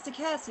 Mr.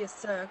 Cassius,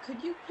 sir,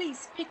 could you please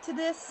speak to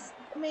this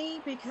for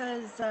me?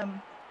 Because,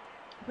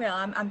 well,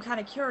 I'm kind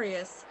of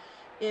curious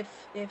if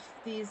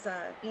these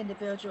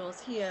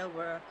individuals here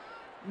were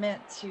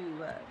meant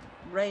to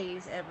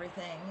raise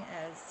everything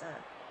as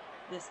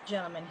this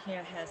gentleman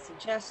here has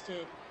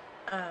suggested.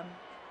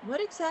 What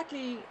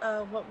exactly,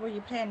 what were you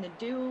planning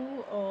to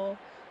do, or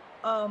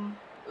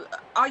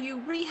are you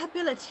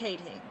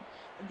rehabilitating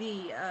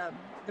the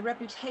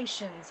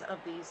reputations of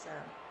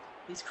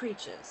these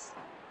creatures?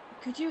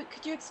 Could you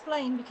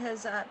explain?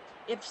 Because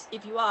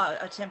if you are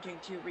attempting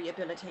to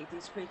rehabilitate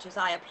these creatures,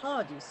 I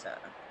applaud you, sir.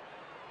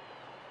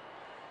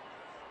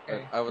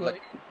 Okay. I would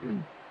like.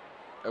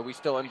 Are we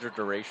still under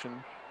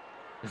duration?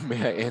 May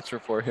I answer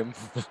for him?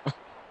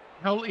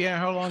 How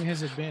long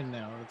has it been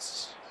now?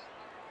 It's.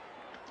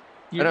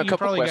 You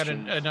probably got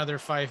another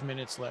 5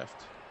 minutes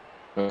left.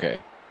 Okay.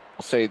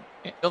 I'll say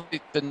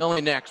the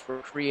Nullianax were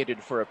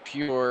created for a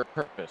pure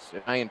purpose,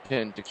 and I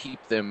intend to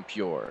keep them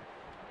pure.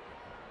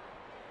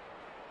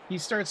 He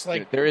starts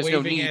like there is no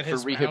waving need at for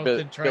his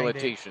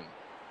rehabilitation.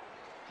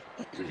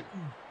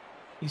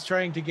 He's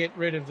trying to get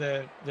rid of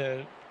the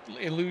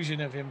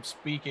illusion of him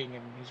speaking,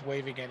 and he's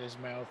waving at his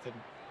mouth. And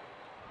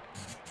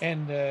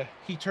And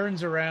he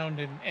turns around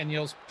and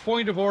yells,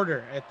 "Point of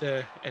order," at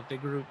the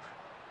group.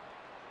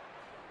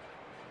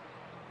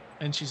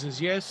 And she says,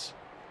 "Yes."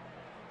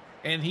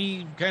 And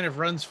he kind of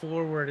runs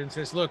forward and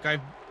says, "Look,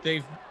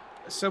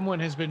 someone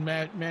has been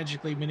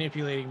magically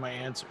manipulating my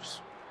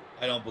answers."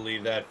 I don't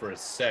believe that for a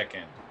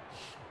second.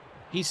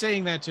 He's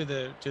saying that to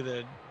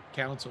the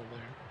council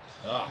there.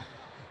 Oh.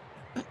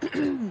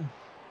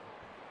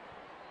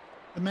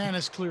 The man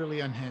is clearly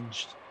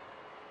unhinged.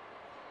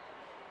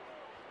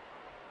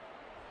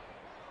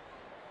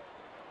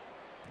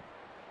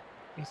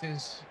 He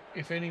says,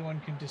 "If anyone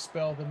can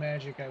dispel the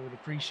magic, I would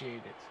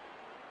appreciate it."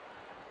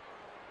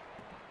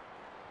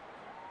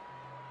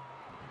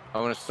 I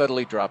want to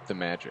subtly drop the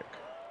magic,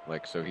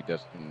 like so he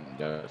does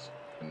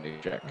an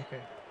eject.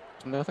 Okay.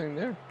 There's nothing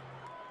there.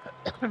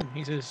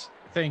 He says,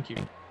 "Thank you.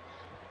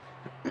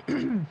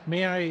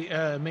 May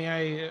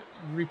I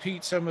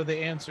repeat some of the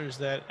answers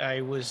that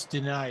I was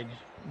denied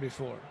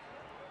before?"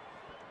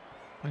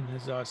 And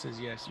Hazar says,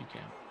 "Yes, you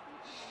can."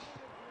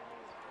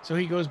 So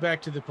he goes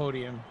back to the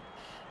podium.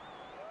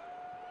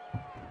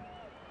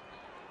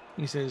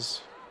 He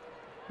says,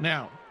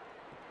 "Now,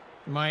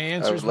 my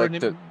answers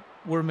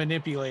were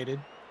manipulated."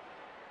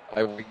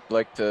 I would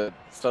like to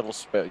subtle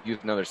spell, use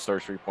another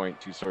sorcery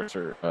point to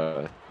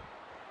sorcerer.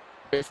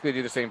 Basically,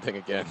 do the same thing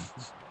again.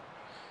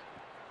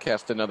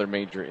 Cast another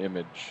major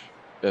image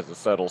as a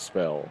subtle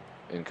spell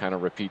and kind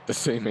of repeat the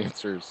same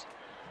answers.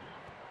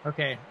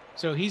 Okay,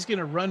 so he's going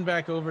to run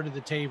back over to the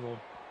table,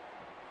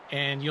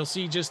 and you'll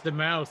see just the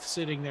mouth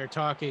sitting there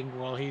talking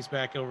while he's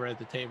back over at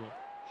the table.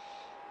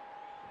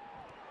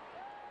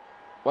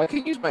 Well, I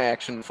can use my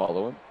action to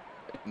follow him.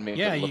 And make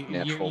it look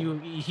natural.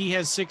 He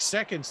has 6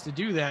 seconds to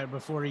do that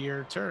before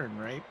your turn,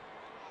 right?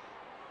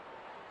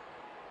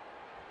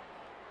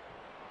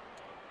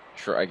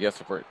 Sure, I guess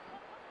if we're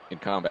in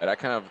combat, I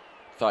kind of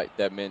thought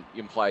that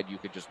implied you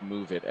could just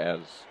move it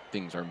as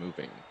things are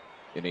moving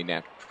in a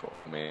natural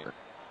manner.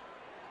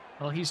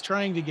 Well, he's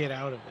trying to get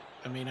out of it.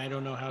 I mean, I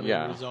don't know how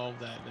to resolve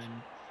that.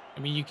 And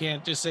I mean, you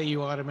can't just say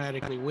you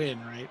automatically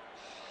win, right?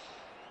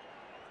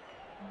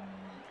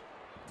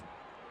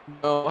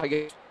 No, I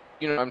guess,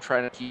 I'm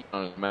trying to keep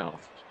on his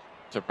mouth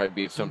to probably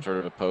be some sort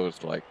of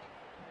opposed, like,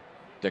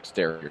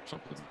 dexterity or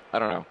something. I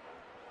don't know.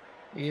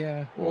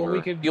 Yeah. Well,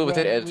 we could deal with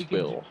it as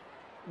will.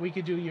 We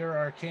could do your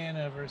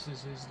Arcana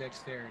versus his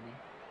dexterity.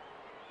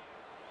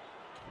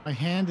 My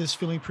hand is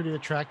feeling pretty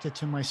attracted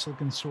to my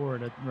silken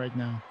sword right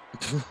now.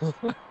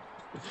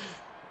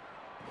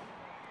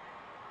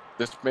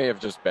 This may have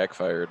just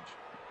backfired.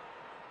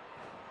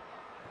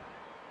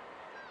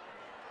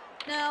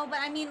 No, but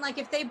I mean, like,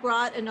 if they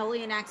brought a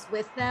Nolian axe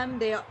with them,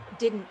 they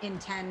didn't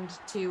intend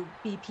to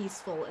be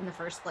peaceful in the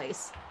first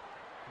place.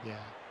 Yeah.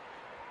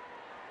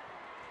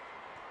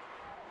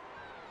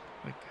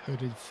 Like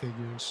hooded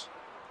figures.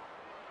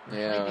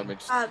 Yeah, I mean,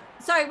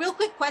 sorry, real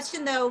quick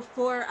question though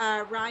for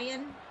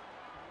Ryan.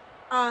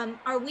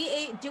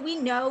 Do we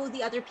know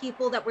the other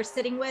people that we're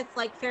sitting with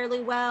like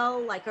fairly well?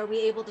 Like, are we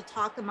able to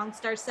talk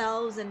amongst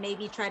ourselves and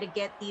maybe try to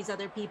get these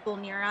other people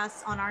near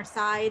us on our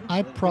side?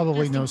 I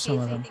probably know some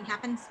of them. Anything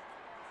happens?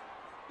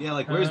 Yeah,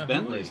 like where's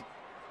Bentley?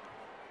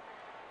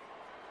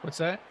 What's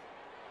that?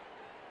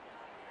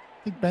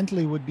 I think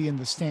Bentley would be in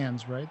the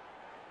stands, right?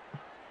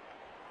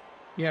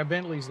 Yeah,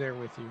 Bentley's there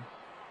with you.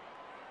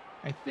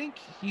 I think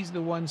he's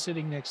the one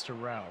sitting next to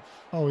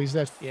Ralph. Oh, he's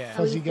that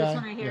fuzzy guy? This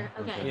one right here.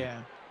 Yeah. Okay.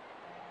 Yeah.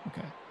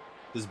 Okay.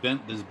 Does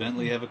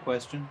Bentley have a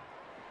question?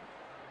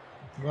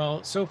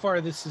 Well, so far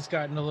this has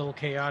gotten a little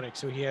chaotic,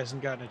 so he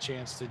hasn't gotten a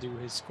chance to do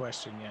his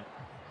question yet.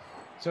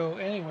 So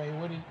anyway,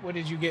 what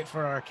did you get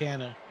for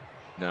Arcana?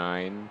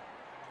 9.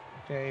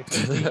 Okay.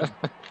 15.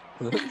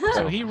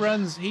 So he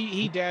runs,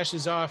 he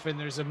dashes off, and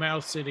there's a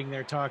mouth sitting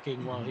there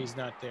talking while he's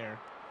not there.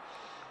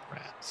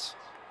 Rats.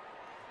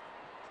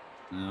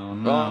 No.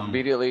 Well,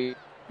 immediately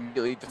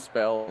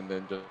dispel and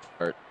then just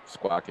start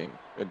squawking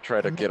and try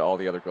to get all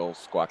the other girls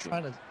squawking.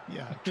 Try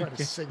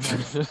to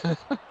signal.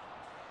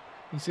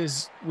 He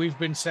says, "We've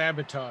been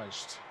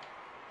sabotaged.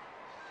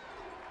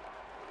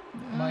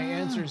 My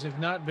answers have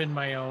not been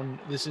my own.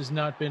 This has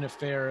not been a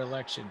fair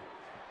election."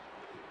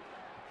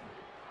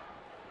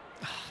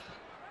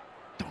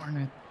 Darn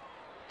it.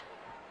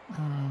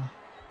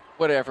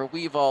 Whatever,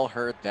 we've all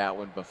heard that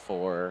one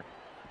before.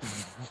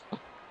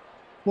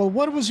 Well,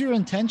 what was your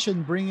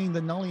intention bringing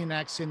the Nolian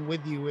axe in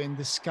with you in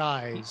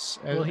disguise?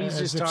 Well, he's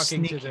just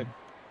talking sneaking?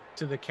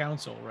 to the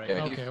council, right?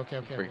 Yeah,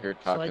 Okay. Here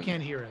So I talking.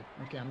 can't hear it.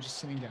 Okay, I'm just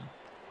sitting down.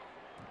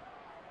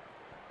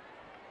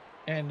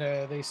 And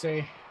they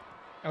say,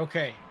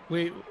 "Okay,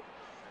 we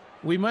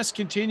must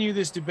continue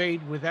this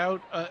debate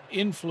without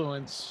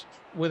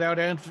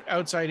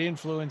outside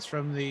influence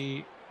from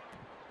the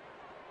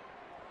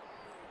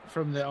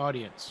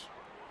audience."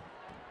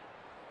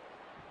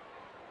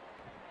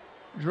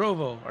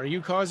 Drovo, are you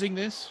causing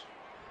this?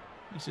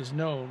 He says,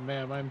 "No,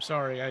 ma'am, I'm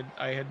sorry.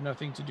 I had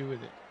nothing to do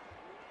with it."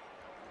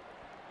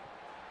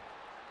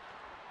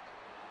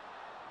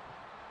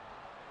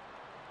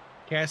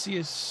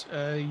 Cassius,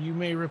 you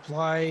may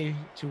reply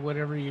to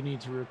whatever you need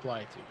to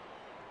reply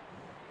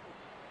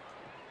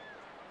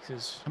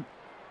Because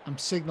I'm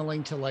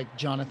signaling to like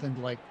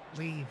Jonathan, like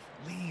leave.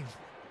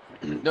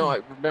 No,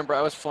 I remember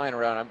I was flying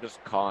around. I'm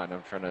just cawing.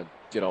 I'm trying to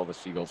get all the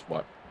seagulls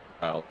wild.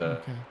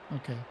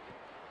 Okay.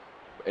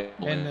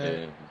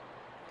 And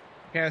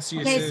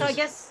Cassius Okay, says, so I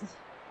guess.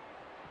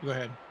 Go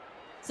ahead.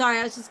 Sorry,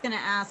 I was just going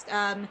to ask.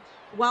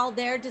 While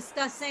they're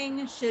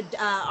discussing, should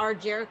our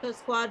Jericho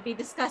Squad be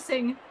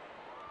discussing?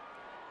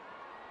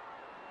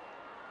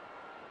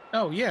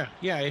 Oh yeah.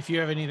 If you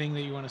have anything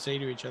that you want to say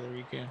to each other,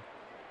 you can.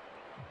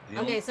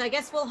 Okay, so I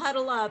guess we'll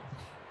huddle up.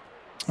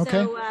 Okay.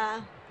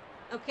 So,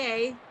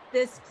 okay,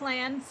 this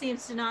plan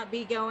seems to not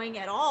be going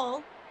at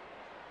all.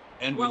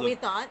 And we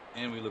thought.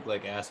 And we look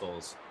like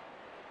assholes.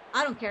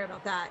 I don't care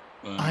about that.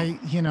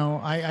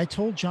 I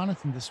told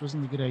Jonathan this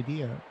wasn't a good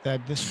idea,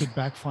 that this could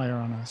backfire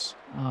on us.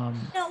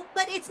 No,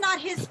 but it's not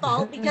his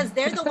fault because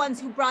they're the ones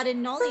who brought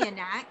in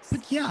Nolianax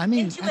But yeah, I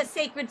mean, into a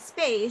sacred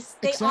space.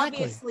 They Exactly.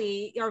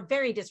 obviously are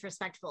very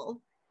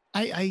disrespectful.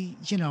 I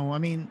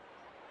mean,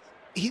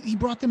 he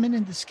brought them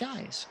in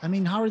disguise. I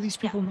mean, how are these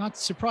people not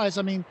surprised?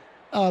 I mean,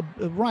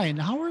 Ryan,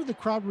 how are the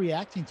crowd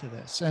reacting to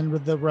this? And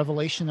with the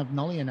revelation of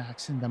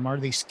Nolianax in them, are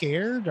they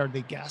scared? Are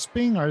they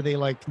gasping? Are they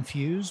like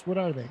confused? What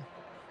are they?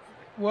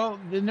 Well,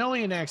 the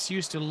Nolianax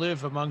used to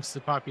live amongst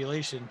the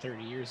population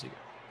 30 years ago.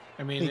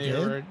 I mean, they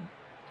were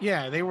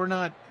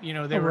not,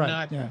 they were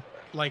not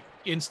like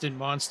instant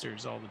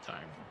monsters all the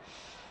time.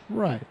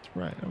 Right.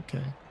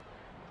 Okay.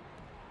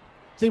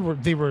 They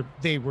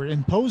were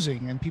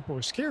imposing and people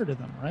were scared of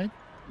them, right?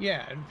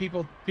 Yeah, and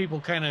people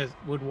kind of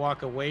would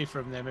walk away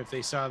from them. If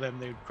they saw them,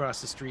 they'd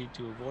cross the street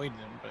to avoid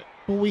them.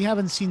 But we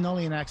haven't seen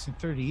Nolianax in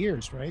 30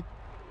 years, right?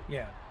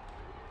 Yeah.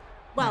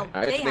 Well,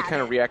 they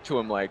kind of react to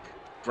him like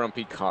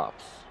grumpy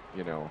cops,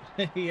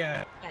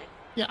 Yeah.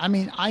 Yeah, I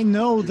mean, I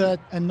know that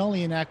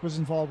Nolianax was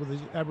involved with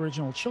the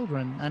Aboriginal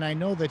children, and I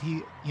know that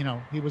he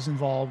was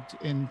involved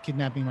in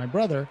kidnapping my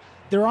brother.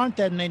 There aren't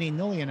that many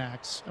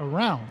Nolianax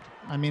around.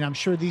 I mean, I'm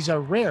sure these are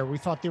rare. We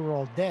thought they were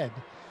all dead,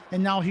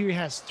 and now here he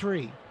has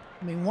 3.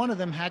 I mean, one of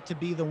them had to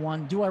be the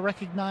one. Do I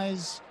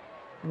recognize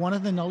one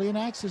of the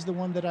Nolianax as the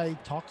one that I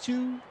talked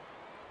to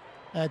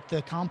at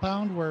the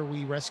compound where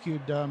we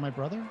rescued my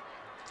brother?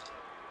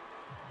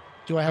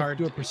 Do I have to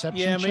do a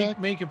perception check? Yeah,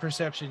 make a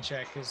perception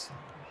check.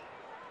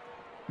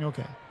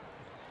 Okay.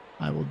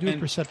 I will do a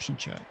perception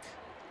check.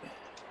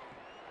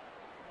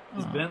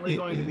 Is Bentley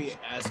going to be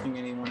asking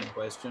anyone a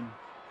question?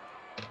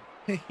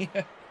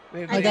 Yeah.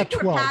 I got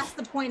 12. We're past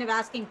the point of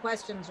asking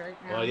questions right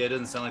now. Well, yeah, it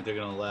doesn't sound like they're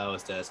going to allow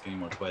us to ask any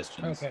more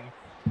questions. Okay.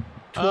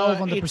 12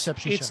 on the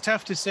perception check. It's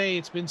tough to say.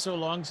 It's been so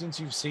long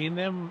since you've seen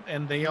them,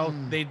 and they all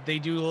they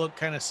do look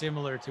kind of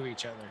similar to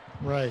each other.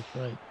 Right.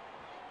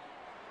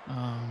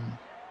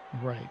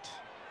 Right.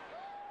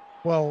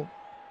 Well,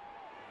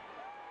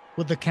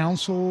 would the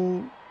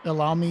council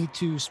allow me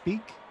to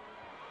speak?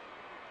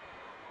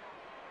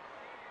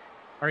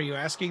 Are you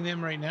asking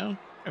them right now?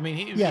 I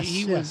mean,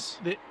 yes. was.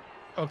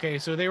 Okay,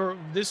 so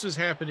this was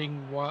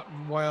happening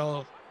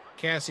while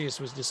Cassius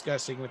was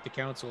discussing with the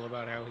council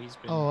about how he's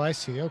been. Oh, I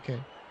see.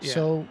 Okay. Yeah.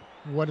 So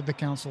what did the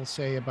council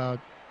say about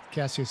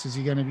Cassius? Is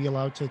he going to be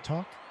allowed to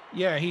talk?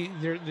 Yeah,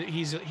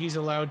 he's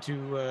allowed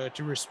to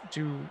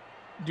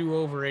do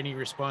over any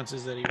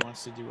responses that he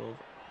wants to do over.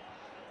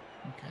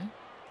 Okay.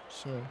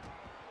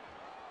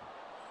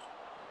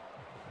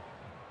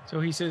 So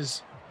he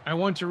says, I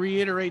want to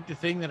reiterate the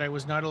thing that I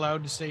was not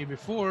allowed to say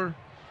before,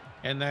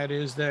 and that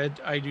is that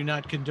I do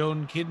not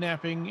condone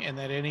kidnapping, and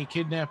that any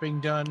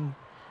kidnapping done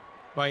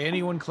by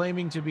anyone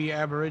claiming to be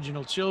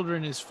Aboriginal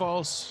children is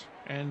false,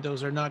 and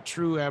those are not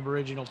true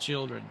Aboriginal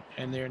children,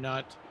 and they're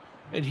not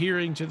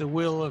adhering to the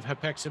will of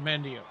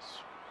Hepexamendios.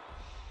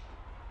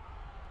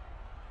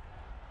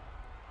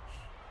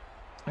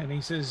 And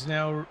he says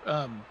now,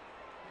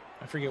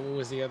 I forget what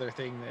was the other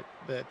thing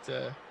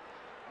that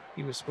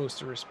he was supposed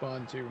to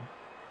respond to.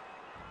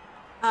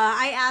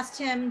 I asked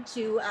him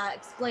to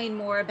explain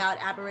more about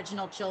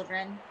Aboriginal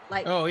children,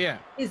 like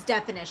his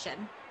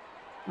definition.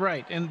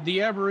 Right, and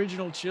the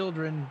Aboriginal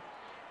children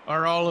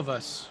are all of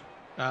us.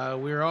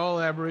 We're all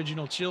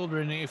Aboriginal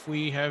children if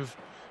we have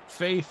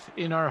faith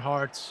in our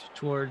hearts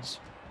towards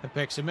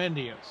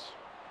Hepexamendios.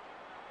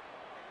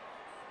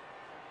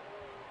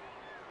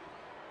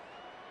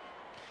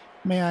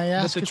 May I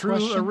ask the a true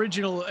question?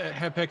 original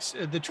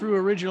the true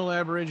original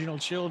Aboriginal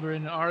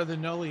children are the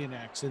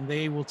Nolianax, and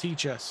they will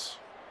teach us.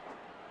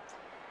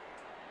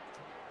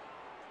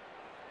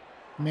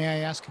 May I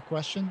ask a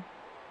question?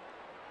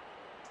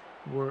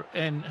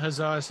 And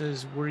Huzzah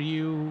says, were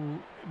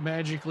you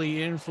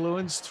magically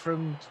influenced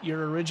from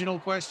your original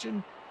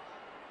question?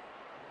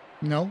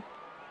 No.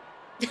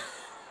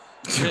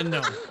 Then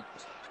no.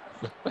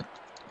 Okay.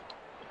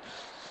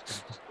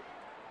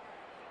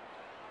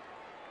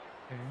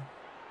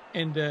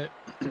 And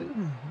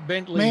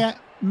Bentley.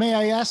 May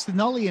I ask the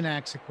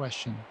Nolianax a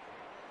question?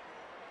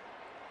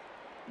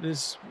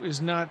 This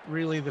is not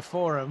really the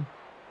forum.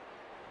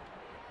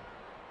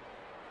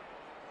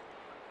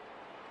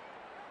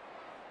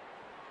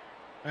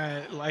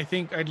 I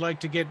think I'd like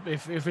to get,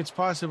 if it's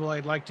possible,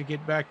 I'd like to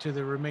get back to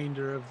the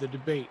remainder of the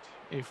debate,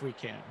 if we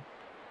can.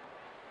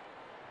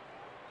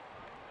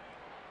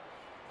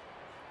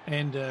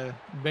 And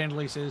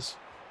Bentley says,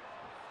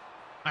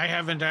 I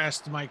haven't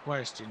asked my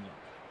question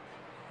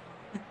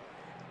yet.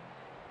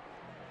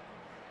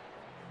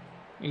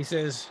 He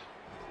says,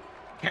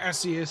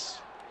 Cassius,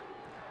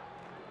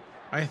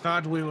 I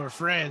thought we were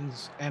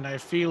friends, and I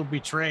feel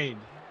betrayed.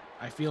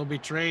 I feel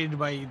betrayed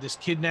by this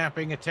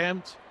kidnapping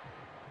attempt.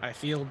 I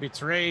feel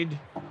betrayed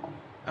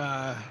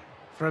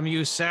from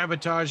you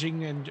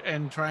sabotaging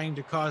and trying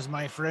to cause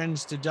my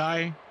friends to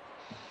die.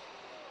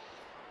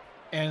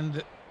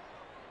 And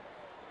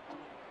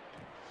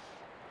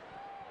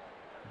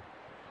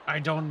I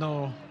don't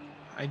know.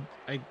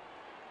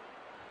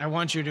 I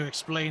want you to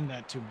explain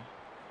that to me.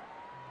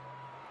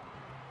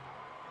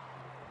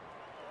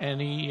 And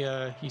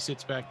he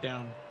sits back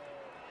down.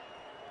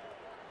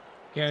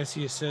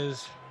 Cassius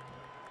says,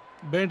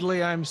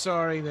 Bentley, I'm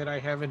sorry that I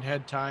haven't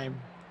had time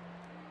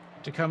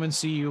to come and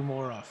see you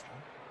more often.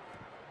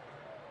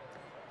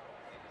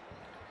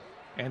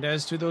 And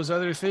as to those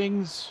other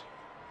things,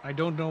 I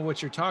don't know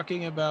what you're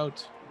talking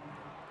about,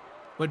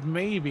 but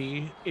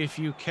maybe if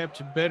you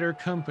kept better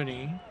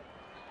company,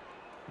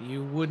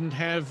 you wouldn't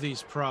have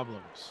these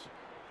problems.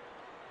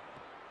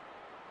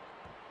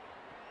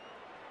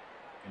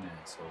 An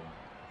asshole.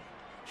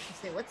 I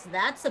say, what's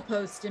that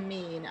supposed to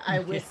mean? I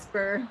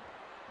whisper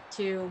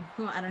to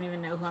who I don't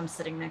even know who I'm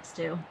sitting next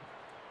to.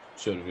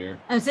 Chodavir.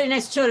 I'm sitting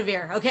next to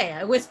Chodavir. Okay,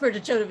 I whisper to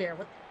Chodavir.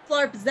 What the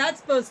flarp is that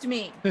supposed to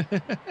mean?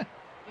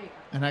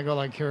 And I go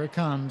like, here it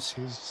comes.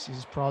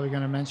 He's probably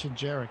going to mention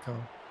Jericho.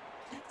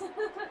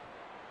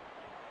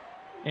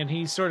 And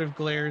he sort of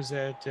glares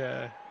at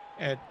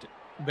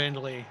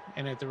Bentley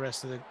and at the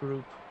rest of the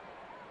group.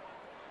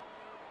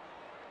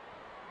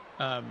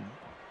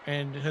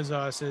 And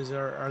Huzzah says,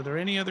 are there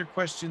any other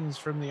questions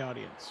from the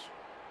audience?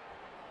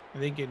 I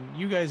think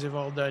you guys have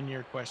all done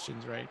your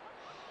questions, right?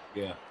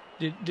 Yeah.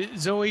 Did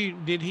Zoe,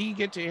 did he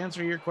get to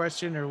answer your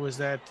question, or was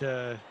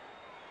that...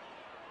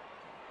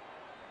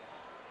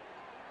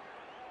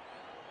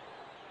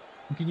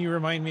 Can you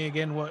remind me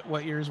again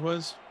what yours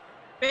was?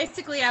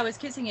 Basically, I was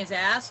kissing his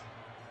ass.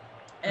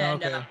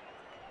 And, okay.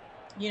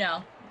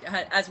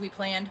 As we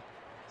planned.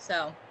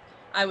 So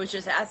I was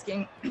just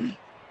asking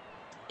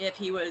if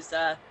he was...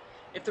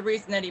 if the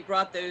reason that he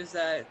brought those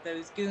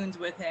goons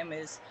with him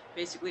is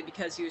basically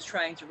because he was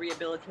trying to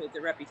rehabilitate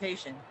their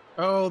reputation.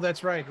 Oh,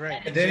 that's right.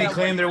 And then he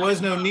claimed there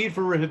was no need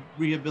for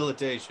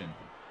rehabilitation.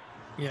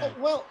 Yeah.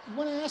 Well,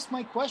 when I asked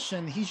my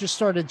question, he just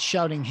started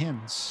shouting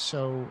hymns.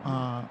 So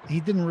he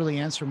didn't really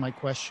answer my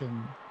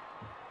question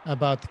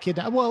about the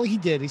kidnap. Well, he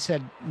did. He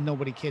said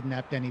nobody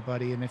kidnapped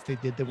anybody, and if they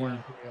did, they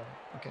weren't real.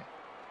 Okay.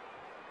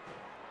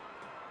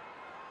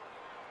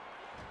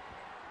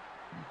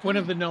 One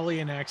of the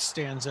Nullianacs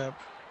stands up.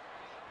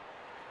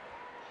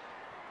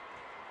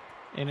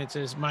 And it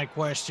says, my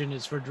question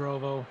is for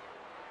Drovo.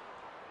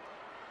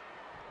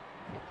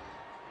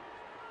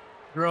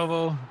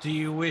 Drovo, do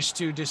you wish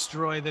to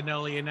destroy the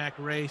Nullianac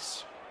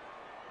race?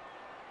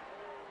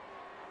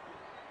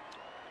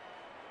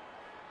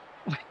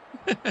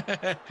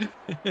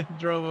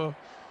 Drovo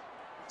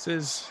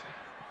says,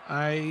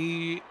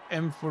 I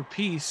am for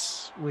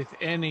peace with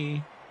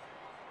any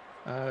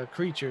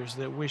creatures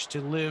that wish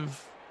to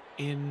live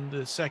in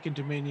the Second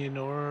Dominion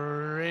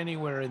or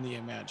anywhere in the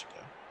Imagica.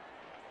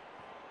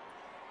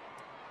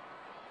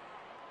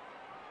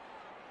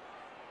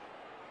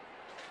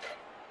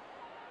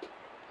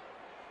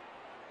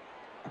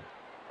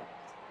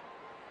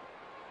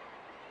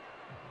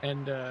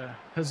 And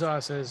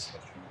Huzzah says,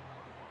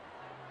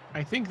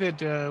 I think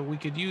that we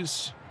could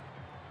use,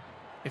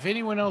 if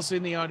anyone else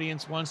in the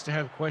audience wants to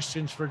have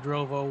questions for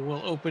Drovo,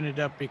 we'll open it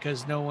up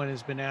because no one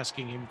has been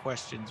asking him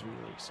questions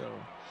really. So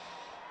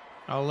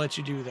I'll let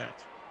you do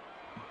that.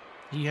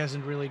 He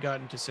hasn't really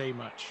gotten to say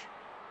much.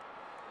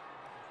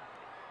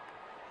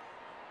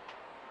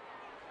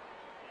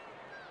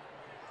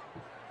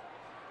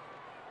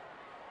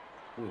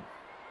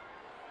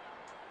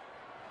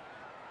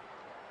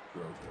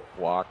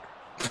 Walk.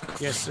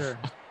 Yes, sir.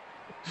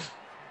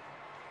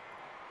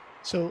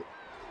 So,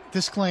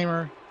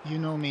 disclaimer, you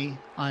know me.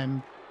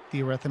 I'm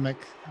the arithmetic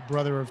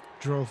brother of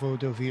Drovo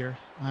D Vir.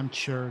 I'm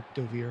Chur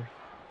D Vir.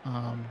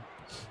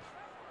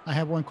 I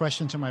have one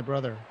question to my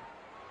brother.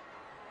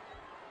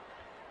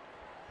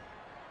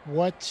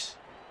 What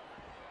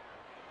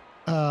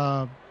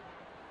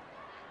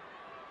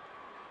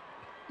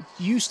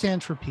you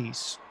stand for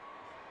peace.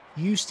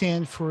 You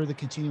stand for the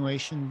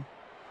continuation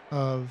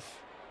of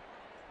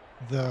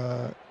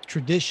the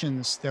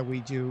traditions that we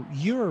do.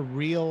 You're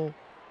real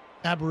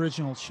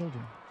Aboriginal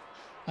children.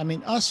 I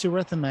mean, us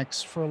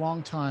arithmetics for a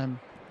long time,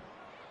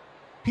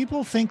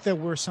 people think that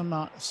we're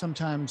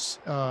sometimes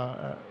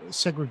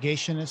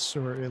segregationists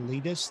or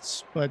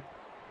elitists, but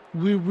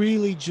we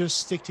really just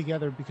stick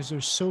together because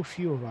there's so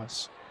few of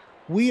us.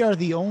 We are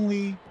the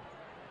only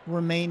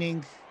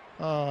remaining,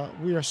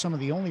 we are some of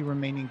the only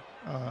remaining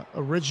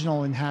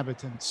original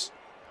inhabitants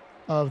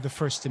of the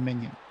First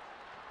Dominion.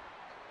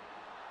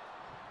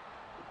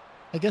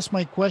 I guess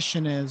my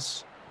question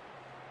is,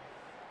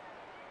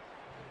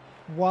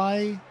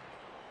 why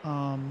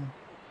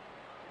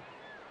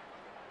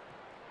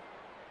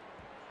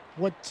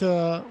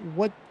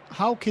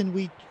how can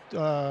we,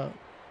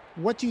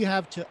 what do you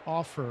have to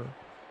offer?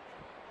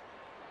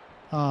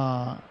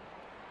 Are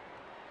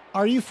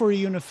you for a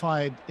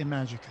unified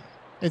Imagica?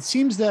 It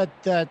seems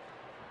that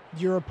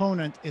your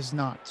opponent is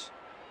not.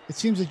 It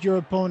seems that your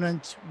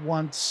opponent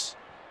wants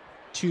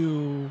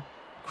to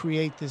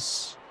create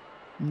this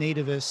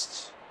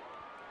nativist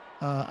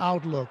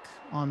outlook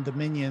on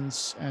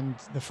Dominions, and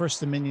the First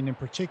Dominion in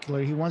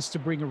particular. He wants to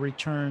bring a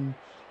return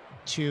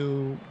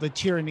to the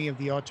tyranny of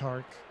the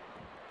autarch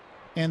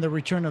and the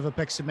return of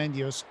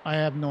Apexamendios. I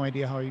have no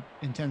idea how he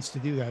intends to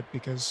do that,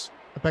 because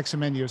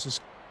Apexamendios is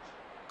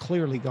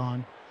clearly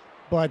gone.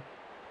 But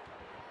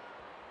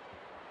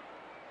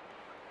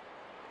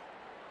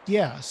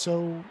yeah,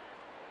 so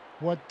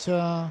what,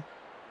 I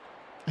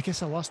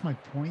guess I lost my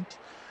point.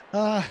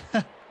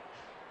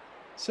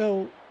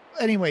 So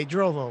anyway,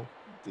 Drovo,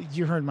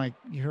 you heard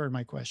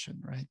my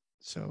question, right?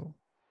 So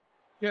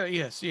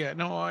yes,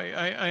 no,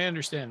 I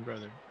understand,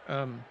 brother.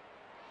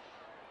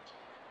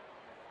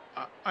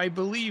 I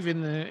believe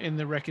in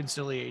the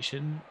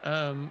reconciliation.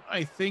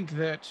 I think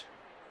that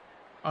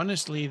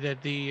honestly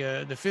that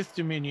the Fifth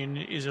Dominion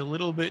is a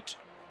little bit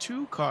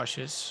too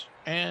cautious,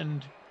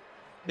 and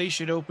they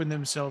should open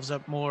themselves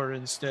up more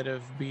instead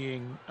of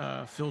being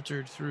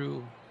filtered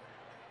through.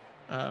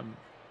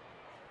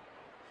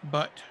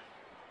 But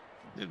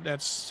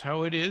that's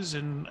how it is,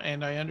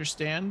 and I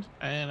understand,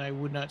 and I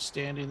would not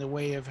stand in the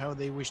way of how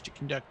they wish to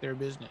conduct their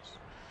business.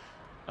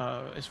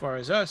 As far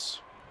as us,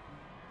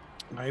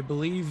 I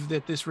believe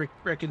that this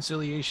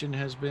reconciliation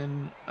has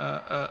been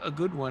a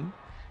good one.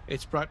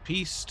 It's brought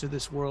peace to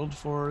this world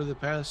for the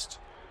past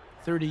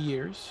 30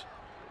 years.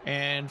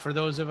 And for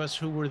those of us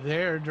who were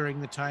there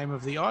during the time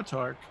of the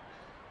autarch,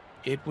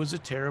 it was a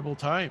terrible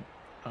time.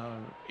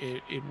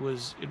 It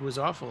was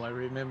awful. I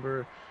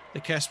remember the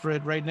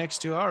Kesperid right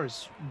next to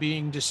ours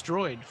being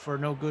destroyed for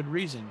no good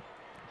reason.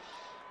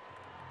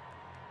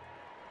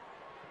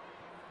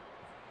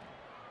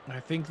 I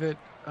think that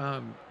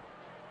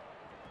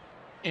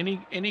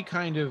any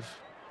kind of,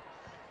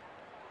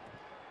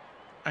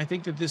 I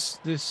think that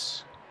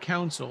this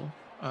council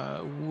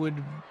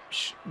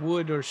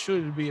would or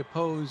should be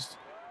opposed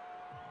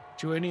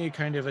to any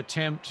kind of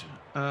attempt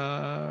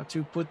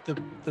to put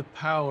the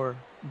power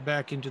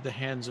back into the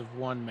hands of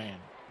one man.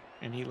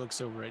 And he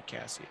looks over at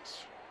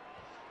Cassius.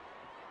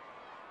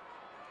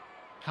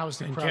 How's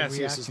the and crowd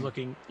Cassius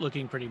reacting? is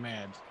looking pretty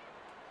mad.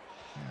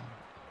 Yeah.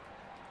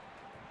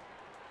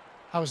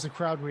 How's the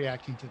crowd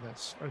reacting to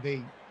this? Are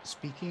they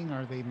speaking?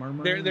 Are they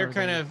murmuring? They're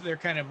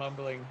kind of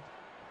mumbling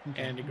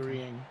and Okay.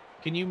 agreeing.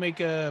 Can you make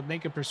a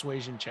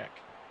persuasion check?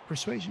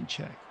 Persuasion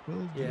check.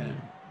 Will Yeah. do.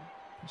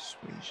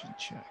 Persuasion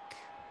check.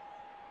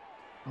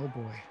 Oh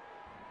boy.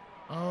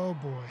 Oh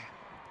boy.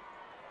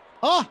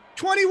 Oh,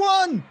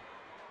 21.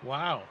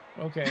 Wow.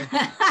 Okay.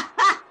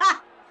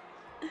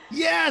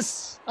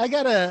 Yes. I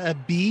got a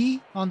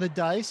B on the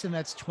dice, and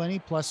that's 20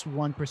 plus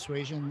 1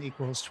 persuasion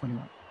equals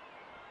 21.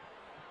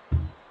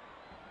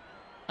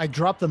 I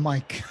dropped the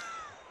mic.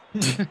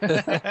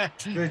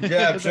 Good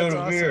job, Show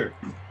awesome. Here.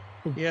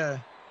 Yeah.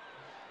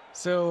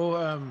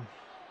 So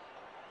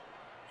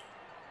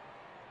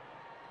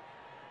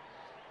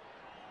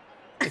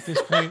at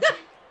this point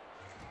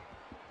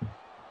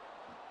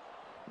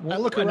I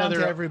look around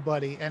to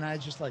everybody and I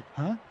just like,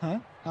 huh?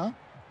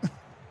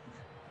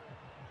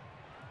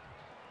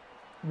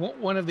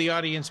 One of the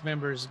audience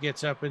members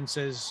gets up and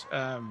says,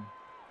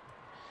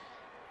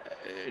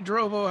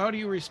 Drovo, how do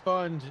you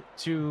respond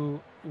to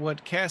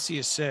what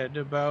Cassius said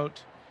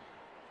about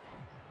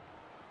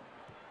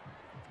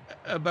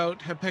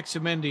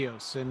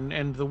Apexamendios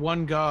and the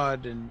one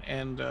God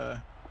and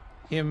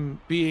him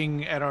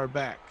being at our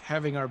back,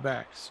 having our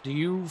backs? Do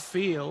you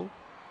feel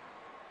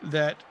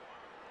that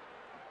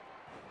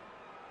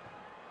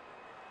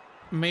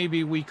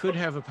maybe we could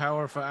have a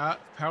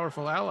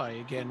powerful ally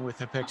again with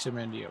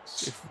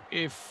Apexamendios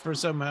if for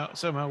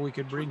somehow we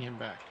could bring him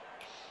back?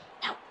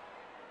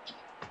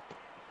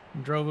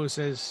 And Drovo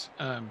says,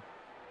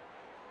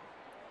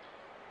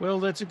 well,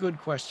 that's a good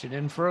question.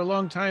 And for a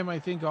long time, I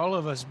think all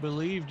of us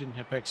believed in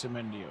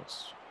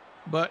Apexamendios.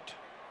 But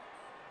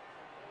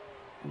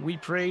we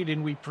prayed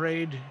and we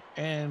prayed,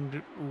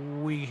 and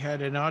we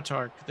had an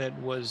autarch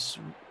that was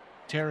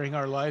tearing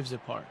our lives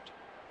apart.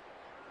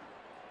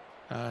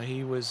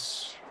 He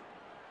was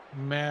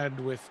mad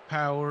with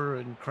power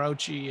and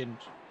crouchy,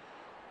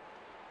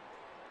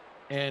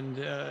 and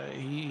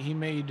he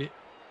made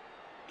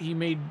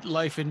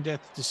life and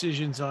death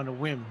decisions on a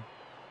whim.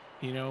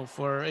 You know,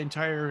 for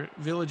entire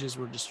villages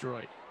were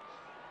destroyed.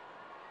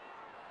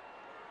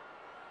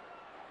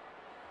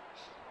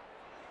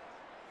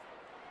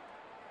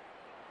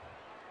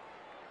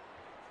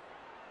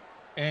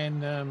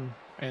 And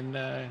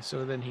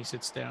so then he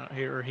sits down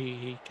here, or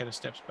he kind of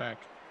steps back.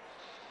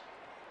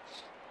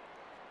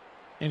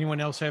 Anyone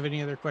else have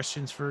any other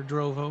questions for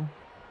Drovo?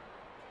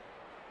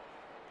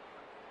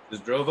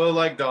 Does Drovo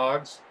like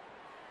dogs?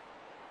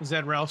 Is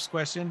that Ralph's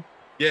question?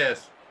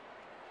 Yes.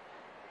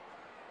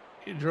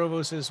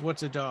 Drovo says,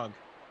 what's a dog?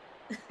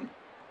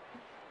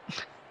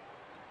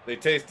 They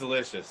taste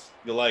delicious.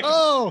 You'll like them.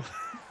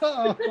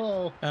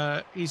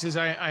 Oh. He says,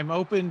 I'm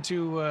open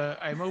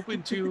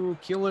to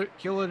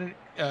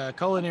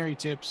culinary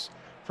tips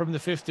from the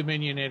Fifth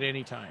Dominion at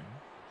any time.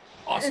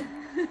 Awesome.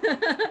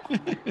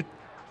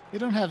 You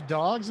don't have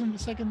dogs in the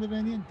Second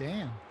Dominion?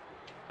 Damn.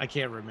 I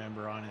can't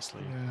remember,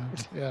 honestly.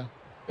 Yeah.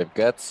 They've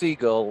got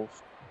seagulls.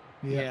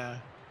 Yeah.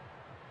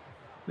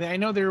 I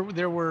know there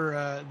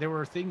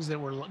were things that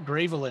were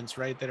gravelins,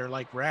 right, that are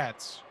like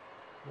rats.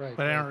 Right.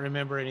 But I don't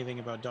remember anything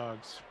about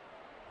dogs.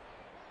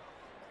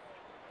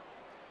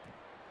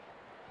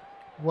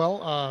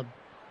 Well,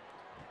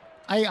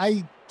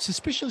 I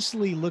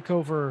suspiciously look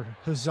over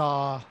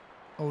Huzzah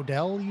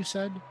Odell, you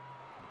said?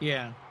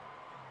 Yeah.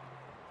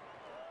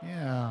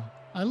 Yeah.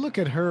 I look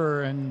at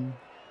her and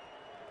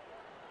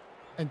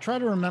try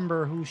to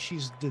remember who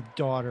she's the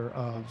daughter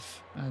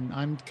of. And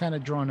I'm kind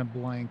of drawing a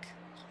blank.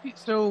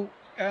 So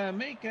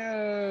make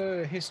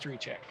a history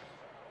check.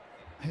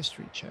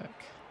 History check.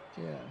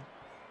 Yeah.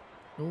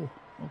 Oh,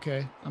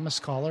 okay. I'm a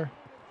scholar.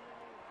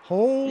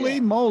 Holy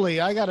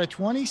moly. I got a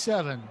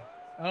 27.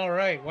 All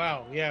right.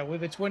 Wow. Yeah.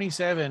 With a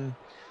 27,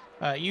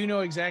 you know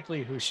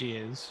exactly who she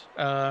is.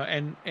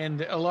 And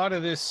a lot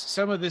of this,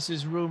 some of this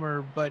is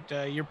rumor, but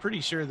you're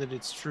pretty sure that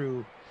it's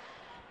true.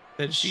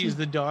 That she's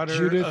the daughter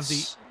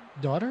Judith's of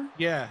the daughter?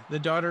 Yeah, the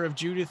daughter of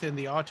Judith and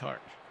the Autarch.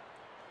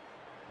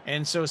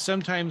 And so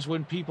sometimes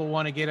when people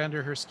want to get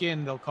under her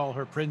skin, they'll call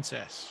her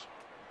princess,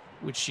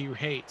 which she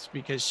hates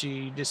because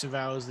she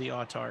disavows the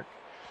Autarch.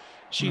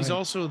 She's Right.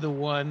 also the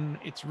one,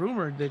 it's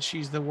rumored that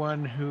she's the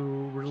one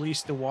who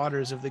released the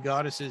waters of the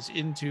goddesses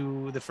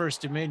into the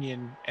First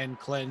Dominion and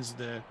cleansed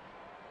the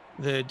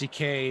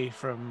decay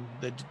from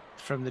the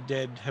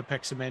dead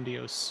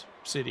Hepexamendios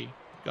city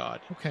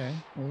god. Okay.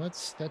 Well,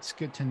 that's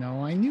good to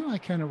know. I knew I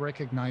kind of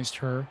recognized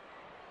her.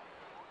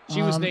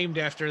 She was named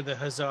after the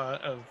Huzzah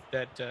of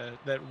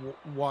that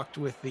walked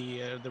with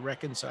the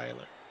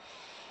reconciler.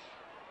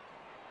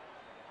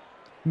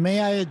 May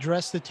I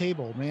address the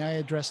table? May I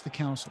address the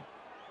council?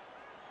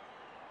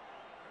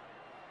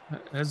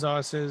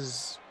 Huzzah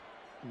says,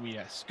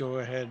 yes, go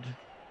ahead.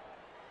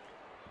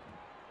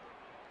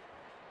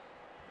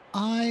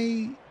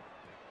 I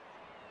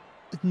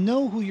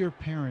know who your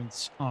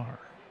parents are.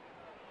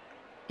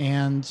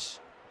 And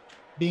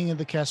being in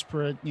the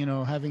Kesperit,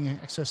 having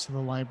access to the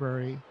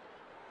library,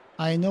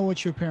 I know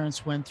what your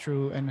parents went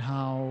through and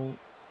how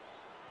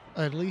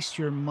at least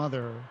your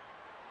mother,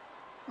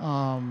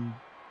 who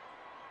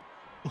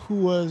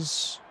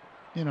was,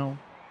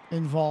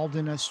 involved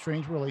in a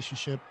strange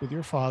relationship with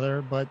your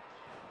father, but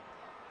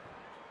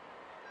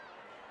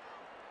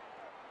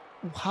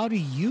how do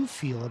you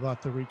feel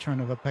about the return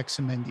of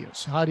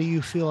Apexamendios? How do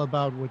you feel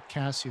about what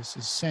Cassius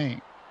is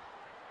saying?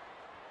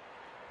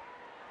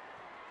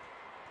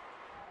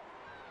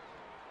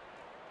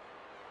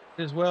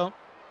 As well,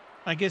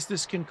 I guess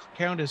this can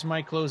count as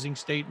my closing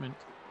statement.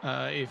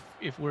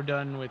 If we're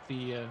done with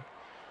the,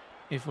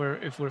 if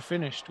we're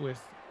finished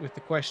with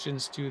the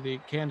questions to the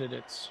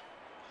candidates,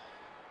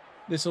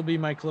 this will be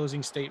my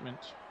closing statement.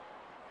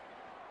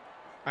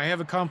 I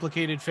have a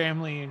complicated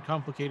family and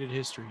complicated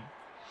history.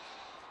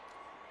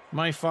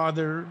 My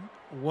father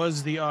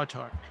was the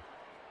Autarch,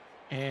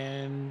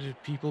 and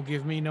people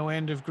give me no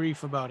end of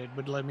grief about it.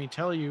 But let me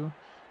tell you,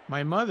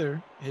 my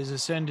mother has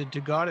ascended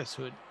to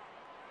goddesshood.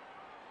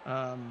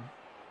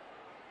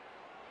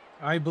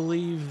 I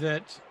believe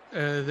that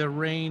the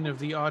reign of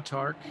the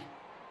Autarch,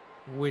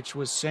 which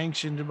was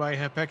sanctioned by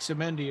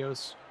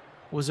Hepexamendios,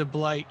 was a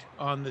blight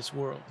on this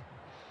world.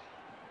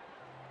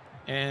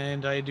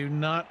 And I do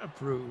not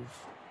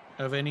approve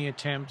of any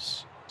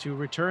attempts to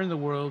return the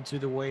world to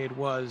the way it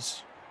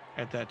was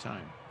at that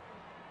time.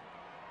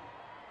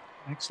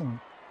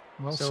 Excellent.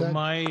 Well So said.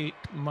 my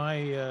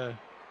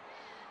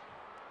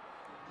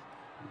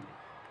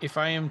if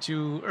I am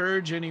to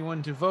urge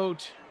anyone to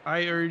vote,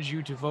 I urge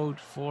you to vote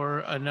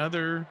for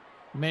another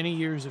many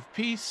years of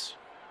peace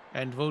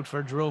and vote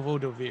for Drovo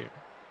D Vir.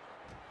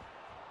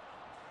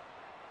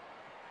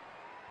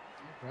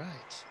 All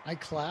right. I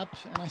clap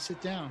and I sit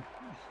down.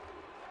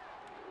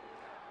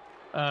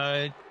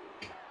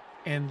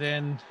 And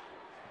then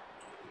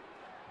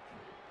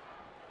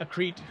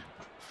Akrit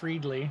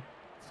Friedley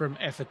from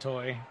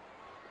Ephatoy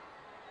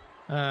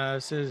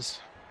says,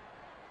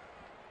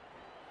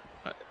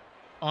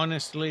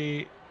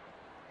 honestly,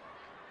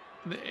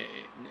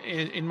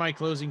 in my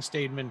closing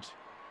statement,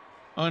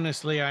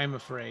 honestly, I'm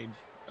afraid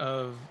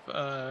of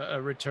a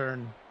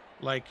return.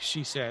 Like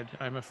she said,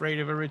 I'm afraid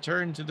of a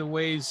return to the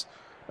ways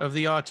of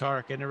the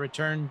Autarch and a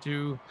return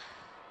to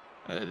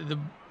the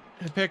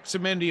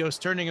Hepexamendios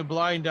turning a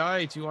blind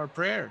eye to our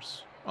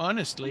prayers.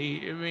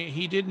 Honestly, I mean,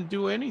 he didn't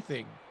do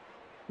anything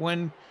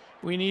when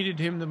we needed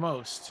him the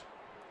most.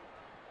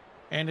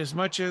 And as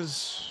much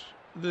as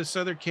this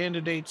other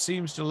candidate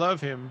seems to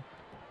love him,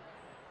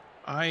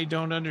 I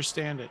don't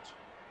understand it.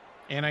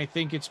 And I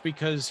think it's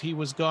because he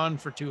was gone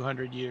for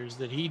 200 years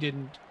that he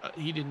didn't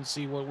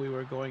see what we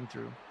were going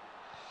through.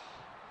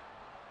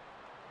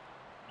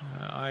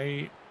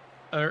 I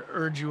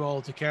urge you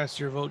all to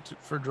cast your vote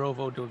for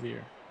Drovo D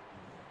Vir.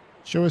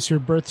 Show us your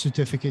birth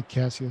certificate,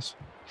 Cassius.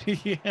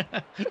 Yeah.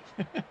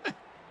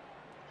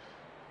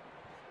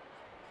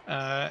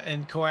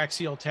 And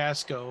Coaxial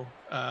Tasco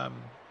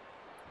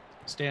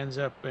stands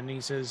up and he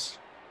says,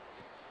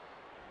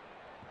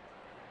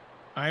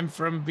 I'm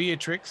from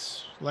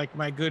Beatrix, like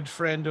my good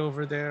friend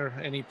over there.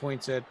 And he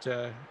points at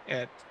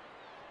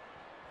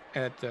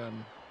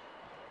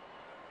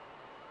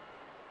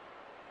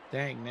dang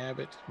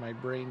nabbit, my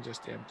brain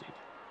just emptied.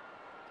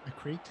 A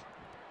creek?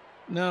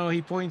 No,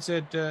 he points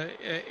at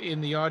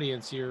in the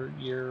audience,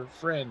 your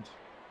friend.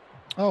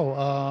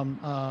 Oh,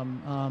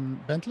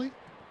 Bentley?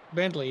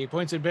 Bentley. He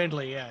points at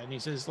Bentley, yeah, and he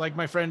says, like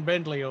my friend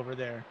Bentley over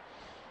there.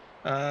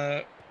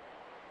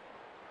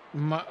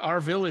 Our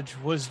village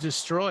was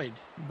destroyed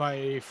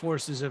by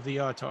forces of the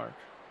Autarch.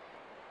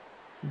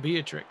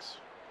 Beatrix.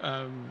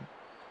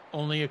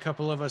 Only a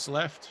couple of us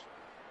left.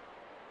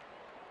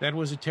 That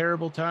was a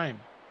terrible time.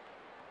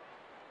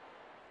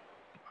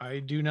 I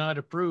do not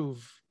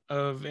approve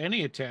of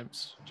any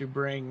attempts to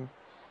bring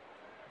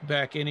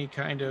back any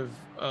kind of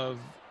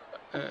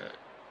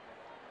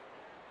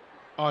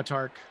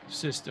autarch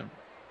system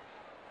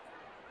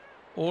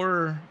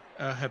or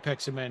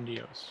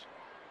Hepexamendios.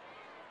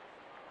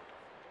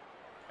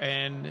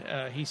 And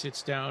he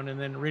sits down, and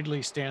then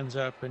Ridley stands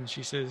up and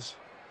she says,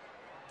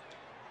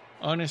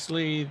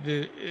 honestly,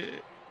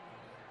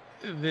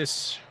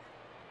 this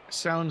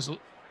sounds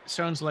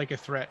like a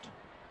threat.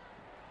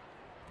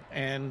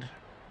 And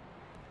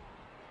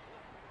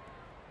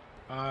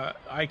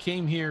I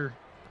came here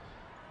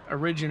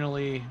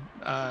originally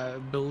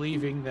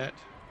believing that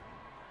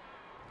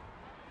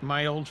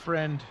my old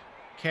friend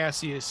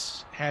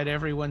Cassius had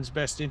everyone's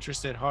best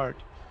interest at heart,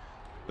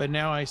 but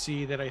now I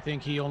see that I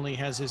think he only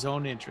has his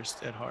own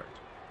interest at heart.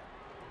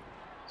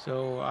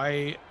 So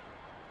I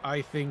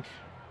think,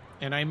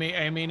 and I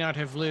may not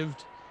have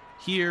lived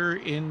here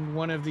in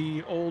one of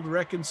the old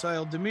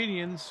reconciled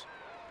dominions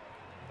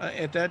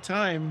at that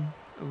time,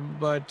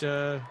 but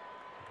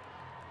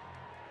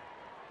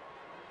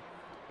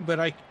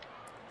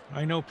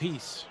I know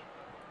peace,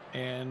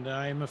 and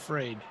I'm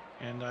afraid,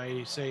 and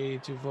I say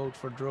to vote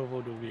for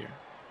Drovo D Vir.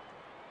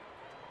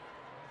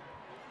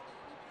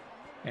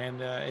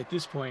 And at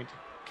this point,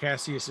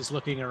 Cassius is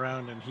looking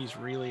around, and he's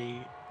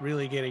really,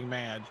 really getting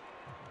mad.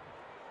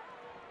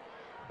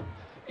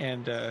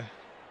 And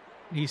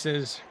he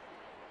says,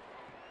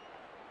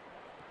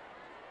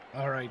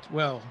 all right,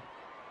 well,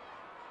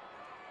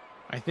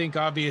 I think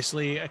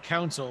obviously a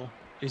council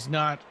is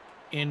not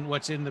in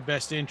what's in the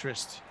best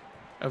interest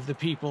of the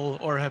people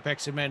or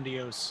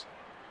Hepexamendios,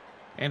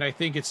 and I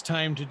think it's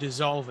time to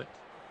dissolve it.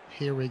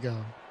 Here we go.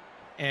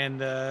 And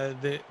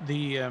the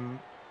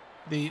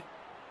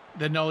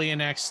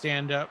Nullianacs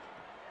stand up,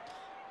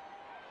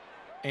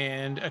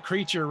 and a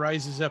creature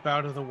rises up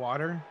out of the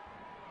water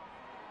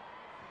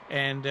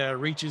and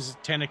reaches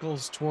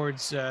tentacles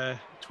towards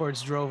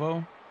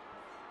Drovo,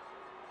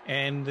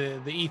 and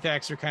the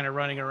Ethacs are kind of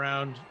running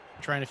around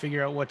trying to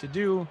figure out what to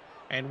do,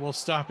 and we'll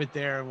stop it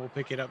there and we'll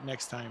pick it up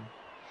next time.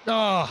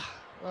 I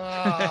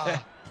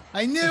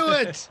knew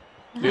it.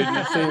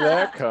 Didn't see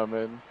that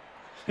coming.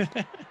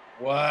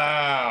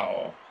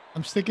 Wow.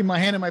 I'm sticking my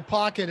hand in my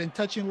pocket and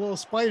touching a little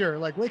spider.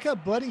 Like, wake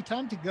up, buddy.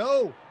 Time to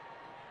go.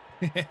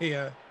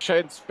 Yeah. I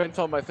had spent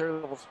all my third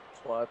level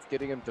slots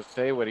getting him to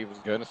say what he was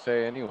going to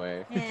say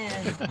anyway.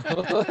 Yeah.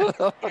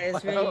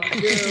 Guys really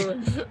do.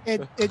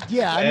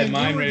 Yeah, I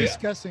mean, we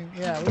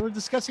were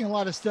discussing a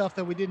lot of stuff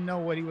that we didn't know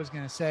what he was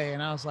going to say.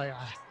 And I was like,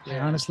 I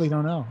honestly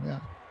don't know. Yeah.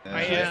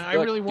 I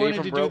really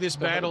wanted to do this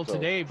battle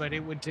today, but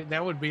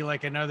that would be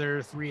like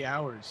another 3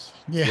 hours.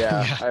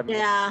 Yeah.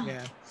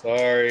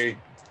 Sorry.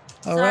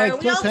 All right,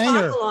 we all talk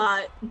a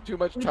lot. Too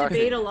much we talking.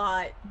 debate a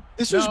lot.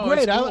 This was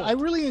great. Cool. I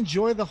really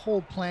enjoy the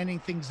whole planning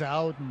things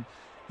out, and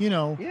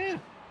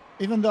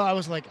even though I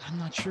was like, I'm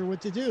not sure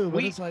what to do,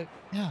 but it's like,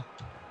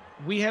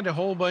 we had a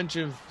whole bunch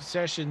of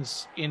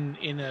sessions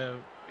in a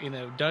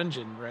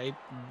dungeon, right?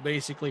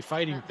 Basically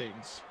fighting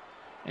things.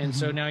 And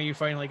so now you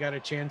finally got a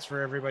chance for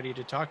everybody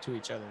to talk to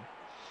each other.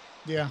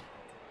 Yeah.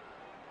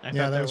 I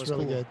thought that was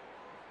really cool. good.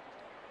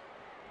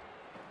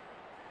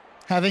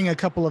 Having a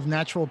couple of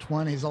natural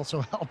 20s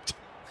also helped.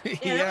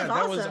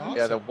 That was awesome.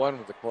 Yeah, the one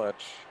was a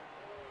clutch.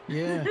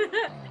 Yeah.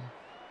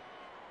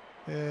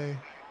 Hey.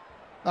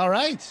 All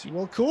right.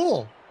 Well,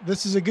 cool.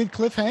 This is a good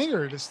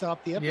cliffhanger to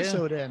stop the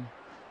episode in.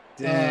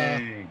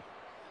 Dang.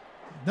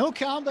 No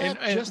combat.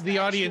 And just the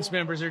audience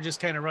members are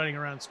just kind of running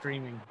around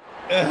screaming.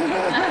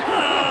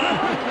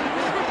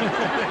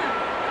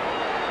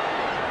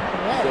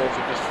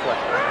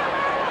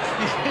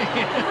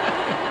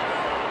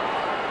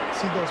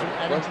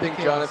 One thing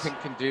Jonathan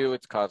can do,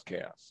 it's cause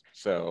chaos.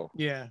 So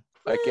yeah,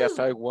 I guess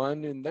I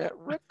won in that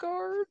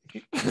regard.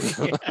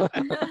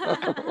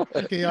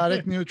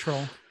 Chaotic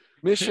neutral.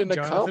 Mission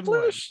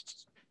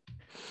accomplished.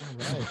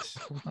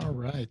 All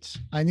right.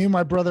 I knew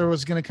my brother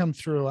was going to come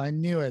through. I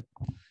knew it.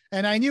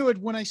 And I knew it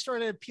when I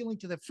started appealing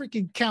to the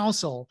freaking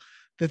council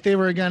that they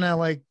were going to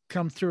like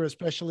come through,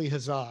 especially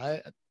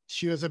Huzzah.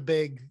 She was a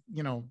big,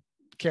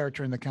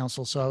 character in the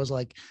council. So I was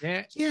like,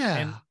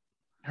 yeah.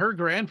 her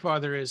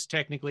grandfather is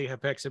technically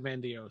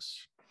Hapexamendios.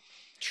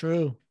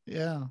 True.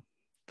 Yeah.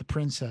 The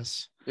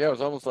princess. Yeah, it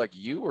was almost like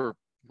you were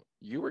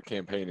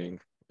campaigning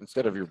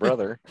instead of your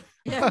brother.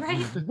 Yeah,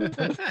 right.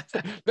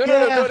 No,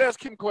 don't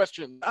ask him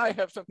questions. I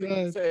have something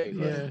to say.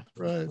 Yeah,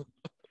 right.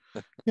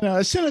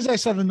 As soon as I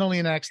saw the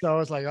Nullian X, though, I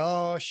was like,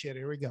 oh shit,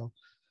 here we go.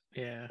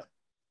 Yeah.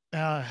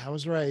 I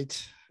was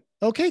right.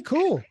 Okay,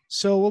 cool.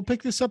 So we'll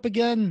pick this up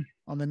again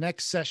on the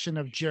next session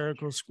of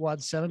Jericho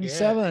Squad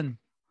 77. Yeah.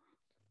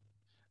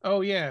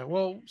 Oh yeah.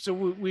 Well, so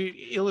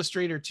we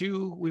Illustrator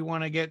 2 we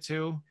want to get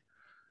to.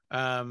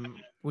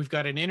 We've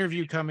got an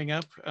interview coming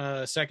up,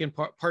 second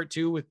part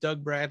 2 with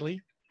Doug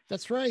Bradley.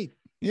 That's right.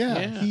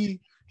 Yeah.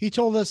 He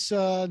told us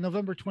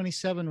November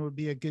 27 would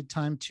be a good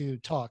time to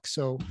talk.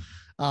 So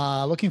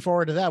looking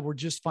forward to that. We're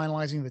just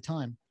finalizing the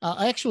time.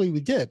 Actually, we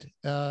did.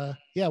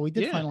 We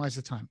did finalize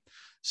the time.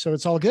 So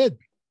it's all good.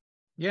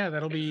 Yeah,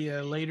 that'll be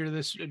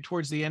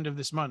towards the end of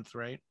this month,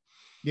 right?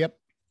 Yep.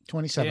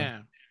 27.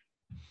 Yeah.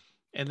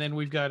 And then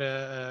we've got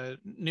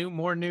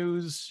more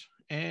news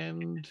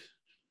and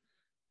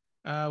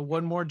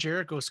one more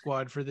Jericho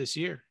Squad for this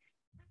year.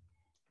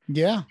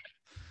 Yeah.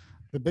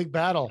 The big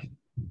battle.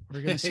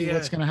 We're going to see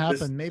what's going to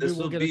happen. Maybe this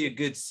will be a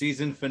good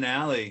season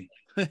finale.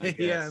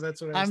 Yeah,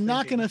 that's what I'm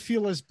not going to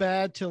feel as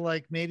bad to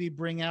like maybe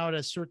bring out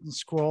a certain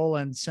scroll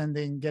and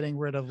getting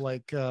rid of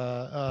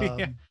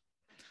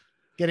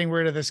getting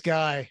rid of this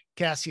guy,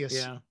 Cassius.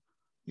 Yeah.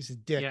 He's a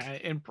dick. Yeah.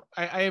 And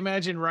I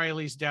imagine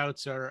Riley's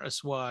doubts are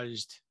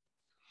assuaged.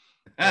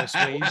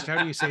 Assuaged.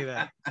 How do you say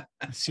that?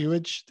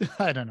 Sewage?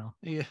 I don't know.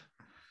 Yeah.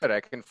 But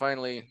I can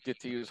finally get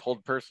to use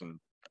hold person.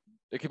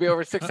 It could be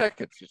over 6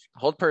 seconds. Just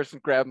hold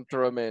person, grab him,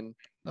 throw him in.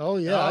 Oh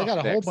yeah, I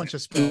got a whole bunch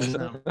of spells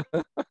now.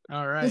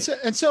 All right.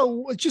 And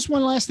so just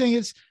one last thing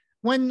is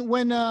when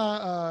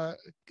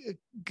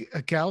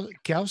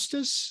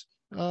Gaustus,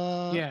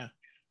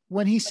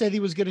 when he said he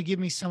was going to give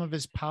me some of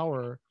his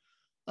power,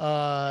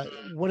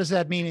 what does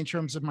that mean in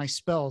terms of my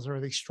spells? Are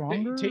they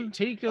stronger?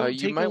 Take a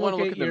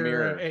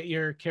look at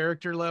your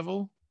character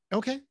level.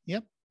 Okay.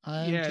 Yep.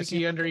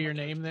 See under your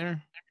name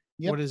there.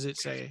 Yep. What does it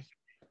say?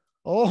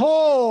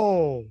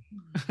 Oh,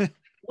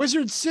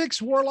 Wizard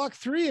 6, Warlock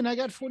 3, and I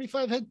got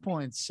 45 hit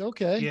points.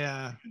 Okay.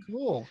 Yeah.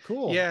 Cool.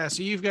 Yeah.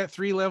 So you've got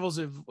 3 levels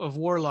of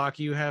Warlock.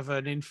 You have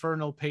an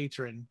Infernal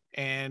Patron,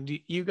 and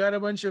you got a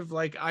bunch of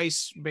like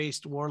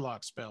ice-based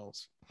Warlock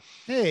spells.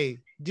 Hey,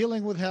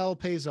 dealing with hell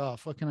pays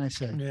off. What can I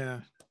say? Yeah.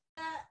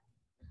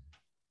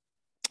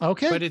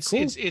 Okay. But it's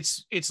cool.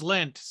 it's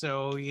Lent,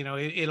 so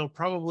it'll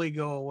probably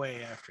go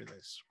away after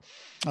this.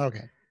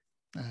 Okay.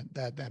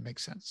 That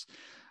makes sense.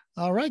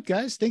 All right,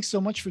 guys. Thanks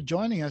so much for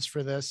joining us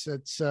for this.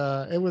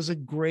 It was a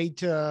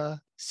great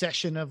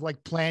session of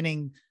like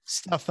planning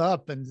stuff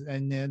up,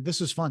 and this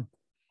was fun.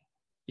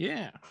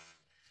 Yeah,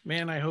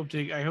 man. I hope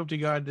to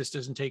God this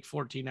doesn't take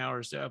 14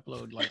 hours to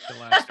upload like the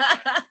last.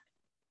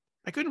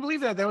 I couldn't believe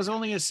that was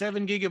only a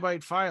 7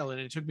 gigabyte file, and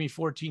it took me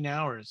 14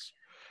 hours.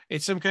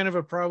 It's some kind of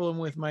a problem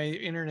with my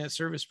internet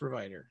service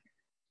provider.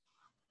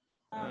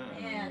 Oh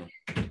man.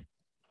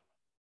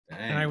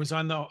 And I was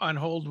on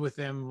hold with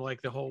them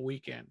like the whole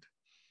weekend.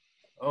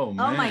 Oh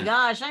man. Oh my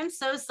gosh, I'm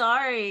so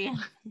sorry.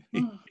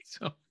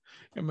 So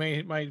it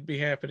might be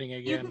happening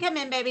again. You can come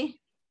in, baby.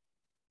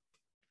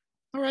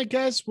 All right,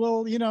 guys.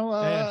 Well,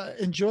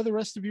 enjoy the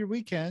rest of your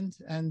weekend,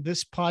 and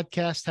this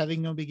podcast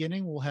having no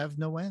beginning will have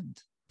no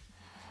end.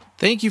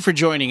 Thank you for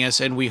joining us,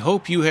 and we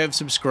hope you have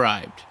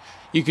subscribed.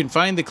 You can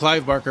find the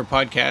Clive Barker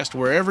Podcast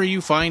wherever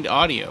you find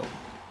audio.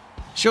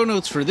 Show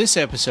notes for this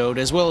episode,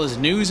 as well as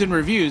news and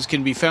reviews,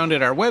 can be found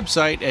at our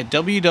website at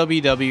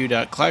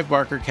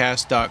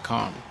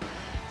www.clivebarkercast.com.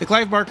 The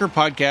Clive Barker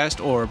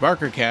Podcast, or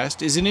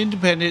BarkerCast, is an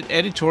independent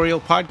editorial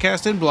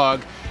podcast and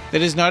blog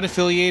that is not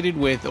affiliated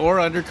with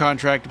or under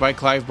contract by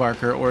Clive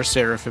Barker or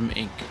Seraphim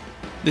Inc.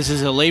 This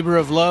is a labor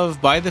of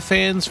love by the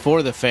fans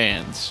for the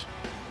fans.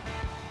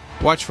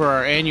 Watch for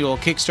our annual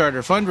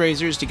Kickstarter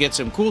fundraisers to get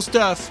some cool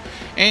stuff,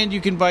 and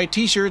you can buy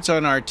t-shirts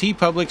on our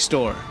TeePublic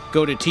store.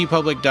 Go to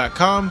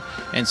teepublic.com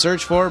and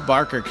search for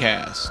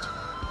BarkerCast.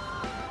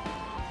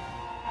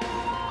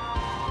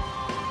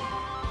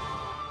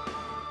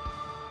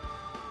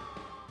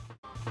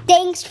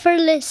 Thanks for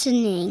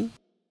listening.